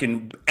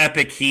fucking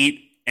epic heat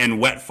and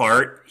wet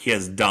fart, he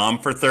has Dom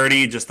for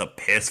 30 just to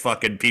piss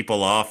fucking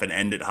people off and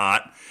end it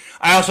hot.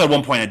 I also had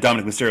 1 point at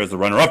Dominic Mysterio as the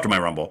runner up to my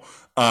Rumble,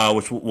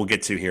 which we'll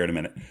get to here in a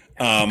minute.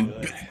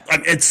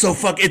 It's so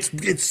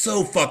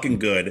fucking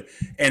good,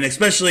 and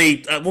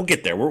especially we'll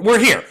get there. We're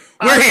here.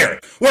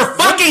 We're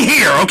fucking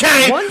here.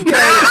 Okay,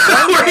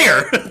 we're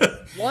here.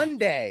 One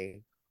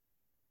day,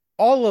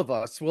 all of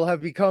us will have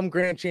become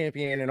grand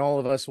champion, and all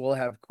of us will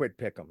have quit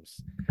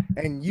pick'ems.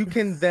 And you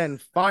can then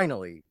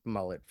finally,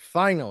 Mullet,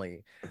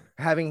 having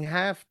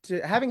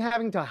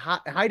to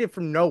hide it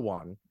from no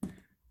one,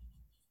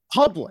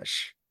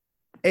 publish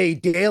a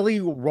daily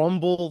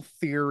Rumble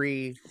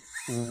theory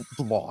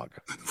blog.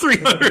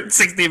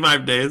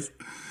 365 days.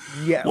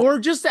 Yeah, or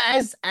just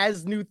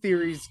as new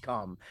theories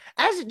come.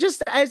 Here's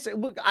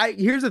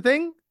the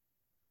thing.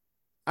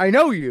 I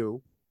know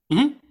you.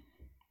 Mm-hmm.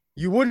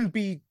 You wouldn't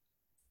be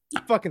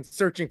fucking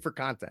searching for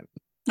content.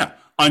 No.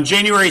 On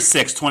January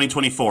 6th,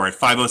 2024 at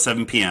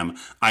 5:07 p.m.,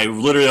 I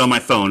literally on my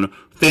phone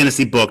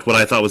fantasy booked what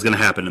I thought was going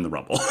to happen in the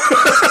Rumble.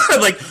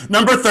 Like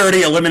number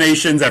 30,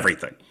 eliminations,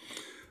 everything.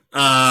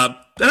 And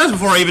that's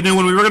before I even knew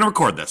when we were going to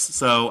record this.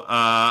 So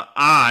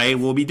I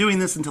will be doing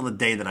this until the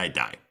day that I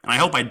die. And I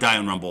hope I die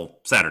on Rumble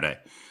Saturday.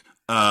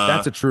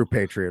 That's a true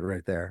patriot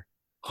right there.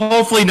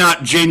 Hopefully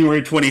not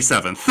January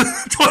 27th,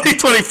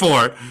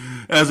 2024,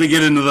 as we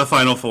get into the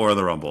final four of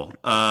the Rumble.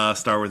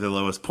 Start with the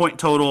lowest point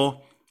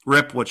total.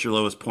 Rip, what's your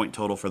lowest point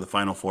total for the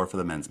final four for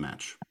the men's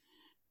match?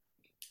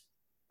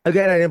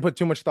 Again, I didn't put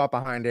too much thought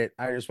behind it.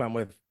 I just went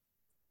with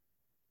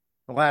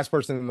the last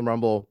person in the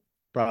Rumble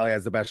probably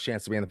has the best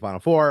chance to be in the final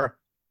four.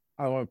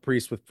 I went with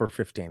Priest for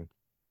 15.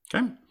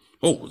 Okay.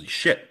 Holy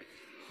shit.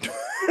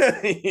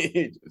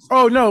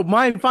 Oh no,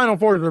 my final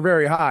fours are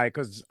very high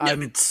because yeah.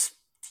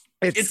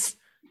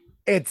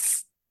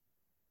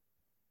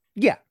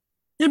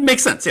 It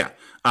makes sense, yeah.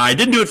 I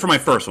didn't do it for my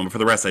first one, but for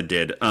the rest I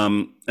did.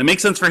 It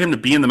makes sense for him to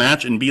be in the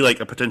match and be like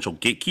a potential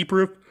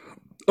gatekeeper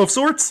of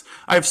sorts.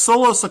 I have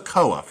Solo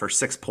Sikoa for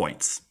 6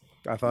 points.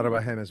 I thought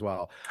about him as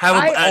well.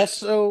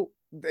 Also,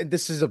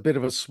 this is a bit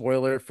of a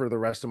spoiler for the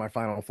rest of my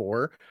final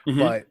four,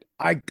 but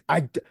I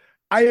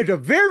had a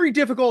very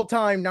difficult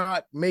time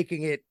not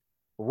making it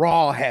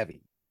Raw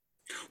heavy.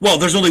 Well,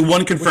 there's only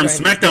one confirmed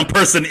SmackDown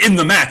person in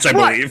the match, I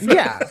believe.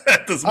 Yeah.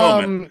 At this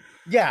moment.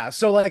 Yeah.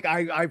 So like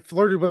I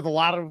flirted with a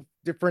lot of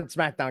different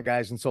SmackDown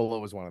guys, and Solo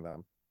was one of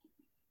them.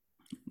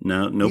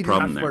 No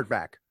problem there. Flirt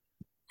back.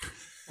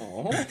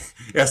 Oh.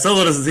 Yeah,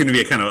 Solo doesn't seem to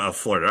be a kind of a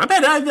flirter. I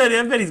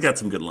bet he's got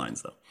some good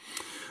lines though.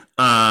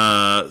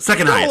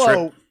 Second highest.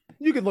 Right?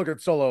 You could look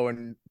at Solo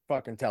and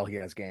fucking tell he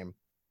has game.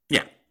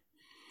 Yeah.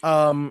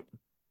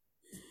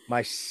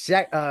 My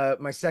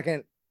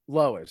second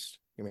lowest.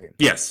 You mean?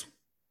 Yes.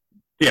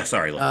 Yeah.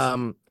 Sorry.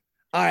 Lowest.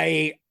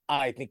 I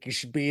think he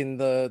should be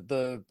in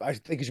I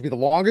think he should be the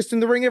longest in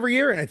the ring every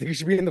year, and I think he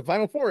should be in the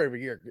final four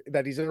every year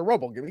that he's in a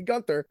Rumble. Give me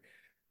Gunther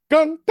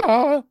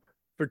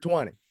for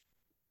 20.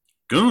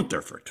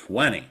 Gunther for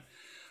 20.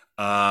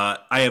 I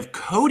have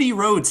Cody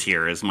Rhodes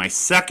here as my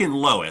second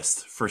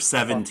lowest for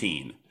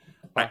 17.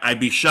 I'd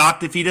be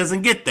shocked if he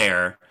doesn't get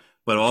there,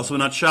 but also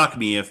not shock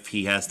me if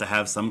he has to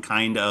have some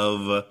kind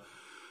of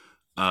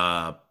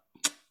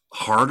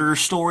harder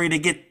story to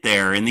get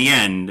there in the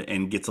end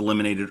and gets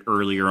eliminated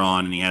earlier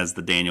on, and he has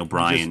the Daniel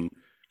Bryan.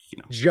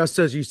 Just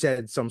as you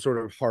said, some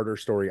sort of harder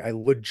story, I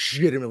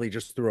legitimately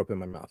just threw up in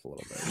my mouth a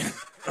little bit.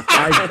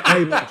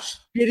 I'm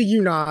shitting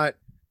you not.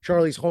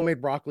 Charlie's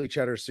homemade broccoli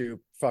cheddar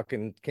soup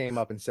fucking came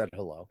up and said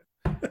hello.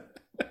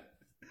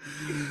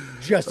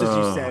 Just as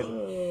you said,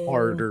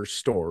 harder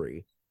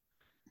story.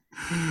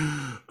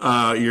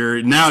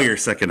 Your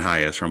second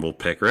highest Rumble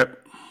pick, Rip.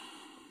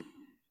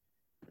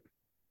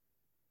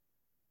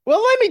 Well,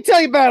 let me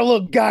tell you about a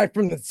little guy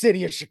from the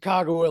city of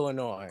Chicago,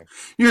 Illinois.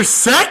 Your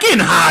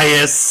second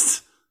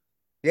highest?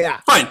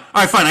 Yeah. Fine. All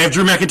right, fine. I have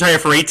Drew McIntyre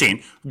for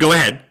 18. Go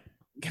ahead.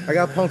 I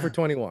got Punk for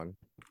 21.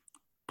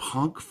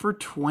 Punk for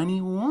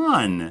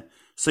 21.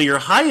 So your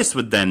highest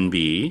would then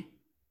be?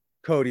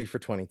 Cody for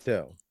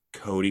 22.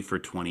 Cody for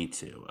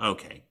 22.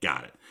 Okay,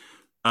 got it.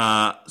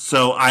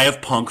 So I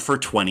have Punk for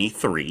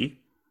 23.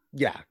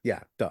 Yeah,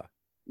 duh.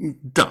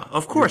 Duh,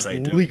 of course I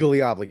do.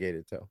 Legally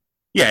obligated to.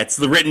 Yeah, it's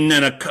the written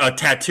and a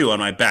tattoo on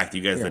my back that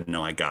you guys didn't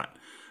know I got.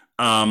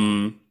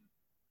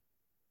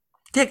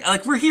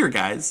 Like we're here,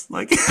 guys.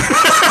 Like we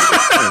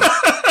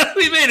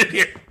made it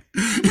here.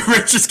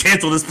 Rich just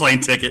canceled his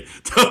plane ticket.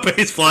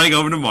 Tope's flying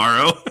over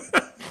tomorrow.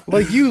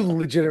 Like you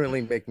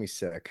legitimately make me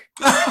sick.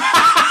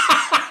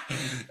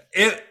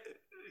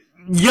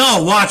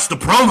 Y'all watched the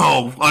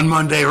promo on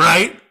Monday,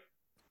 right?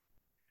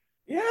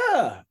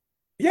 Yeah.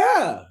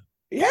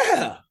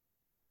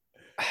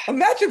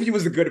 Imagine if he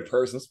was a good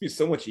person. This would be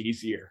so much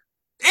easier.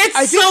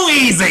 It's so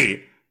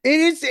easy.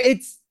 It's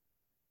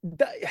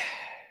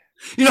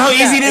you know how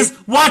easy it is?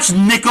 Watch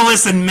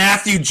Nicholas and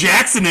Matthew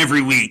Jackson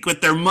every week with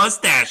their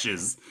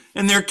mustaches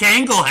and their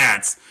Kangol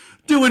hats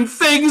doing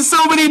things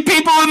so many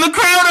people in the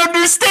crowd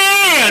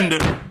understand.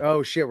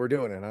 Oh shit, we're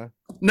doing it, huh?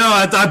 No,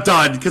 I'm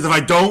done, because if I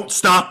don't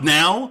stop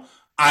now,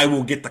 I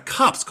will get the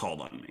cops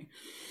called on me.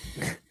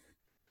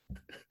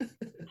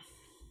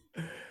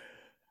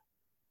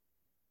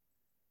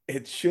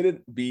 It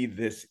shouldn't be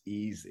this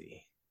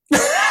easy.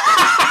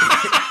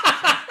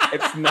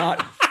 It's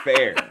not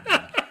fair.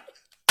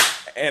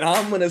 And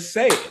I'm going to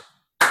say it.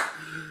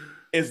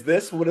 Is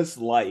this what it's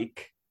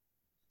like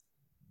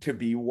to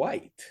be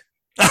white?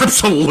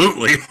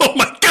 Absolutely. Oh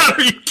my God,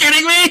 are you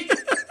kidding me?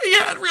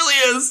 Yeah, it really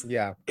is.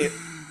 Yeah.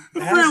 It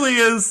really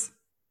is.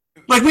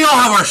 Like, we all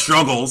have our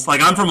struggles.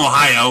 Like, I'm from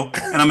Ohio,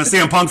 and I'm a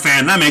CM Punk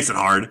fan. That makes it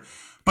hard.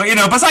 But,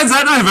 besides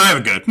that, I have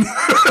it good.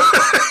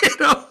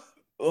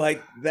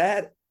 Like,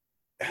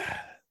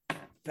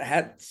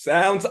 that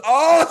sounds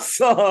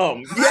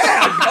awesome.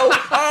 Yeah, go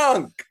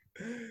Punk.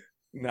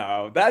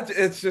 No,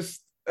 it's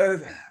just...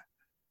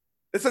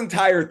 this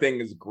entire thing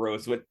is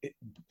gross, but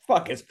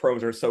fuck, his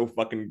promos are so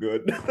fucking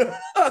good.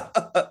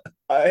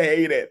 I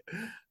hate it.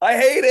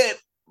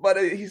 But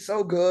he's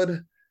so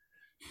good.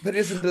 But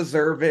he doesn't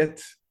deserve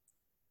it.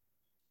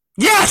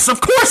 Yes, of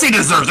course he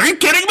deserves it. Are you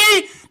kidding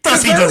me?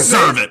 Does he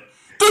deserve it?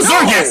 No.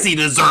 Yes, he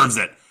deserves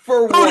it.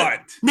 For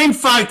what? Name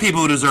 5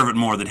 people who deserve it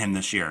more than him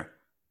this year.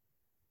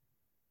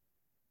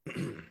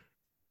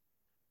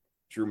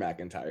 Drew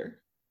McIntyre.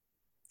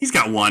 He's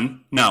got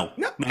 1. No.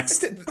 Next.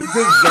 Deserve.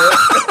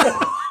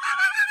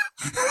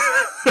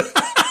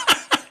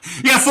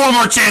 You got 4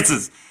 more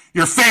chances.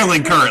 You're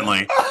failing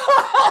currently.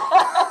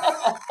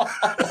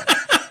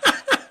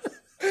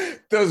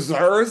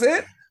 Deserves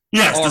it?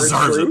 Yes,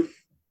 deserves it.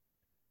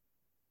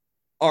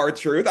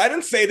 R-Truth. I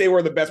didn't say they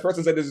were the best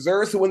person. I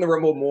deserves to win the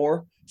Rumble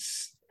more.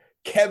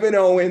 Kevin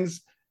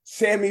Owens,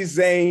 Sami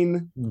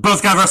Zayn.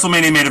 Both got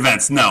WrestleMania main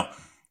events. No.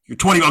 You're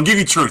 20. I'll give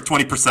you truth,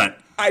 20%.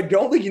 I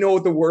don't think you know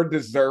what the word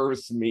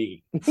deserves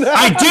mean.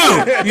 I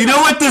do. You know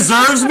what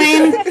deserves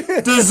mean?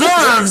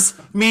 Deserves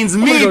means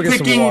me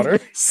picking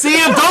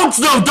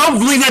CM. Don't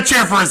leave that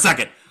chair for a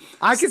second.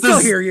 I can still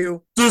hear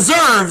you.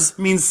 Deserves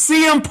means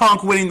CM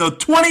Punk winning the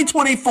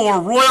 2024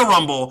 Royal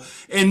Rumble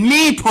and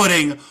me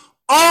putting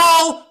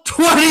all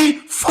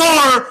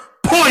 24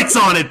 points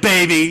on it,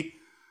 baby.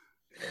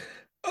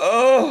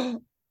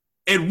 Oh.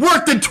 It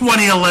worked in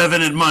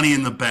 2011 at Money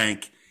in the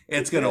Bank.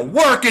 It's going to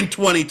work in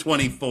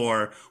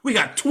 2024. We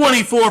got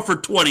 24 for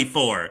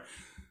 24.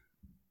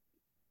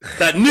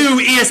 That new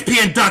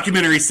ESPN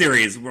documentary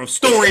series of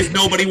stories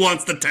nobody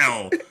wants to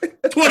tell.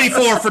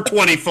 24 for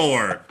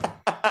 24.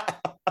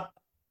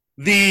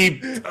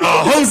 The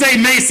Jose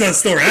Mesa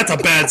story. That's a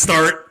bad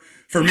start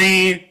for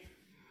me.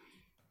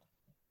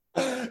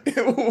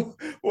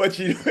 What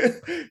you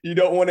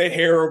don't want to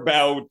hear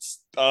about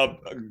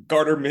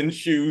Gardner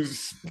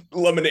Minshew's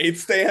lemonade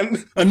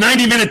stand? A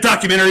 90-minute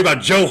documentary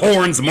about Joe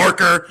Horn's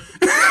marker.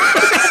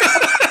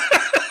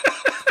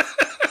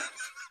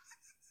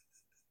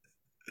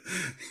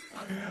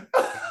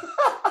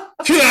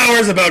 2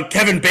 hours about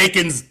Kevin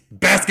Bacon's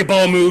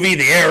basketball movie,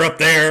 The Air Up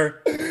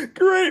There.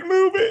 Great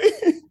movie.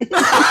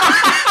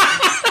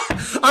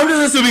 I'm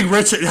just assuming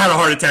Rich had a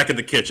heart attack in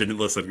the kitchen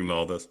listening to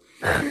all this.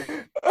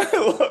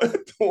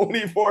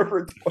 24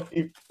 for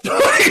 20.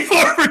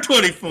 24 for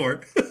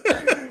 24.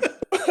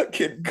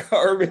 Fucking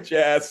garbage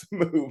ass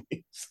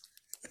movies.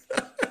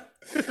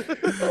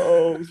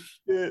 Oh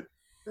shit.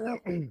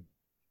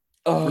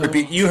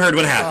 You heard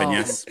what happened,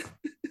 yes.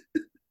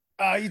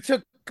 You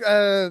took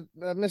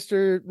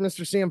Mr.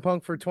 CM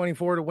Punk for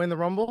 24 to win the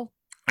Rumble?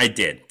 I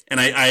did. And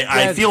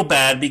I feel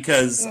bad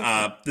because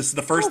this is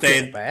the first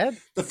day.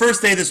 The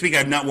first day this week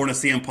I've not worn a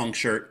CM Punk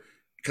shirt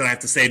because I have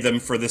to save them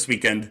for this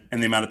weekend and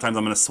the amount of times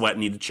I'm going to sweat and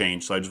need to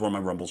change. So I just wore my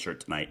Rumble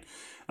shirt tonight.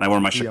 And I wore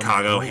my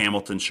Chicago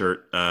Hamilton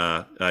shirt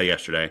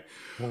yesterday.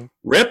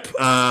 Rip,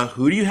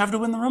 who do you have to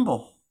win the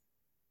Rumble?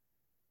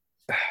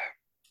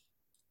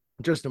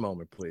 Just a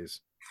moment,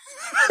 please.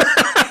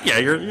 Yeah,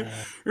 you're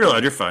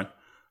allowed. You're fine.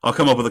 I'll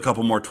come up with a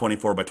couple more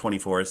 24 by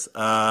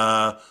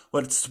 24s.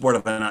 What sport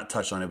have I not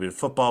touched on? We did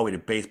football, we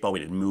did baseball, we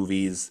did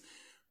movies.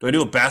 Do I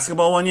do a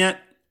basketball one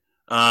yet?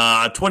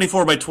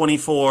 24 by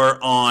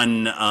 24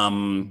 on,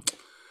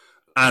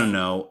 I don't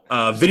know,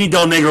 Vinny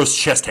Del Negro's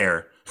chest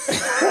hair.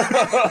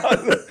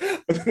 I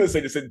was going to say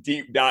just a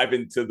deep dive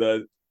into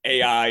the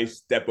AI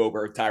step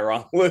over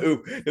Tyronn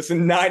Lue.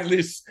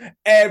 Just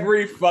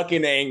every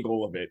fucking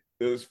angle of it.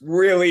 It was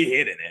really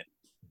hitting it.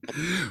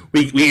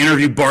 We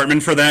interviewed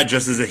Bartman for that,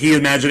 just as he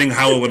imagining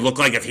how it would look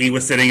like if he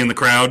was sitting in the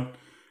crowd.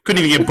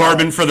 Couldn't even get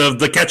Bartman for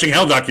the Catching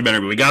Hell documentary,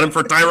 but we got him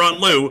for Tyronn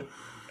Lue.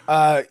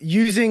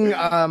 Using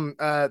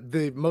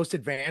the most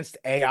advanced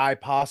AI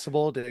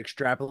possible to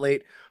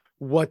extrapolate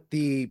what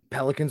the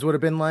Pelicans would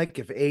have been like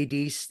if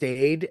AD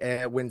stayed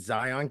when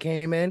Zion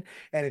came in,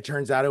 and it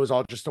turns out it was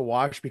all just a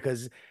wash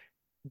because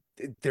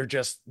they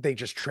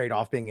just trade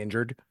off being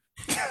injured.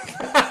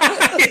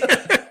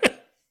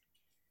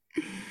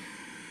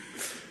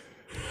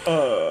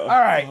 All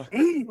right.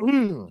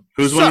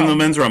 Who's winning the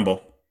men's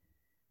Rumble?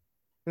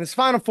 In this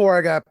final four,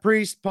 I got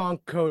Priest,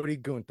 Punk, Cody,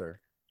 Gunther.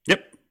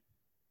 Yep.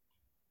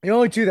 The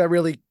only two that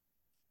really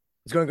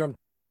is going to come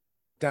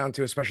down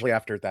to, especially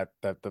after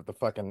the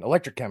fucking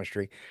electric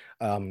chemistry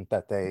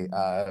that they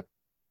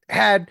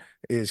had,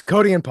 is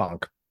Cody and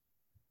Punk.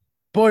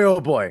 Boy,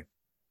 oh boy,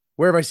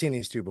 where have I seen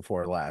these two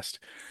before last?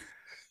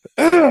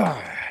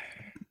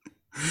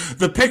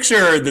 The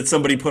picture that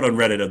somebody put on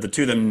Reddit of the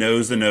two of them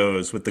nose to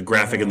nose with the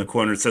graphic in the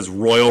corner, it says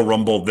Royal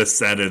Rumble this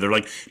Saturday. They're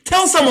like,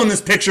 tell someone this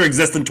picture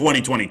exists in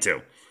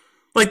 2022.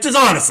 Like, just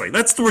honestly,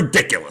 that's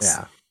ridiculous.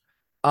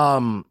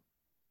 Yeah.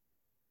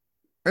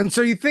 And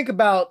so you think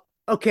about,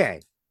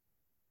 okay,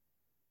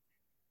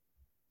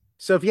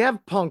 so if you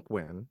have Punk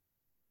win,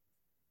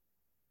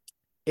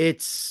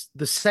 it's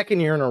the second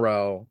year in a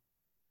row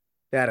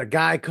that a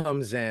guy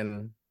comes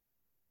in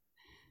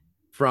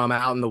from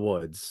out in the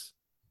woods,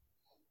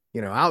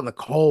 out in the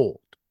cold,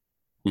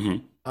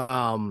 to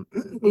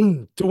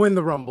win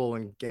the Rumble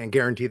and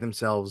guarantee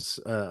themselves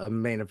a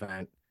main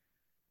event,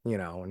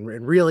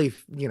 and really,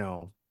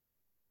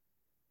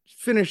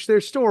 finish their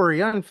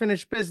story,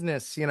 unfinished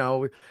business,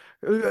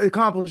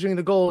 accomplishing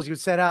the goals you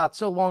set out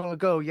so long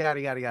ago,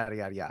 yada, yada, yada,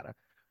 yada, yada.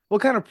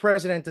 What kind of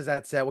precedent does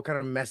that set? What kind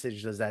of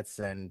message does that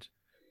send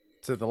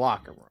to the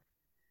locker room?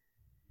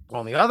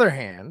 On the other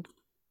hand,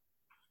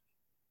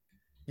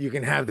 you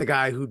can have the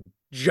guy who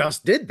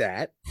just did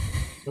that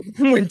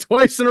win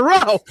twice in a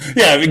row.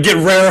 Yeah, get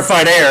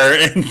rarefied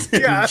air and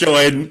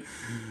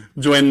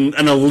join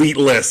an elite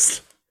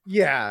list.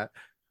 Yeah.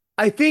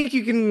 I think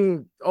you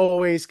can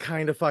always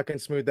kind of fucking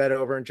smooth that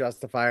over and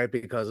justify it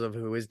because of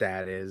who his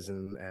dad is,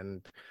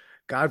 and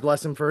God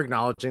bless him for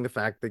acknowledging the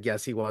fact that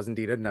yes, he was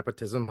indeed a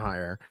nepotism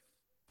hire.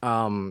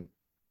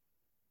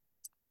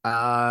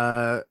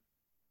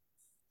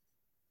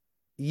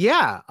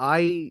 Yeah,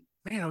 I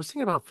was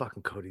thinking about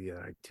fucking Cody the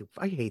other night too.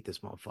 I hate this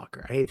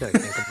motherfucker. I hate that I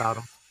think about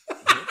him.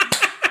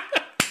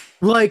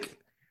 Like,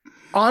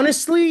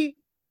 honestly,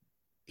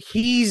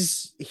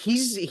 he's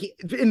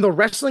in the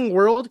wrestling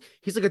world,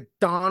 he's like a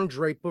Don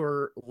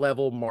Draper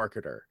level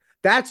marketer.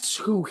 That's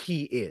who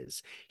he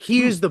is.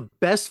 He is the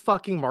best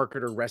fucking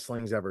marketer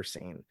wrestling's ever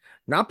seen.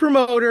 Not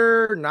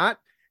promoter, not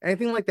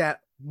anything like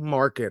that.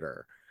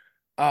 Marketer.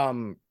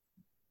 And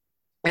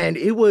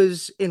it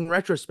was, in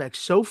retrospect,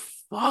 so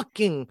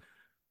fucking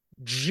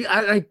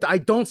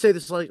I don't say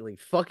this lightly,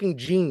 fucking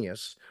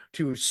genius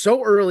to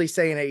so early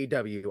say in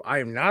AEW, I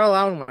am not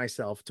allowing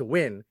myself to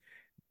win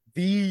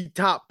the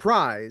top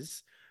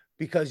prize,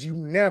 because you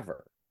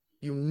never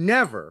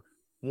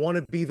want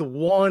to be the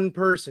one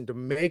person to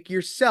make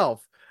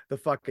yourself the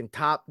fucking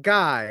top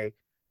guy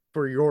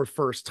for your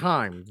first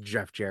time.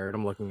 Jeff Jarrett,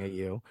 I'm looking at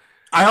you.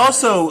 I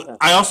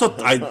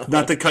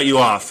not to cut you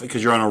off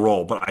because you're on a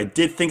roll, but I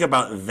did think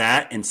about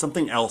that and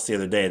something else the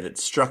other day that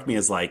struck me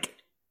as like,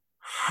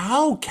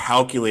 how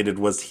calculated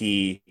was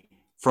he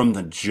from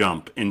the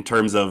jump in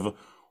terms of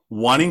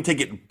wanting to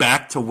get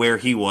back to where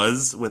he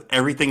was with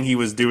everything he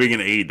was doing in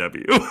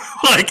AEW?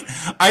 Like,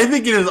 I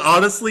think it is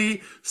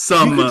honestly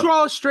some... You could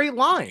draw a straight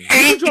line.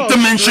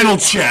 8-dimensional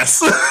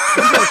chess. You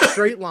could draw a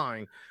straight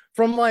line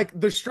from like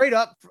the straight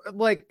up,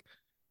 like,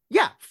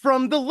 yeah,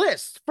 from the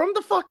list, from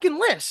the fucking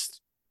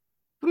list.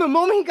 From the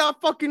moment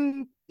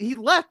he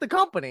left the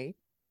company,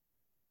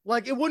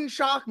 like, it wouldn't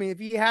shock me if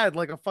he had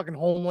like a fucking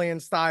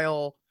Homeland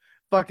style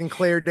fucking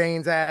Claire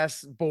Danes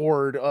ass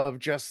board of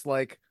just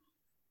like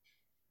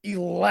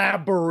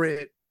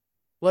elaborate,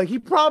 like, he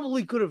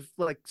probably could have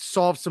like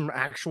solved some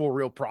actual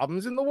real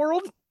problems in the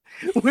world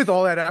with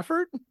all that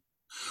effort.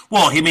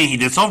 Well, he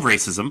did solve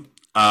racism.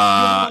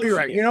 You're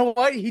right. You know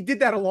what? He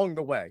did that along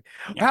the way.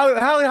 Yeah.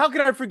 How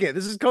can I forget?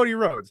 This is Cody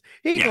Rhodes.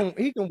 He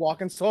can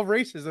walk and solve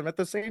racism at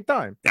the same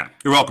time. Yeah,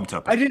 you're welcome,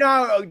 Tope. I did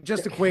not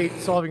just equate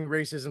solving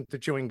racism to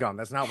chewing gum.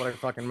 That's not what I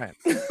fucking meant.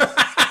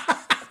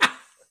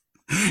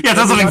 Yeah,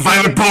 that's something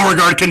Violet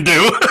Beauregard can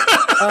do.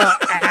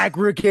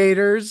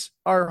 Aggregators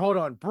are, hold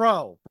on,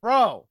 bro.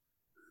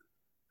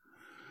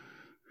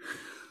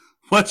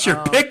 What's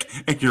your pick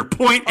and your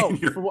point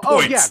and your points?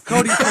 Oh yeah,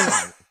 Cody's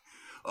point.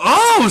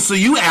 Oh, so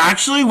you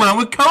actually went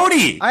with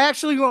Cody. I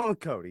actually went with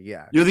Cody,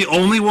 yeah. You're the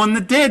only one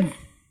that did.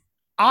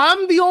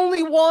 I'm the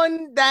only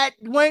one that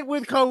went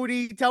with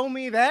Cody. Tell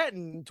me that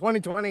in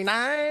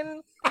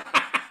 2029.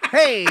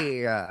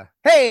 Hey,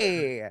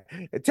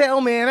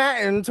 tell me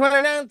that in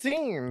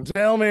 2019.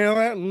 Tell me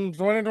that in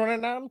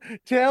 2029.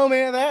 Tell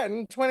me that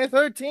in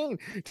 2013.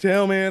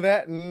 Tell me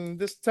that in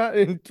this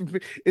time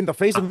in the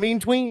face of Mean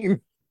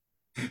Tween.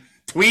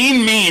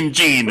 Mean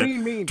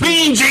Gene. Mean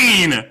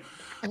Gene.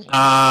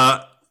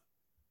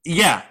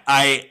 Yeah,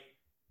 I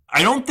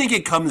don't think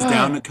it comes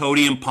down to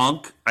Cody and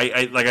Punk.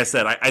 I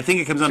think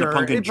it comes down to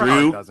Punk and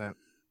Drew. Doesn't.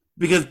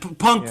 Because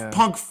Punk,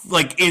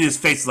 like, in his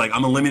face is like,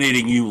 I'm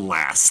eliminating you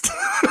last.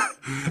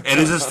 And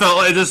it just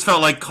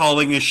felt like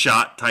calling a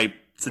shot type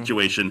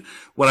situation.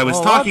 What I was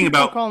talking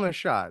about, calling a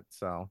shot.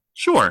 So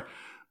sure.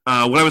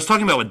 What I was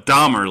talking about with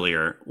Dom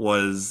earlier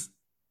was,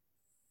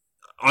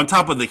 on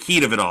top of the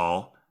heat of it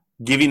all,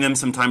 giving them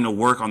some time to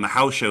work on the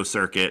house show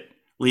circuit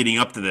leading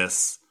up to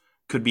this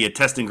could be a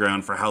testing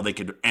ground for how they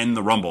could end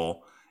the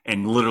Rumble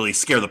and literally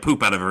scare the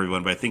poop out of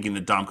everyone by thinking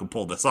that Dom could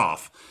pull this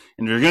off.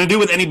 And you're going to do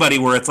with anybody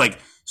where it's like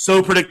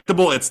so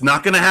predictable it's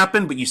not going to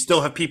happen, but you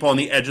still have people on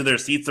the edge of their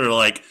seats that are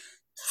like,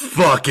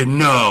 fucking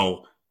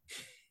no.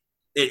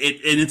 And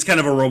it's kind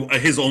of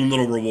his own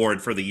little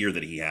reward for the year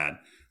that he had.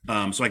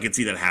 So I could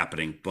see that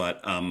happening.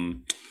 But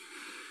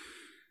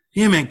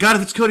yeah, man, God,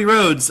 if it's Cody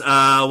Rhodes,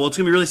 well, it's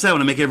going to be really sad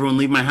when I make everyone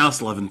leave my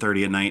house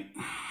 11:30 at night.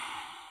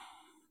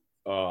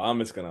 Oh, I'm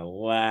just going to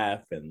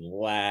laugh and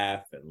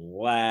laugh and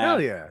laugh.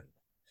 Hell yeah.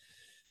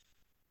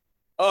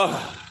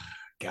 Oh,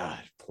 God,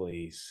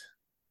 please.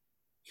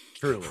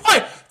 Truly.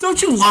 What?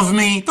 Don't you love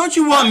me? Don't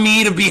you want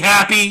me to be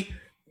happy?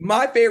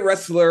 My favorite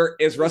wrestler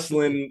is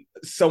wrestling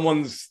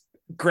someone's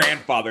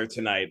grandfather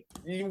tonight.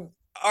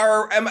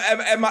 Am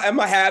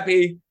I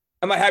happy?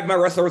 Am I happy my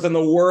wrestler was in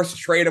the worst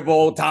trade of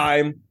all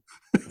time?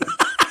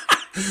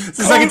 It's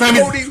the second time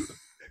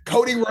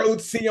Cody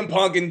Rhodes, CM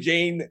Punk, and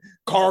Jane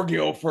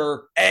Cargill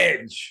for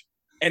Edge,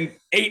 and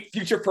 8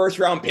 future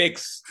first-round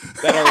picks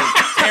that are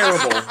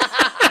terrible.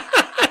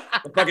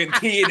 The fucking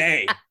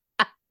TNA.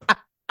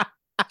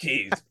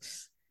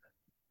 Jesus.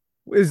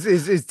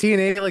 Is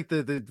TNA like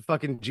the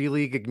fucking G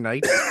League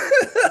Ignite?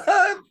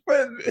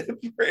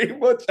 Pretty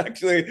much,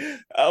 actually.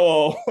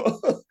 Oh,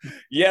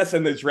 yes,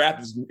 and the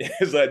draft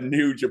is a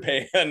New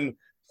Japan.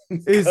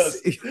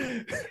 Is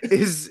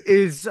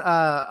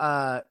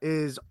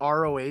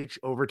ROH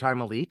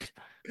Overtime Elite?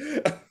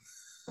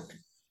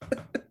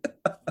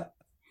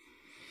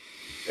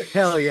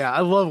 Hell yeah, I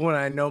love when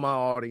I know my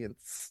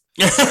audience.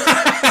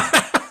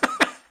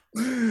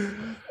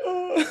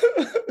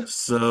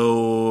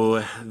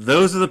 So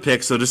those are the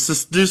picks. So just to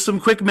do some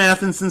quick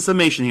math and some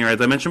summation here.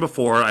 As I mentioned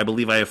before, I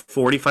believe I have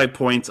 45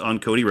 points on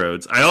Cody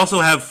Rhodes. I also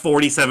have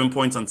 47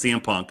 points on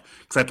CM Punk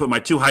because I put my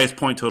 2 highest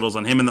point totals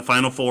on him in the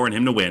Final Four and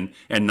him to win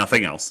and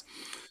nothing else.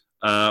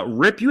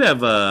 Rip, you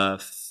have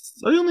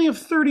you only have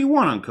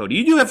 31 on Cody.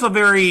 You do have a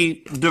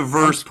very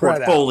diverse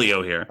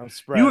portfolio here.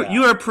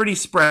 You are pretty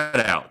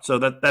spread out, so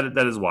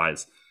that is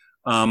wise.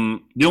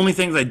 The only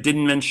things I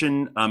didn't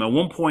mention, at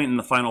one point in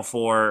the Final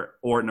Four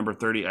or at number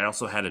 30, I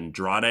also had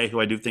Andrade, who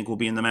I do think will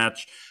be in the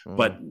match,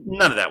 but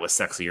none of that was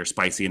sexy or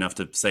spicy enough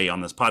to say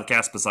on this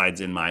podcast,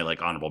 besides in my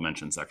honorable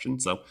mention section.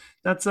 So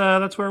that's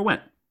where it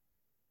went.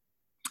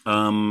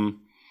 We're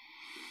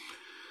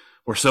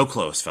so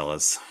close,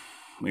 fellas.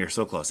 We are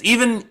so close.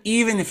 Even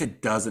if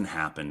it doesn't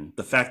happen,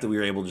 the fact that we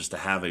were able just to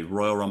have a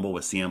Royal Rumble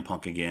with CM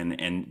Punk again,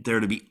 and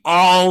there to be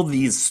all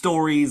these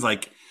stories,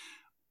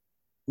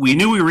 we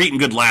knew we were eating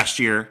good last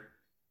year,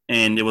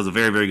 and it was a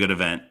very, very good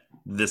event.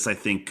 This, I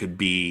think, could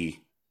be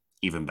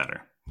even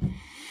better.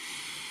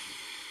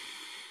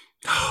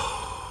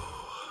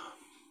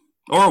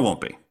 Or it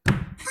won't be.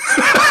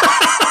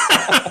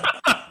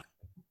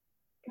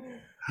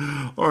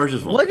 Or it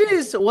just won't.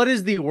 What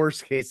is the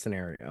worst case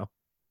scenario?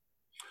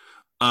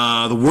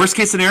 The worst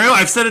case scenario,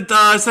 I've said it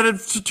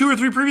 2 or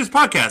 3 previous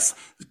podcasts.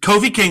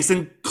 Kofi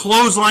Kingston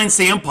clothesline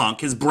CM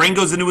Punk. His brain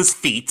goes into his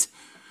feet.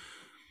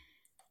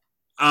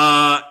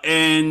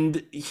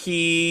 And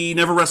he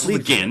never wrestled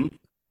again.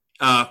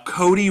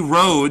 Cody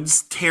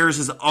Rhodes tears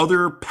his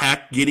other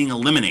pec, getting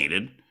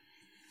eliminated.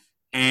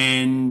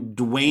 And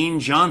Dwayne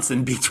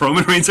Johnson beats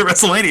Roman Reigns at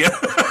WrestleMania.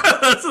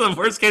 That's the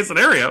worst case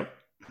scenario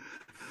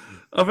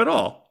of it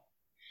all.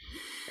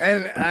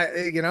 And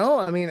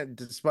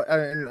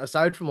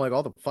aside from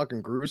all the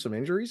fucking gruesome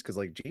injuries, because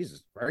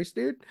Jesus Christ,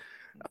 dude,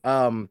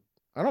 I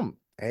don't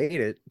hate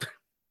it.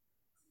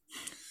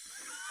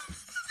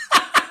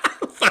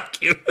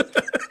 Fuck you.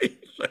 You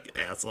fucking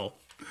asshole.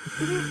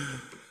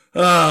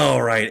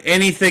 All right.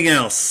 Anything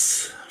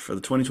else for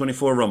the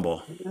 2024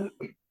 Rumble?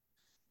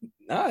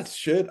 Nah, it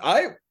should.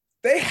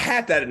 They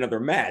had that another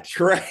match,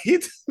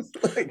 right?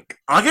 Like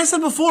I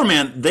said before,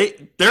 man,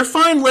 they're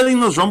fine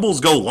letting those Rumbles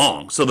go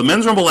long. So the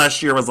men's Rumble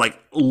last year was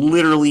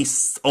literally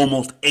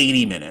almost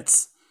 80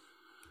 minutes.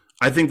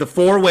 I think the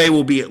 4-way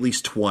will be at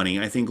least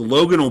 20. I think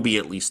Logan will be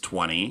at least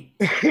 20.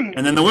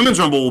 And then the women's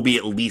Rumble will be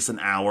at least an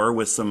hour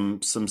with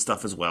some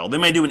stuff as well. They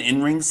might do an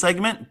in-ring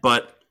segment,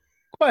 but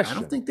I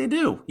don't think they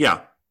do.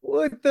 Yeah.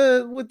 With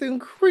the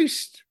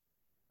increased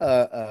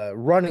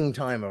running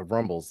time of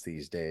Rumbles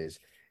these days,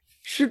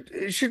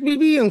 should we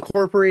be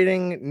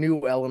incorporating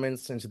new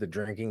elements into the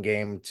drinking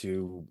game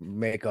to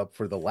make up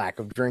for the lack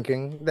of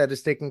drinking that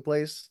is taking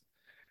place?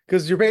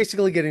 Because you're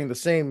basically getting the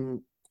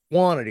same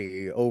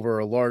quantity over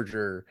a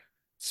larger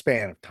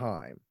span of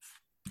time.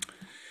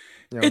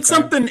 It's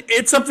something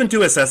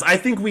to assess. I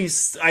think we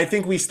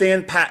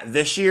stand pat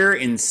this year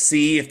and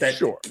see if that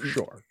sure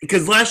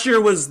because last year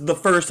was the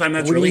first time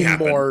that's really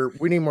happened.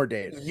 We need more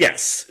data.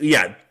 Yes,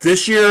 yeah.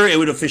 This year it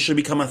would officially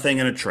become a thing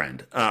and a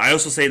trend. I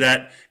also say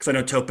that because I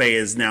know Tope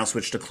is now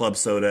switched to club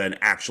soda and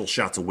actual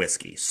shots of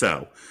whiskey.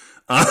 So,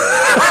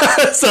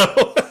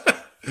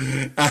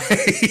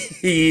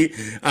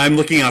 I'm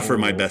looking out for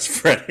my best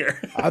friend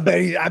here. I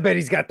bet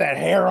he's got that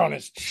hair on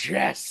his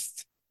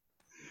chest.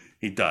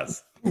 He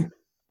does.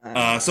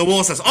 So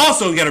we'll assess.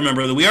 Also, you got to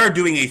remember that we are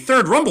doing a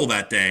third Rumble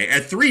that day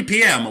at 3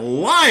 p.m.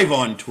 live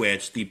on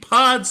Twitch. The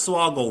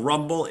Podswoggle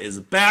Rumble is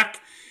back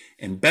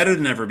and better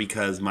than ever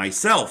because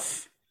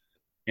myself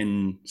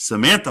and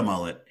Samantha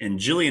Mullet and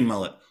Jillian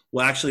Mullet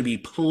will actually be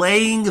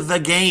playing the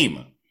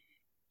game.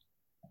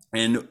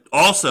 And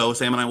also,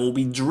 Sam and I will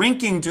be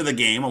drinking to the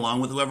game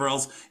along with whoever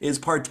else is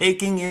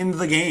partaking in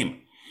the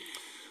game.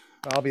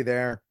 I'll be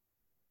there.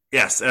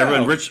 Yes,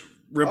 everyone.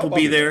 Rip will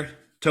be there.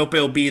 Tope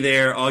will be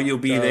there. Augie will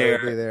be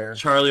there.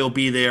 Charlie will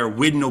be there.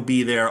 Widden will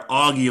be there.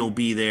 Augie will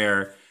be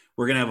there.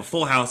 We're gonna have a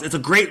full house. It's a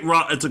great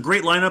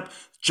lineup.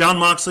 John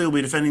Moxley will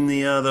be defending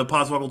the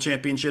Podswoggle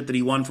Championship that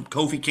he won from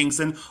Kofi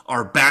Kingston,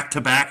 our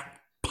back-to-back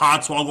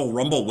Podswoggle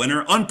Rumble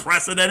winner.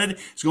 Unprecedented.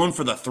 He's going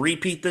for the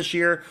 3-peat this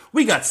year.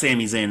 We got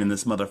Sami Zayn in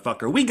this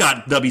motherfucker. We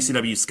got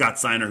WCW Scott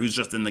Steiner, who's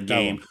just in the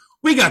game.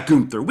 We got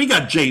Gunther. We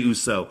got Jey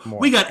Uso.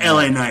 We got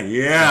LA Knight.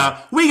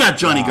 Yeah. We got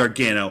Johnny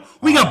Gargano.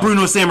 We got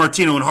Bruno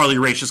Sammartino and Harley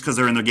Race just because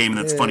they're in their game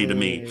and that's funny to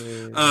me.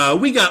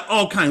 We got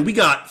all kinds. We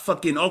got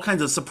fucking all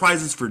kinds of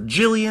surprises for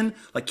Jillian,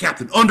 like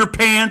Captain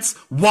Underpants,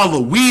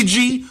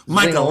 Waluigi,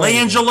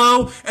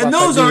 Michelangelo, and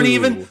those aren't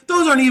even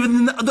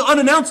the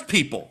unannounced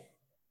people.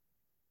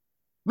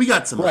 We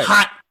got some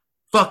hot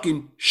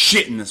fucking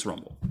shit in this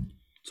Rumble.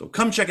 So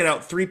come check it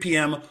out, 3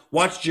 p.m.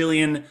 Watch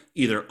Jillian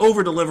either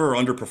over-deliver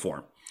or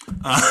underperform.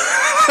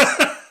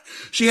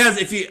 She has,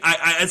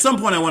 at some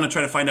point I want to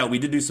try to find out, we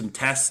did do some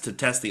tests to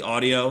test the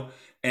audio,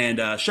 and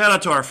shout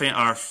out to our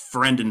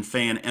friend and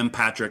fan, M.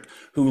 Patrick,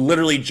 who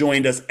literally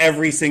joined us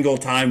every single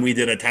time we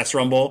did a test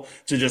Rumble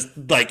to just,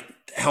 like,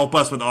 help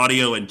us with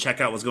audio and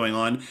check out what's going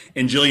on.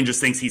 And Jillian just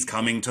thinks he's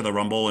coming to the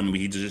Rumble, and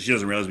she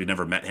doesn't realize we've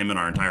never met him in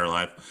our entire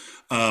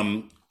life.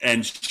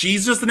 And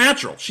she's just a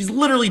natural. She's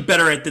literally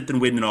better at it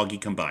than Win and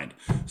Augie combined.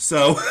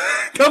 So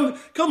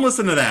come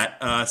listen to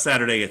that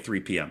Saturday at 3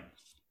 p.m.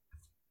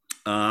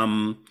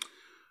 And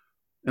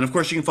of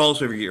course, you can follow us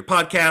wherever you get your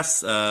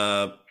podcasts.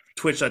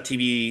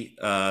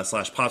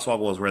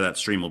 Twitch.tv/Podswoggle is where that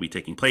stream will be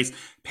taking place.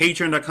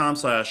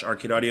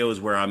 Patreon.com/Arcade Audio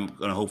is where I'm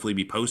going to hopefully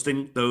be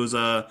posting those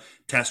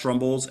test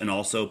rumbles and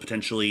also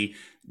potentially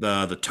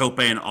the Tope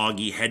and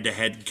Augie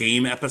head-to-head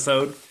game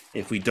episode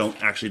if we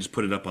don't actually just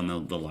put it up on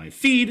the live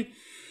feed.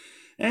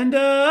 And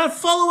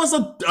follow us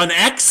on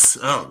X.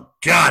 Oh,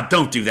 God,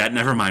 don't do that.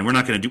 Never mind. We're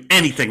not going to do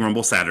anything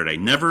Rumble Saturday.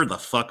 Never the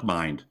fuck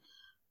mind.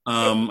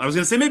 I was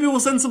going to say maybe we'll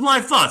send some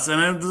live thoughts.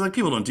 And like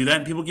people don't do that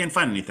and people can't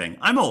find anything.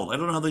 I'm old. I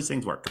don't know how these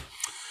things work.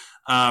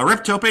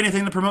 Rip, Tope,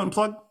 anything to promote and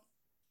plug?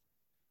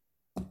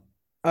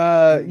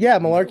 Yeah,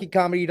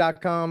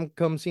 malarkeycomedy.com.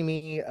 Come see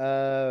me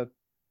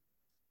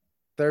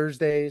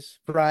Thursdays,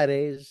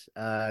 Fridays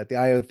at the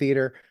IO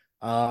Theater.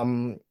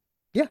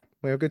 Yeah,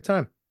 we have a good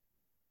time.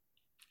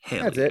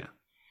 That's it.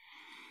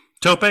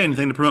 Tope,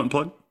 anything to promote and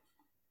plug?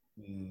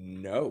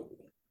 No.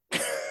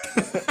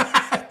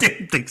 I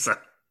didn't think so.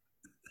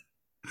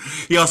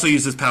 He also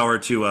used his power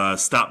to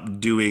stop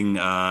doing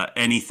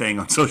anything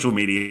on social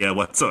media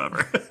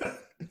whatsoever.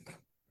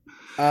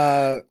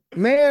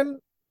 Man.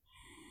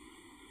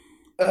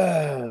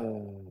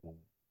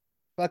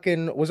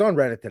 Fucking was on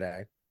Reddit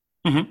today.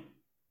 Mm-hmm.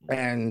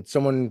 And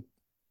someone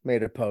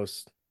made a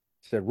post.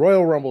 Said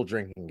Royal Rumble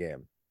drinking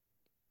game.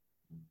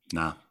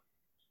 Nah.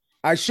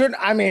 I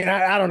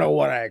don't know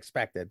what I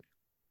expected.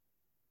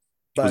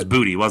 But it was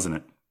booty,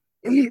 wasn't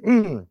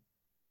it?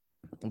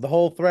 The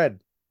whole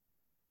thread.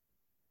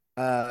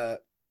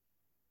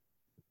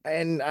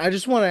 And I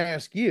just want to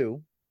ask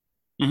you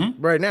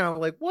right now,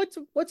 like, what's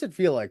it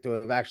feel like to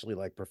have actually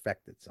like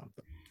perfected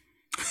something?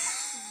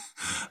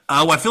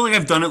 Well, I feel like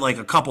I've done it like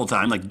a couple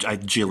times. Like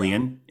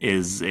Jillian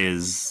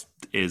is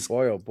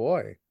boy, oh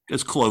boy,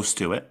 is close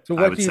to it. So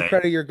what do you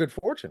credit your good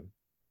fortune?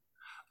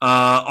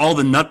 All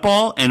the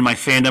nutball and my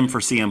fandom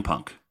for CM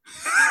Punk.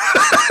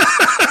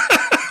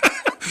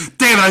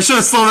 Damn it, I should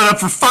have slowed it up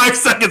for 5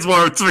 seconds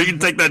more so you can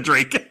take that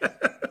drink.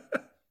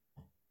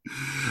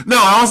 No,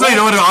 honestly, you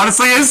know what it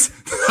honestly is?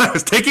 I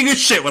was taking a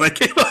shit when I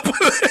came up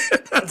with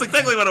it. That's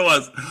exactly what it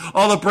was.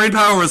 All the brain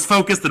power was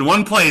focused in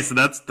one place, and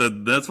that's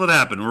what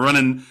happened. We're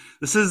running.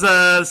 This is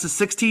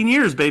 16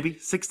 years, baby.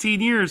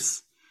 16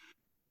 years.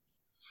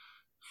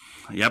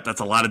 Yep,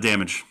 that's a lot of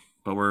damage,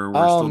 but we're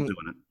still doing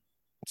it.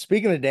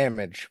 Speaking of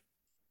damage,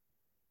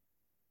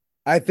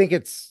 I think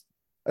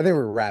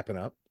we're wrapping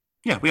up.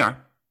 Yeah, we are.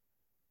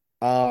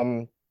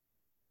 So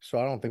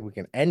I don't think we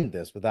can end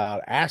this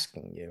without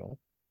asking you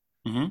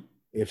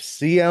if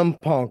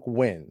CM Punk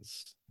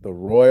wins the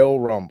Royal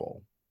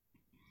Rumble.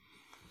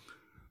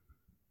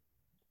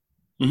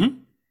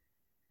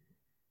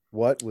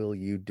 What will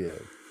you do?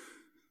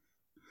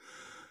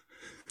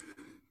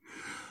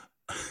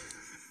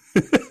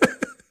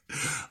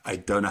 I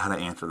don't know how to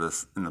answer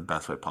this in the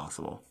best way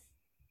possible.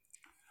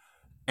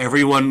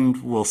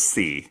 Everyone will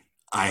see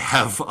I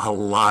have a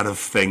lot of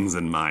things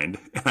in mind,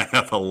 and I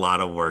have a lot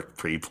of work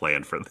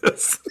pre-planned for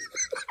this.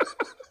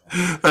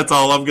 That's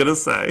all I'm going to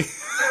say.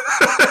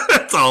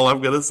 That's all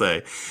I'm going to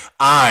say.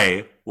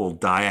 I will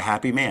die a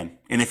happy man.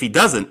 And if he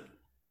doesn't,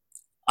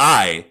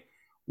 I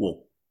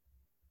will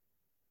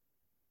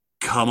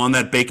come on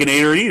that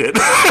Baconator and eat it.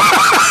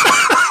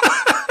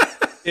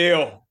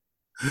 Ew.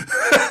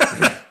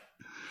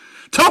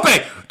 Tope,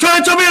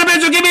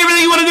 give me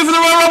everything you want to do for the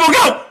Royal Rumble.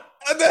 Go!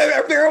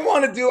 Everything I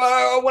want to do.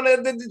 I want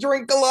to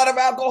drink a lot of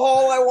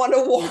alcohol. I want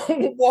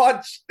to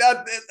watch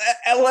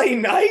LA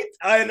Knight,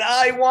 and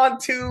I want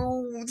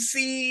to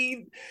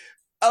see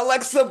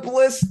Alexa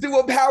Bliss do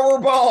a power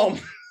bomb.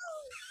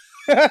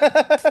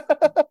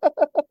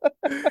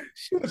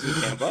 She was in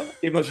Tampa,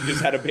 even though she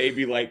just had a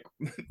baby like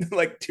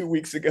 2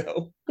 weeks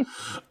ago.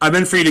 I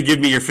meant for you to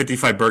give me your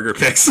 55 burger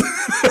picks.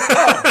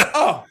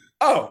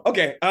 Oh,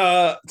 okay.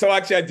 So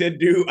actually, I did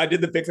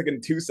the picks like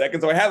in 2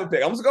 seconds. So I have a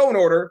pick. I'm just going in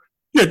order.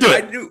 Yeah, do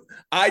it.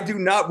 I do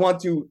not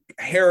want to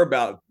hear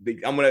about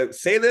I'm going to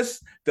say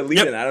this, delete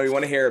it. I don't even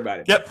want to hear about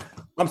it. Yep.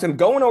 I'm just going to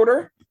go in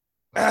order.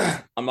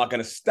 I'm not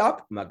going to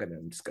stop.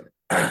 I'm just going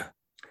to.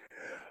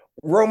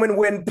 Roman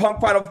win, Punk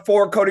Final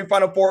Four, Cody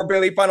Final Four,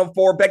 Bailey Final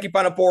Four, Becky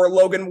Final Four,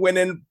 Logan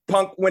winning,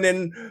 Punk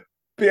winning,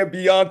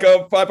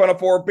 Bianca 5 Final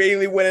Four,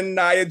 Bailey winning,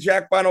 Nia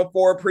Jack Final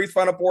Four, Priest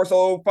Final Four,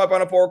 Solo 5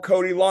 Final Four,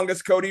 Cody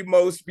longest, Cody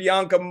most,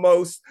 Bianca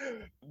most,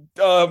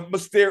 Dominic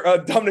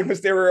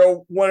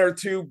Mysterio 1 or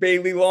 2,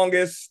 Bailey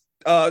longest,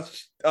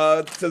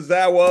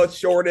 Tozawa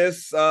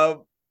shortest,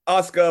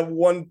 Asuka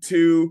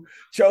 1-2,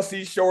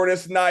 Chelsea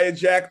shortest, Nia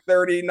Jack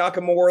 30,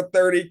 Nakamura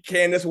 30,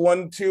 Candice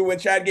 1-2,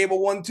 and Chad Gable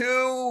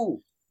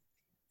 1-2.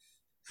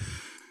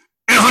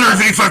 And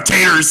 185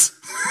 taters.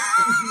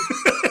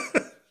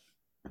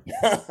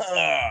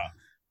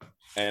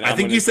 And I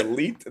think you said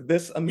delete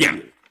this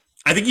immediately. Yeah,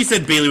 I think you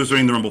said Bailey was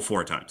winning the Rumble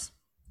 4 times.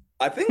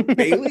 I think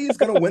Bailey is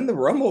going to win the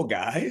Rumble,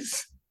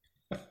 guys.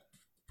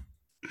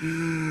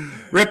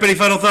 Rip, any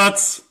final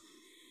thoughts?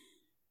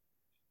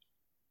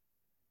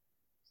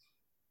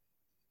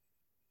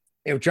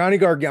 If Johnny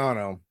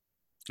Gargano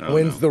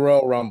wins the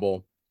Royal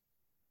Rumble,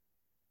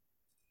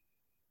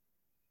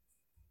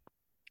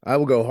 I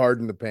will go hard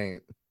in the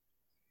paint.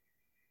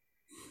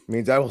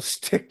 Means I will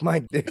stick my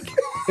dick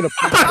in a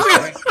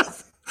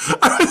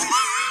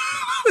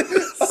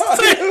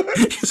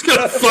He's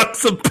gonna fuck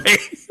some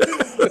paint.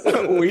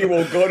 We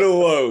will go to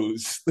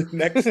Lowe's the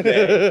next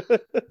day.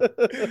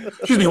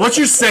 Excuse me, what's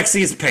your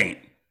sexiest paint?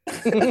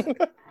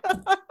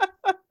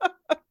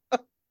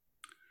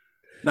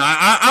 No,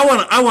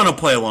 I want to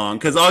play along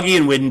because Augie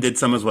and Widden did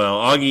some as well.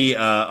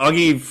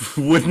 Augie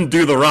wouldn't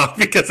do The Rock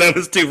because that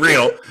was too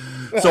real.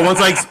 So once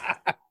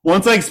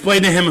I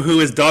explained to him who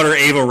his daughter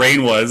Ava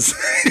Raine was,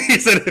 he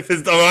said if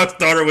his Rock's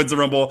daughter wins the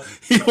Rumble,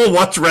 he will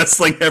watch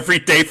wrestling every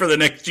day for the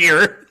next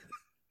year.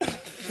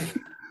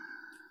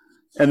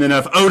 And then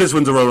if Otis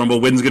wins the Royal Rumble,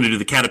 Widden's going to do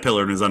the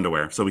caterpillar in his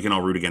underwear, so we can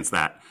all root against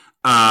that.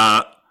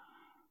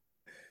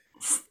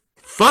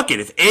 Fuck it,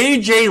 if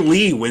AJ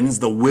Lee wins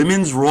the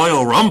Women's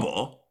Royal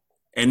Rumble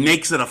and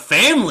makes it a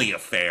family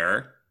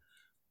affair,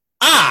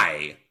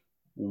 I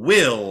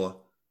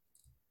will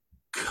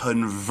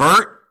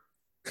convert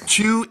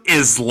to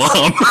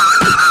Islam.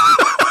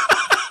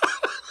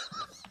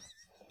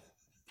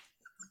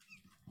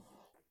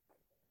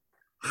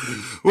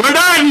 We're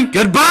done.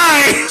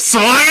 Goodbye.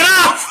 Swag it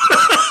off.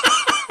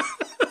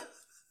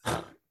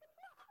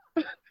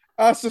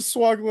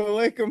 Assalamu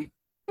alaikum.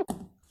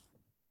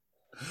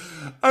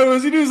 I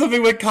was doing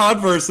something with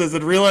Converses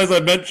and realized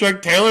I meant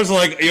Chuck Taylor's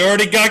like, you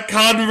already got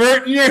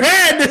convert in your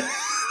head.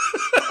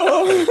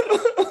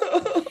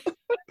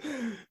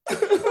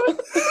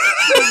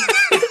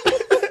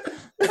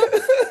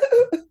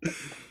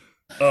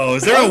 Oh,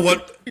 is there a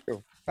what?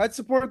 I'd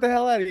support the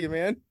hell out of you,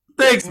 man.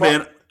 Thanks,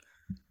 man.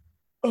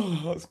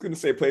 Oh, I was going to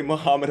say play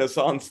Muhammad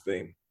Hassan's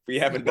theme. We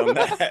haven't done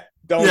that.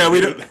 We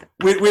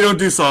don't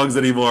do songs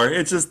anymore.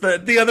 It's just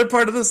the other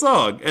part of the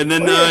song, and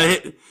then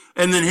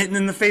hitting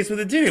in the face with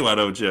a titty. Why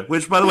don't you?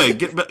 Which, by the way,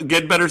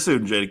 get better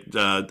soon,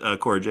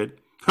 Cora Jade.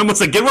 I almost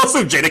said get well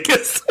soon,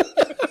 Jadakiss.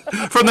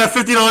 From that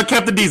 $50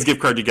 Captain D's gift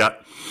card you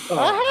got.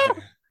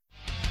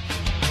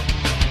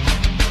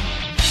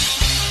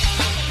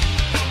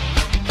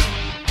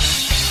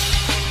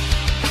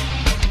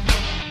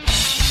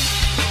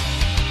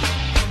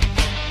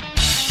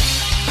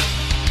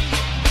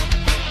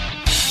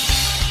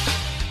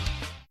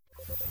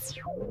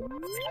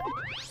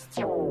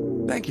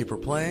 Thank you for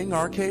playing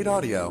Arcade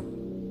Audio.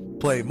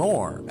 Play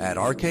more at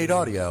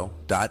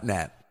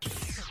arcadeaudio.net.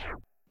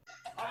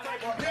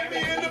 Hit me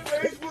in the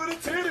face with a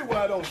titty,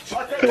 why don't you?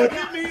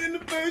 Hit me in the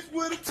face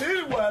with a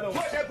titty, why don't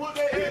you?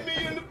 Hit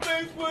me in the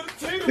face with a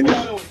titty,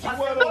 why don't you?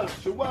 Why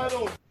don't you? Why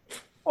don't you?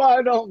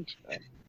 Why don't you?